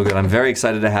 He's so good. I'm very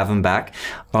excited to have him back.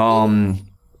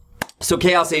 So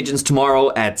Chaos Agents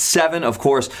tomorrow at 7. Of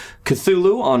course,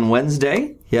 Cthulhu on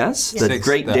Wednesday. Yes. The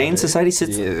Great 6:30. Dane Society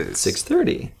sits at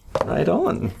 6:30. Right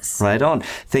on. Right on.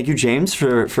 Thank you, James,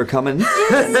 for coming. You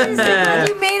made And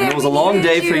it. it was a We long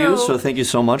day needed for you, so thank you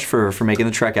so much for making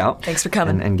the trek out. Thanks for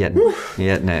coming. And getting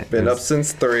it. Been up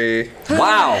since 3.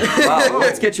 Wow. Wow.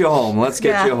 Let's get you home. Let's get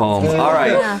Yeah. you home. All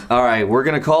right. All right. We're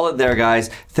going to call it there, guys.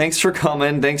 Thanks for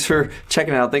coming. Thanks for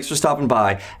checking out. Thanks for stopping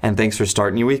by. And thanks for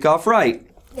starting your week off right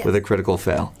with a critical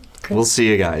fail. We'll see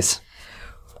you guys.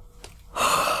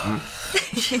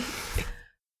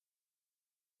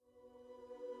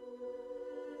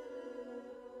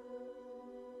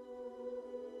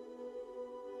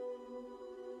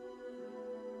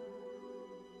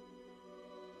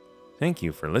 Thank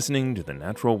you for listening to the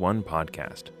Natural One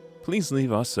podcast. Please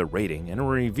leave us a rating and a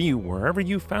review wherever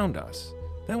you found us.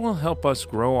 That will help us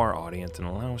grow our audience and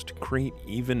allow us to create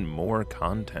even more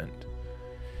content.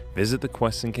 Visit the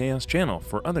Quests and Chaos channel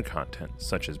for other content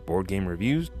such as board game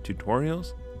reviews,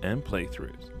 tutorials, and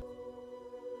playthroughs.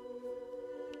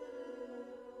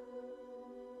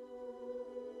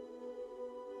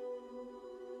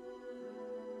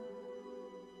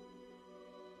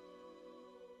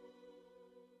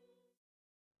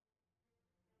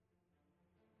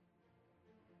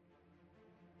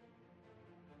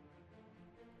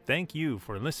 Thank you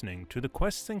for listening to the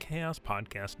Quests and Chaos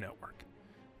Podcast Network.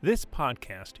 This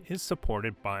podcast is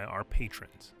supported by our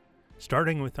patrons,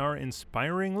 starting with our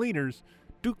inspiring leaders,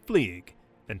 Duke Fleeg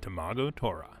and Tamago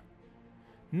Tora.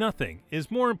 Nothing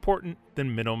is more important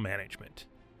than middle management.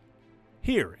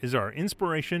 Here is our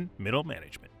inspiration middle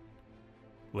management.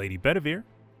 Lady Bedivere,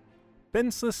 Ben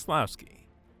Slislawski,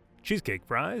 Cheesecake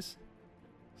Fries,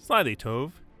 Slyly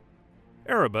Tove,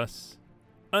 Erebus,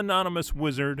 Anonymous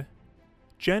Wizard,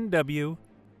 Jen W.,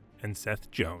 and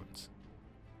Seth Jones.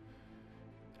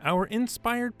 Our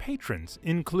inspired patrons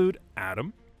include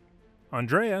Adam,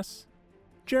 Andreas,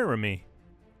 Jeremy,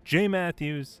 Jay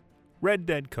Matthews, Red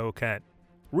Dead Coquette,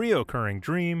 Reoccurring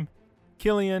Dream,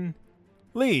 Killian,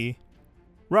 Lee,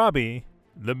 Robbie,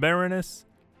 the Baroness,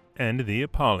 and the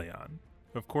Apollyon.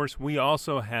 Of course, we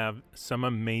also have some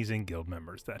amazing guild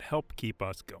members that help keep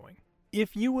us going.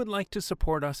 If you would like to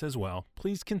support us as well,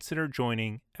 please consider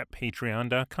joining at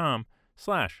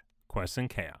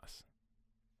patreon.com/questsandchaos.